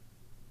interesting.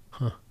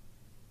 Huh.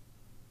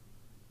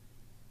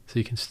 So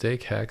you can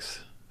stake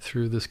Hex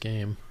through this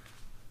game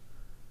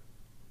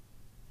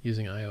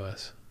using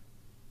iOS.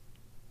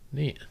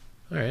 Neat.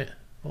 All right.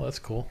 Well, that's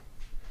cool.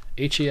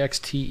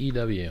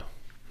 HEXTEW.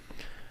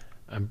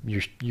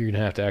 You're going to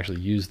have to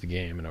actually use the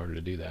game in order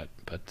to do that.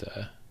 But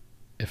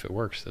if it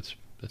works,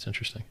 that's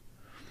interesting.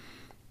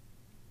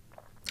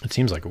 It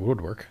seems like it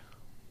would work.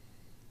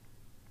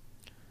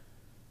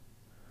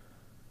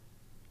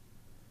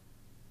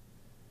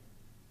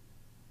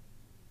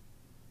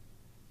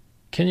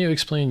 Can you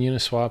explain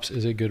Uniswaps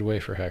is a good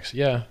way for Hex?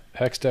 Yeah,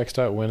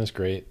 hexdex.win is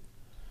great.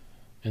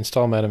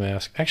 Install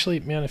MetaMask. Actually,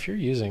 man, if you're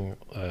using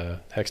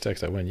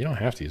hexdex.win, you don't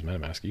have to use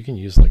MetaMask. You can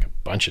use like a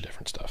bunch of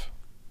different stuff.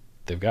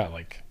 They've got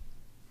like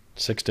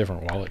 6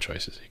 different wallet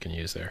choices you can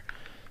use there.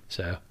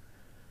 So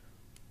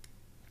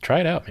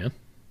try it out, man.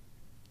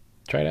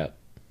 Try it out.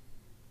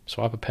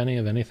 Swap a penny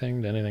of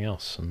anything to anything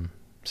else and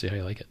see how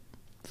you like it.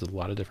 There's a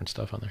lot of different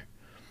stuff on there.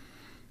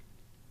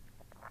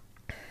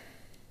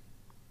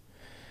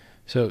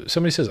 So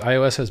somebody says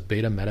iOS has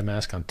beta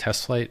MetaMask on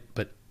test flight,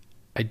 but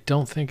I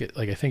don't think it,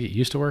 like, I think it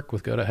used to work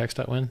with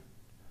go.hex.win,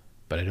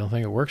 but I don't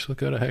think it works with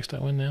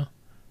go.hex.win now.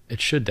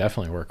 It should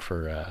definitely work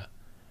for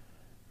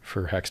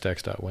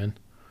hexdex.win.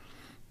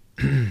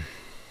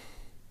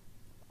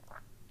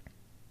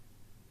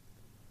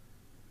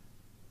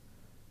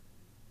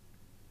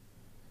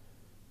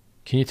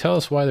 Can you tell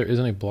us why there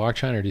isn't a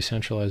blockchain or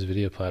decentralized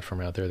video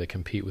platform out there that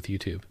compete with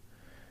YouTube?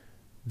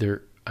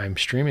 I'm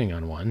streaming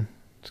on one.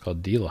 It's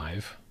called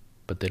DLive,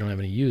 but they don't have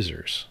any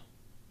users.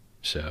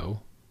 So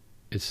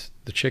it's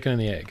the chicken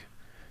and the egg.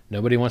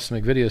 Nobody wants to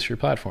make videos for your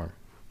platform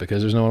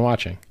because there's no one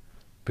watching,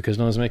 because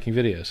no one's making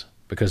videos,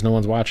 because no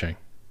one's watching.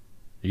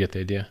 You get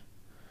the idea?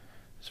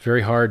 It's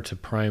very hard to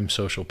prime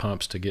social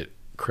pumps to get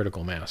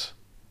critical mass,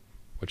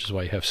 which is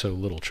why you have so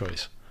little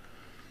choice.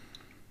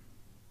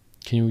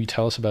 Can you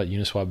tell us about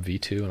Uniswap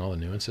v2 and all the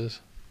nuances?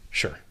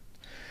 Sure.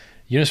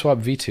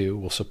 Uniswap v2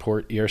 will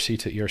support ERC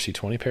to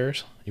ERC20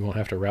 pairs. You won't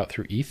have to route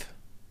through ETH.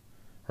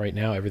 Right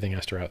now, everything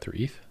has to route through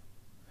ETH.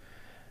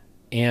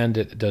 And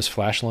it does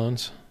flash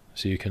loans,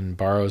 so you can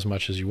borrow as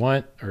much as you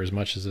want or as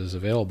much as is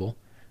available,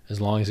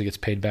 as long as it gets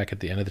paid back at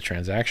the end of the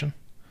transaction.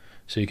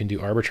 So you can do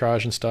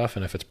arbitrage and stuff,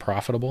 and if it's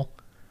profitable,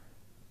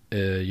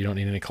 you don't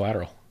need any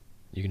collateral.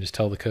 You can just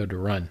tell the code to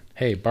run.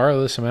 Hey, borrow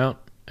this amount,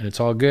 and it's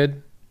all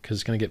good, because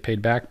it's going to get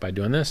paid back by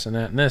doing this and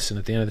that and this, and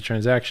at the end of the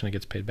transaction, it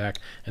gets paid back,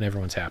 and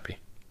everyone's happy.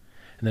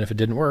 And then if it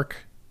didn't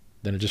work,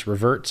 then it just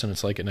reverts, and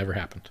it's like it never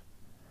happened.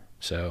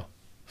 So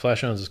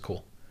flash loans is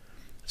cool.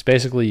 It's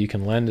basically you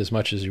can lend as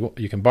much as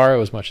you can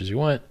borrow as much as you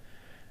want,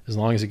 as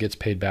long as it gets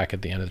paid back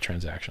at the end of the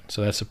transaction.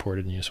 So that's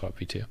supported in Uniswap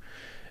v2.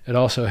 It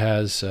also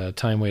has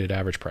time-weighted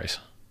average price,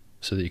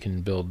 so that you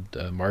can build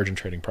margin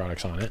trading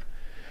products on it.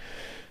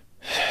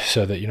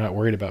 so that you're not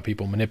worried about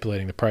people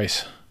manipulating the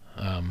price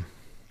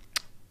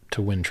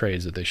to win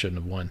trades that they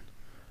shouldn't have won.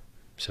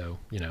 So,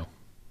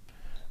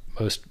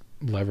 most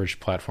leveraged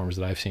platforms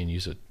that I've seen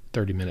use a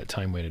 30-minute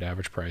time-weighted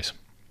average price.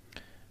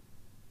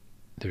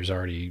 There's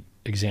already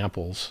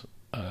examples,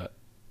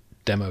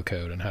 demo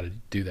code on how to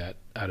do that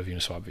out of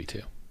Uniswap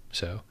v2.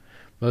 So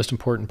most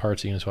important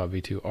parts of Uniswap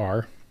v2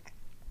 are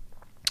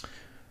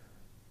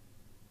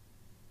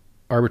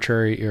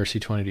arbitrary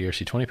ERC20 to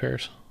ERC20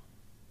 pairs.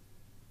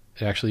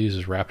 It actually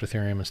uses wrapped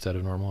Ethereum instead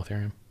of normal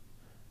Ethereum,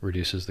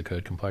 reduces the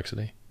code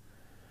complexity.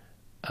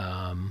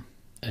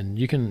 And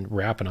you can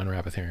wrap and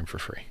unwrap Ethereum for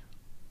free.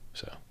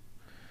 So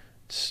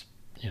it's,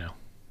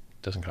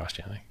 doesn't cost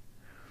you anything.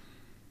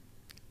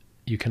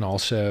 You can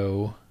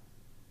also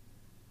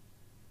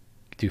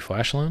do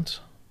flash loans,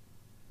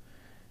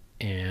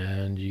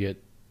 and you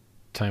get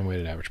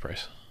time-weighted average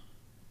price.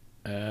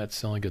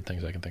 That's the only good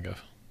things I can think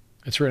of.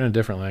 It's written in a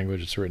different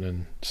language. It's written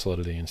in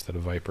Solidity instead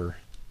of Viper.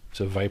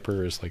 So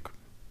Viper is like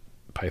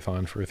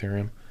Python for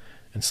Ethereum,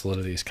 and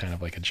Solidity is kind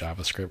of like a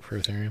JavaScript for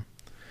Ethereum.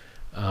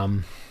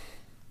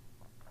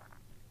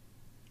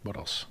 What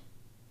else?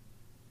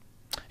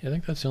 Yeah, I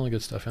think that's the only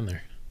good stuff in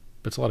there.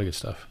 But it's a lot of good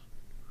stuff.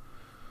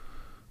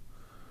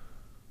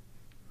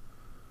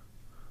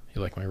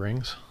 You like my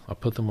rings? I'll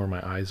put them where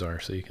my eyes are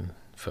so you can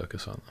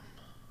focus on them.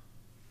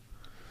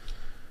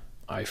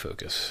 Eye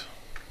focus.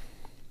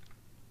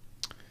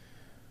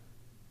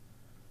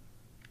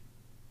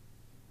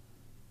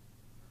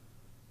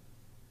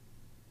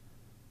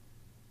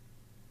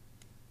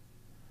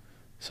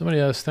 Somebody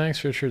else,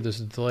 thanks Richard, there's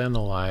a delay on the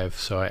live,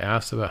 so I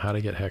asked about how to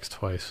get Hex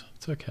twice.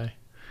 It's okay.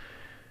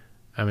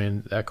 I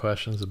mean, that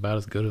question is about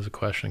as good as a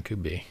question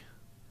could be.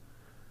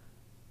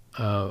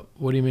 What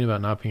do you mean about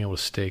not being able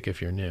to stake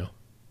if you're new?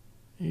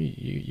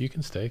 You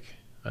can stake.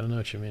 I don't know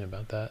what you mean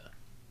about that.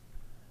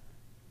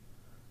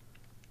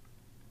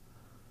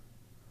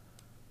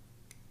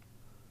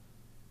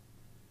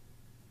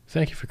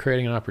 Thank you for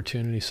creating an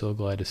opportunity. So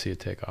glad to see it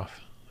take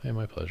off. Hey,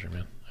 my pleasure,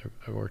 man.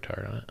 I worked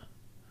hard on it.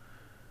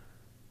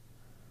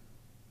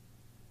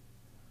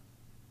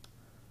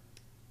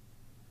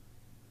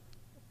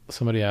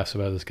 Somebody asked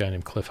about this guy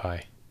named Cliff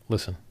High.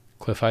 Listen,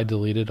 Cliff High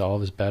deleted all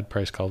of his bad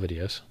price call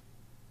videos.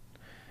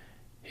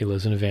 He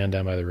lives in a van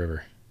down by the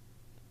river.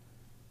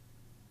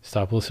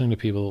 Stop listening to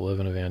people that live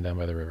in a van down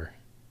by the river.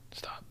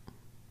 Stop.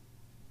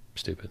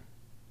 Stupid.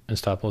 And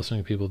stop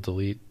listening to people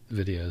delete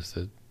videos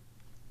that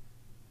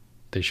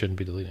they shouldn't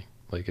be deleting.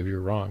 Like, if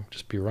you're wrong,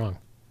 just be wrong.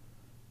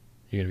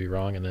 You're going to be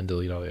wrong and then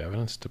delete all the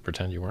evidence to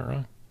pretend you weren't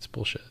wrong? It's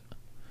bullshit.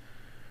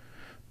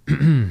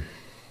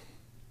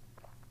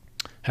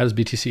 How does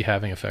BTC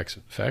halving affect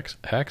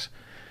Hex?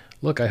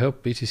 Look, I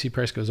hope BTC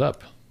price goes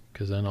up,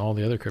 because then all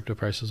the other crypto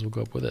prices will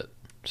go up with it.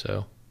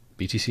 So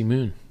BTC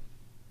Moon,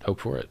 hope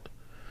for it.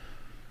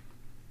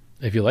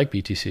 If you like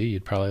BTC,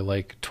 you'd probably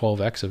like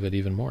 12x of it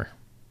even more,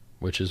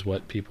 which is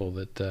what people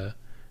that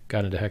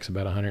got into Hex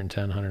about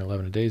 110,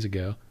 111 days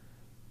ago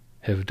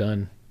have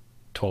done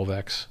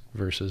 12x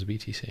versus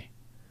BTC.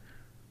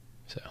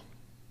 So.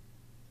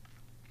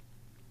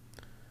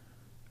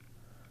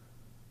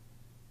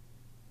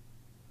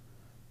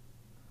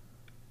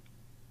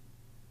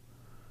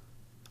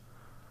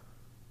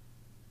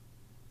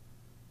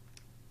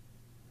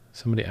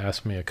 Somebody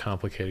asked me a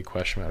complicated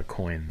question about a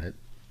coin that,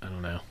 I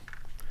don't know,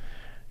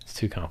 it's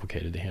too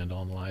complicated to handle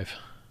on live.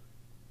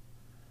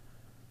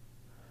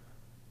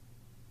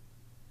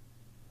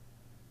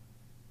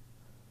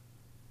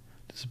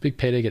 Does a big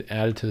payday get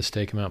added to the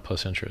stake amount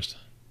plus interest?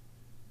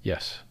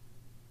 Yes.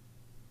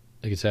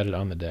 It gets added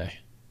on the day.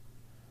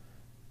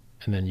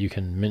 And then you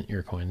can mint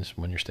your coins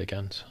when your stake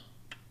ends.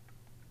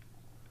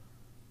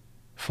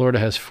 Florida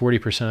has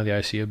 40% of the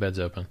ICO beds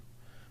open.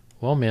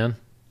 Well, man,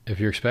 if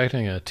you're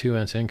expecting a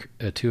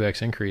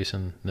 2x increase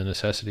in the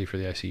necessity for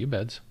the ICU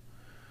beds,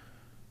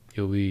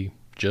 you'll be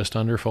just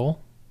under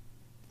full.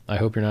 I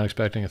hope you're not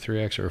expecting a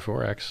 3x or a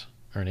 4x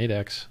or an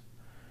 8x.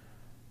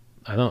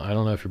 I don't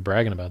know if you're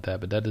bragging about that,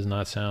 but that does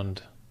not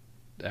sound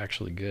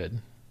actually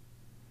good.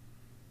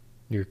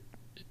 I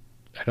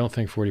don't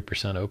think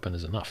 40% open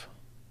is enough.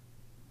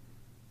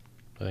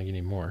 I think you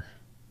need more.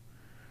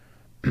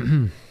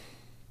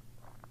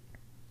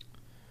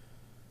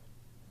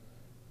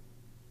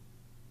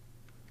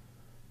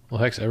 Will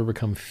Hex ever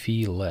become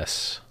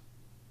fee-less?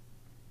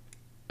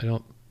 I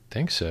don't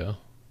think so.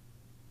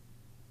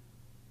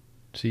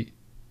 See,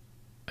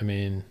 I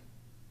mean,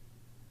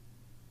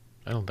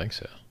 I don't think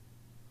so.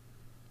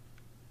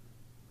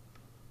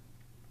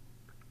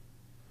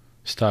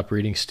 Stop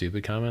reading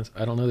stupid comments?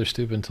 I don't know they're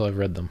stupid until I've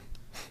read them.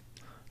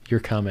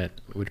 Your comment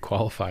would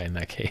qualify in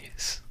that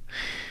case.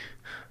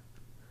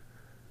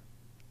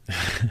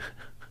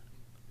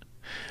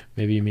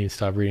 Maybe you mean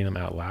stop reading them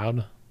out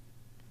loud?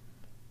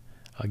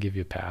 I'll give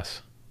you a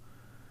pass.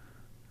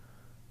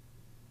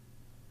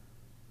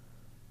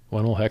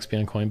 When will Hex be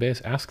on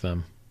Coinbase? Ask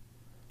them.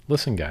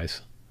 Listen,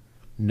 guys,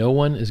 no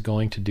one is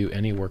going to do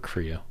any work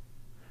for you.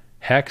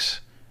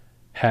 Hex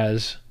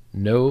has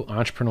no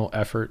entrepreneurial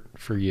effort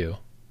for you.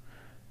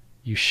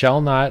 You shall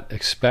not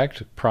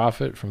expect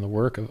profit from the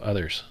work of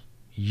others.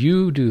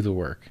 You do the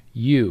work.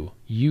 You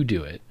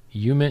do it.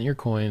 You mint your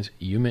coins.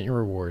 You mint your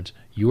rewards.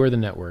 You are the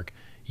network.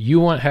 You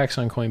want Hex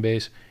on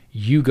Coinbase.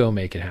 You go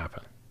make it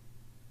happen.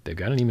 They've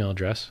got an email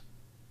address.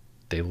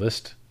 They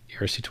list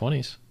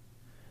ERC20s.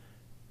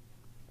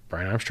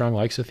 Brian Armstrong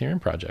likes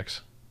Ethereum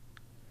projects.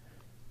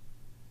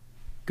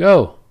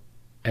 Go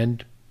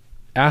and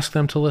ask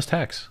them to list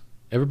Hex.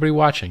 Everybody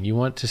watching, you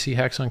want to see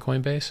Hex on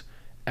Coinbase?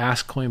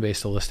 Ask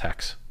Coinbase to list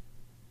Hex.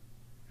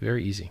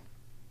 Very easy.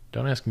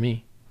 Don't ask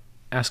me.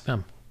 Ask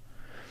them.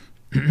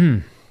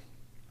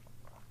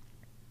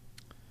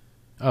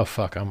 Oh,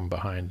 fuck. I'm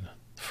behind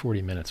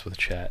 40 minutes with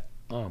chat.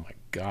 Oh, my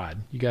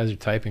God. You guys are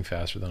typing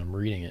faster than I'm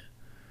reading it.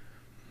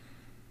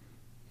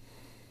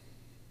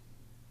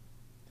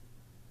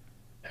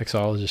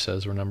 Hexologist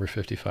says we're number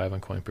 55 on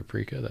Coin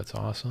Paprika. That's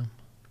awesome.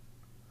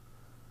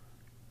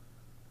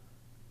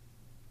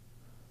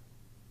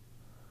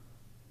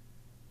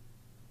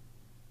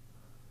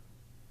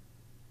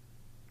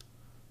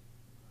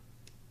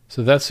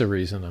 So that's the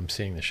reason I'm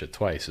seeing this shit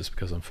twice, is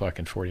because I'm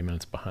fucking 40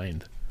 minutes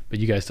behind. But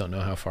you guys don't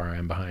know how far I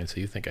am behind, so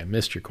you think I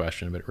missed your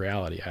question, but in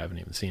reality, I haven't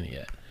even seen it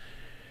yet.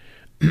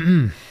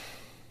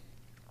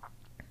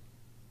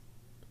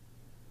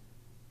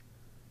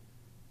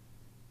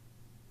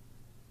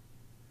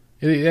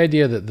 The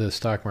idea that the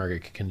stock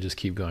market can just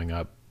keep going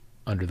up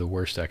under the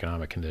worst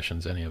economic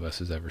conditions any of us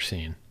has ever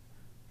seen,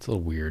 it's a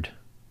little weird.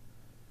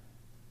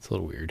 It's a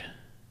little weird.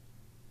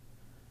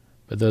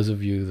 But those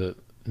of you that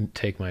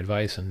take my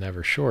advice and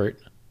never short,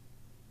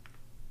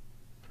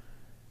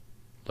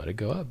 let it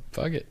go up.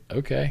 Fuck it.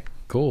 Okay,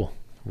 cool.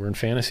 We're in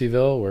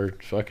Fantasyville where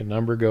fucking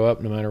number go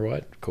up no matter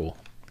what. Cool.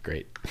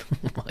 Great.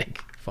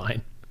 Like,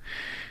 fine.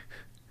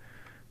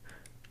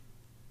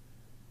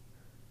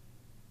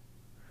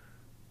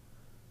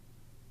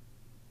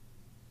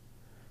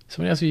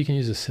 Somebody else, you can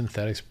use a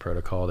synthetics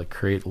protocol to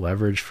create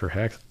leverage for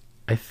Hex.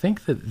 I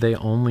think that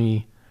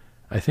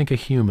I think a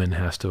human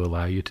has to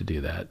allow you to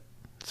do that.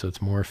 So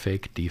it's more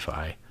fake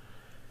DeFi.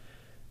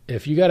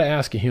 If you got to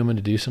ask a human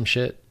to do some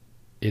shit,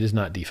 it is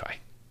not DeFi.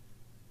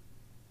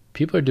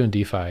 People are doing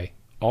DeFi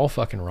all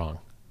fucking wrong.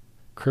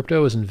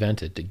 Crypto was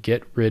invented to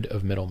get rid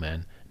of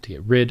middlemen, to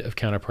get rid of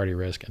counterparty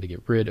risk, and to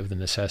get rid of the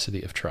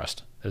necessity of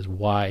trust. That is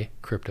why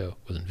crypto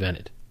was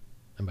invented.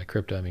 And by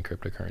crypto, I mean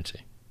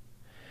cryptocurrency.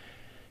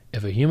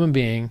 If a human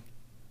being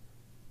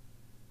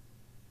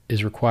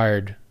is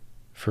required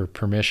for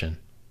permission,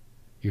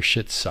 your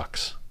shit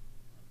sucks.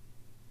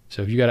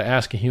 So if you got to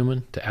ask a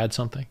human to add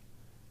something,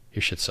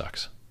 your shit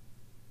sucks.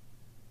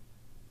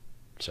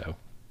 So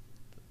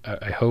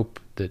I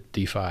hope that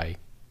DeFi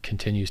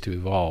continues to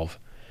evolve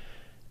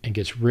and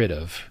gets rid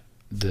of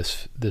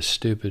this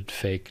stupid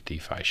fake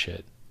DeFi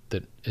shit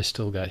that has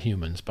still got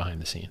humans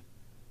behind the scene.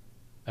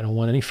 I don't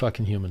want any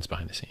fucking humans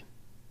behind the scene.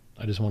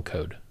 I just want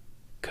code.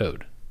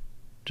 Code.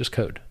 Just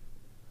code.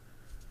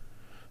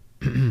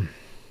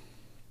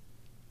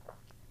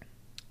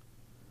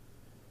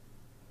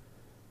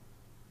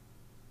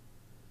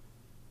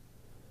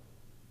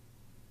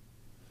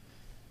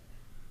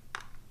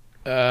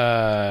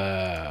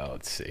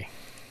 Let's see.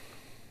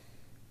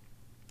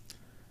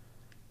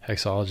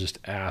 Hexologist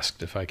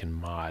asked if I can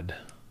mod.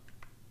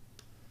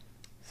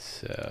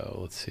 So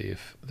let's see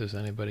if there's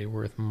anybody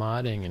worth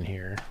modding in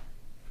here.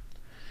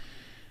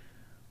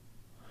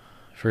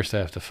 First I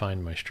have to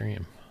find my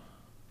stream.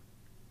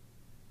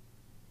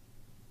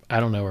 I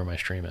don't know where my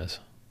stream is.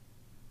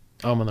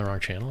 Oh, I'm on the wrong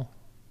channel?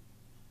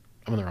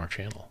 I'm on the wrong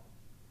channel.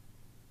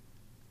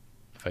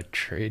 If I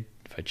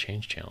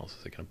change channels,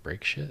 is it gonna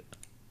break shit?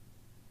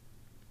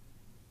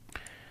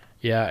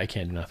 Yeah, I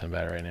can't do nothing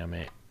about it right now,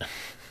 mate.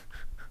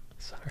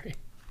 Sorry.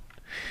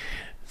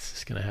 It's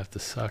just gonna have to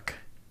suck.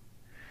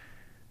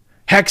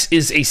 Hex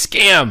is a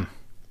scam!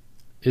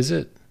 Is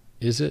it?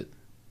 Is it?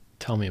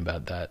 Tell me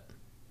about that.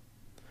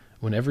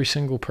 When every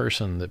single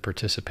person that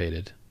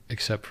participated,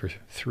 except for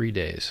 3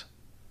 days,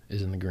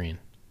 is in the green.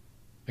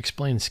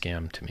 Explain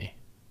scam to me.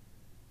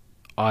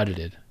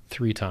 Audited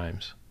 3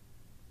 times.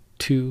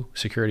 2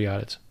 security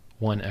audits,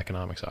 1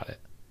 economics audit.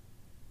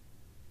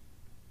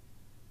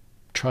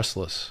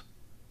 Trustless.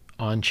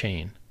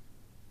 On-chain.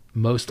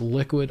 Most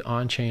liquid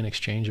on-chain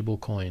exchangeable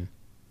coin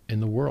in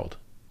the world,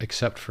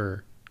 except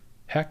for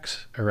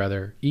Hex, or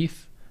rather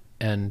ETH,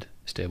 and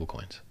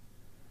stablecoins.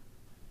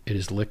 It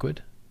is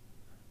liquid.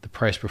 The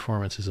price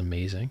performance is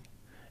amazing.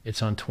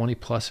 It's on 20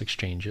 plus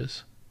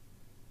exchanges.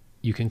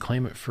 You can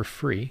claim it for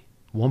free.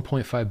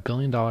 $1.5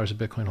 billion of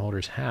Bitcoin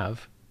holders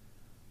have.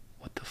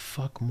 What the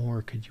fuck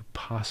more could you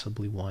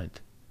possibly want?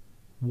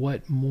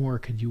 What more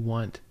could you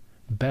want?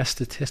 Best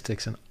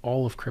statistics in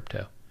all of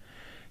crypto.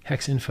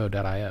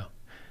 Hexinfo.io.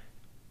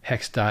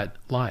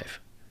 Hex.live.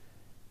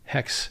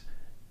 Hex.vision.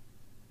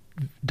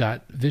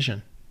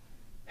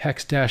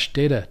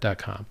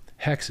 Hex-data.com.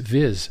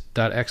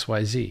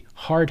 Hexviz.xyz.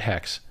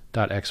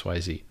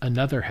 Hardhex.xyz.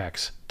 Another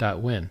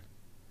Hex.win.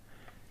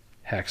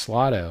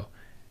 Hexlotto.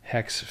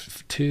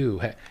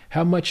 Hex2.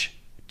 How much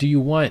do you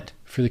want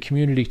for the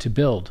community to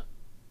build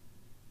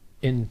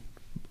in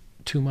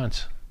 2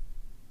 months?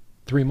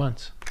 3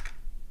 months.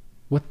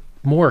 What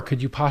more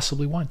could you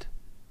possibly want?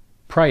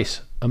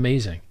 Price,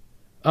 amazing.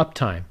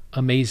 Uptime,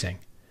 amazing.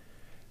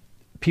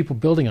 People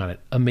building on it,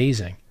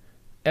 amazing.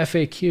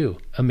 FAQ,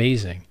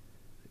 amazing.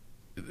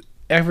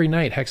 Every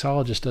night,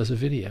 Hexologist does a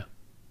video.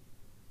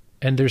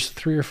 And there's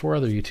 3 or 4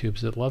 other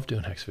YouTubes that love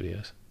doing hex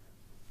videos.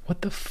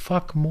 What the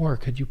fuck more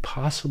could you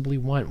possibly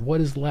want?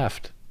 What is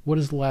left? What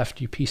is left,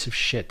 you piece of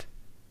shit?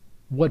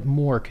 What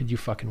more could you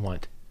fucking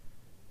want?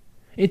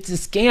 It's a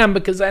scam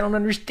because I don't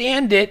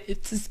understand it.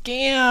 It's a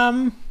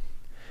scam.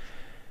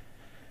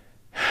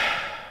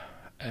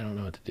 I don't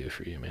know what to do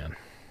for you, man.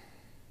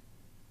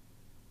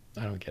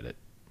 I don't get it.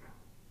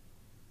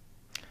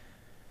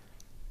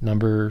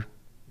 Number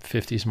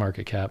 50's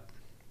market cap.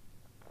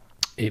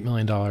 $8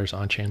 million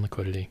on-chain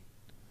liquidity.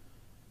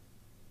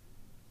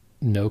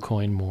 No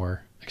coin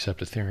more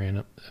except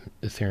Ethereum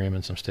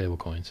and some stable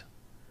coins.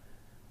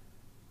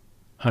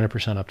 100%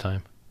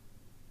 uptime.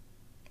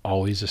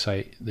 Always a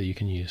site that you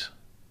can use.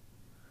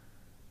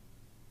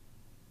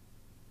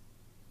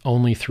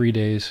 Only 3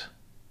 days.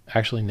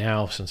 Actually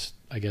now, since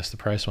I guess the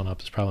price went up,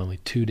 it's probably only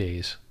 2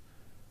 days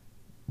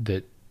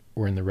that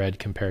we're in the red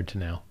compared to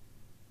now.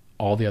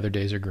 All the other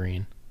days are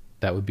green.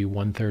 That would be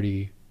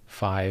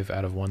 135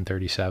 out of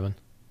 137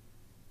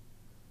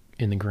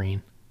 in the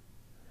green.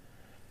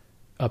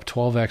 Up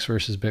 12x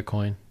versus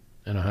Bitcoin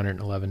in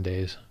 111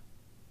 days,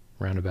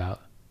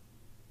 roundabout.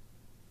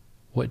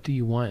 What do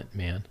you want,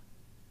 man?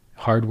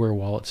 Hardware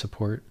wallet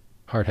support.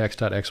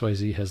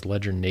 Hardhex.xyz has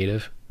Ledger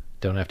native.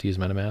 Don't have to use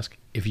MetaMask.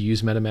 If you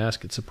use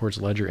MetaMask, it supports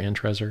Ledger and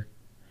Trezor.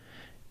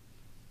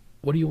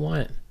 What do you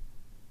want?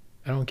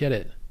 I don't get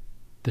it.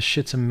 The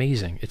shit's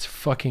amazing. It's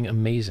fucking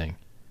amazing.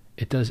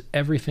 It does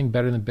everything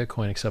better than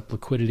Bitcoin except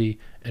liquidity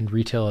and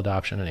retail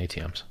adoption and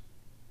ATMs.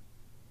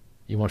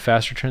 You want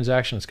faster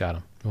transaction? It's got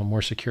them. You want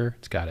more secure?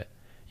 It's got it.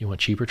 You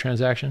want cheaper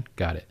transaction?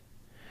 Got it.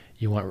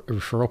 You want a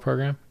referral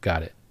program?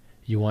 Got it.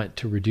 You want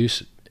to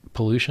reduce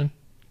pollution?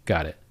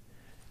 Got it.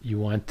 You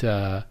want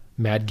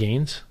mad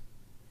gains?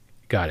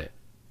 Got it.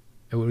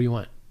 And what do you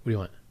want? What do you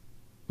want?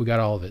 We got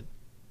all of it.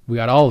 We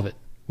got all of it.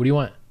 What do you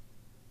want?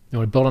 You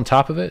want to build on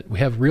top of it? We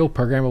have real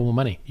programmable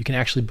money. You can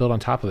actually build on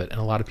top of it, and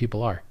a lot of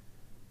people are.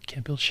 You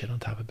can't build shit on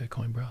top of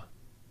Bitcoin, bro. What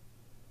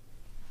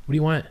do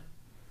you want?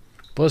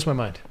 Blows my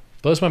mind.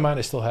 Blows my mind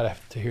I still had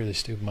to hear these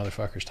stupid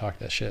motherfuckers talk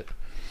that shit.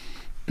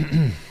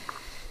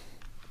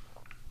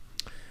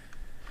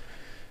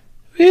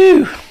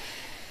 Whew.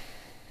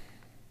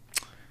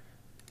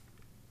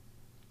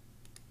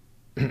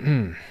 I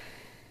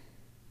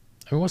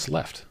mean, what's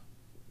left?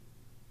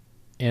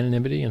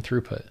 Anonymity and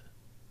throughput.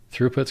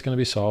 Throughput's going to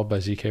be solved by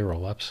ZK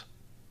rollups,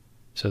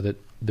 so that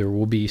there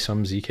will be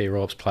some ZK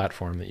rollups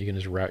platform that you can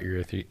just route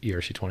your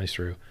ERC20s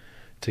through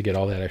to get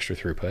all that extra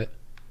throughput.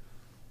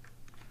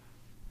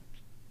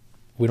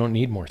 We don't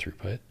need more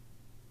throughput.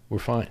 We're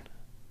fine.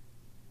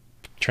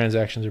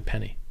 Transactions are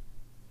penny.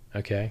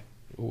 Okay?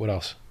 What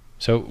else?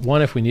 So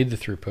 1, if we need the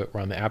throughput,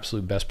 we're on the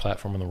absolute best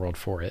platform in the world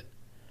for it.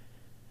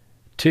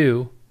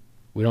 2,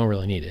 we don't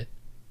really need it.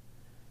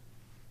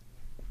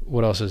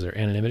 What else is there?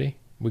 Anonymity.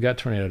 We got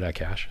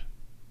Tornado.cash.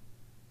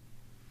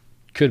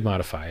 Could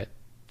modify it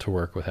to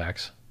work with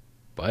Hex.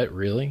 But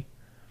really,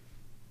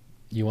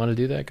 you want to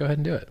do that? Go ahead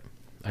and do it.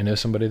 I know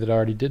somebody that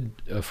already did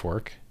a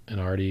fork and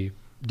already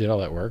did all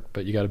that work,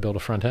 but you got to build a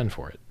front end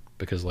for it.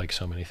 Because like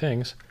so many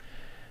things,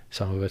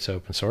 some of it's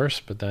open source,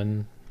 but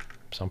then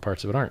some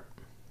parts of it aren't.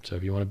 So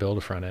if you want to build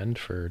a front end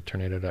for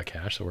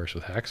Tornado.cash that works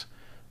with Hex,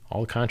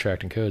 all the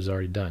contract and code is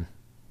already done.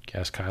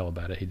 Ask Kyle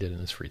about it. He did it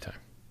in his free time.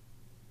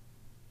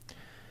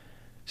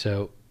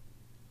 So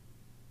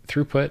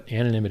throughput,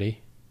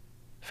 anonymity,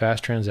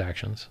 fast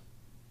transactions,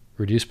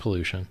 reduce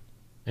pollution,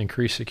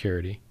 increase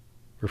security,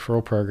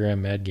 referral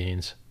program, mad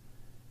gains.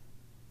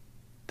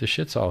 The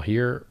shit's all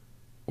here.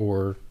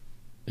 Or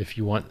if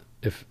you want,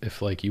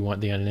 if like you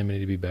want the anonymity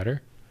to be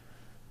better,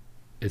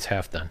 it's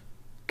half done.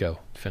 Go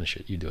finish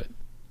it. You do it.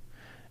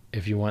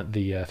 If you want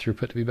the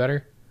throughput to be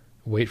better,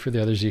 wait for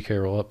the other ZK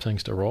rollup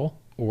things to roll,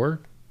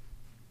 or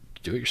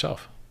do it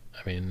yourself.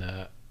 I mean,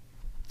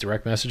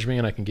 direct message me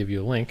and I can give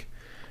you a link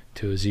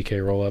to a ZK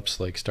rollups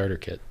like starter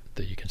kit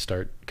that you can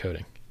start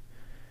coding.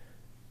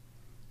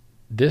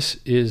 This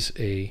is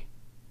a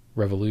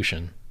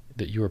revolution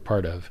that you are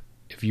part of.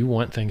 If you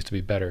want things to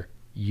be better,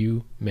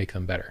 you make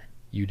them better.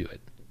 You do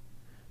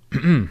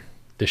it.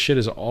 This shit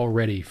is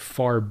already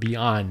far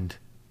beyond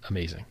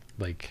amazing.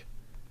 Like,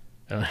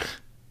 I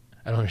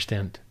don't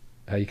understand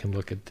how you can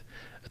look at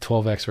a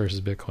 12x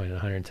versus Bitcoin in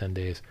 110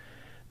 days.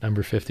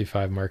 Number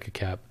 55 market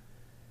cap,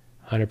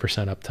 100%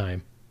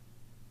 uptime,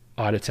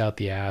 audits out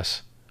the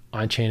ass,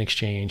 on-chain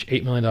exchange,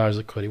 $8 million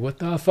liquidity. What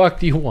the fuck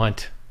do you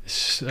want?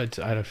 There's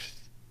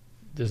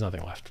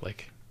nothing left.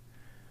 Like,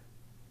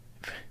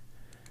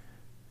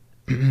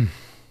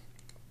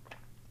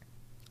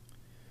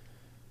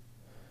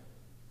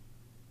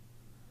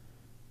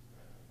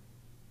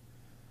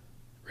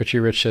 Richie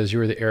Rich says, you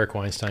were the Eric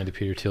Weinstein to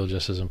Peter Thiel,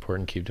 just as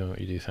important. Keep doing what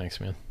you do. Thanks,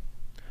 man.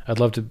 I'd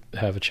love to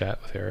have a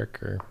chat with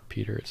Eric or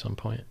Peter at some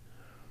point.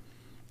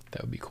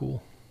 That would be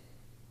cool.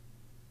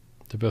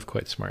 They're both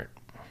quite smart.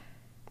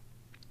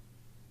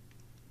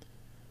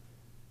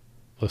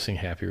 Listening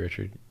happy,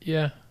 Richard.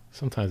 Yeah,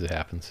 sometimes it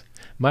happens.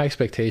 My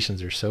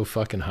expectations are so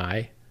fucking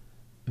high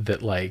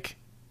that, like,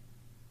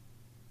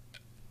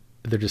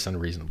 they're just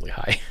unreasonably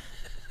high.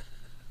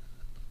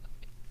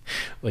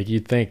 Like,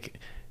 you'd think,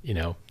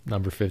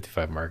 number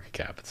 55 market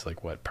cap, it's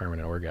like, what,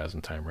 permanent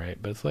orgasm time,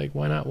 right? But it's like,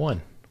 why not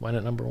one? Why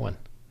not number one?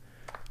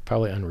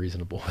 Probably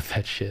unreasonable with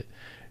that shit.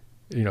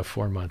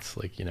 4 months,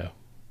 like,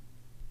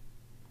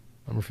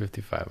 number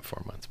 55 in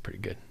 4 months, pretty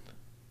good.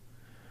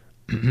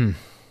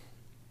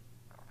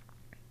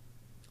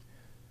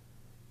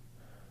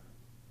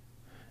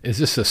 Is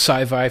this a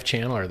Sci-Vive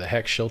channel or the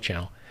Hex Shill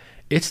channel?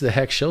 It's the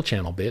Hex Shill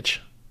channel, bitch.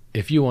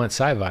 If you want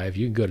Sci-Vive,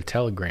 you can go to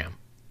Telegram,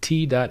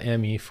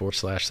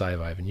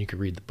 t.me/Sci-Vive, and you can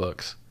read the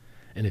books.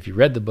 And if you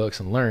read the books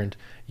and learned,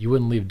 you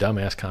wouldn't leave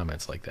dumbass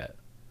comments like that.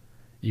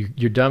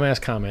 Your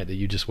dumbass comment that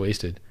you just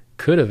wasted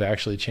could have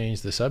actually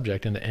changed the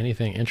subject into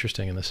anything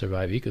interesting in the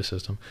Survive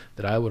ecosystem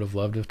that I would have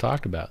loved to have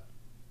talked about.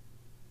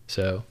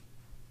 So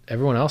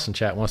everyone else in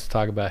chat wants to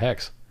talk about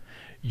Hex.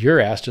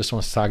 Your ass just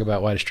wants to talk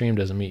about why the stream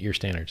doesn't meet your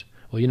standards.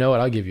 Well, you know what?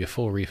 I'll give you a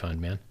full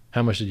refund, man.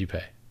 How much did you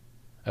pay?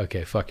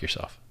 Okay, fuck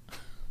yourself.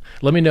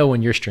 Let me know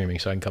when you're streaming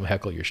so I can come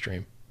heckle your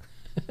stream.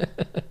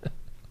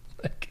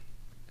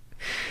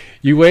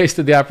 You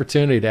wasted the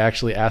opportunity to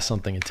actually ask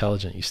something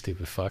intelligent, you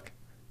stupid fuck.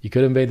 You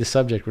could have made the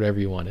subject whatever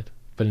you wanted,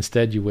 but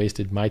instead you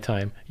wasted my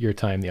time, your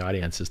time, the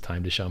audience's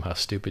time to show them how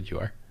stupid you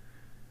are.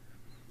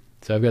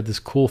 So I've got this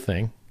cool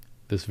thing,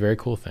 this very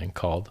cool thing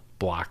called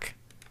Block.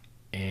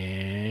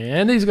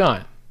 And he's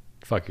gone.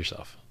 Fuck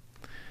yourself.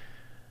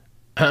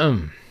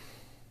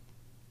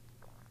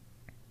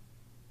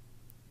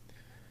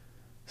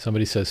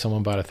 Somebody says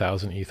someone bought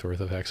 1,000 ETH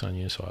worth of Hex on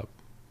Uniswap.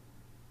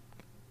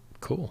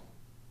 Cool.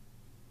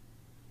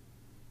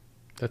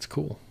 That's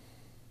cool.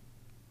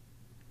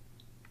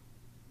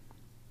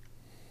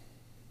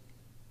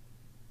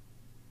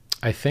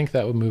 I think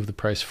that would move the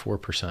price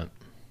 4%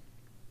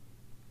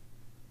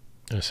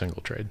 in a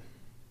single trade.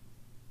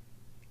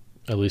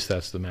 At least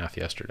that's the math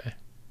yesterday.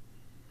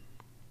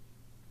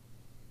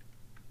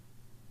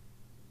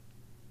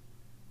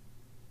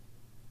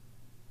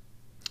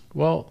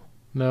 Well,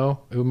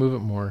 no, it would move it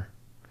more.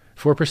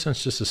 4%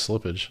 is just a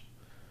slippage.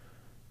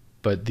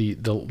 But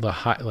the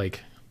high,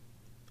 like,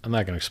 I'm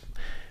not going to.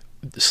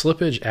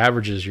 Slippage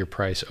averages your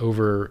price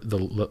over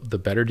the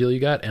better deal you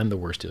got and the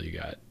worst deal you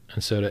got.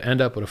 And so to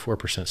end up with a 4%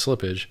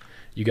 slippage,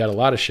 you got a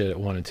lot of shit at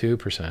 1 and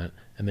 2%,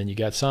 and then you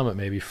got some at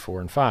maybe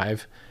 4 and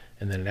 5,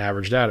 and then it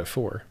averaged out at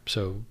 4.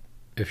 So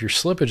if your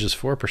slippage is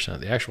 4%,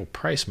 the actual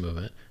price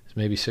movement is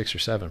maybe 6 or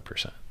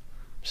 7%.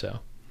 So,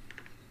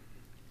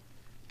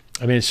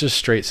 I mean, it's just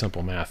straight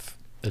simple math.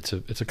 It's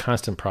a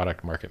constant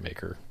product market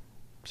maker.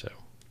 So.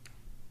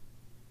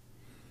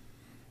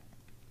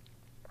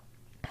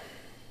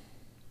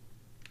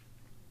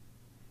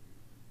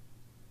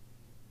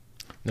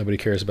 Nobody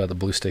cares about the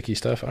blue sticky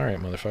stuff? All right,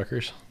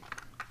 motherfuckers.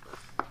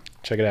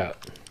 Check it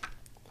out.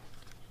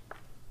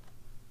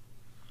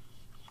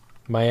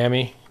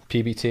 Miami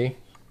PBT.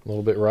 A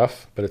little bit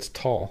rough, but it's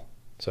tall,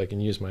 so I can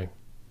use my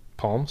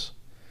palms.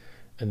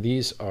 And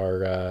these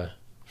are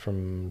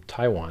from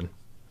Taiwan.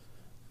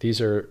 These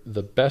are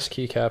the best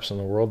keycaps in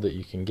the world that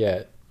you can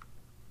get.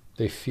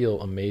 They feel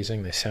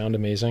amazing. They sound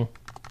amazing.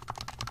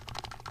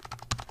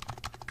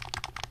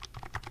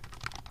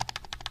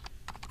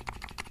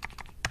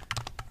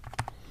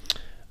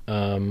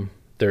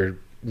 Their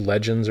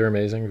legends are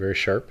amazing, very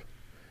sharp.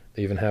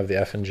 They even have the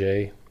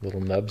F&J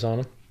little nubs on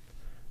them.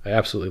 I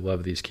absolutely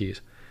love these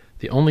keys.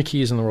 The only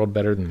keys in the world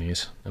better than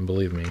these, and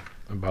believe me,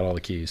 I bought all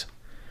the keys,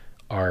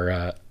 are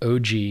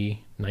OG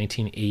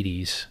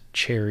 1980s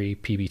Cherry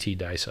PBT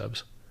die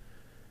subs.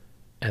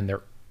 And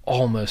they're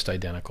almost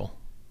identical.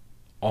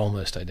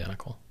 Almost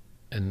identical.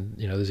 And,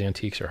 those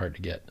antiques are hard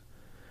to get.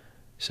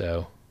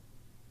 So,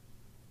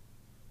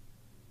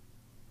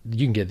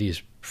 you can get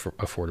these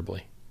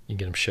affordably. You can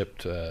get them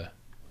shipped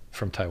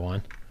from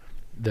Taiwan.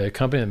 The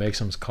company that makes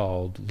them is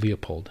called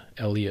Leopold,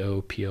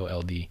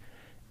 Leopold.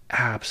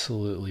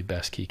 Absolutely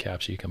best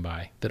keycaps you can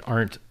buy that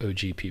aren't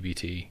OG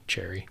PBT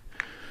Cherry.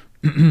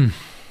 And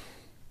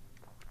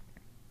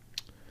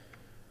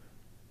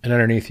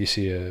underneath you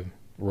see a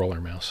roller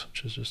mouse,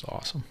 which is just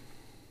awesome.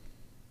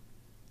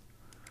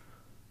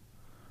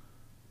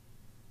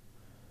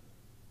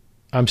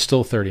 I'm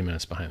still 30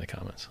 minutes behind the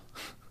comments.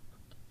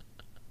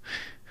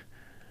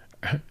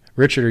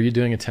 Richard, are you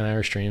doing a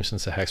 10-hour stream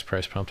since the Hex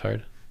price pumped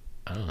hard?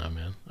 I don't know,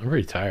 man. I'm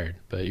pretty tired,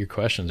 but your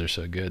questions are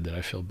so good that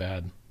I feel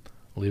bad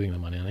leaving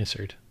them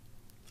unanswered.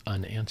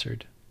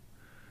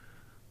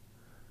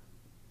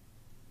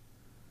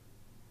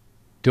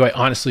 Do I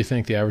honestly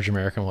think the average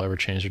American will ever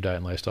change their diet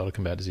and lifestyle to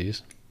combat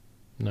disease?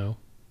 No.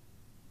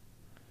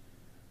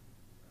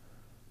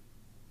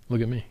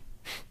 Look at me.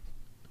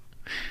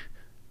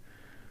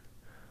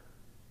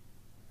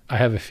 I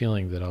have a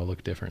feeling that I'll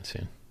look different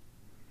soon.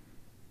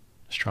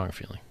 A strong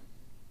feeling.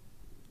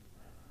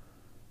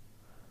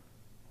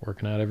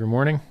 Working out every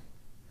morning,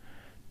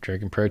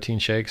 drinking protein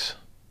shakes,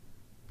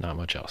 not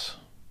much else.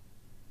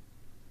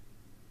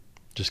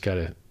 Just got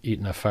to eat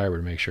enough fiber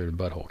to make sure the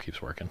butthole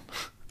keeps working.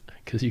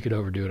 because you could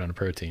overdo it on a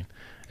protein,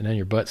 and then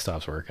your butt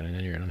stops working, and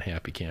then you're an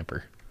unhappy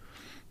camper.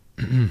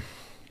 I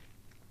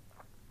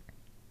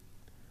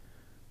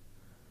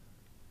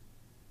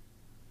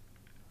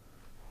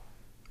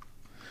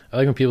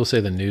like when people say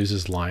the news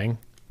is lying,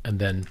 and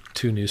then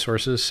two news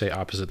sources say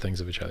opposite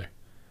things of each other.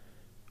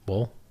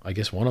 Well, I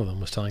guess one of them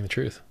was telling the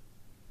truth.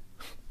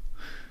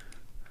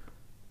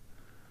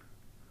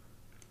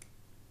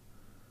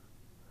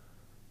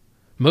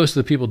 Most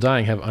of the people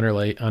dying have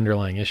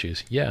underlying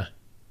issues. Yeah.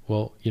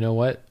 Well, you know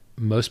what?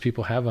 Most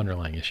people have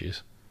underlying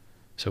issues.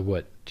 So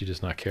what? Do you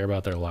just not care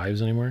about their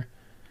lives anymore?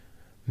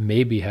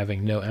 Maybe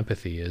having no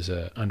empathy is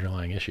an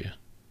underlying issue.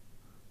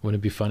 Wouldn't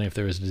it be funny if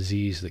there was a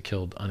disease that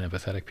killed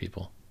unempathetic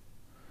people?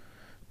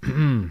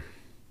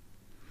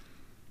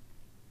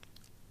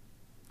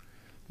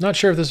 Not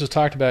sure if this was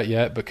talked about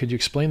yet, but could you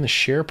explain the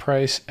share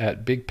price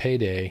at big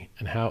payday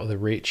and how the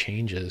rate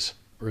changes,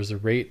 or is the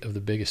rate of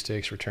the biggest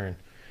stakes return?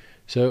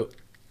 So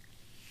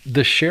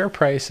the share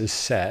price is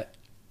set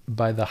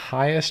by the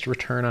highest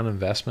return on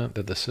investment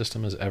that the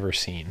system has ever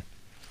seen,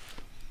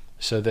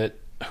 so that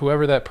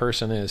whoever that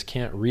person is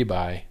can't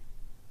rebuy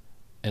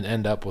and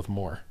end up with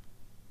more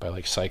by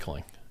like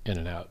cycling in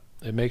and out.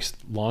 It makes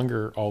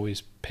longer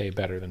always pay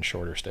better than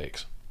shorter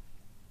stakes.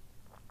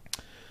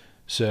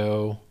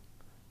 So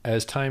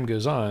as time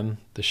goes on,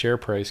 the share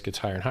price gets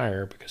higher and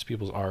higher because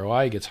people's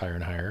ROI gets higher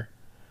and higher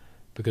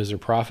because their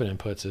profit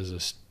inputs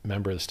as a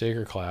member of the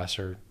staker class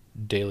are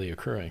daily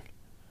accruing.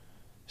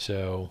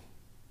 So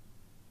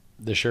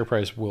the share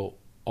price will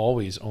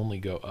always only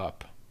go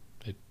up.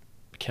 It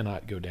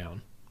cannot go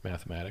down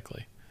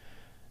mathematically.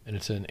 And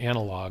it's an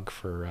analog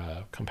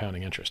for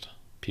compounding interest.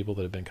 People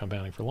that have been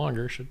compounding for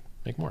longer should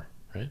make more,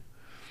 right?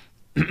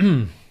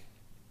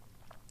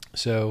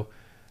 So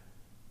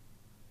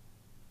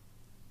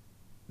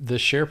the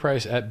share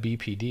price at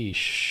BPD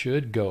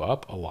should go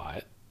up a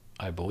lot,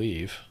 I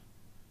believe,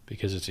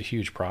 because it's a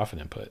huge profit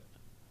input.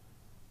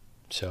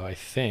 So I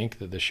think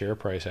that the share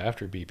price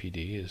after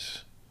BPD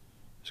is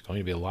going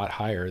to be a lot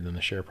higher than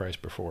the share price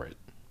before it,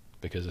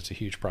 because it's a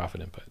huge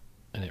profit input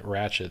and it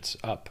ratchets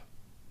up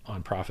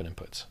on profit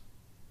inputs.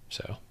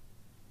 So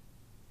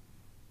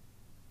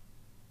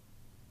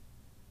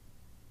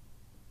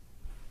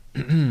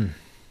I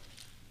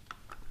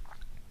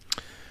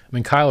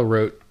mean, Kyle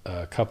wrote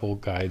a couple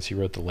guides. He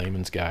wrote the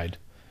Layman's Guide,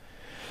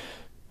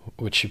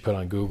 which he put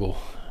on Google,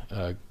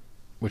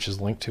 which is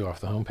linked to off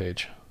the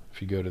homepage.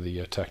 If you go to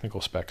the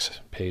technical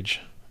specs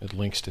page, it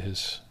links to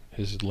his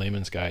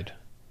Layman's Guide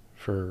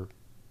for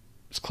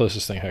its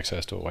closest thing Hex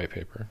has to a white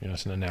paper. You know,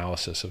 it's an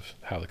analysis of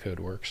how the code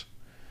works.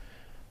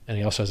 And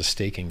he also has a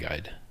staking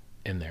guide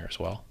in there as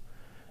well.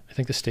 I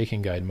think the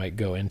staking guide might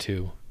go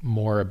into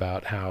more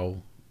about how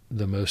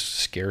the most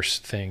scarce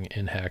thing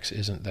in Hex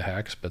isn't the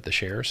Hex, but the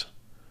shares,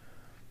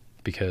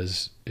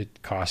 because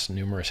it costs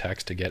numerous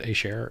Hex to get a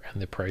share,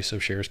 and the price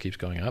of shares keeps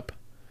going up.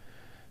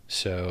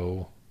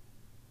 So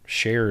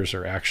shares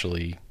are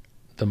actually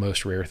the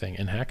most rare thing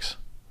in Hex.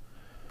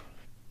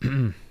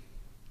 So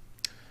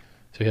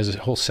he has a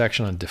whole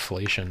section on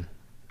deflation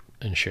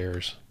in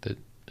shares that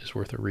is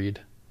worth a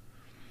read.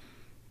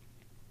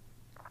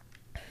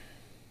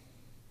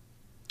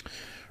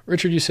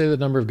 Richard, you say the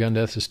number of gun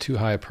deaths is too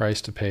high a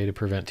price to pay to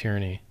prevent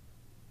tyranny.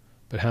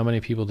 But how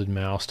many people did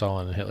Mao,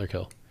 Stalin, and Hitler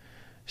kill?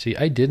 See,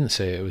 I didn't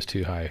say it was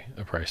too high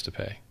a price to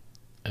pay.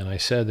 And I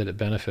said that it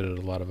benefited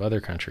a lot of other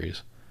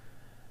countries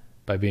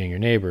by being your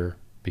neighbor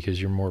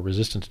because you're more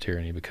resistant to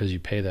tyranny because you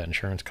pay that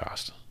insurance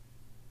cost.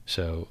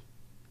 So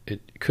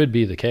it could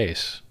be the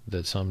case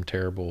that some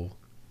terrible,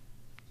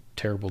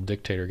 terrible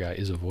dictator guy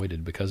is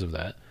avoided because of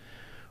that.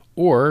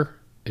 Or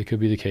it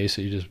could be the case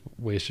that you just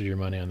wasted your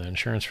money on the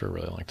insurance for a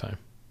really long time.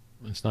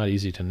 It's not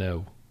easy to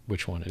know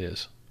which one it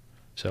is.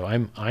 So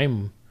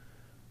I'm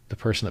the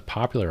person that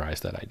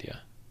popularized that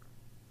idea.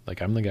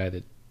 Like, I'm the guy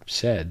that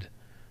said,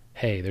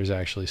 hey, there's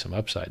actually some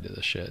upside to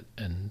this shit,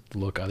 and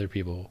look, other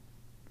people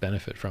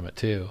benefit from it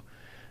too.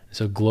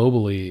 So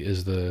globally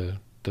is the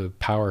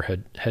power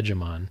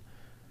hegemon.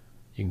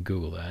 You can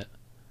Google that.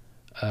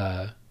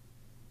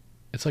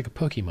 It's like a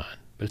Pokemon,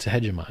 but it's a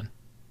hegemon.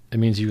 It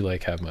means you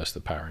like have most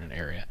of the power in an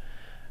area.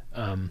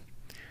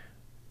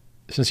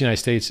 Since the United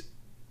States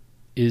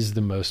is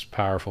the most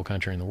powerful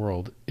country in the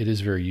world, it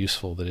is very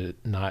useful that it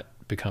not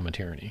become a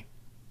tyranny.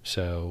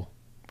 So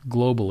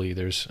globally,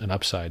 there's an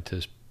upside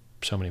to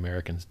so many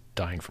Americans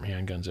dying from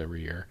handguns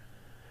every year.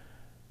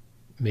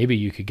 Maybe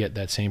you could get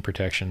that same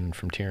protection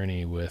from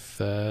tyranny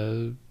with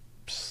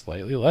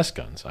slightly less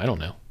guns. I don't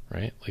know,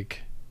 right?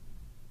 Like,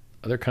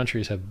 other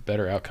countries have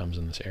better outcomes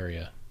in this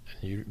area.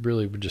 And you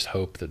really would just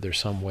hope that there's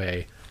some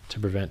way to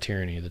prevent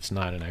tyranny that's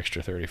not an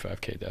extra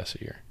 35K deaths a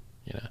year,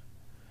 you know?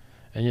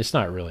 And it's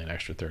not really an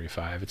extra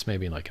 35. It's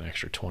maybe like an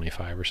extra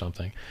 25 or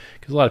something.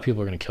 Because a lot of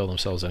people are going to kill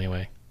themselves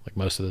anyway. Like,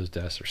 most of those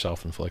deaths are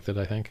self-inflicted,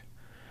 I think.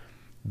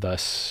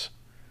 Thus,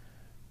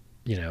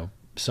 you know,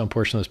 some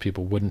portion of those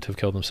people wouldn't have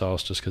killed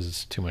themselves just because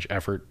it's too much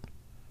effort.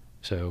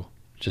 So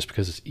just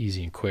because it's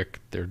easy and quick,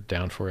 they're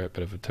down for it.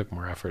 But if it took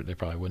more effort, they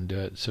probably wouldn't do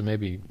it. So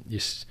maybe you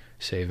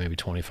save maybe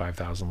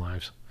 25,000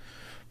 lives.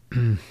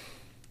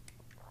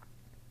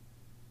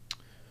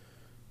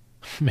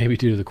 Maybe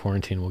due to the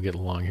quarantine, we'll get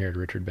long-haired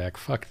Richard back.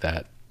 Fuck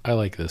that. I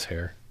like this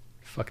hair.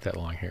 Fuck that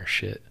long hair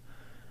shit.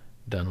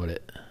 Done with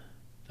it.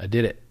 I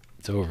did it.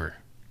 It's over.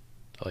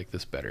 I like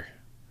this better.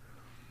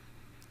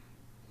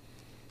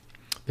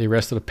 They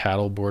arrested a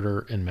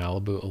paddleboarder in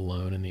Malibu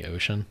alone in the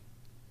ocean.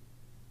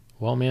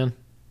 Well, man,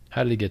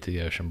 how did he get to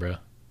the ocean, bro?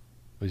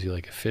 Was he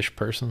like a fish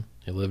person?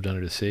 He lived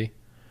under the sea?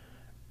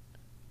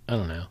 I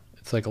don't know.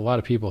 It's like a lot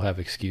of people have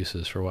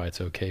excuses for why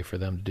it's okay for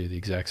them to do the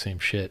exact same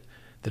shit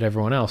that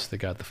everyone else that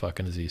got the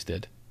fucking disease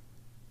did.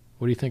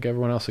 What do you think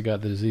everyone else that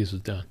got the disease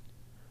was doing?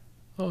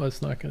 Oh,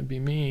 it's not going to be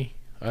me.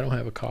 I don't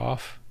have a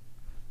cough.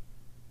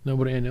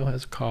 Nobody I know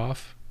has a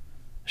cough.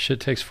 Shit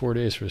takes 4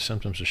 days for the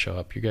symptoms to show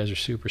up. You guys are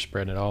super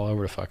spreading it all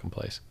over the fucking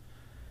place.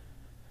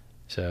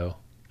 So,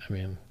 I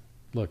mean,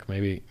 look,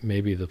 maybe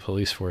the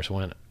police force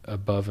went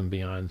above and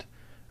beyond,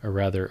 or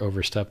rather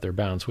overstepped their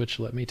bounds, which,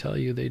 let me tell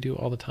you, they do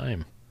all the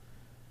time.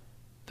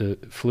 The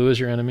flu is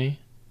your enemy,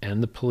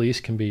 and the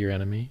police can be your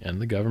enemy,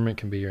 and the government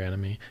can be your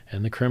enemy,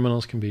 and the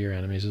criminals can be your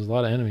enemies. There's a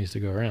lot of enemies to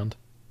go around.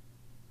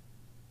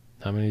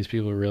 How many of these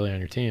people are really on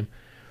your team?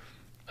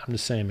 I'm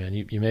just saying, man,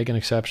 you make an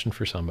exception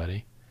for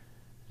somebody,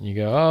 and you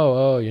go,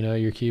 oh,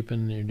 you're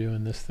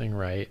doing this thing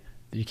right.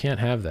 You can't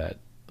have that.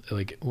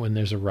 Like, when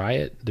there's a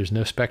riot, there's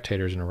no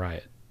spectators in a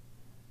riot.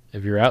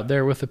 If you're out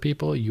there with the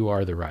people, you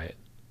are the riot.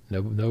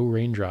 No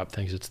raindrop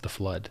thinks it's the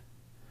flood.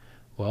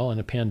 Well, in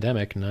a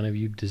pandemic, none of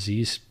you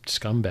disease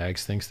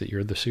scumbags thinks that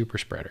you're the super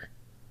spreader.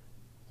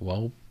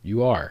 Well,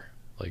 you are.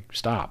 Like,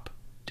 stop.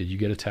 Did you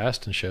get a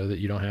test and show that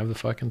you don't have the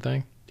fucking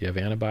thing? Do you have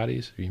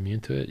antibodies? Are you immune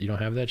to it? You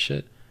don't have that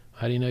shit?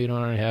 How do you know you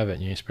don't already have it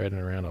and you ain't spreading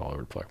it around all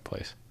over the fucking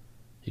place?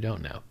 You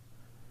don't know.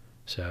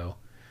 So,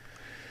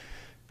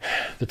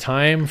 the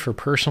time for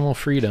personal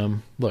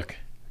freedom, look,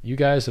 you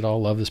guys that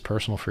all love this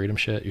personal freedom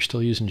shit, you're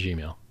still using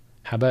Gmail.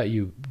 How about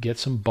you get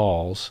some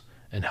balls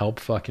and help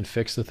fucking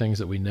fix the things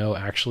that we know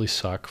actually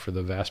suck for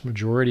the vast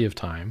majority of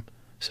time?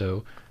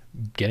 So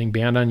getting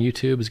banned on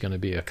YouTube is going to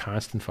be a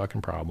constant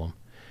fucking problem.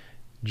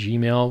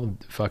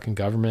 Gmail, fucking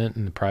government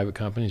and the private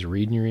companies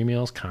reading your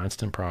emails,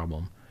 constant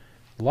problem.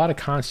 A lot of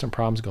constant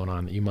problems going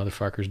on that you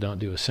motherfuckers don't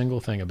do a single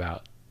thing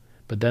about.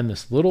 But then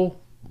this little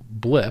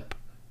blip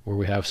where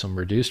we have some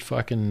reduced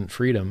fucking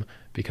freedom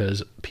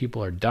because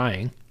people are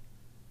dying,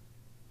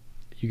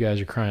 you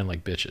guys are crying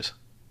like bitches.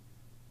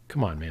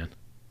 Come on, man.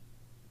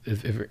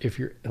 If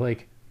you're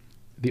like,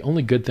 the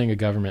only good thing a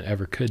government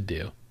ever could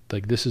do,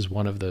 like, this is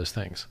one of those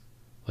things.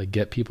 Like,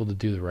 get people to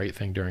do the right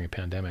thing during a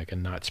pandemic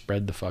and not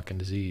spread the fucking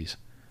disease.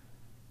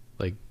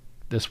 Like,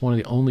 that's one of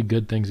the only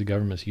good things the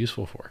government's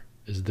useful for,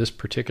 is this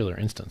particular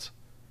instance.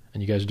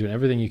 And you guys are doing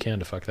everything you can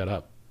to fuck that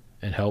up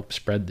and help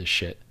spread this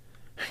shit.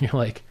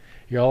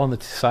 You're all on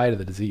the side of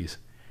the disease.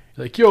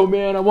 You're like, yo,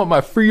 man, I want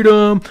my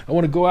freedom. I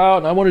want to go out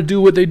and I want to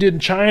do what they did in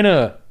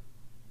China.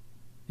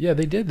 Yeah,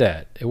 they did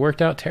that. It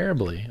worked out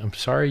terribly. I'm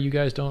sorry you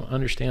guys don't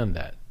understand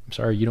that. I'm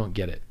sorry you don't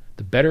get it.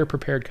 The better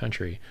prepared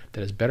country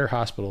that has better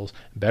hospitals,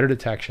 better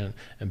detection,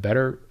 and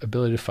better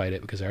ability to fight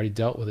it, because I already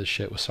dealt with this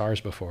shit with SARS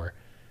before,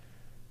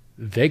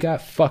 they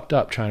got fucked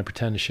up trying to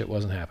pretend the shit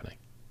wasn't happening.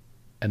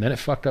 And then it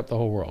fucked up the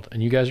whole world.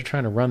 And you guys are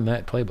trying to run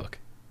that playbook.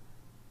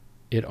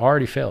 It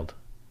already failed.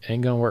 It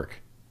ain't gonna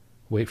work.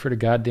 Wait for the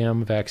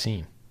goddamn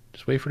vaccine.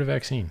 Just wait for the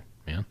vaccine,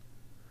 man.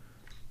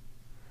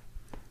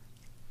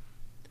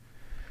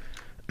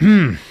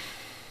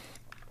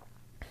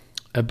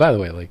 By the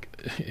way, like,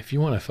 if you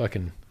want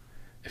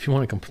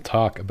to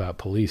talk about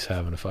police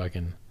having a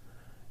fucking,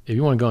 if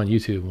you want to go on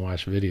YouTube and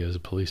watch videos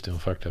of police doing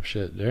fucked up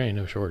shit, there ain't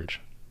no shortage.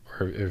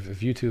 Or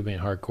if YouTube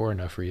ain't hardcore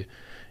enough for you,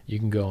 you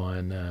can go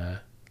on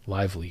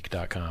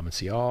liveleak.com and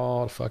see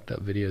all the fucked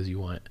up videos you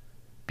want.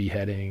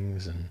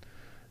 Beheadings and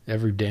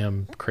every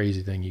damn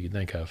crazy thing you can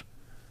think of.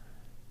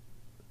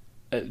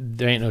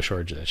 There ain't no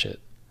shortage of that shit.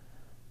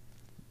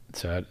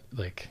 So,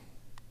 like,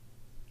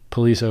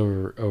 police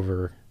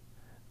over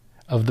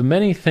of the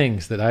many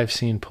things that I've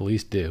seen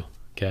police do,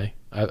 okay?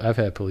 I've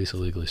had police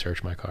illegally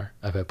search my car.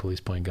 I've had police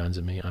point guns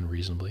at me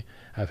unreasonably.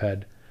 I've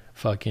had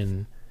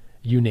fucking,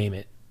 you name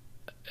it.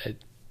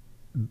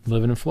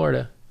 Living in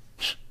Florida,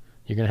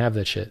 you're going to have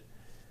that shit.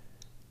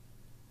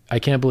 I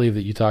can't believe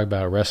that you talk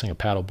about arresting a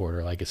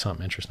paddleboarder like it's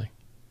something interesting.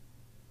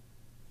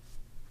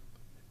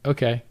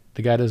 Okay,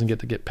 the guy doesn't get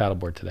to get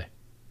paddleboard today.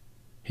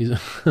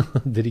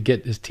 Did he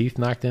get his teeth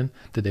knocked in?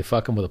 Did they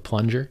fuck him with a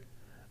plunger?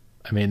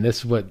 I mean,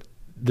 this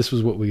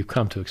was what we've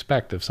come to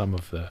expect of some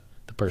of the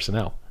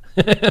personnel.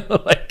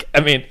 Like, I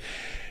mean,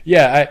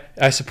 yeah,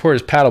 I support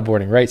his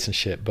paddleboarding rights and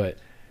shit, but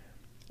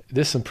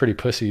this is some pretty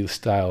pussy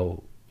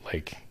style,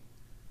 like,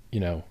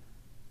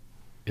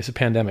 it's a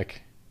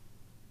pandemic.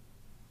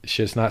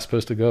 Shit's not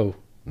supposed to go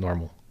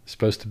normal. It's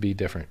supposed to be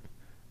different.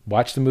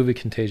 Watch the movie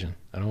Contagion.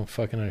 I don't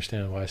fucking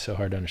understand why it's so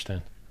hard to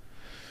understand.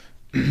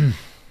 What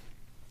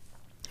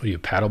are you, a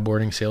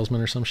paddleboarding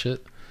salesman or some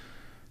shit?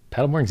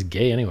 Paddleboarding's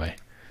gay anyway.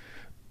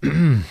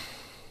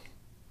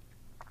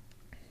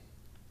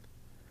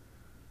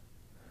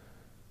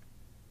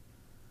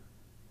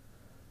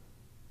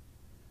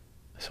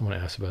 Someone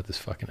asked about this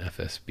fucking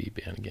FSB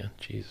ban again.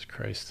 Jesus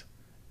Christ.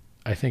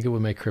 I think it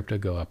would make crypto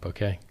go up,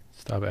 okay?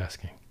 Stop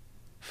asking.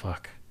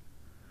 Fuck.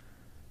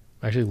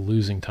 I'm actually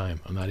losing time.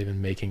 I'm not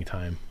even making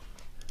time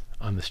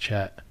on this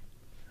chat.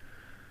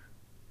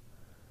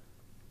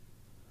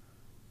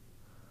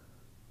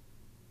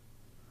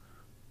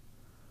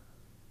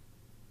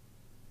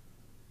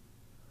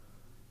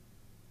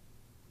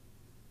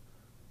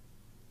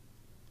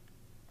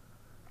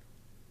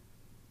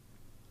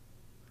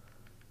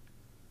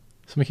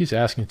 Somebody keeps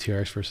asking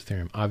TRX versus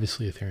Ethereum.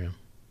 Obviously Ethereum.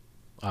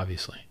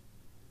 Obviously.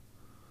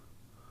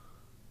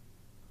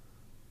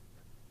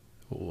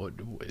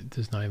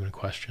 There's not even a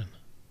question.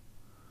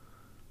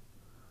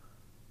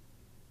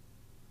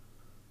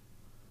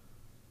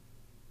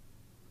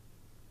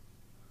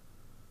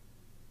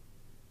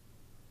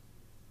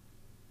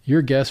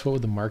 Your guess, what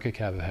would the market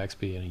cap of Hex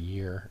be in a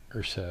year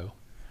or so?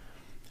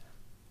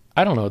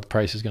 I don't know what the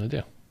price is going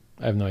to do.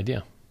 I have no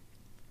idea.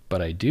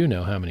 But I do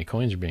know how many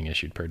coins are being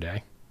issued per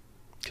day,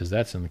 because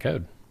that's in the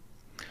code.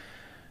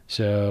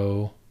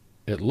 So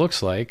it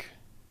looks like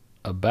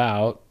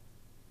about,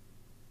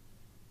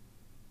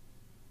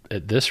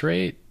 at this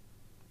rate,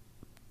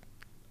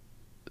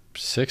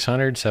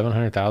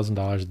 $600,000,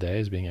 $700,000 a day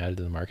is being added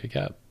to the market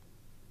cap.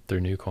 There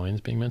are new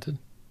coins being minted.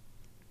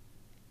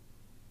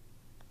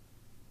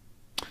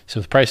 So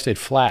if the price stayed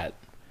flat,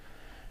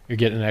 you're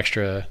getting an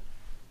extra,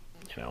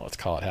 let's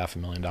call it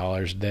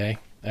 $500,000 a day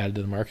added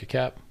to the market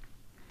cap.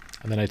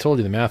 And then I told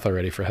you the math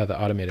already for how the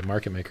automated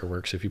market maker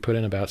works. If you put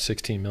in about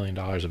 $16 million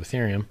of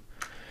Ethereum,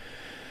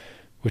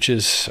 which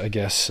is, I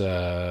guess,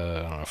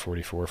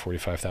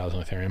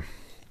 45,000 Ethereum,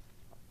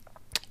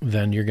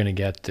 then you're going to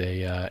get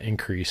a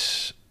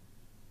increase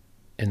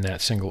in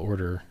that single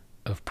order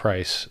of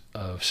price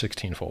of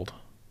 16-fold,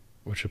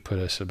 which would put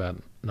us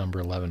about number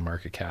 11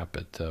 market cap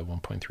at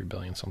 1.3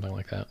 billion, something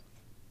like that.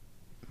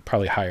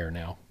 Probably higher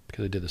now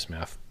because I did this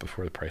math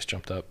before the price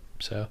jumped up.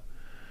 So,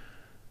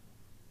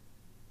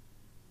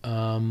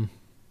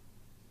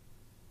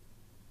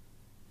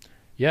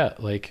 yeah,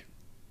 like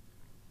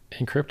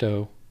in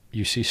crypto,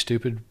 you see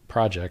stupid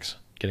projects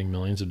getting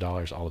millions of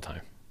dollars all the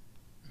time.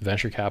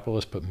 Venture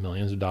capitalists put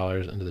millions of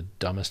dollars into the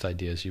dumbest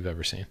ideas you've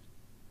ever seen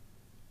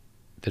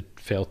that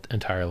fail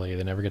entirely.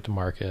 They never get to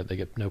market. They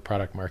get no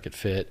product market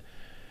fit.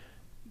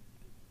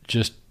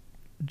 Just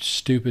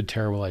stupid,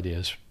 terrible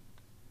ideas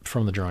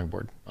from the drawing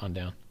board on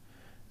down.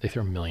 They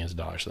throw millions of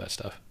dollars at that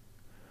stuff.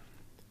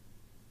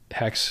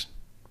 Hex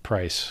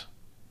price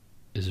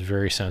is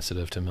very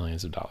sensitive to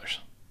millions of dollars.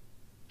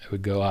 It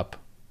would go up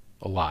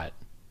a lot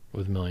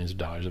with millions of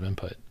dollars of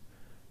input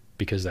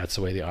because that's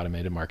the way the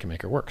automated market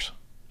maker works.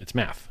 It's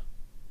math.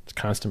 It's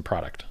constant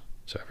product.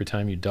 So every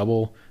time you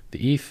double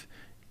the ETH,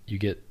 you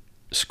get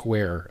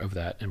square of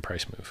that in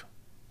price move.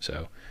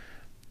 So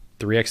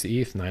 3x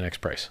the ETH, 9x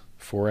price.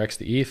 4x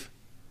the ETH,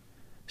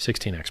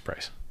 16x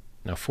price.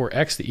 Now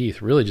 4x the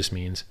ETH really just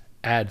means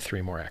add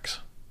 3 more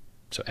x.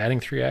 So adding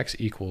 3x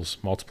equals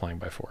multiplying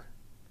by 4.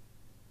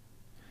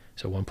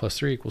 So 1 plus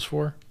 3 equals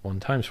 4. 1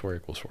 times 4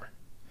 equals 4.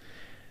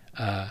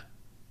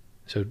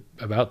 So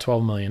about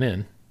 12 million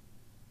in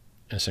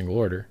a single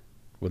order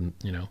would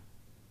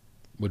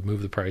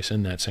move the price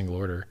in that single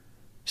order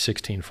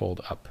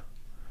 16-fold up.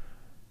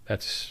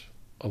 That's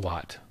a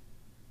lot.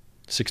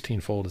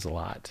 16-fold is a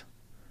lot.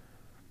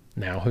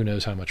 Now, who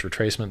knows how much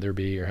retracement there'd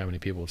be or how many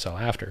people would sell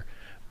after.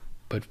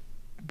 But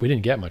we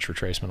didn't get much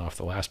retracement off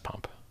the last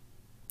pump.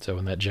 So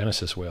in that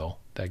Genesis whale,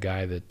 that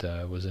guy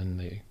that was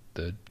in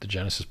the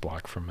Genesis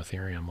block from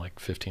Ethereum like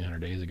 1,500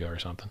 days ago or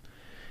something,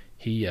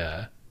 he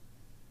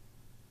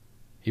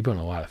put in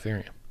a lot of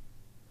Ethereum.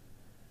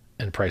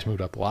 And the price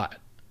moved up a lot.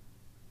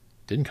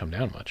 Didn't come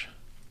down much.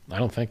 I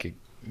don't think it,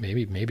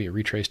 maybe it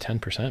retraced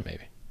 10%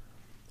 maybe.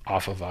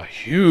 Off of a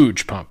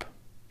huge pump.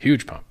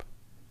 Huge pump.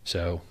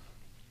 So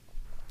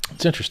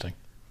it's interesting.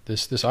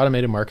 This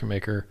automated market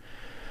maker,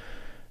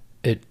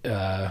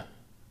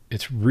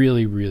 it's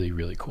really, really,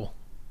 really cool.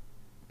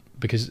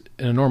 Because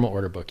in a normal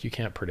order book, you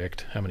can't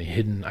predict how many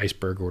hidden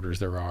iceberg orders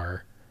there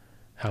are,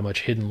 how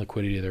much hidden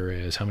liquidity there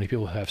is, how many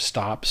people have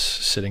stops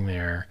sitting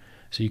there.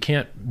 So you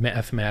can't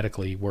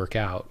mathematically work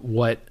out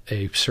what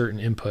a certain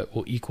input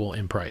will equal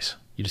in price.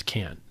 You just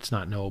can't. It's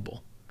not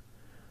knowable.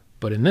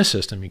 But in this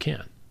system, you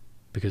can,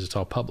 because it's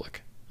all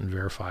public and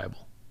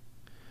verifiable.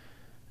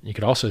 You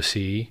could also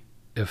see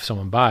if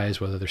someone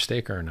buys, whether they're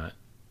staker or not,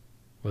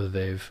 whether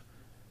they've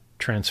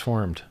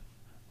transformed,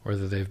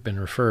 whether they've been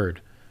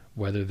referred,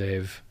 whether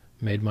they've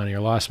made money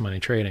or lost money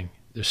trading.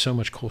 There's so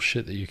much cool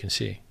shit that you can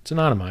see. It's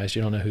anonymized.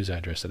 You don't know whose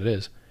address it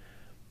is.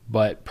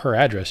 But per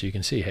address, you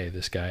can see, hey,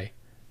 this guy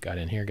got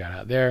in here, got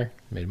out there,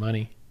 made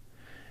money.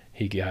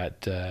 He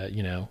got,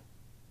 a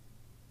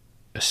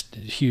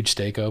huge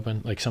stake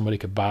open. Like somebody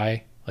could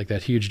buy, like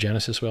that huge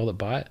Genesis whale that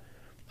bought.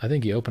 I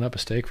think he opened up a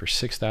stake for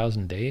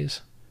 6,000 days.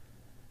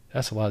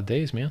 That's a lot of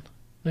days, man.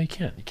 No, you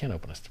can't. You can't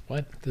open a stake.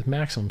 What? The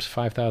maximum's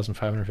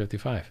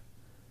 5,555.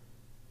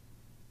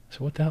 So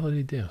what the hell did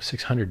he do?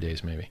 600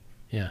 days maybe.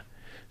 Yeah.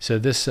 So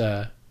this,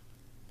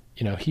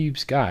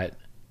 he's got,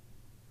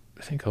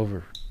 I think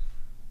over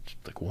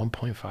like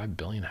 1.5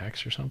 billion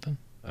hex or something.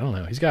 I don't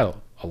know. He's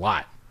got a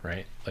lot,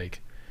 right?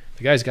 Like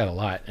The guy's got a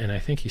lot, and I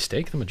think he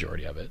staked the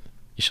majority of it.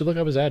 You should look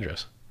up his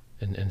address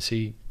and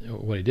see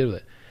what he did with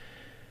it.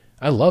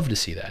 I love to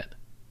see that.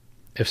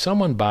 If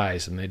someone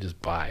buys and they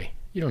just buy,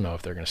 you don't know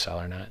if they're going to sell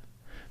or not.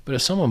 But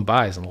if someone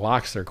buys and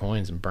locks their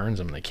coins and burns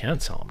them, and they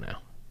can't sell them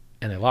now,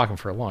 and they lock them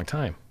for a long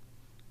time,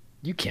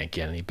 you can't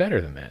get any better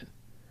than that.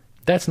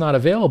 That's not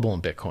available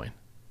in Bitcoin.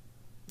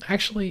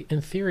 Actually, in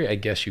theory, I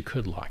guess you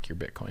could lock your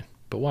Bitcoin.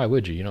 But why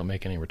would you? You don't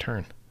make any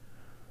return.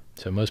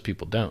 So most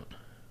people don't.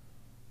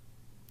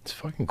 It's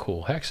fucking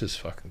cool. Hex is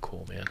fucking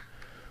cool, man.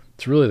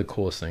 It's really the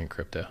coolest thing in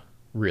crypto.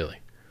 Really.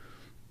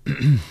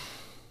 And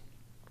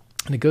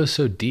it goes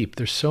so deep.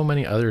 There's so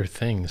many other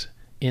things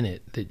in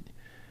it that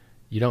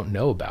you don't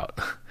know about.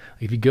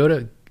 If you go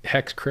to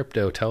Hex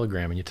Crypto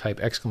Telegram and you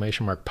type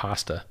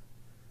 !pasta,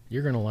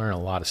 you're going to learn a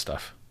lot of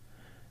stuff.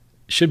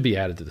 It should be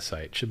added to the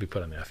site. It should be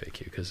put on the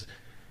FAQ because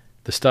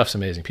the stuff's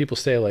amazing. People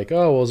say like,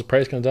 oh, well, is the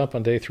price going to dump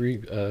on day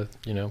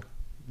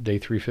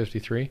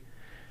 353?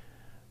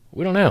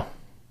 We don't know.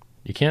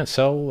 You can't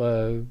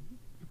sell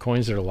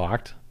coins that are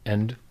locked.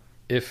 And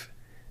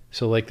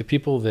so like the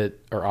people that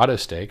are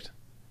auto-staked,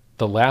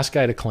 the last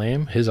guy to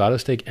claim, his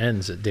auto-stake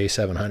ends at day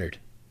 700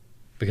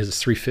 because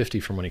it's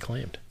 350 from when he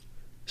claimed.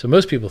 So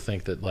most people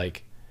think that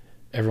like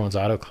everyone's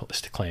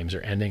auto-claims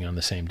are ending on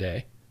the same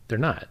day. They're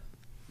not.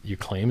 Your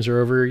claims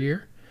are over a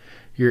year.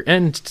 Your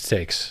end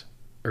stakes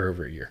are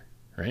over a year,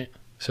 right?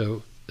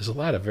 So there's a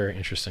lot of very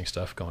interesting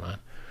stuff going on.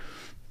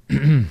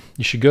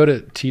 You should go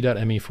to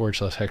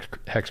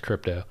t.me/hex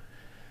crypto,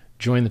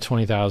 join the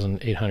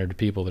 20,800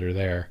 people that are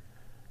there,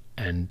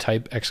 and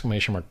type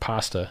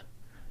 !pasta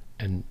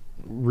and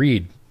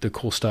read the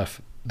cool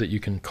stuff that you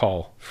can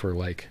call for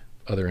like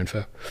other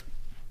info.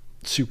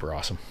 Super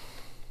awesome.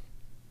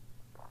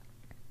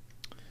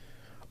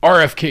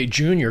 RFK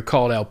Jr.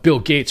 called out Bill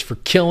Gates for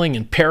killing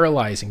and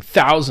paralyzing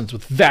thousands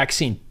with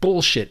vaccine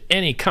bullshit.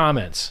 Any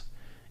comments?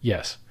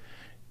 Yes.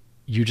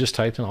 You just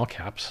typed in all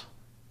caps.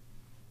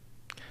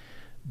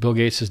 Bill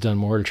Gates has done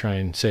more to try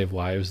and save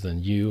lives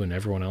than you and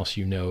everyone else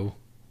you know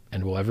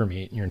and will ever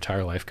meet in your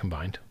entire life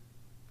combined.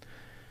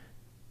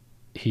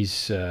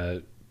 He's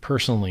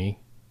personally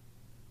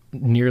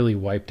nearly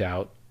wiped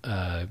out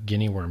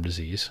guinea worm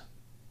disease,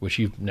 which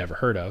you've never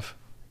heard of,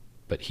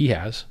 but he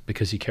has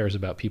because he cares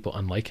about people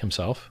unlike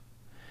himself,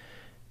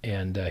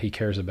 and he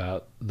cares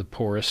about the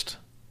poorest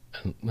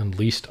and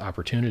least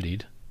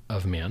opportunityed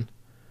of man.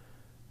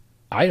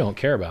 I don't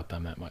care about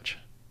them that much.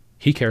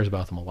 He cares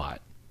about them a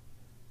lot.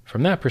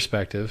 From that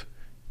perspective,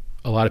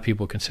 a lot of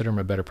people consider him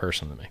a better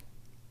person than me.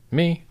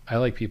 Me, I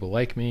like people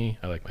like me,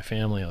 I like my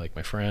family, I like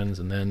my friends,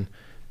 and then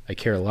I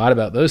care a lot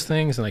about those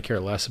things and I care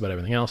less about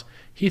everything else.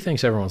 He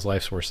thinks everyone's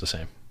life's worth the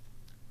same.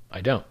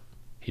 I don't.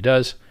 He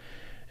does.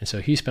 And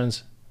so he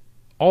spends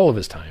all of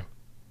his time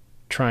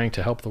trying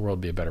to help the world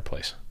be a better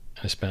place.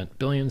 And has spent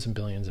billions and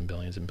billions and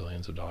billions and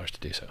billions of dollars to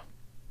do so.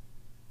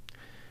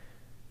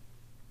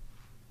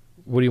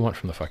 What do you want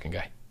from the fucking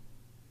guy?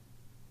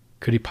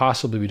 Could he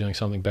possibly be doing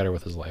something better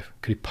with his life?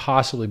 Could he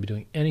possibly be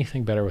doing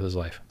anything better with his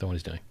life than what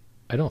he's doing?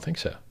 I don't think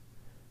so.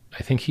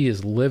 I think he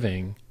is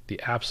living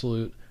the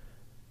absolute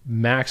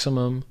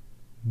maximum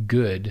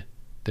good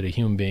that a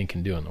human being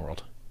can do in the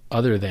world.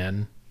 Other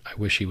than, I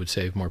wish he would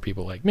save more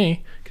people like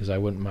me, because I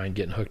wouldn't mind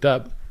getting hooked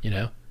up,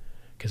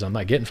 because I'm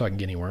not getting fucking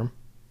guinea worm.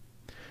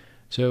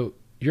 So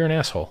you're an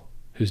asshole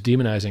who's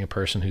demonizing a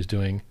person who's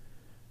doing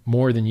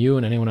more than you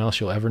and anyone else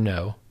you'll ever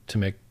know to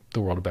make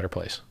the world a better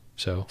place.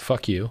 So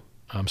fuck you.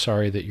 I'm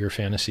sorry that your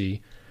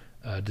fantasy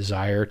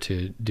desire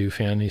to do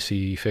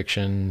fantasy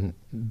fiction,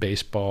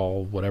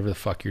 baseball, whatever the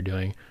fuck you're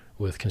doing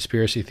with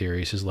conspiracy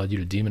theories has led you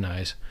to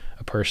demonize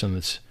a person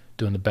that's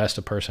doing the best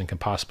a person can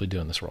possibly do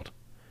in this world.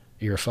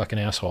 You're a fucking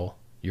asshole.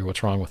 You're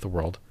what's wrong with the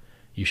world.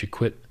 You should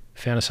quit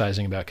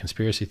fantasizing about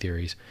conspiracy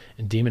theories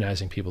and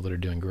demonizing people that are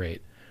doing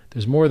great.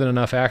 There's more than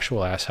enough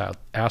actual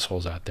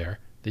assholes out there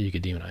that you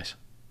could demonize,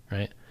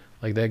 right?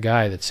 Like that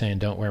guy that's saying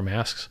don't wear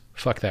masks.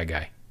 Fuck that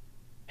guy.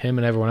 Him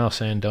and everyone else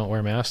saying don't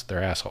wear masks,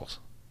 they're assholes,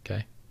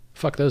 okay?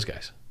 Fuck those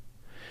guys.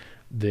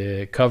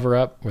 The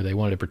cover-up where they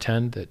wanted to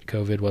pretend that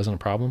COVID wasn't a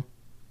problem,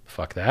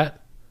 fuck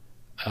that.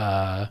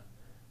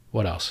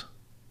 What else?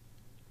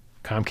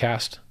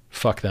 Comcast,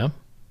 fuck them.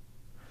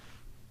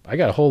 I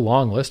got a whole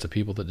long list of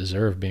people that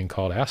deserve being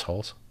called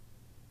assholes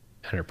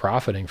and are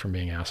profiting from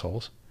being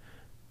assholes.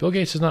 Bill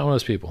Gates is not one of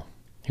those people.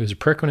 He was a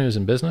prick when he was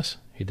in business.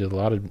 He did a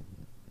lot of,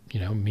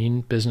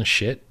 mean business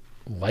shit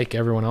like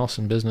everyone else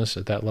in business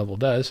at that level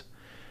does.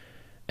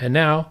 And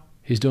now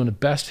he's doing the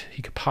best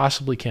he could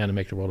possibly can to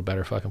make the world a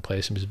better fucking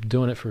place. And he's been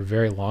doing it for a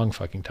very long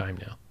fucking time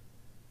now.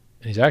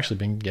 And he's actually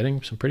been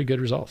getting some pretty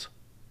good results.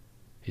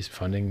 He's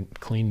funding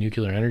clean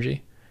nuclear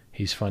energy.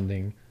 He's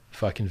funding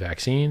fucking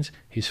vaccines.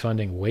 He's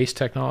funding waste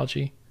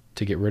technology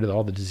to get rid of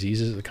all the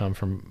diseases that come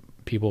from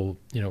people,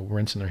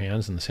 rinsing their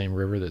hands in the same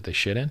river that they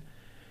shit in.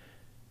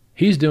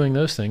 He's doing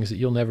those things that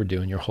you'll never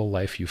do in your whole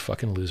life, you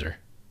fucking loser.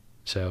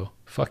 So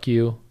fuck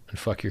you and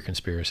fuck your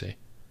conspiracy.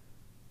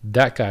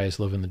 That guy is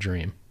living the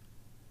dream.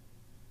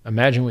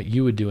 Imagine what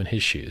you would do in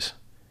his shoes.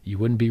 You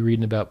wouldn't be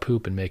reading about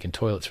poop and making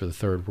toilets for the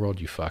third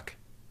world, you fuck.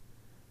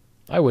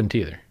 I wouldn't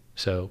either.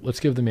 So let's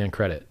give the man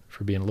credit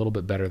for being a little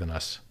bit better than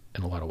us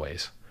in a lot of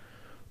ways.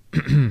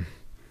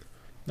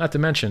 Not to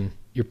mention,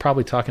 you're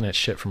probably talking that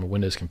shit from a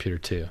Windows computer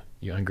too,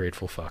 you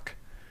ungrateful fuck.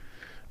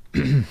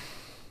 It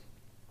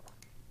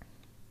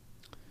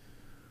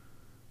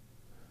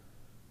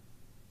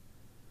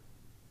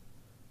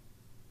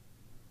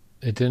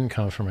didn't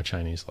come from a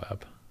Chinese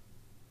lab.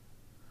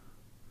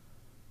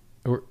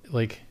 Or,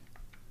 like,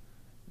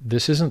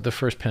 this isn't the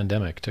first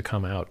pandemic to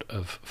come out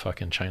of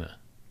fucking China.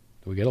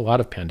 We get a lot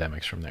of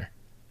pandemics from there.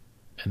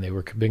 And they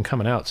were been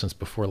coming out since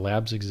before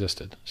labs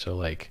existed. So,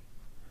 like,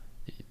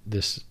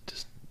 this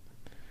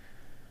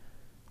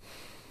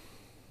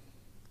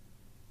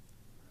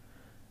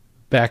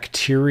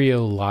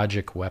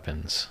bacteriologic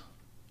weapons.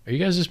 Are you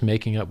guys just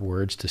making up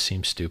words to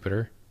seem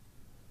stupider?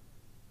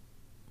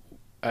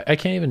 I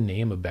can't even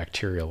name a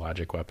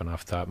bacteriologic weapon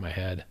off the top of my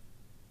head.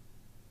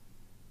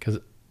 Because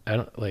I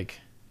don't, like,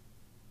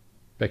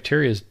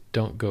 bacteria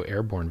don't go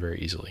airborne very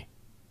easily.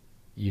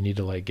 You need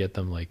to, like, get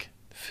them, like,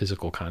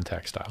 physical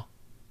contact style.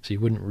 So you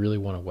wouldn't really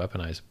want to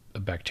weaponize a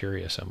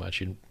bacteria so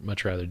much. You'd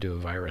much rather do a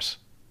virus.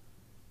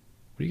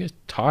 What are you guys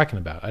talking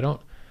about? I'm going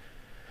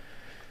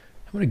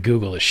to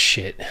Google this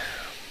shit.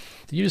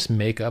 Did you just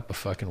make up a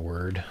fucking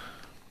word?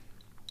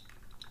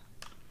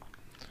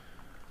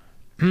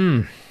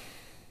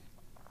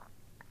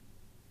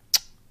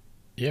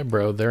 Yeah,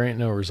 bro, there ain't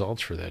no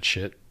results for that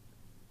shit.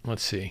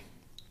 Let's see.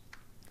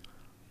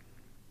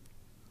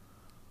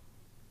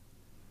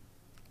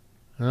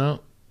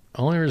 No,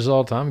 only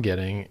result I'm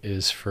getting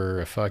is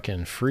for a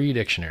fucking free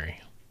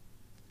dictionary.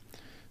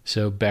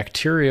 So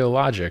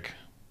bacteriologic,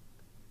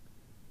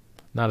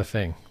 not a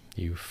thing.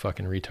 You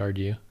fucking retard,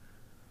 you.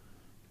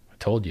 I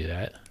told you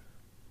that.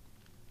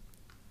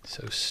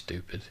 So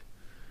stupid.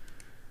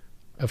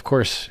 Of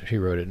course, he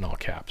wrote it in all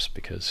caps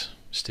because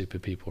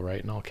stupid people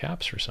write in all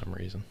caps for some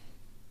reason.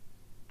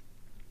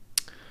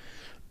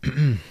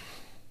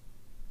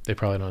 They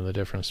probably don't know the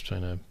difference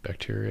between a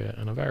bacteria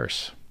and a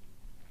virus.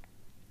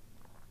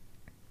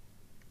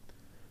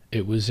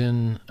 It was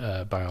in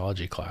a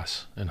biology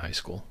class in high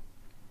school.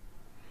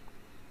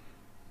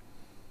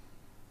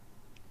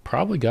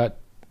 Probably got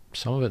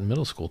some of it in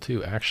middle school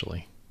too,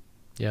 actually.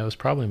 Yeah, it was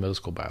probably middle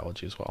school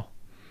biology as well.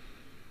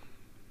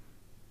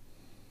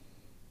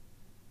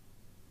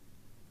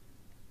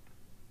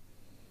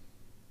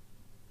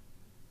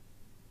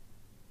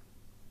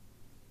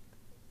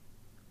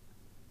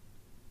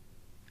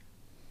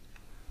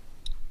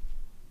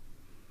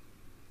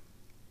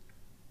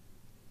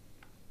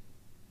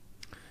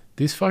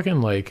 These fucking,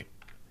 like,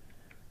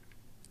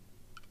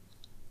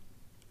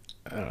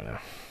 I don't know.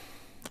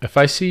 If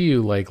I see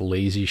you, like,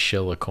 lazy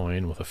shill a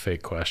coin with a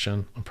fake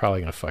question, I'm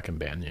probably going to fucking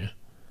ban you.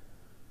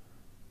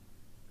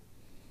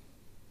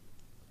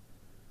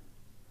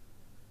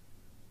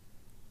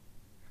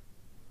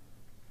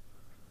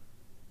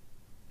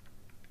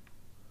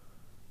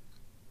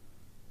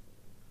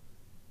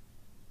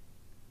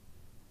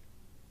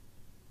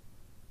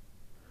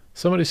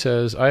 Somebody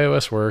says,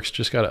 iOS works,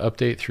 just got to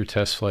update through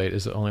test flight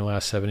as it only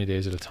lasts 70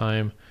 days at a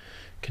time.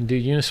 Can do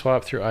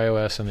Uniswap through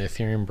iOS and the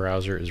Ethereum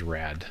browser is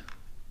rad.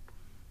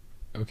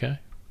 Okay.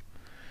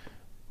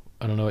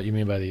 I don't know what you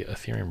mean by the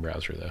Ethereum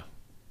browser, though.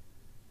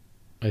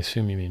 I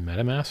assume you mean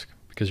MetaMask,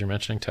 because you're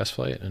mentioning test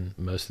flight, and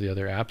most of the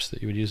other apps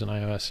that you would use in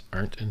iOS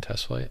aren't in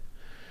test flight.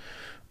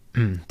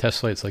 Test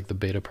flight's like the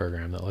beta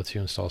program that lets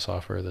you install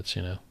software that's,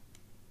 you know,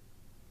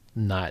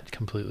 not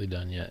completely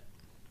done yet.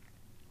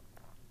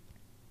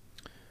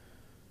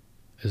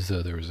 As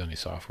though there was any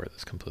software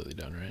that's completely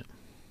done, right?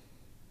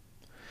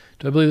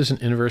 Do I believe there's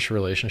an inverse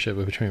relationship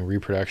between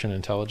reproduction and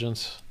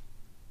intelligence?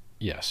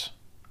 Yes.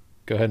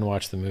 Go ahead and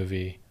watch the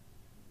movie,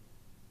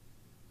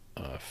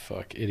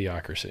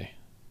 Idiocracy.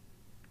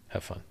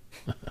 Have fun.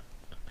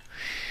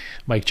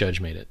 Mike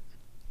Judge made it.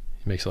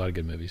 He makes a lot of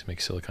good movies. He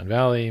makes Silicon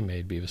Valley,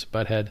 made Beavis and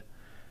Butthead,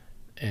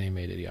 and he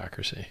made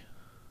Idiocracy.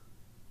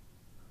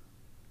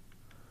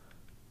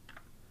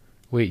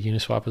 Wait,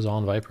 Uniswap is all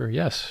in Viper?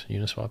 Yes,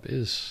 Uniswap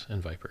is in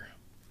Viper.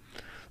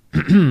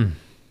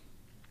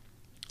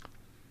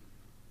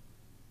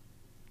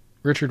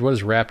 Richard, what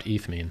does wrapped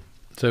ETH mean?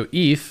 So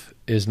ETH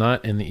is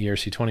not in the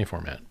ERC20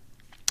 format.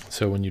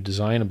 So when you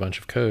design a bunch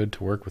of code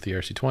to work with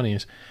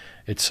ERC20s,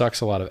 it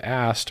sucks a lot of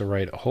ass to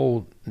write a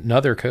whole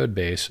another code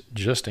base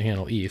just to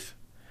handle ETH.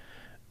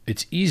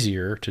 It's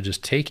easier to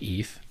just take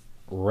ETH,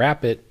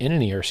 wrap it in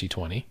an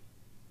ERC20,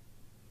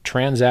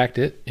 transact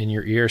it in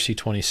your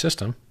ERC20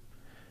 system,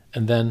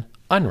 and then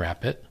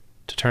unwrap it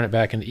to turn it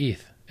back into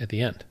ETH at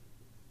the end.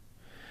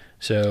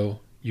 So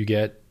you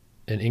get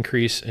an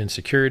increase in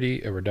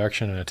security, a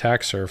reduction in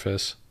attack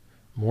surface,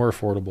 more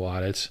affordable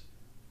audits,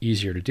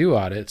 easier to do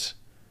audits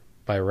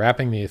by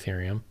wrapping the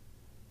Ethereum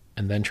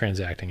and then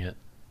transacting it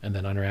and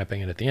then unwrapping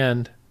it at the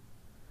end,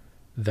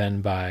 than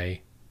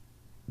by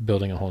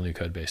building a whole new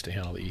code base to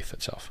handle the ETH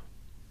itself.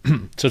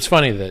 So it's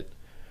funny that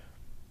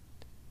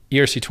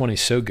ERC20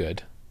 is so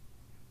good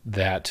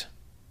that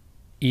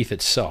ETH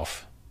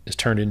itself is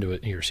turned into an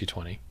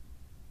ERC20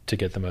 to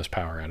get the most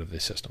power out of the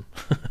system.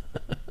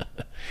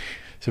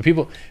 So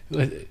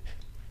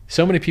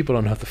So many people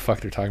don't know what the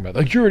fuck they're talking about.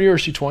 Like, you're an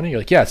ERC20? You're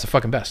like, yeah, it's the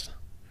fucking best.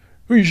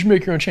 Well, you should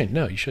make your own chain.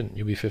 No, you shouldn't.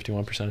 You'll be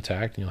 51%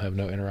 attacked, and you'll have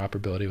no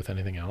interoperability with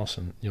anything else,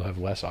 and you'll have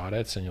less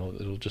audits, and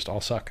it'll just all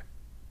suck.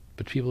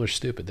 But people are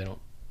stupid. They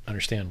don't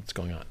understand what's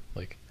going on.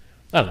 Like,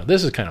 I don't know.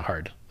 This is kind of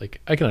hard. Like,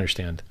 I can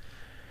understand.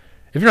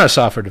 If you're not a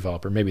software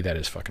developer, maybe that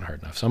is fucking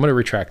hard enough. So I'm going to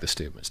retract the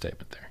statement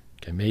there.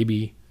 Okay,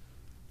 maybe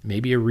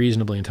a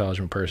reasonably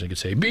intelligent person could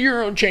say, be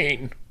your own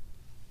chain.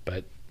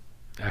 But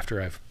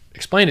after I've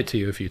explained it to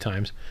you a few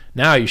times,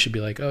 now you should be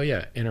like, oh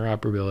yeah,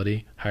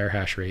 interoperability, higher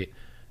hash rate,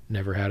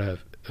 never had a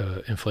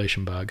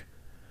inflation bug.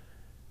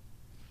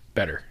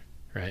 Better,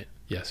 right?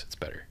 Yes, it's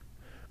better.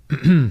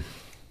 Is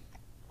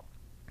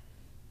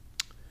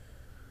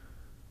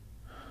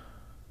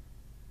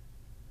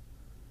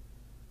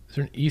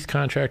there an ETH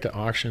contract to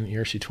auction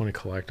ERC20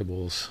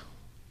 collectibles?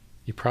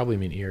 You probably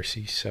mean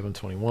ERC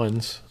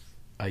 721s,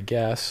 I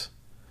guess.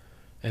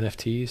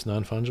 NFTs,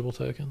 non-fungible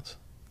tokens.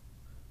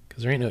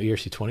 Because there ain't no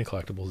ERC20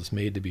 collectibles. It's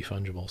made to be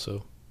fungible.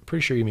 So I'm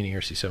pretty sure you mean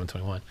ERC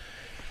 721.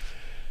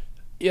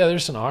 Yeah,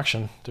 there's an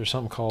auction. There's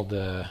something called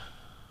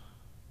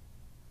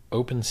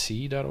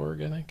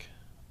OpenSea.org, I think.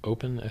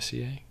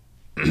 OpenSea.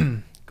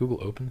 Google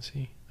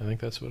OpenSea. I think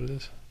that's what it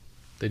is.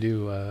 They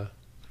do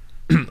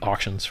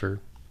auctions for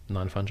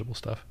non-fungible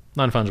stuff.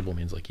 Non-fungible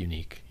means like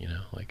unique,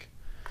 like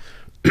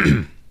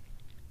I'm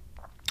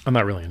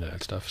not really into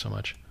that stuff so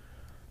much.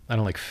 I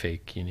don't like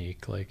fake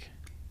unique, like,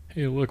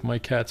 hey, look, my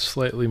cat's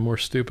slightly more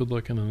stupid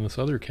looking than this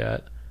other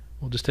cat.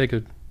 We'll just take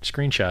a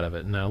screenshot of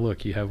it. And now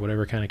look, you have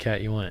whatever kind of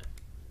cat you want.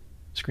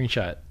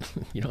 Screenshot.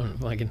 You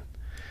don't like it.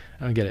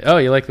 I don't get it. Oh,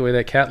 you like the way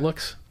that cat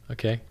looks?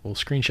 Okay, well,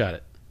 screenshot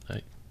it.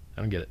 I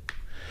don't get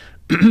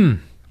it.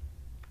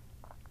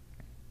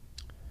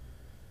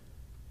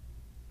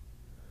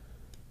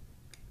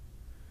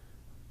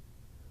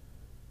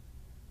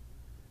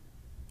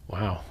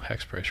 Wow,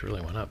 hex price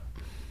really went up.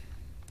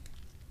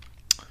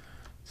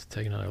 Let's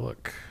take another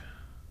look.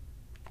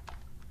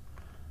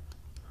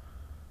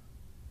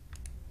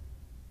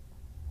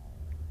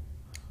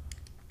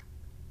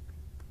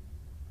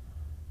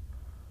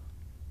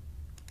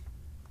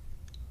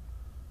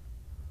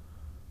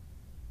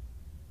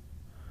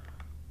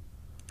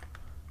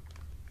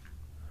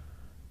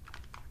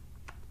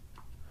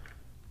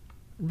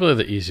 Really,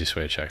 the easiest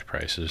way to check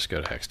price is just go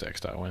to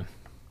hexdex.win.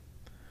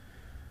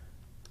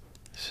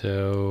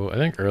 So I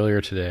think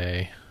earlier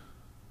today,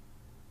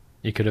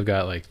 you could have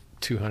got like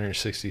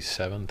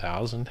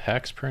 267,000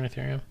 hex per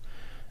Ethereum.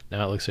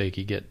 Now it looks like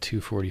you get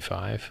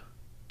 245.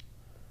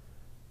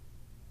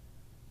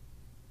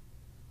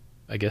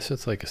 I guess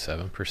it's like a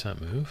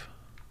 7% move.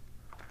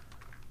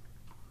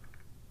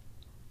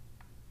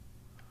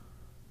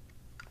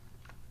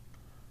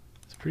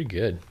 It's pretty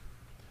good.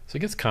 So it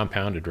gets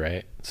compounded,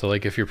 right? So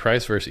like if your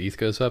price versus ETH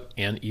goes up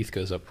and ETH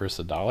goes up versus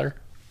the dollar,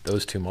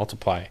 those two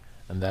multiply,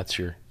 and that's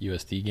your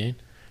USD gain.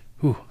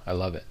 Whew, I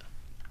love it.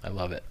 I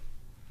love it.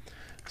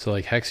 So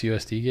like Hex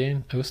USD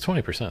gain, it was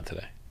 20%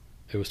 today.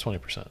 It was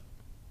 20%.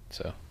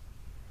 So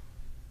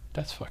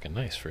that's fucking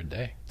nice for a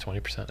day.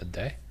 20% a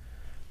day.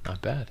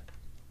 Not bad.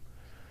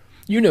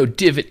 You know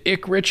Divot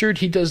Ick Richard,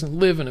 he doesn't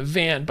live in a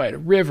van by the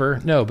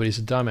river. No, but he's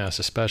a dumbass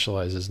that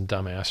specializes in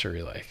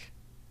dumbassery like.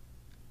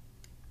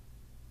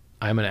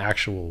 I'm an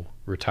actual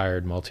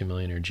retired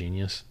multimillionaire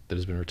genius that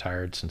has been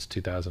retired since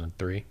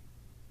 2003.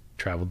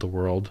 Traveled the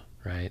world,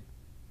 right?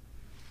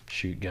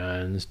 Shoot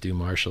guns, do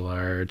martial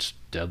arts,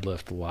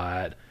 deadlift a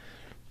lot,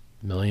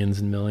 millions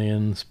and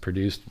millions,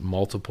 produced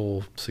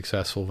multiple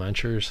successful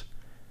ventures.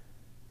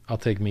 I'll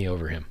take me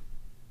over him.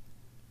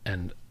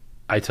 And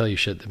I tell you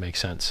shit that makes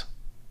sense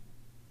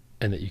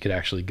and that you could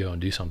actually go and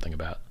do something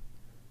about.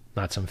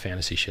 Not some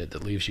fantasy shit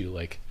that leaves you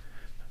like,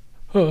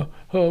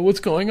 what's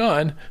going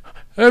on?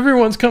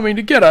 Everyone's coming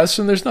to get us,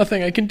 and there's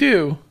nothing I can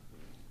do.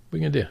 What are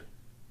you gonna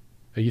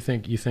do? You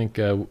think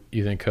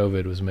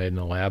COVID was made in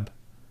a lab?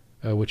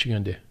 What you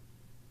gonna do?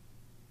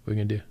 What are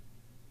you gonna do?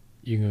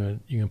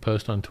 You gonna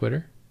post on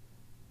Twitter?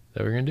 Is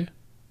that what you're gonna do?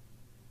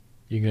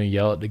 You gonna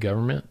yell at the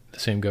government, the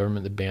same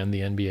government that banned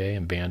the NBA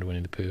and banned Winnie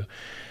the Pooh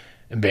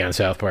and banned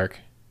South Park?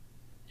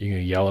 You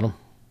gonna yell at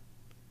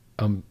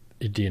them?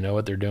 Do you know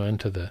what they're doing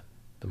to the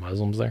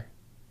Muslims there?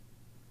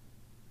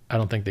 I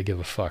don't think they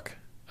give a fuck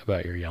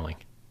about your yelling.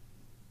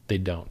 They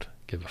don't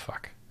give a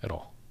fuck at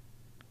all.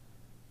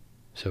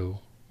 So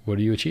what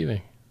are you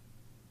achieving?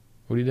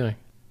 What are you doing?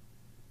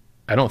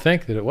 I don't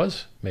think that it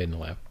was made in the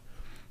lab.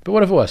 But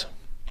what if it was?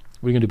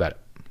 What are you going to do about it?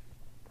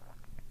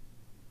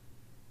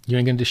 You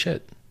ain't going to do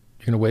shit.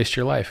 You're going to waste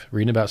your life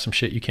reading about some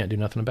shit you can't do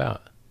nothing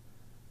about.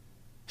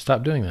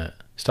 Stop doing that.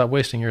 Stop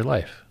wasting your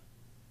life.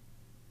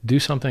 Do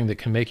something that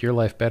can make your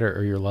life better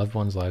or your loved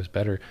ones' lives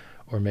better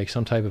or make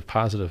some type of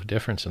positive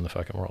difference in the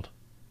fucking world.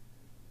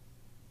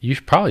 You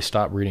should probably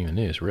stop reading the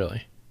news,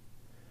 really.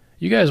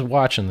 You guys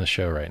watching this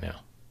show right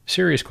now,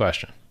 serious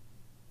question.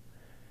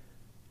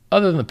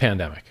 Other than the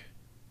pandemic,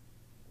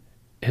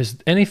 has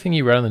anything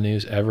you read on the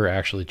news ever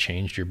actually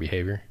changed your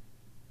behavior?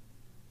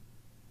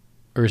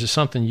 Or is it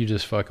something you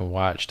just fucking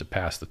watch to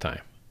pass the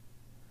time?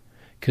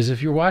 Because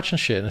if you're watching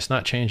shit and it's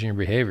not changing your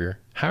behavior,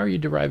 how are you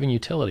deriving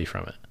utility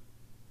from it?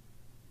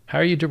 How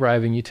are you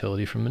deriving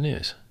utility from the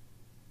news?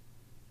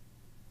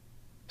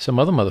 Some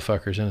other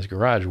motherfucker's in his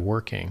garage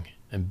working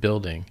and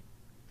building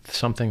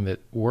something that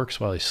works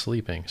while he's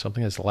sleeping,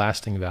 something that's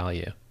lasting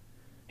value.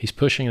 He's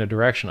pushing in a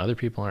direction other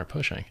people aren't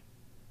pushing.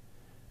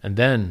 And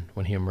then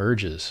when he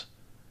emerges,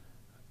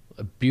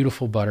 a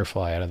beautiful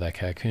butterfly out of that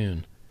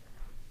cocoon,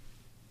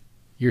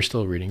 you're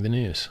still reading the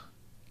news,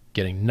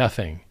 getting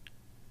nothing.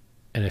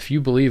 And if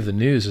you believe the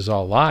news is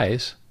all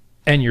lies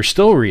and you're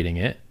still reading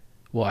it,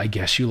 well, I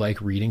guess you like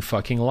reading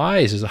fucking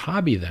lies as a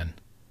hobby then.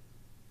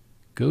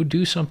 Go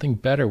do something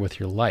better with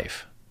your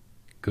life.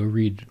 Go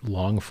read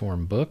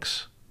long-form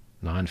books,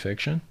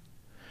 nonfiction.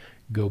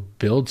 Go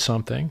build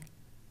something.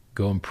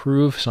 Go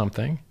improve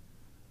something.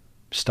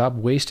 Stop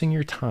wasting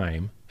your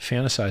time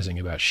fantasizing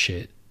about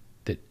shit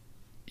that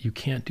you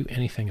can't do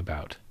anything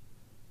about.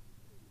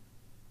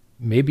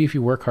 Maybe if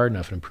you work hard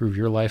enough and improve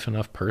your life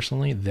enough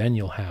personally, then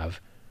you'll have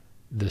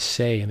the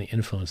say and the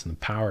influence and the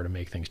power to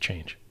make things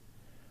change.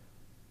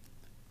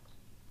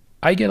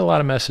 I get a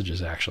lot of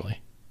messages,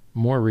 actually,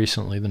 more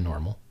recently than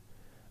normal,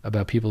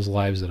 about people's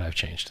lives that I've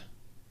changed.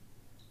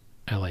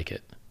 I like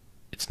it.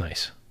 It's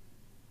nice.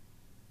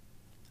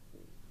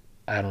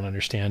 I don't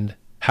understand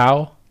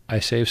how I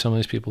save some of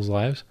these people's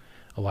lives.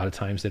 A lot of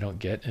times they don't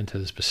get into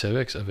the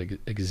specifics of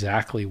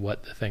exactly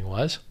what the thing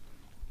was.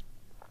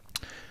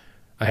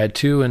 I had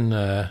two in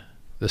the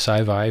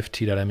SciVive,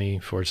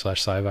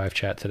 t.me/SciVive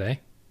chat today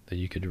that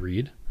you could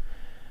read.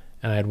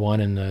 And I had one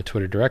in the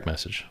Twitter direct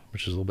message,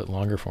 which is a little bit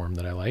longer form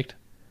that I liked.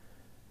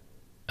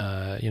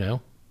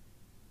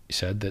 He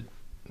said that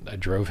I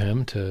drove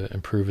him to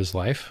improve his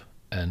life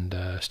and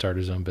start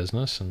his own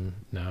business. And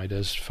now he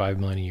does $5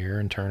 million a year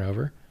in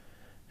turnover.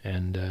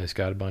 And he's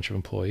got a bunch of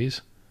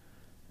employees.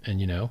 And,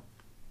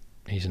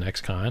 he's an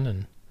ex-con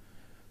and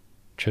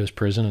chose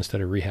prison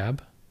instead of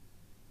rehab.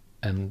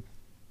 And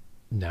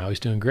now he's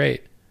doing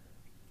great.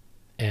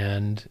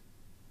 And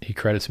he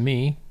credits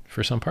me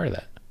for some part of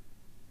that.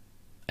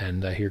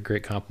 And I hear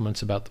great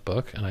compliments about the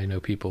book, and I know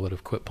people that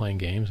have quit playing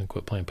games and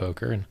quit playing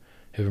poker and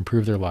have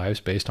improved their lives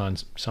based on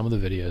some of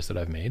the videos that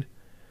I've made.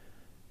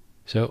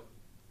 So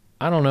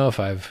I don't know if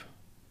I've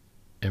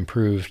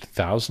improved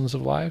thousands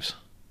of lives,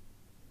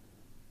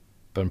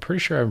 but I'm pretty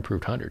sure I've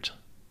improved hundreds.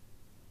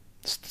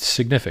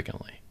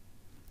 Significantly.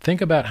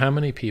 Think about how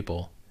many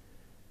people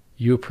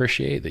you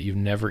appreciate that you've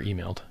never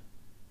emailed.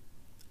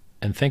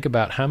 And think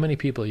about how many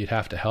people you'd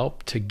have to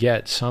help to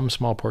get some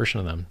small portion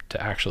of them to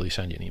actually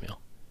send you an email.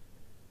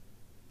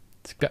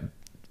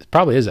 It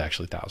probably is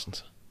actually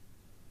thousands.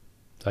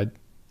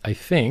 I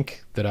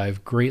think that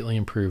I've greatly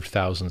improved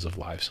thousands of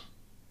lives,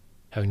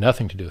 having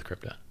nothing to do with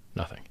crypto.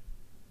 Nothing.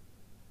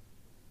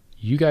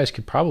 You guys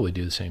could probably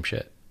do the same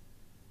shit.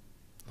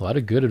 A lot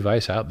of good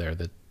advice out there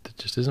that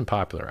just isn't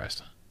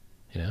popularized.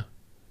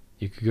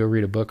 You could go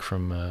read a book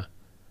from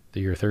the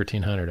year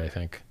 1300, I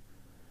think.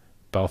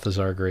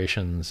 Balthazar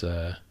Gracian's,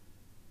 can't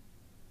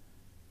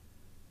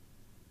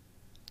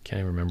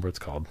even remember what it's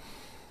called.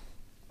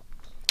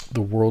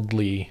 The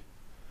Worldly,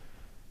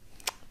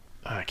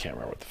 I can't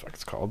remember what the fuck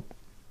it's called.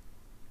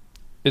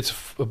 It's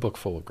a book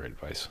full of great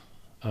advice.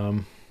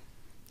 So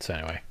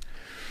anyway.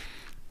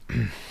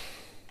 I'm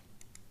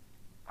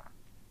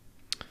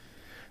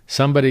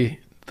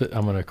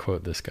going to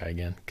quote this guy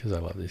again because I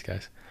love these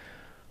guys.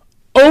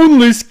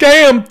 Only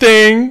scam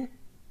thing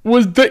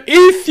was the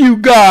ETH you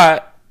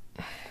got.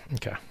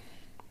 Okay,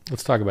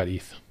 let's talk about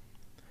ETH.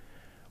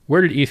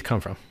 Where did ETH come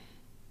from?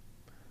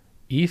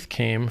 ETH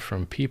came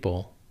from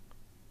people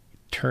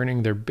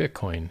turning their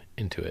Bitcoin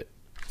into it.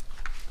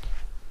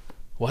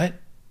 What?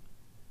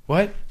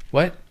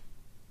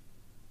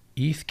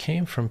 ETH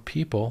came from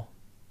people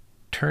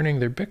turning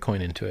their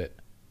Bitcoin into it.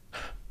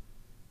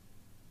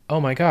 Oh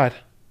my God.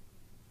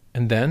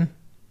 And then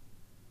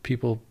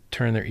people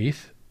turn their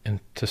ETH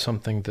into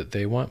something that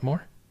they want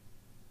more?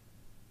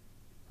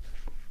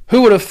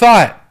 Who would have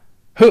thought?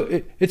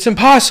 It's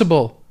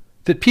impossible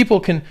that people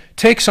can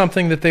take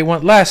something that they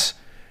want less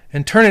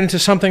and turn it into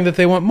something that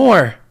they want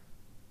more.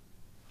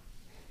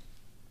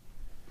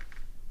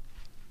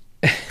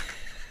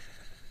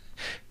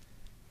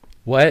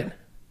 What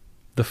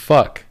the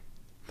fuck?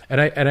 And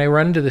I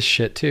run into this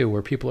shit too,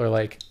 where people are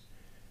like,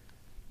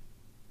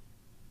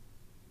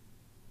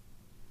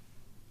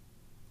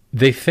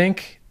 they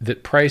think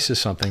that price is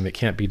something that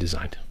can't be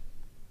designed.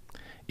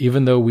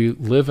 Even though we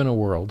live in a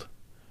world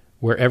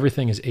where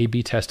everything is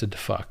A/B tested to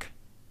fuck,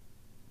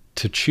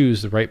 to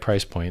choose the right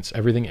price points.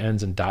 Everything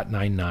ends in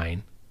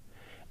 .99.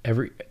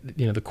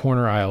 The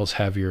corner aisles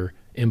have your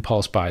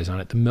impulse buys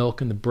on it. The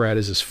milk and the bread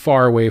is as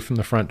far away from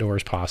the front door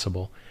as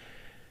possible.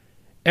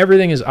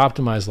 Everything is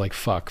optimized like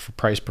fuck for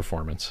price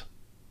performance.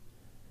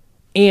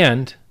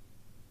 And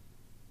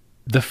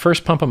the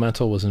first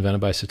Pumpamental was invented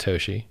by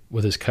Satoshi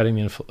with his cutting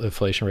the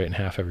inflation rate in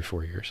half every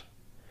 4 years.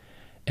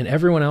 And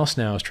everyone else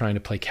now is trying to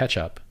play catch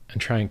up and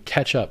try and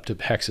catch up to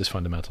Hex's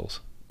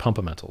fundamentals,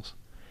 Pumpamentals.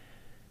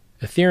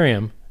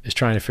 Ethereum is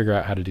trying to figure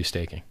out how to do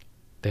staking.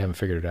 They haven't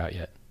figured it out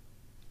yet.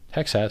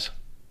 Hex has.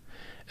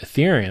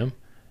 Ethereum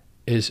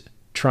is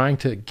trying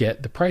to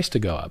get the price to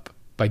go up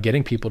by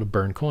getting people to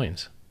burn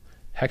coins.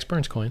 Hex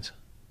burns coins.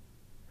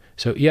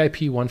 So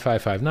EIP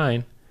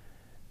 1559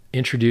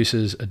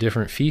 introduces a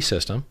different fee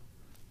system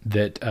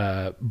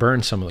that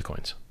burns some of the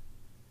coins,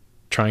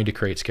 trying to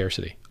create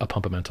scarcity, a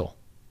pumpamental.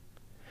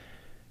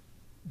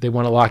 They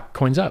want to lock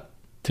coins up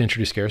to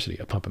introduce scarcity,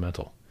 a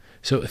pumpamental.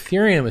 So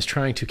Ethereum is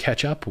trying to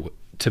catch up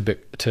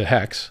to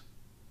Hex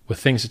with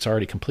things it's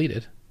already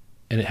completed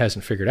and it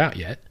hasn't figured out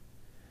yet.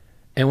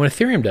 And when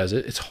Ethereum does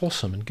it, it's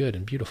wholesome and good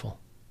and beautiful.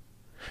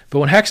 But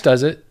when Hex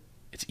does it,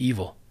 it's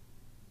evil.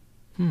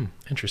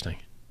 Interesting.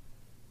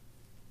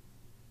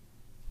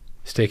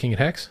 Staking at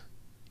Hex,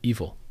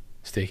 evil.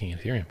 Staking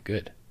at Ethereum,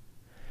 good.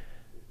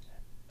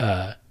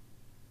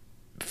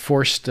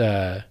 Forced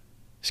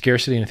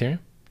scarcity in Ethereum,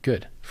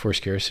 good.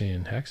 Forced scarcity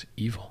in Hex,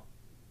 evil.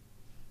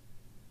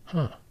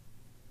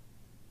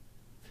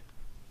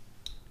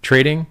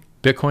 Trading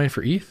Bitcoin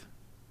for ETH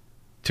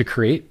to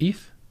create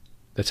ETH,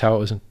 that's how it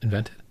was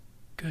invented,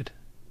 good.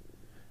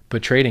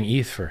 But trading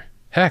ETH for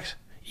Hex,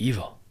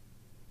 evil.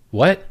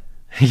 What?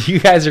 You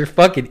guys are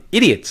fucking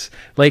idiots.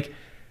 Like,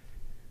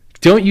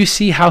 don't you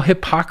see how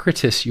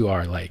hypocritous you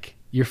are? Like,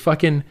 you're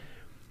fucking,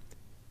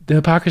 the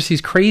hypocrisy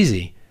is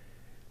crazy.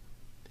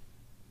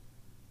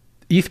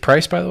 ETH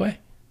price, by the way,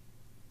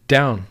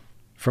 down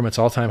from its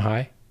all-time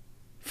high,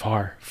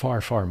 far,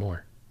 far, far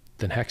more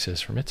than Hex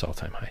is from its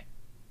all-time high.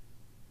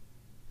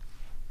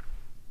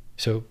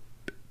 So,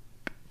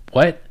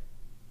 what?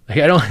 Like,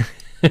 I don't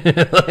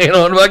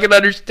fucking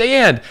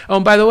understand. Oh,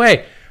 and by the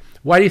way,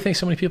 why do you think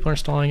so many people are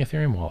installing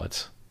Ethereum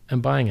wallets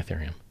and buying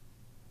Ethereum?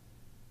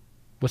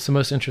 What's the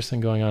most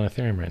interesting going on in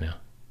Ethereum right now?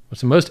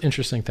 What's the most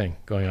interesting thing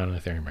going on in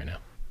Ethereum right now?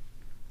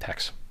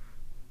 Hex.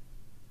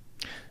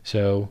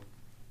 So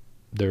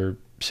they're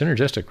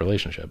synergistic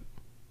relationship,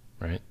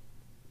 right?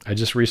 I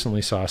just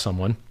recently saw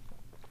someone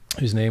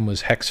whose name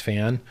was Hex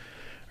Fan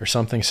or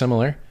something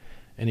similar,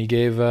 and he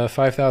gave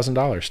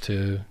 $5,000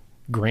 to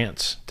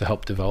grants to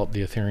help develop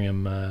the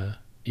Ethereum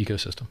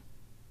ecosystem.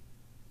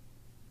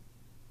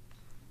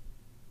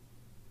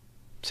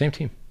 Same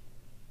team,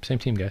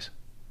 guys.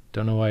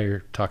 Don't know why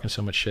you're talking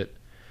so much shit.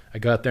 I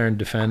go out there and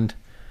defend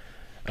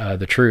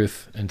the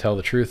truth and tell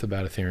the truth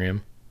about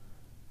Ethereum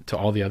to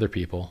all the other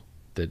people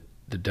that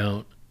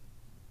don't.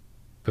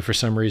 But for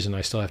some reason,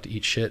 I still have to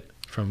eat shit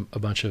from a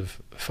bunch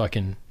of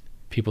fucking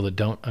people that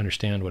don't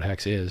understand what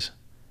Hex is.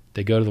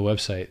 They go to the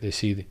website, they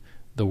see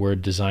the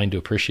word designed to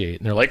appreciate,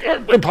 and they're like,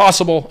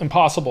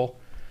 impossible.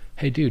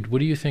 Hey, dude, what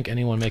do you think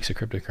anyone makes a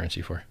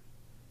cryptocurrency for?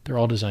 They're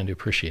all designed to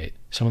appreciate.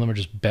 Some of them are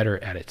just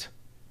better at it.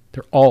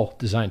 They're all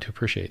designed to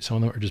appreciate. Some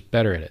of them are just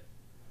better at it.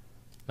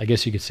 I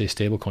guess you could say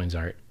stablecoins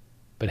aren't.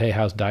 But hey,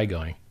 how's DAI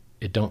going?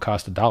 It don't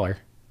cost $1.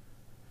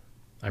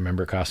 I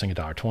remember it costing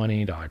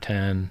 $1.20,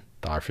 $1.10,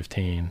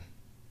 $1.15.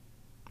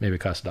 Maybe it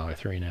costs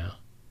 $1.03 now.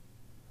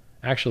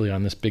 Actually,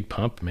 on this big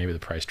pump, maybe the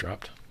price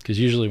dropped. Because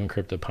usually when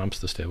crypto pumps,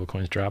 the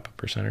stablecoins drop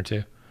 1% or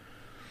 2%.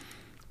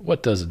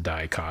 What does a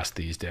DAI cost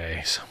these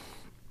days?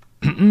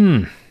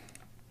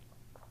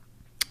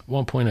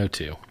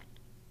 1.02.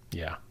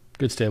 Yeah,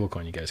 good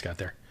stablecoin you guys got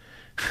there.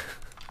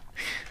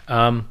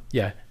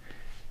 Yeah,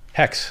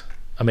 Hex,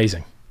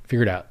 amazing.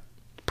 Figured it out.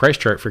 Price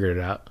chart figured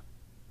it out.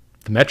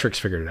 The metrics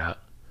figured it out.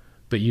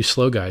 But you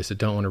slow guys that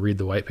don't want to read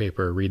the white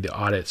paper or read the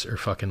audits or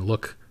fucking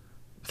look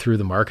through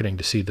the marketing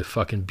to see the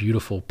fucking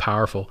beautiful,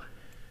 powerful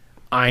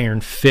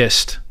iron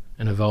fist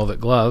and a velvet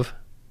glove.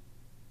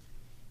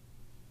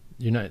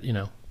 You're not,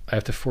 I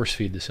have to force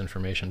feed this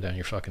information down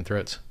your fucking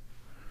throats.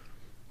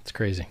 It's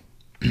crazy.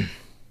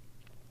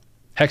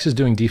 Hex is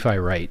doing DeFi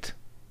right.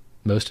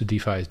 Most of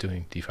DeFi is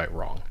doing DeFi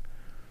wrong.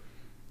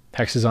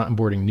 Hex is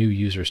onboarding new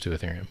users to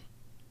Ethereum.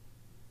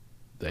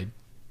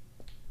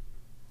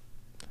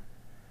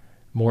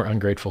 More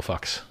ungrateful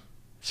fucks.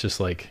 It's just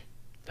like,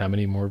 how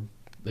many more,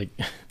 like,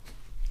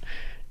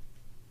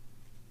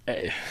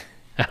 I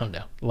don't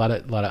know. A lot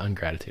of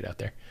ungratitude out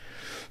there.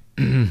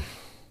 A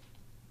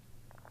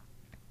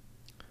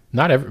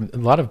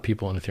lot of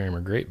people in Ethereum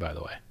are great, by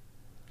the way.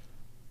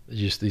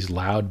 Just these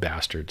loud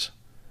bastards,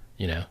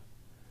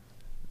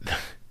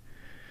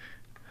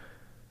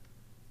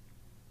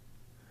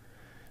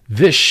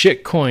 This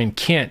shitcoin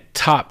can't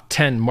top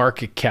 10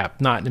 market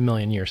cap, not in a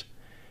million years.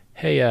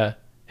 Hey,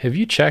 have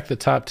you checked the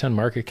top 10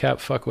 market cap,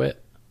 fuckwit?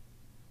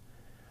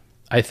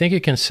 I think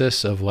it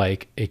consists of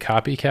like a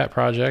copycat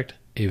project,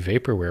 a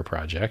vaporware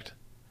project,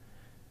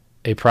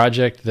 a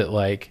project that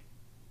like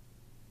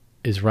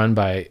is run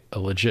by a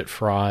legit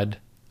fraud.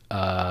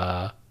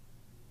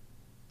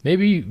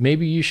 Maybe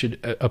you should,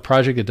 a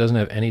project that doesn't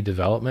have any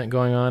development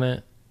going on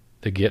it.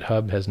 The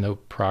GitHub has no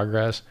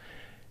progress.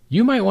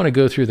 You might want to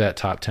go through that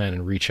top 10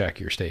 and recheck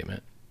your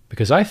statement,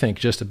 because I think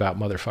just about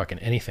motherfucking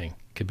anything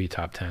could be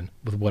top 10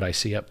 with what I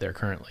see up there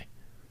currently.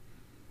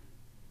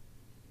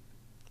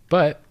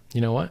 But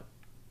you know what?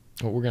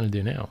 What we're going to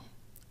do now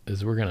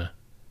is we're going to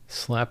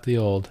slap the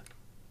old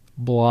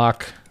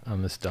block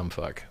on this dumb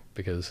fuck,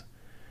 because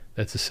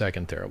that's the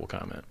second terrible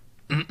comment.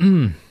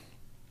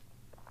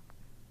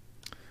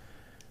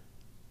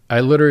 I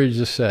literally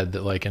just said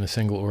that like in a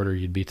single order,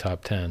 you'd be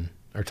top 10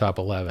 or top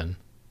 11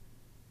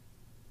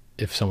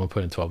 if someone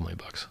put in 12 million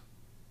bucks.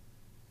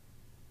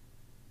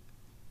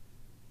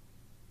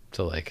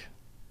 So like,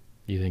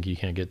 you think you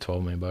can't get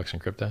 12 million bucks in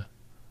crypto?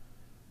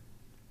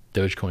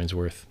 Dogecoin's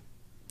worth,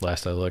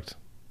 last I looked,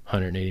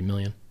 180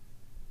 million.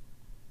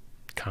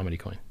 Comedy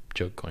coin,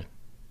 joke coin.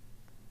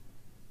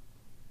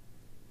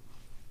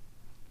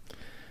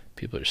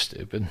 People are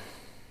stupid.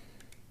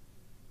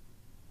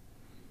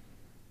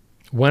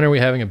 When are we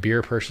having a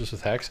beer purchase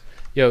with Hex?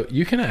 Yo,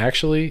 you can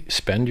actually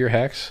spend your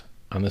Hex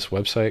on this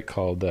website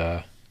called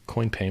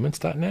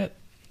coinpayments.net,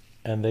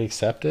 and they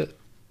accept it,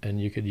 and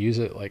you could use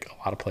it like a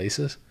lot of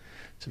places.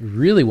 So if you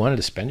really wanted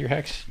to spend your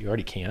Hex, you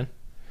already can.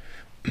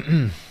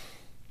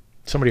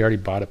 Somebody already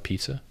bought a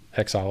pizza.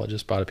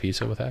 Hexologist bought a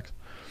pizza with Hex.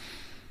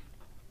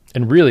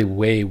 And really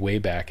way, way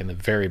back in the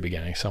very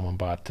beginning, someone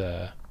bought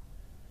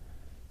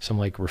some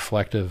like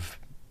reflective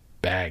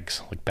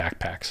bags, like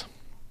backpacks.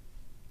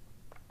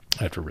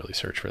 I have to really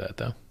search for that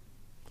though.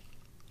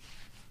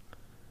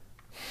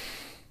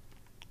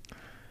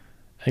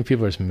 I think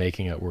people are just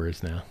making up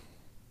words now.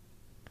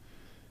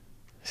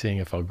 Seeing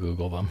if I'll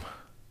Google them.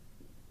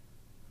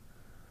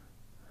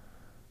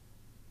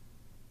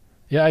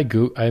 Yeah, I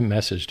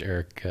messaged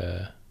Eric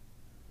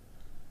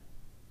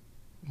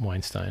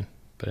Weinstein,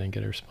 but I didn't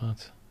get a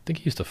response. I think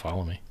he used to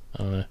follow me.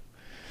 I don't know.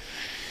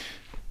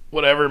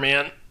 Whatever,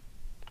 man.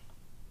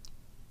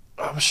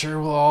 I'm sure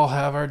we'll all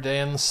have our day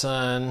in the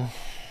sun.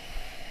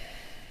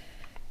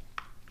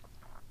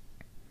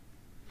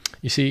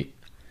 You see,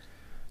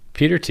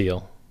 Peter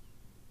Thiel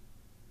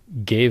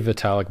gave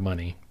Vitalik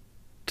money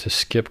to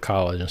skip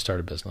college and start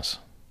a business.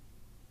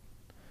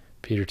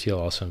 Peter Thiel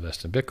also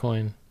invested in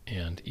Bitcoin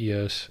and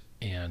EOS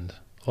and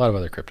a lot of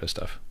other crypto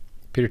stuff.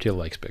 Peter Thiel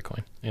likes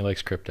Bitcoin. He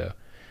likes crypto.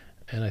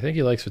 And I think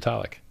he likes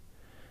Vitalik.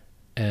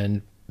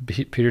 And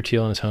Peter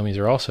Thiel and his homies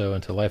are also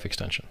into life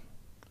extension.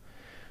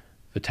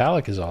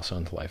 Vitalik is also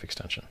into life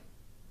extension.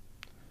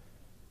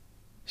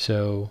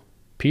 So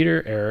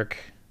Peter, Eric,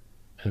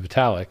 and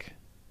Vitalik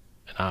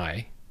and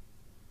I,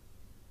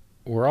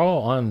 we're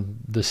all on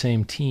the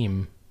same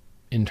team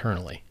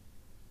internally.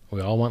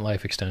 We all want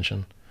life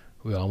extension.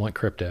 We all want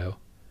crypto.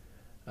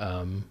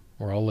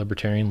 We're all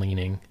libertarian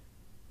leaning.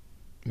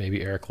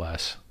 Maybe Eric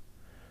less.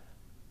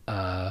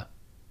 And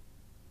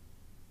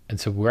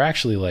so we're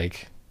actually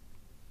like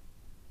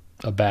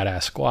a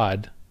badass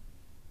squad.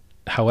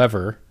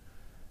 However,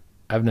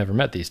 I've never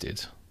met these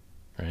dudes,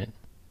 right?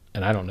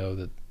 And I don't know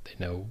that they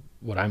know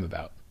what I'm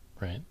about,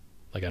 right?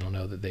 Like I don't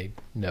know that they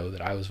know that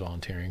I was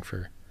volunteering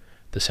for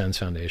the Sens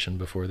Foundation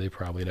before they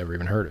probably had ever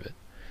even heard of it.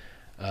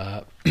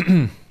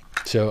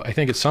 So I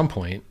think at some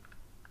point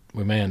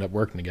we may end up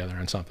working together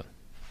on something.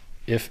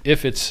 If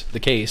it's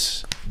the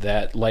case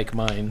that like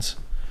minds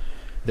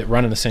that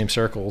run in the same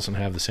circles and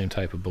have the same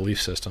type of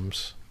belief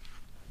systems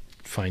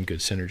find good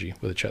synergy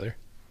with each other.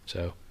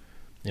 So,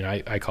 you know,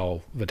 I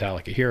call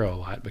Vitalik a hero a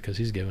lot because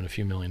he's given a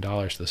few $1 million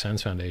to the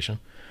Sens Foundation,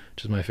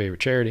 which is my favorite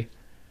charity,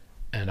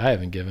 and I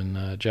haven't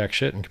given jack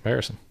shit in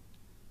comparison.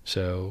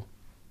 So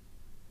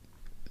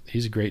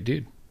he's a great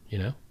dude, you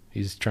know?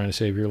 He's trying to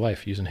save your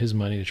life, using his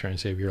money to try and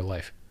save your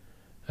life.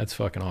 That's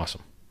fucking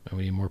awesome. And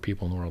we need more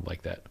people in the world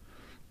like that.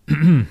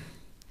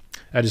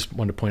 I just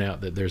wanted to point out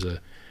that there's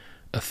a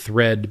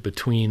thread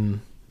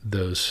between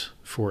those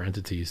four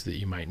entities that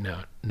you might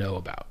not know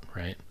about,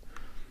 right?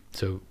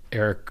 So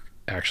Eric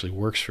actually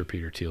works for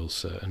Peter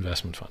Thiel's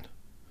investment fund.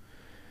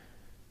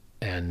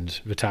 And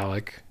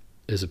Vitalik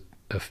is a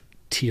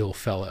Thiel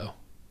fellow,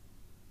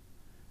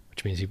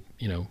 which means he,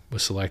 you know,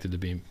 was selected to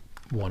be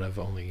one of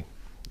only,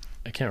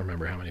 I can't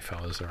remember how many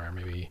fellows there are,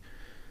 maybe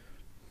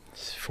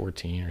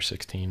 14 or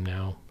 16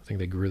 now. I think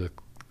they grew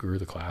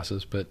the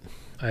classes, but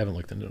I haven't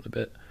looked into it a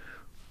bit.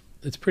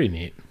 It's pretty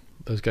neat.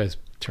 Those guys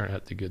turn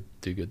out to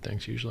do good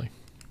things usually.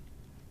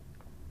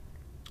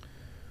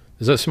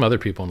 There's some other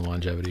people in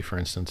longevity, for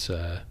instance,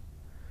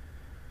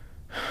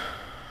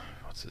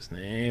 what's his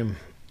name?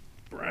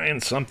 Brian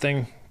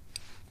something.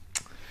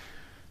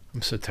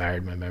 I'm so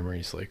tired. My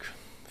memory's like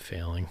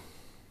failing.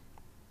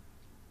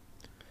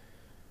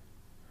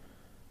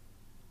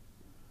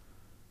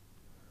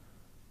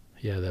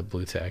 Yeah, that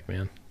blue tack,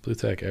 man. Blue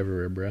tack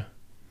everywhere, bro.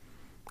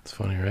 It's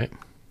funny, right?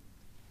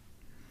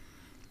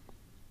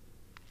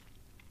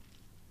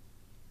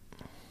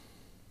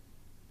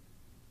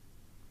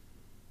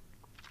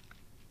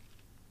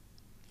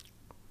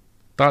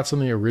 Thoughts on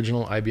the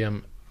original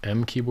IBM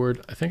M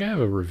keyboard? I think I have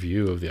a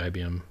review of the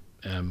IBM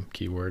M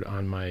keyboard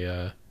on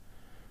my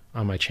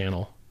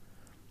channel.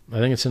 I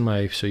think it's in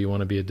my So You Want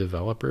to Be a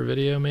Developer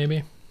video,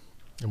 maybe.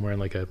 I'm wearing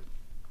I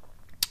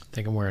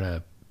think I'm wearing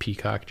a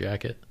peacock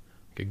jacket,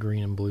 like a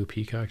green and blue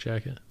peacock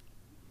jacket.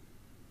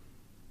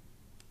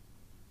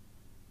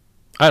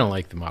 I don't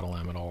like the Model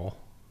M at all.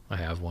 I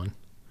have one.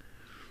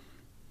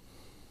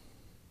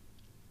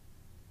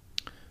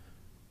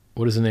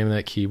 What is the name of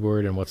that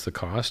keyboard and what's the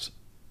cost?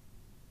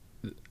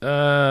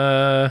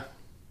 $800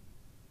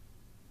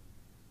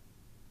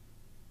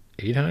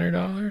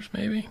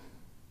 maybe.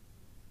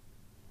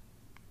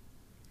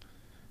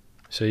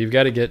 So you've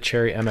got to get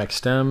Cherry MX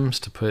stems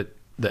to put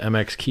the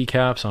MX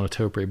keycaps on a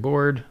Topre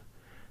board.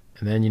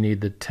 And then you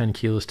need the 10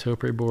 keyless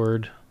Topre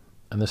board.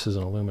 And this is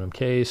an aluminum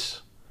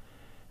case.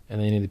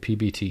 And then you need the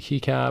PBT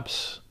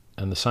keycaps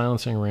and the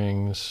silencing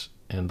rings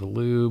and the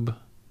lube.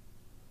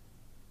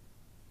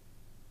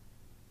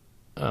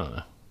 I don't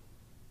know.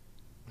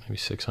 Maybe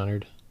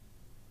 600.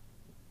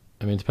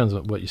 I mean, it depends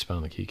on what you spend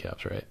on the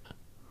keycaps, right?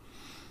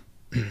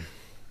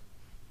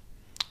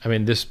 I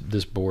mean, this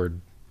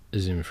board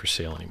isn't even for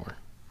sale anymore.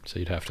 So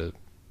you'd have to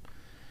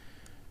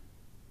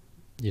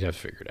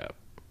figure it out.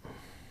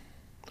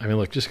 I mean,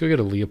 look, just go get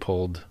a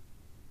Leopold.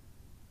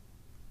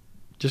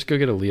 Just go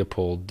get a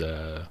Leopold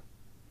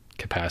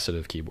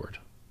capacitive keyboard,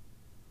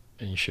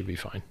 and you should be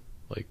fine.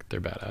 Like, they're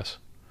badass.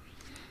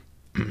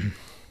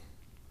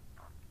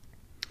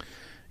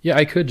 Yeah,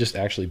 I could just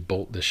actually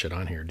bolt this shit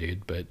on here,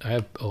 dude, but I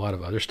have a lot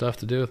of other stuff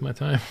to do with my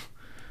time.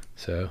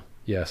 So,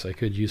 yes, I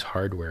could use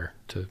hardware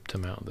to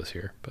mount this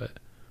here, but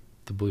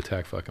the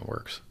Blu-Tack fucking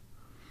works.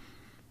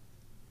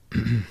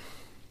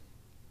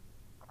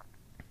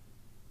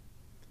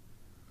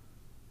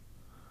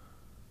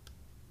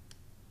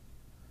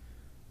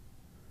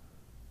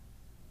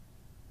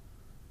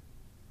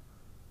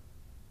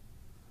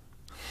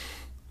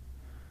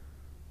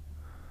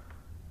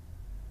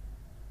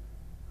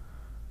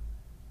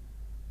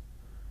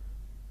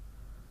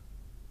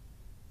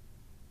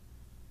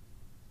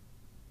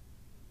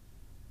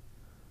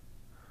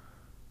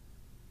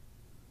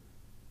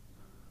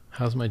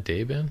 How's my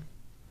day been?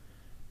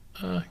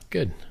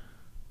 Good.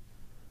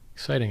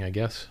 Exciting, I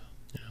guess.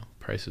 You know,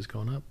 prices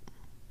going up.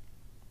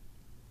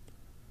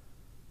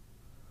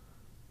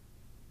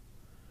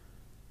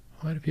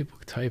 Why do people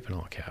type in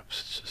all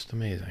caps? It's just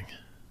amazing.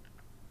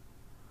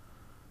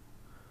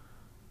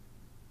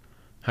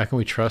 How can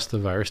we trust the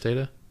virus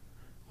data?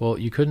 Well,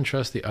 you couldn't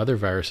trust the other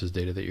viruses'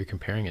 data that you're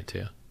comparing it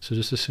to. So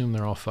just assume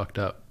they're all fucked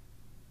up.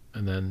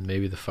 And then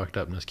maybe the fucked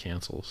upness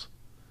cancels.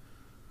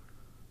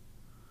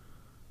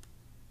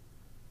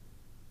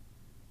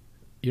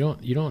 You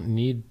don't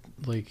need,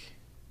 like,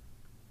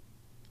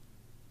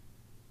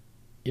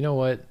 you know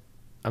what?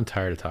 I'm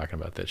tired of talking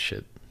about that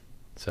shit.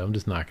 So I'm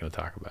just not going to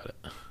talk about it.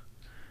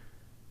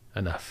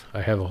 Enough.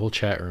 I have a whole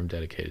chat room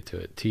dedicated to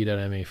it.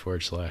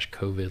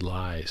 t.me/COVID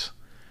lies.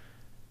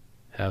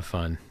 Have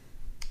fun.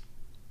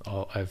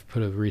 I've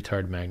put a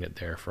retard magnet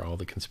there for all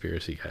the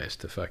conspiracy guys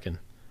to fucking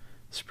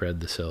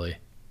spread the silly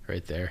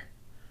right there.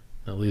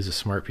 That leaves the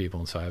smart people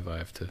in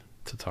SciVive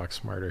to talk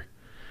smarter.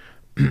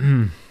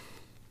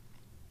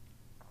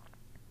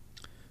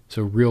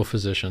 So real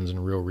physicians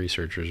and real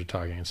researchers are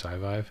talking in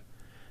SciVive,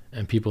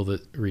 and people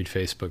that read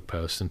Facebook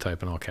posts and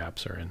type in all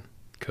caps are in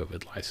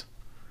COVID lies.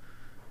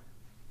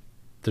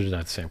 They're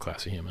not the same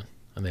class of human,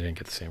 and they didn't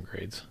get the same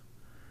grades.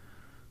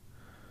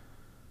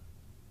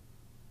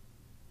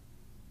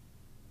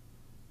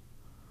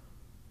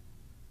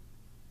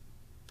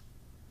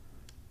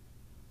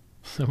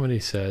 Somebody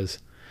says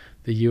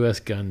the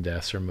U.S. gun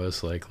deaths are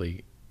most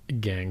likely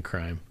gang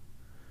crime.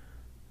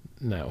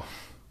 No.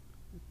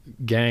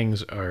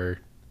 Gangs are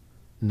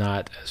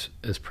not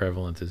as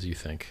prevalent as you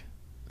think.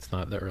 It's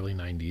not the early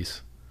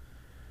 90s.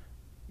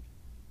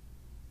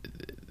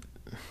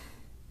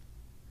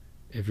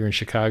 If you're in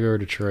Chicago or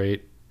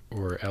Detroit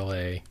or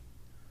LA,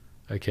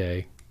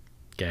 okay,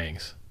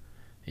 gangs.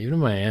 Even in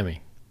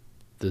Miami,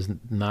 there's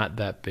not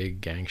that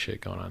big gang shit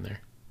going on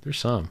there. There's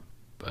some,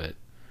 but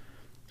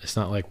it's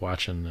not like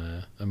watching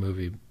a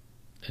movie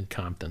in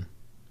Compton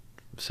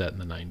set in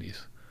the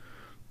 90s.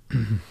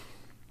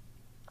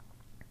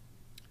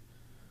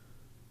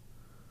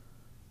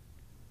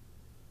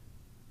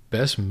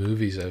 Best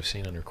movies I've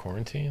seen under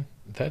quarantine?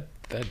 That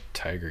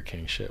Tiger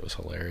King shit was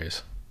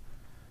hilarious.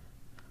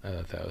 I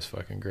thought that was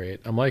fucking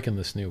great. I'm liking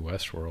this new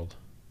Westworld.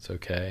 It's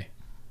okay.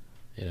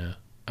 You know,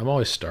 I'm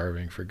always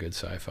starving for good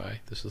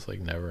sci-fi. This is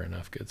like never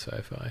enough good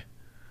sci-fi.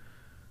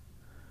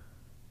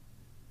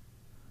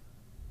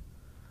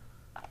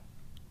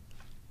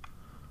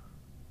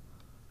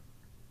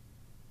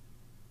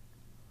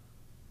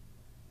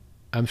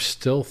 I'm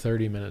still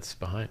 30 minutes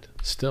behind.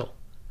 Still.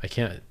 I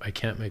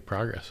can't make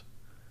progress.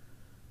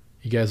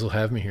 You guys will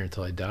have me here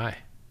until I die.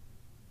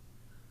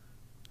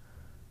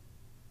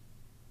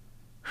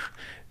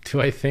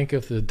 Do I think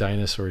if the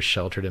dinosaurs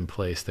sheltered in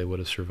place, they would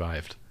have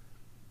survived?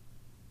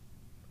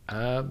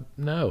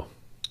 No,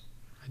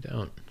 I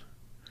don't.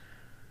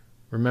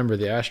 Remember,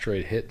 the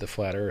asteroid hit the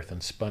flat Earth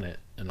and spun it,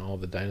 and all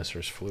the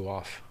dinosaurs flew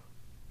off.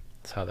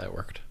 That's how that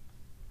worked.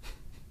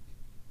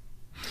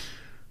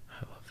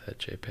 I love that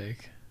JPEG.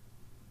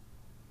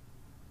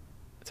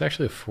 It's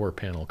actually a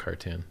 4-panel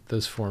cartoon.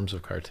 Those forms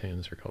of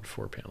cartoons are called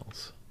 4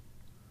 panels.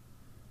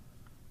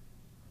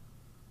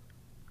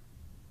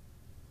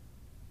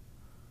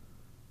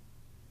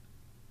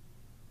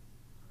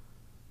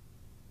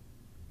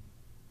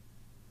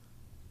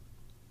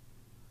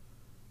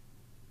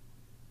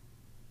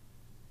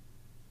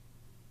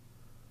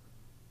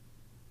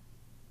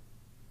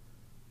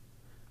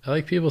 I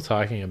like people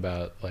talking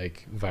about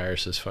like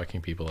viruses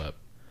fucking people up.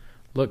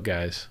 Look,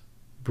 guys,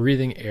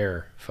 breathing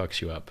air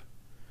fucks you up.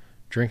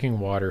 Drinking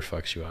water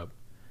fucks you up.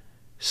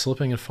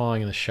 Slipping and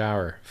falling in the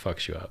shower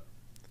fucks you up.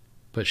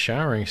 But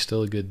showering is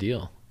still a good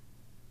deal.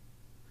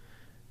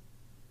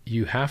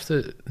 You have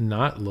to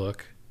not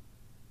look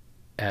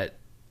at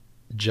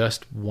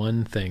just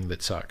one thing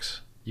that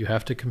sucks. You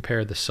have to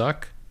compare the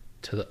suck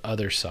to the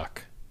other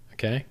suck.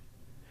 Okay?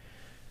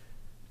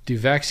 Do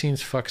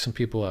vaccines fuck some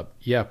people up?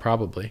 Yeah,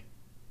 probably.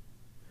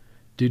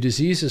 Do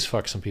diseases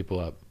fuck some people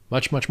up?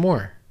 Much, much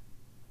more.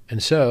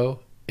 And so,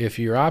 if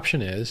your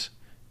option is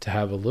to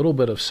have a little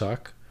bit of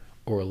suck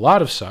or a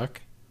lot of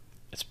suck,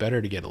 it's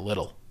better to get a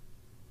little.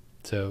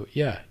 So,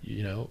 yeah,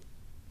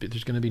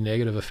 there's going to be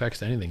negative effects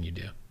to anything you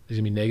do. There's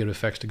going to be negative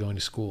effects to going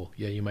to school.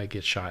 Yeah, you might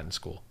get shot in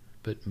school,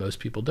 but most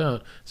people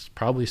don't. It's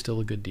probably still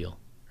a good deal,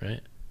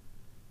 right?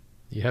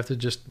 You have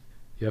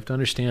to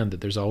understand that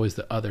there's always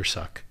the other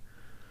suck.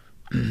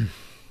 I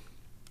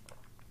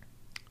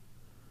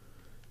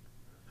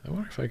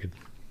wonder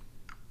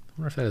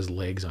if that has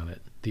legs on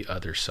it. The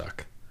other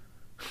suck.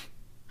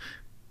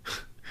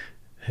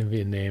 That'd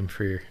be a name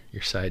for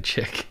your side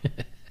chick.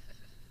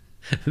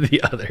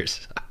 The other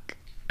suck.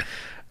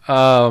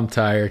 Oh, I'm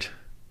tired.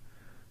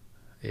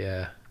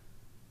 Yeah.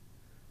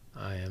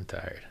 I am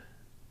tired.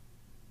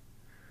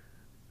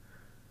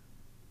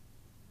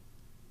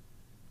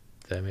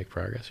 Did I make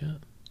progress yet?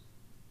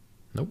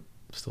 Nope.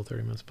 Still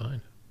 30 minutes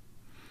behind.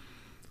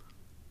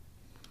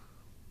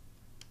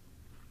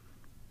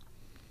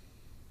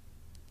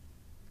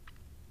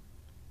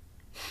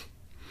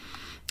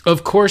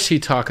 Of course he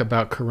talked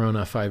about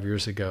Corona 5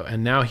 years ago,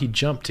 and now he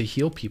jumped to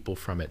heal people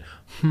from it.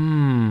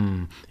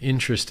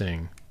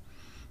 Interesting.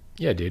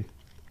 Yeah, dude.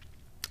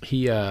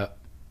 He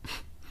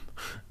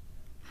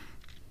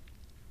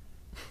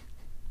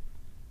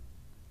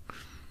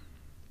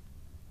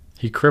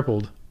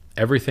crippled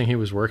everything he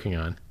was working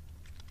on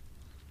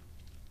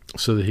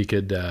so that he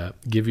could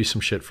give you some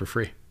shit for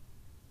free.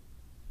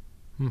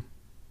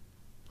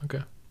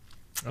 Okay.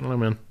 I don't know,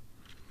 man.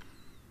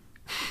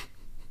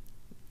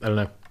 I don't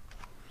know.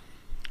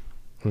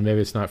 Well,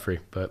 maybe it's not free,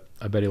 but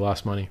I bet he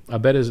lost money. I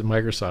bet his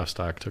Microsoft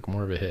stock took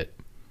more of a hit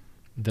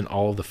than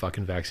all of the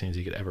fucking vaccines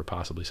he could ever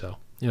possibly sell.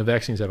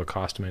 Vaccines have a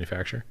cost to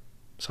manufacture.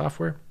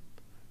 Software,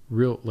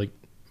 real,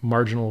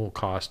 marginal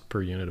cost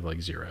per unit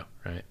of 0,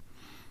 right?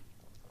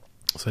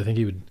 So I think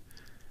he would...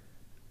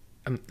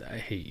 I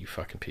hate you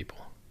fucking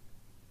people.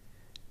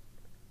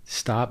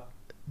 Stop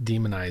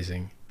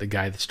demonizing the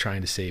guy that's trying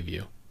to save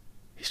you.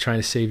 He's trying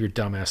to save your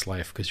dumbass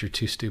life because you're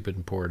too stupid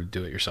and poor to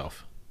do it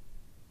yourself.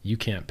 You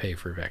can't pay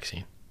for a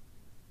vaccine.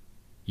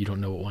 You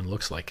don't know what one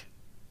looks like.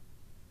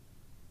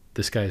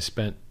 This guy has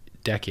spent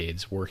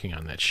decades working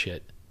on that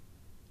shit.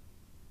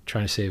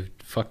 Trying to save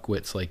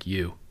fuckwits like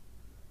you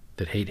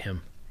that hate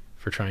him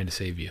for trying to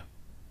save you.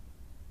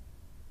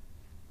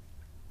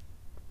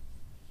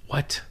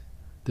 What?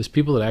 There's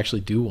people that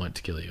actually do want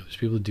to kill you. There's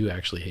people that do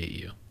actually hate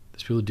you.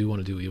 There's people that do want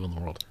to do evil in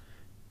the world.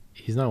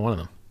 He's not one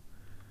of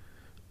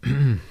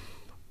them.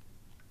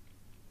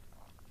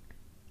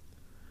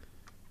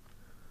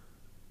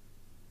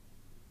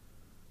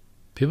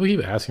 People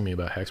keep asking me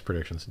about hex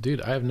predictions. Dude,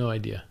 I have no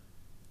idea.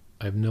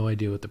 I have no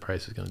idea what the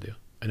price is going to do.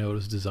 I know what it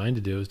was designed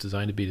to do. It was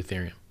designed to beat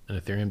Ethereum.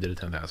 And Ethereum did a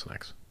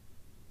 10,000x.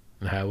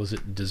 And how was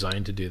it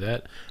designed to do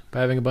that? By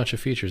having a bunch of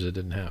features it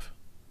didn't have,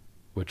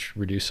 which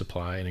reduce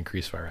supply and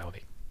increase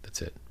virality.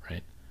 That's it,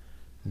 right?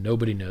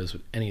 Nobody knows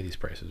what any of these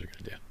prices are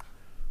going to do.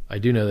 I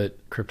do know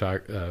that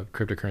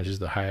cryptocurrency is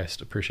the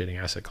highest appreciating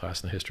asset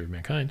class in the history of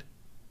mankind.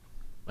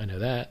 I know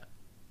that.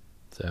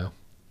 So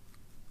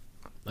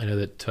I know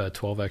that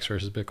 12x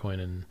versus Bitcoin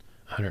in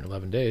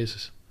 111 days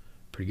is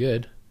pretty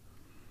good.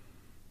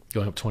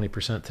 Going up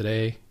 20%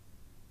 today,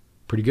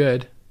 pretty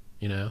good.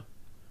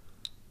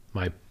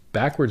 My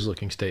backwards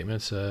looking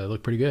statements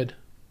look pretty good.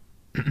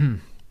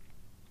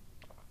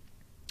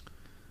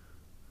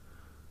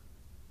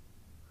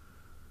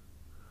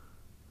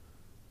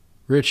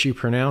 Rich, you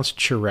pronounced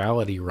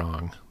chirality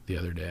wrong the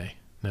other day.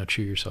 Now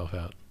chew yourself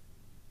out.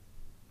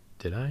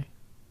 Did I?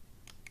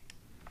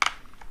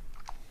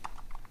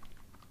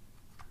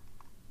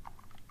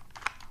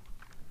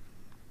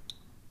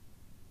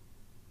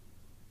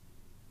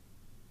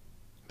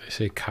 They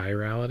say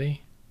chirality?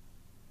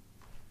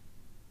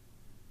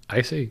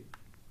 I say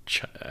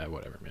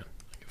whatever, man.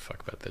 I give a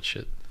fuck about that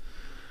shit.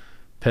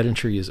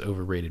 Pedantry is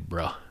overrated,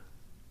 bruh.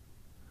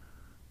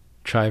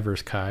 Chi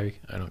versus Chi,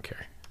 I don't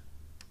care.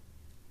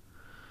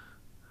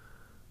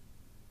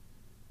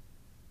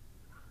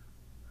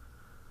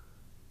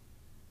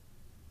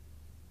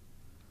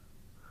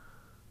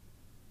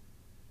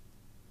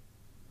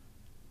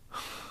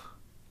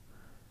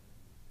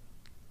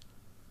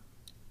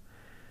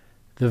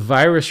 The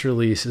virus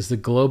release is the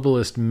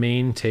globalist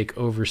main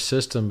takeover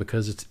system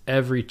because it's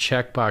every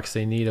checkbox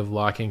they need of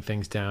locking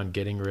things down,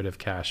 getting rid of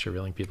cash,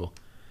 surveilling people.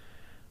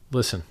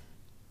 Listen,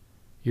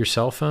 your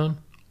cell phone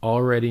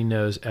already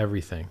knows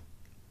everything.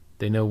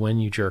 They know when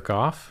you jerk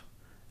off.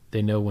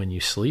 They know when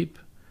you sleep.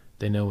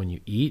 They know when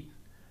you eat.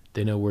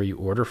 They know where you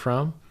order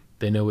from.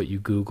 They know what you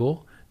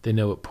Google. They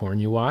know what porn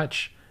you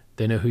watch.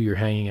 They know who you're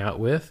hanging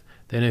out with.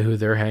 They know who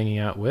they're hanging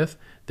out with.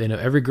 They know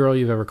every girl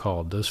you've ever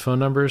called. Those phone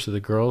numbers of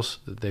the girls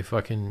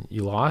that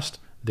you lost,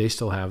 they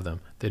still have them.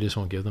 They just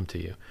won't give them to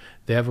you.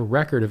 They have a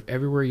record of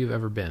everywhere you've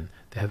ever been.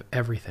 They have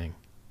everything.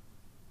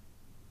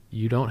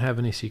 You don't have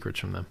any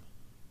secrets from them.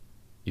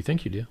 You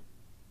think you do,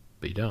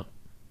 but you don't.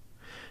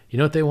 You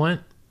know what they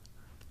want?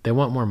 They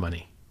want more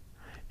money.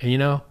 And you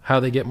know how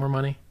they get more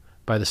money?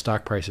 By the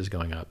stock prices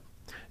going up.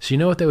 So you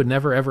know what they would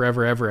never, ever,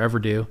 ever, ever, ever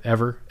do?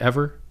 Ever,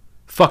 ever?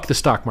 Fuck the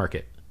stock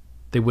market.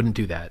 They wouldn't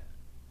do that.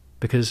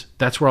 Because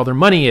that's where all their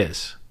money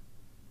is.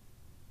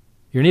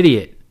 You're an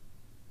idiot.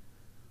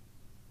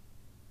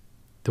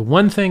 The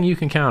one thing you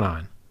can count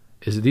on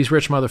is that these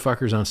rich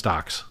motherfuckers own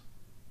stocks.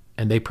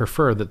 And they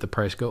prefer that the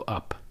price go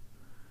up.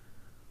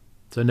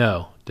 So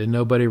no, did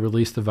nobody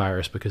release the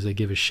virus because they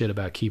give a shit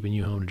about keeping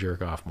you home to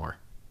jerk off more?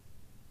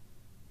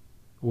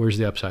 Where's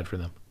the upside for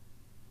them?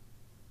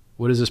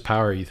 What is this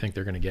power you think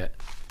they're going to get?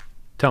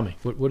 Tell me,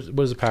 what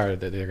is the power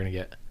that they're going to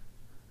get?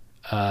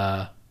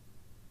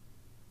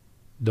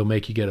 They'll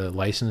make you get a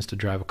license to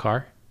drive a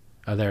car?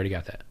 Oh, they already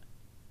got that.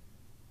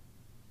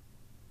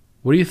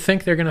 What do you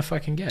think they're going to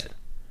fucking get?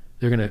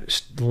 They're going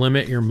to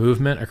limit your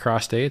movement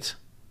across states?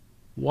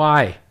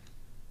 Why?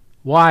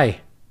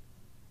 Why?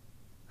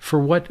 For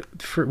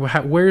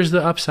what? Where's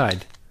the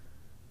upside?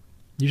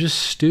 You're just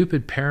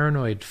stupid,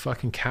 paranoid,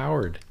 fucking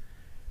coward.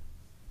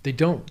 They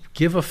don't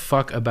give a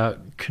fuck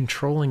about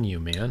controlling you,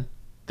 man.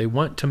 They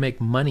want to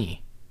make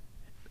money.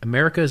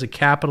 America is a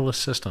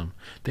capitalist system.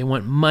 They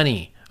want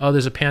money. Oh,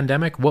 there's a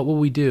pandemic? What will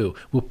we do?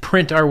 We'll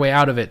print our way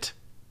out of it.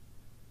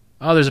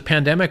 Oh, there's a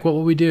pandemic? What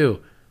will we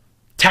do?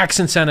 Tax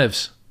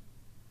incentives.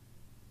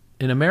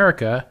 In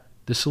America,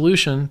 the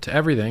solution to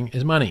everything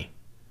is money.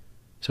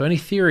 So any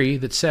theory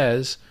that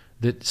says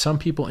that some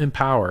people in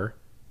power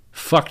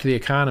fucked the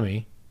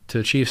economy to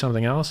achieve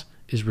something else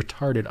is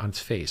retarded on its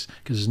face,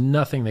 because there's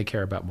nothing they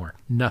care about more.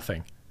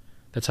 Nothing.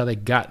 That's how they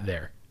got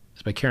there.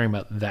 It's by caring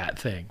about that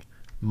thing,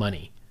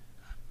 money.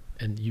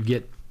 And you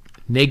get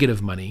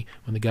negative money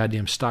when the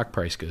goddamn stock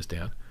price goes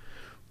down.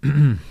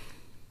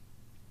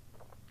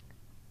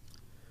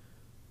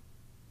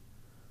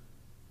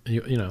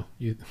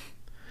 You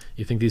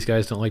think these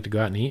guys don't like to go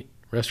out and eat?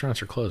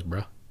 Restaurants are closed,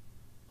 bro.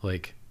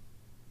 Like,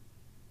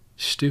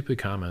 stupid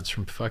comments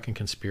from fucking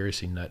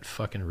conspiracy nut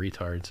fucking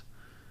retards.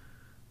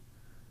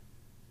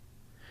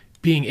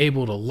 Being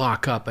able to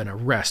lock up and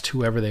arrest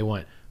whoever they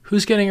want.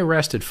 Who's getting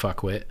arrested,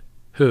 fuckwit?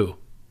 Who?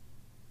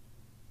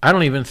 I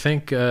don't even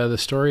think the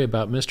story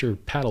about Mr.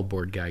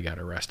 Paddleboard guy got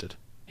arrested.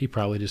 He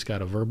probably just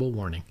got a verbal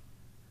warning.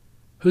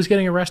 Who's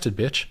getting arrested,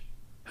 bitch?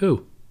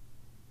 Who?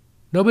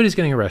 Nobody's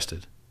getting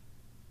arrested.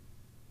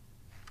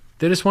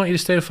 They just want you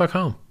to stay the fuck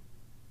home.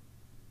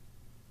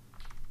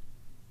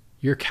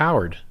 You're a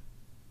coward.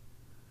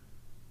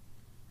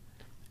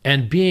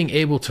 And being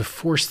able to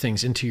force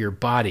things into your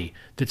body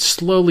that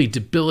slowly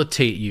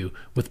debilitate you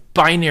with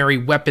binary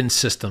weapon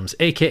systems,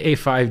 aka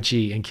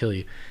 5G, and kill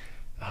you.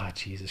 Oh,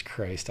 Jesus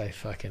Christ. I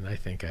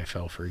think I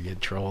fell for a good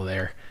troll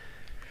there.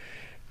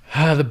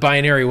 The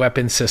binary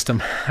weapon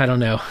system. I don't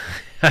know.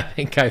 I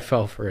think I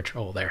fell for a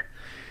troll there.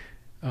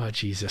 Oh,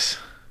 Jesus.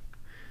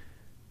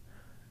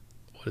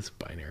 What is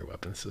a binary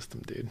weapon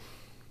system, dude?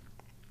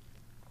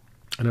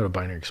 I know what a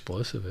binary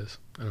explosive is.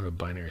 I know what a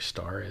binary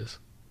star is.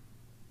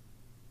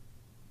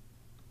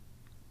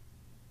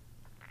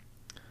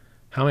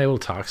 How am I able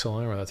to talk so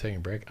long without taking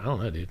a break? I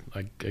don't know, dude.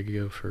 I could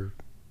go for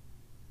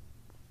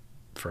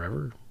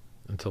forever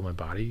until my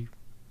body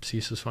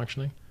ceases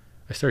functioning.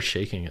 I start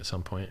shaking at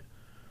some point.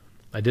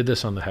 I did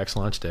this on the Hex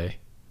launch day,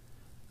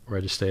 where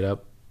I just stayed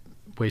up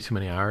way too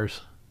many hours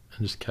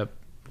and just kept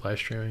live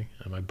streaming,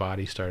 and my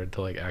body started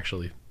to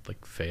actually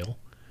fail,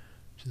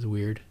 which is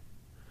weird.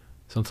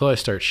 So until I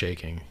start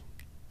shaking,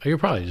 I could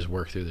probably just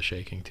work through the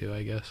shaking too,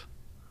 I guess.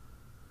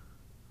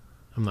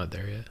 I'm not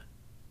there yet.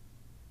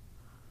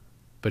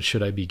 But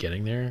should I be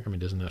getting there? I mean,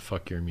 doesn't that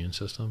fuck your immune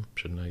system?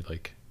 Shouldn't I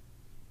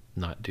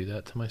not do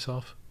that to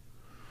myself?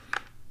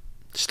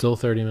 Still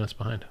 30 minutes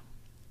behind.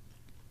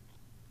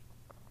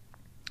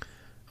 I'm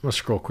gonna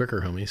scroll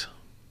quicker, homies.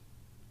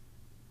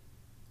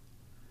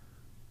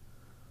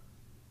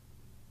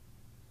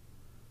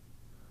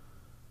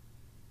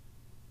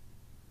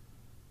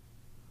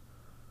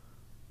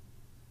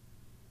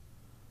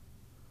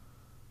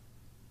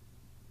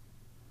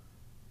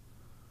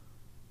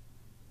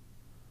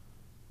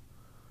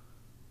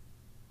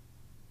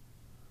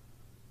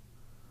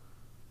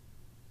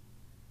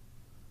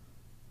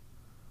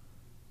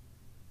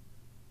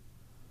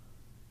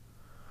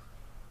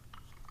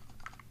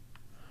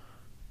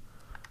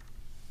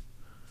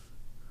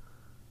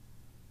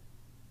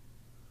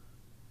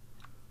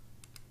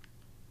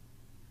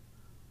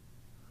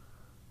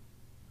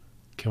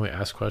 Can we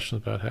ask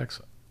questions about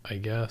Hex? I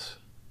guess.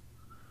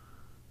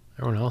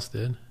 Everyone else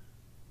did.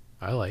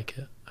 I like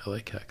it. I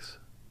like Hex.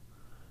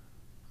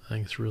 I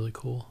think it's really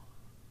cool.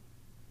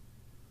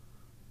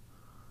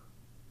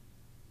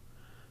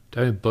 Do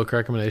I have any book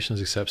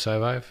recommendations except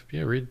sci-fi?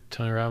 Yeah, read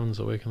Tony Robbins'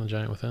 Awaken the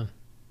Giant Within.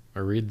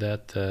 Or read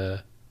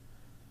that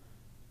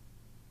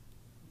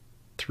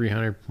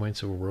 300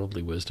 Points of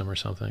Worldly Wisdom or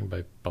something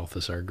by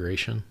Balthasar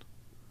Gracian.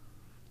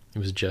 He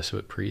was a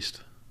Jesuit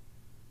priest.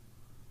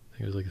 I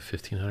think it was like the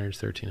 1500s,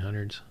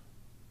 1300s.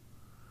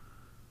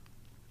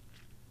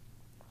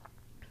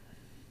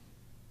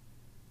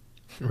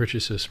 Rich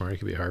is so smart he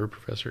could be a Harvard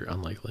professor?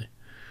 Unlikely.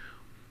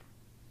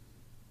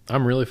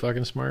 I'm really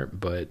fucking smart,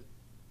 but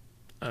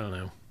I don't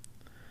know.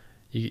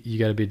 You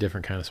got to be a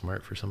different kind of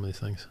smart for some of these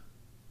things.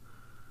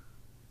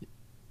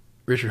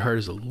 Richard Hart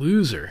is a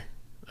loser.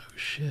 Oh,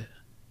 shit.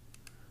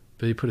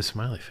 But he put a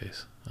smiley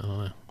face. I don't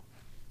know.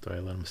 Do I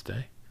let him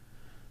stay?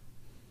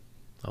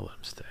 I'll let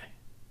him stay.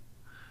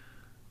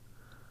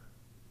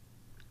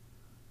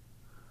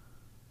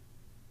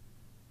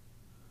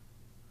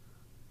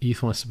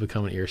 ETH wants to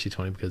become an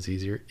ERC20 because it's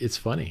easier. It's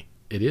funny.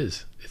 It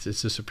is. It's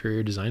a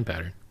superior design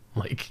pattern.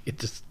 Like, it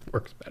just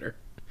works better.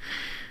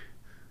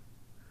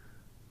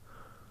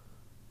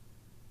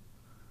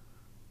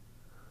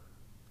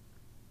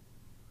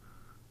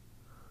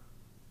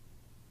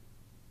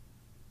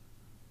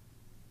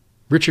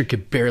 Richard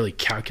could barely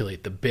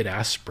calculate the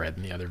bid-ask spread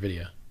in the other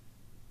video.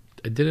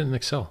 I did it in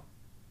Excel.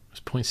 It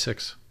was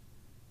 0.6.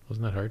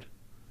 Wasn't that hard?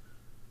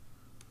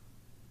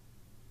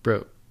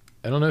 Bro,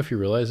 I don't know if you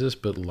realize this,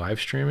 but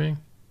live streaming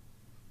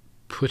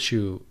puts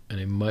you in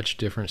a much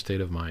different state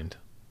of mind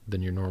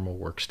than your normal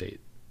work state.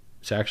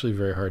 It's actually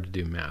very hard to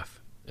do math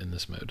in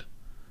this mode.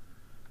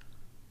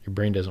 Your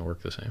brain doesn't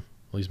work the same.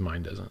 At least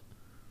mine doesn't.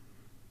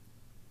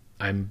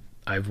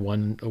 I've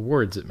won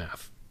awards at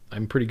math.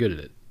 I'm pretty good at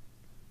it.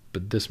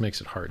 But this makes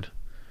it hard.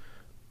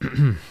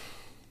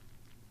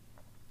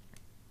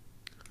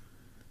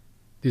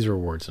 These are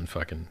awards in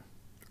fucking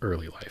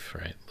early life,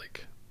 right?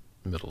 Like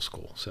middle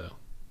school. So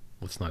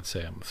let's not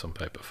say I'm some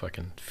type of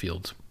fucking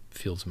Fields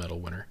Medal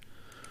winner.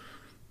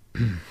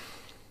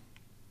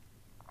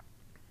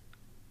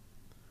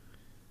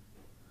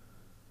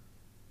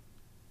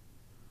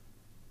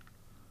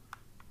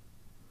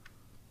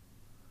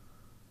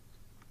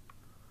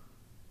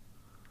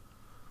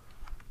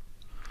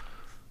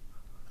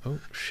 Oh,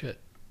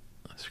 shit.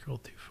 I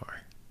scrolled too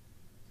far.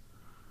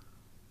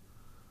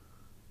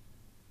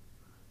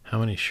 How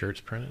many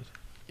shirts printed?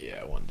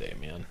 Yeah, one day,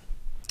 man.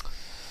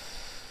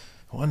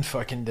 One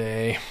fucking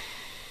day.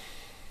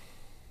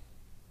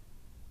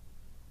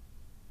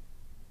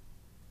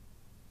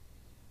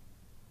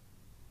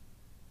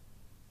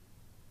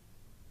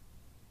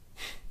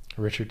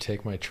 Richard,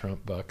 take my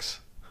Trump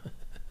bucks. Is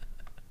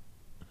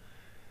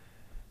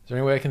there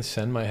any way I can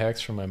send my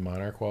hex from my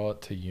Monarch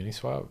wallet to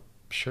Uniswap?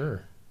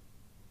 Sure.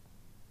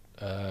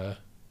 I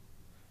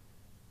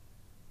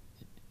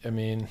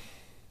mean,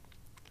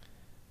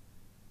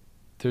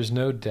 there's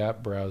no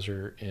dApp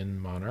browser in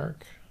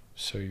Monarch,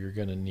 so you're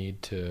going to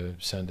need to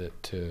send it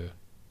to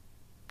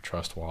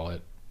Trust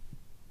Wallet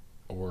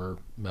or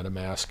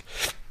MetaMask,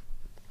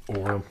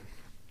 or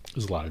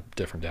there's a lot of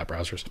different dApp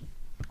browsers,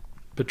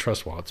 but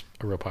Trust Wallet's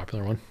a real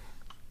popular one.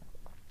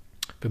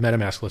 But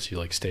MetaMask lets you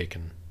like stake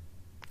and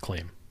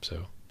claim,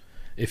 so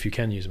if you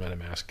can use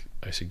MetaMask,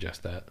 I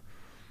suggest that.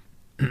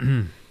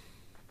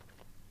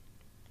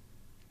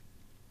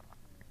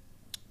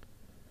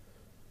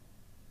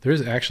 There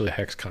is actually a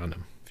hex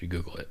condom if you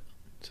Google it.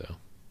 So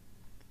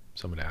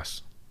someone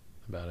asked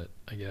about it,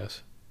 I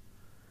guess.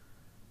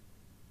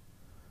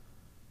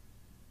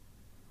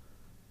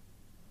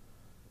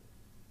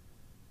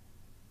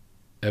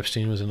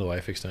 Epstein was into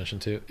life extension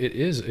too. It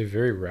is a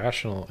very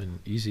rational and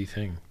easy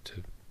thing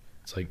to,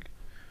 it's like,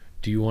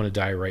 do you want to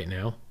die right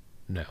now?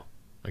 No.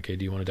 Okay,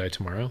 do you want to die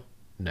tomorrow?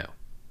 No.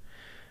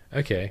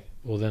 Okay,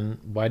 well then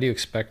why do you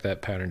expect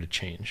that pattern to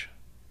change?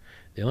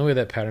 The only way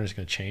that pattern is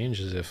going to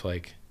change is if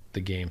like the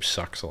game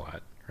sucks a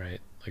lot,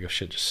 right? Like if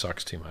shit just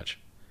sucks too much.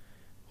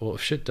 Well,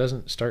 if shit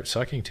doesn't start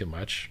sucking too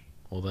much,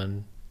 well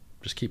then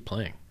just keep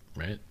playing,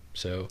 right?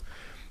 So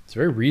it's a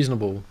very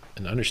reasonable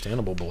and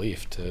understandable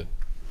belief to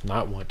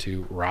not want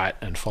to rot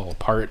and fall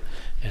apart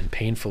and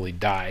painfully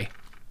die.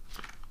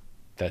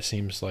 That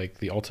seems like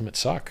the ultimate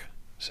suck.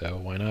 So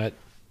why not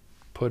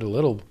put a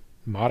little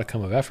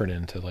modicum of effort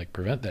in to like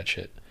prevent that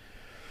shit?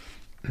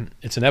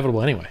 It's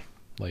inevitable anyway.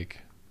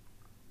 Like,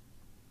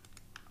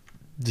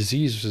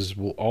 diseases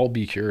will all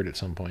be cured at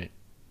some point.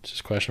 It's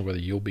just a question of whether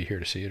you'll be here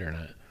to see it or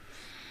not.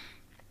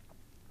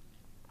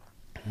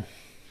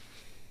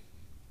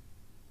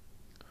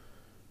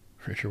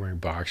 Richard wearing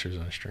boxers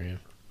on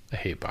stream. I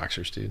hate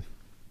boxers, dude.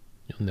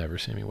 You'll never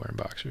see me wearing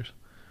boxers.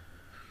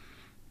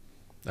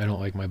 I don't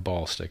like my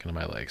ball sticking to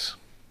my legs.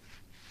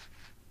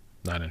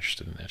 Not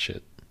interested in that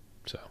shit.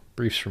 So,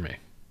 briefs for me.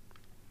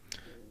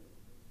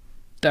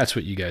 That's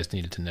what you guys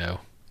needed to know.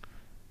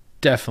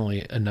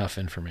 Definitely enough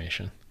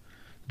information.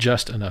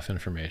 Just enough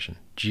information.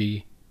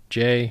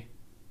 GJEI.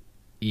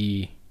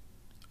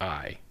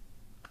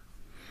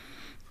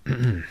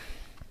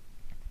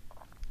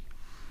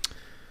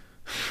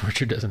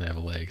 Richard doesn't have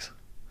legs.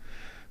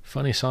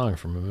 Funny song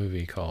from a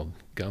movie called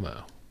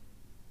Gummo.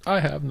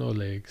 I have no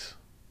legs.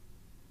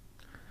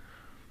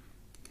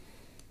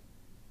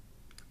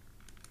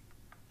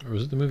 Or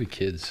was it the movie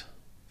Kids?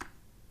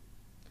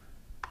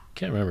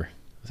 Can't remember.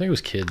 I think it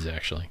was Kids,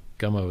 actually.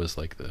 Gummo was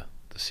like the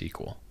the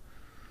sequel.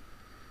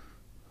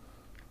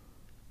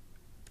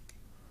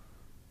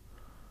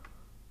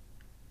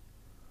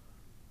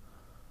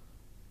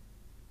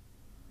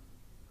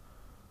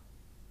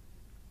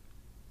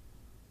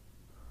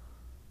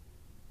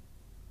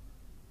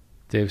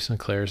 Dave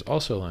Sinclair is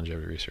also a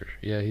longevity researcher.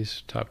 Yeah,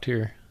 he's top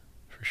tier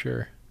for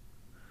sure.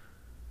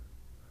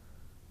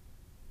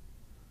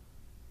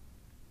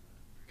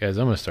 Guys,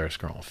 I'm going to start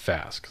scrolling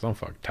fast because I'm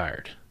fucking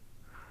tired.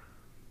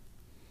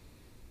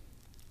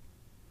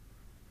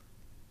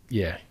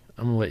 Yeah,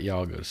 I'm going to let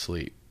y'all go to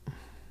sleep.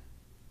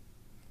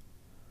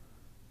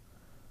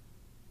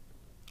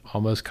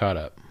 Almost caught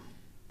up.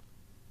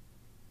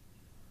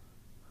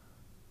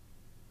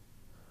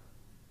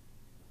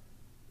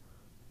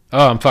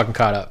 Oh, I'm fucking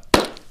caught up.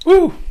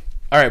 Woo!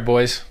 All right,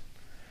 boys.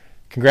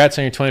 Congrats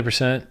on your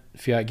 20%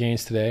 fiat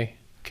gains today.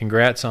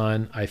 Congrats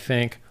on, I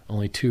think,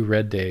 only 2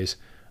 red days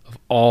of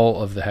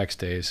all of the hex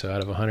days. So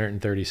out of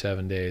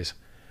 137 days,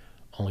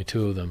 only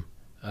 2 of them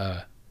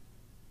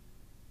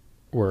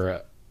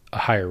were a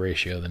higher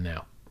ratio than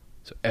now.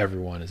 So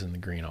everyone is in the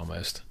green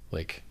almost,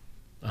 like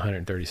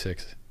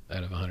 136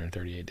 out of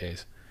 138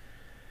 days.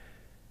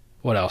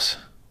 What else?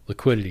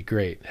 Liquidity,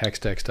 great.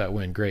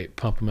 Hexdex.win, great.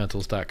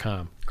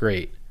 Pumpamentals.com,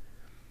 great.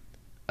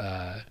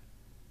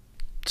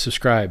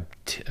 Subscribe,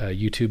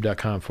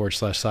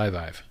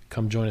 youtube.com/SciVive.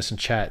 Come join us in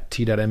chat,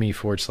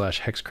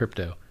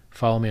 t.me/hexcrypto.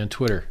 Follow me on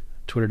Twitter,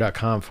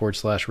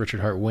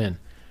 twitter.com/RichardHartWin.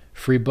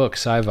 Free book,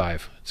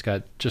 SciVive. It's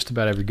got just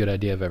about every good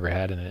idea I've ever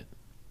had in it.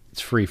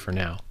 It's free for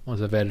now.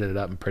 Once I've edited it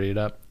up and prettied it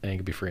up, it ain't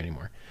gonna be free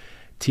anymore.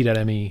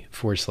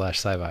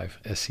 t.me/SciVive,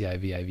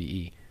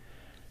 SCIVIVE.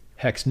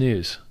 Hex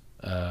News,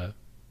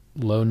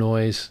 low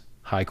noise,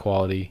 high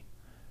quality.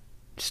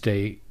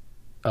 Stay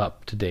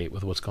up to date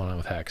with what's going on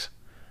with Hex.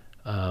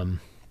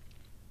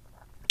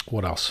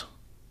 What else?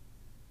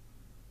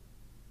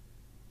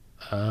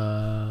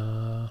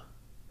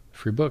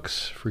 Free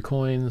books, free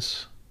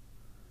coins,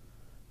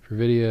 free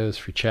videos,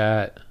 free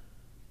chat.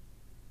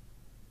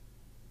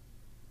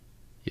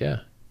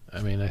 Yeah,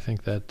 I mean, I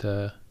think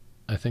that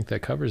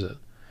covers it.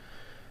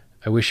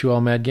 I wish you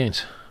all mad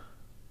gains.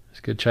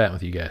 It's good chatting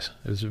with you guys.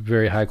 It was a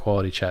very high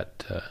quality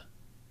chat.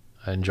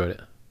 I enjoyed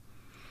it.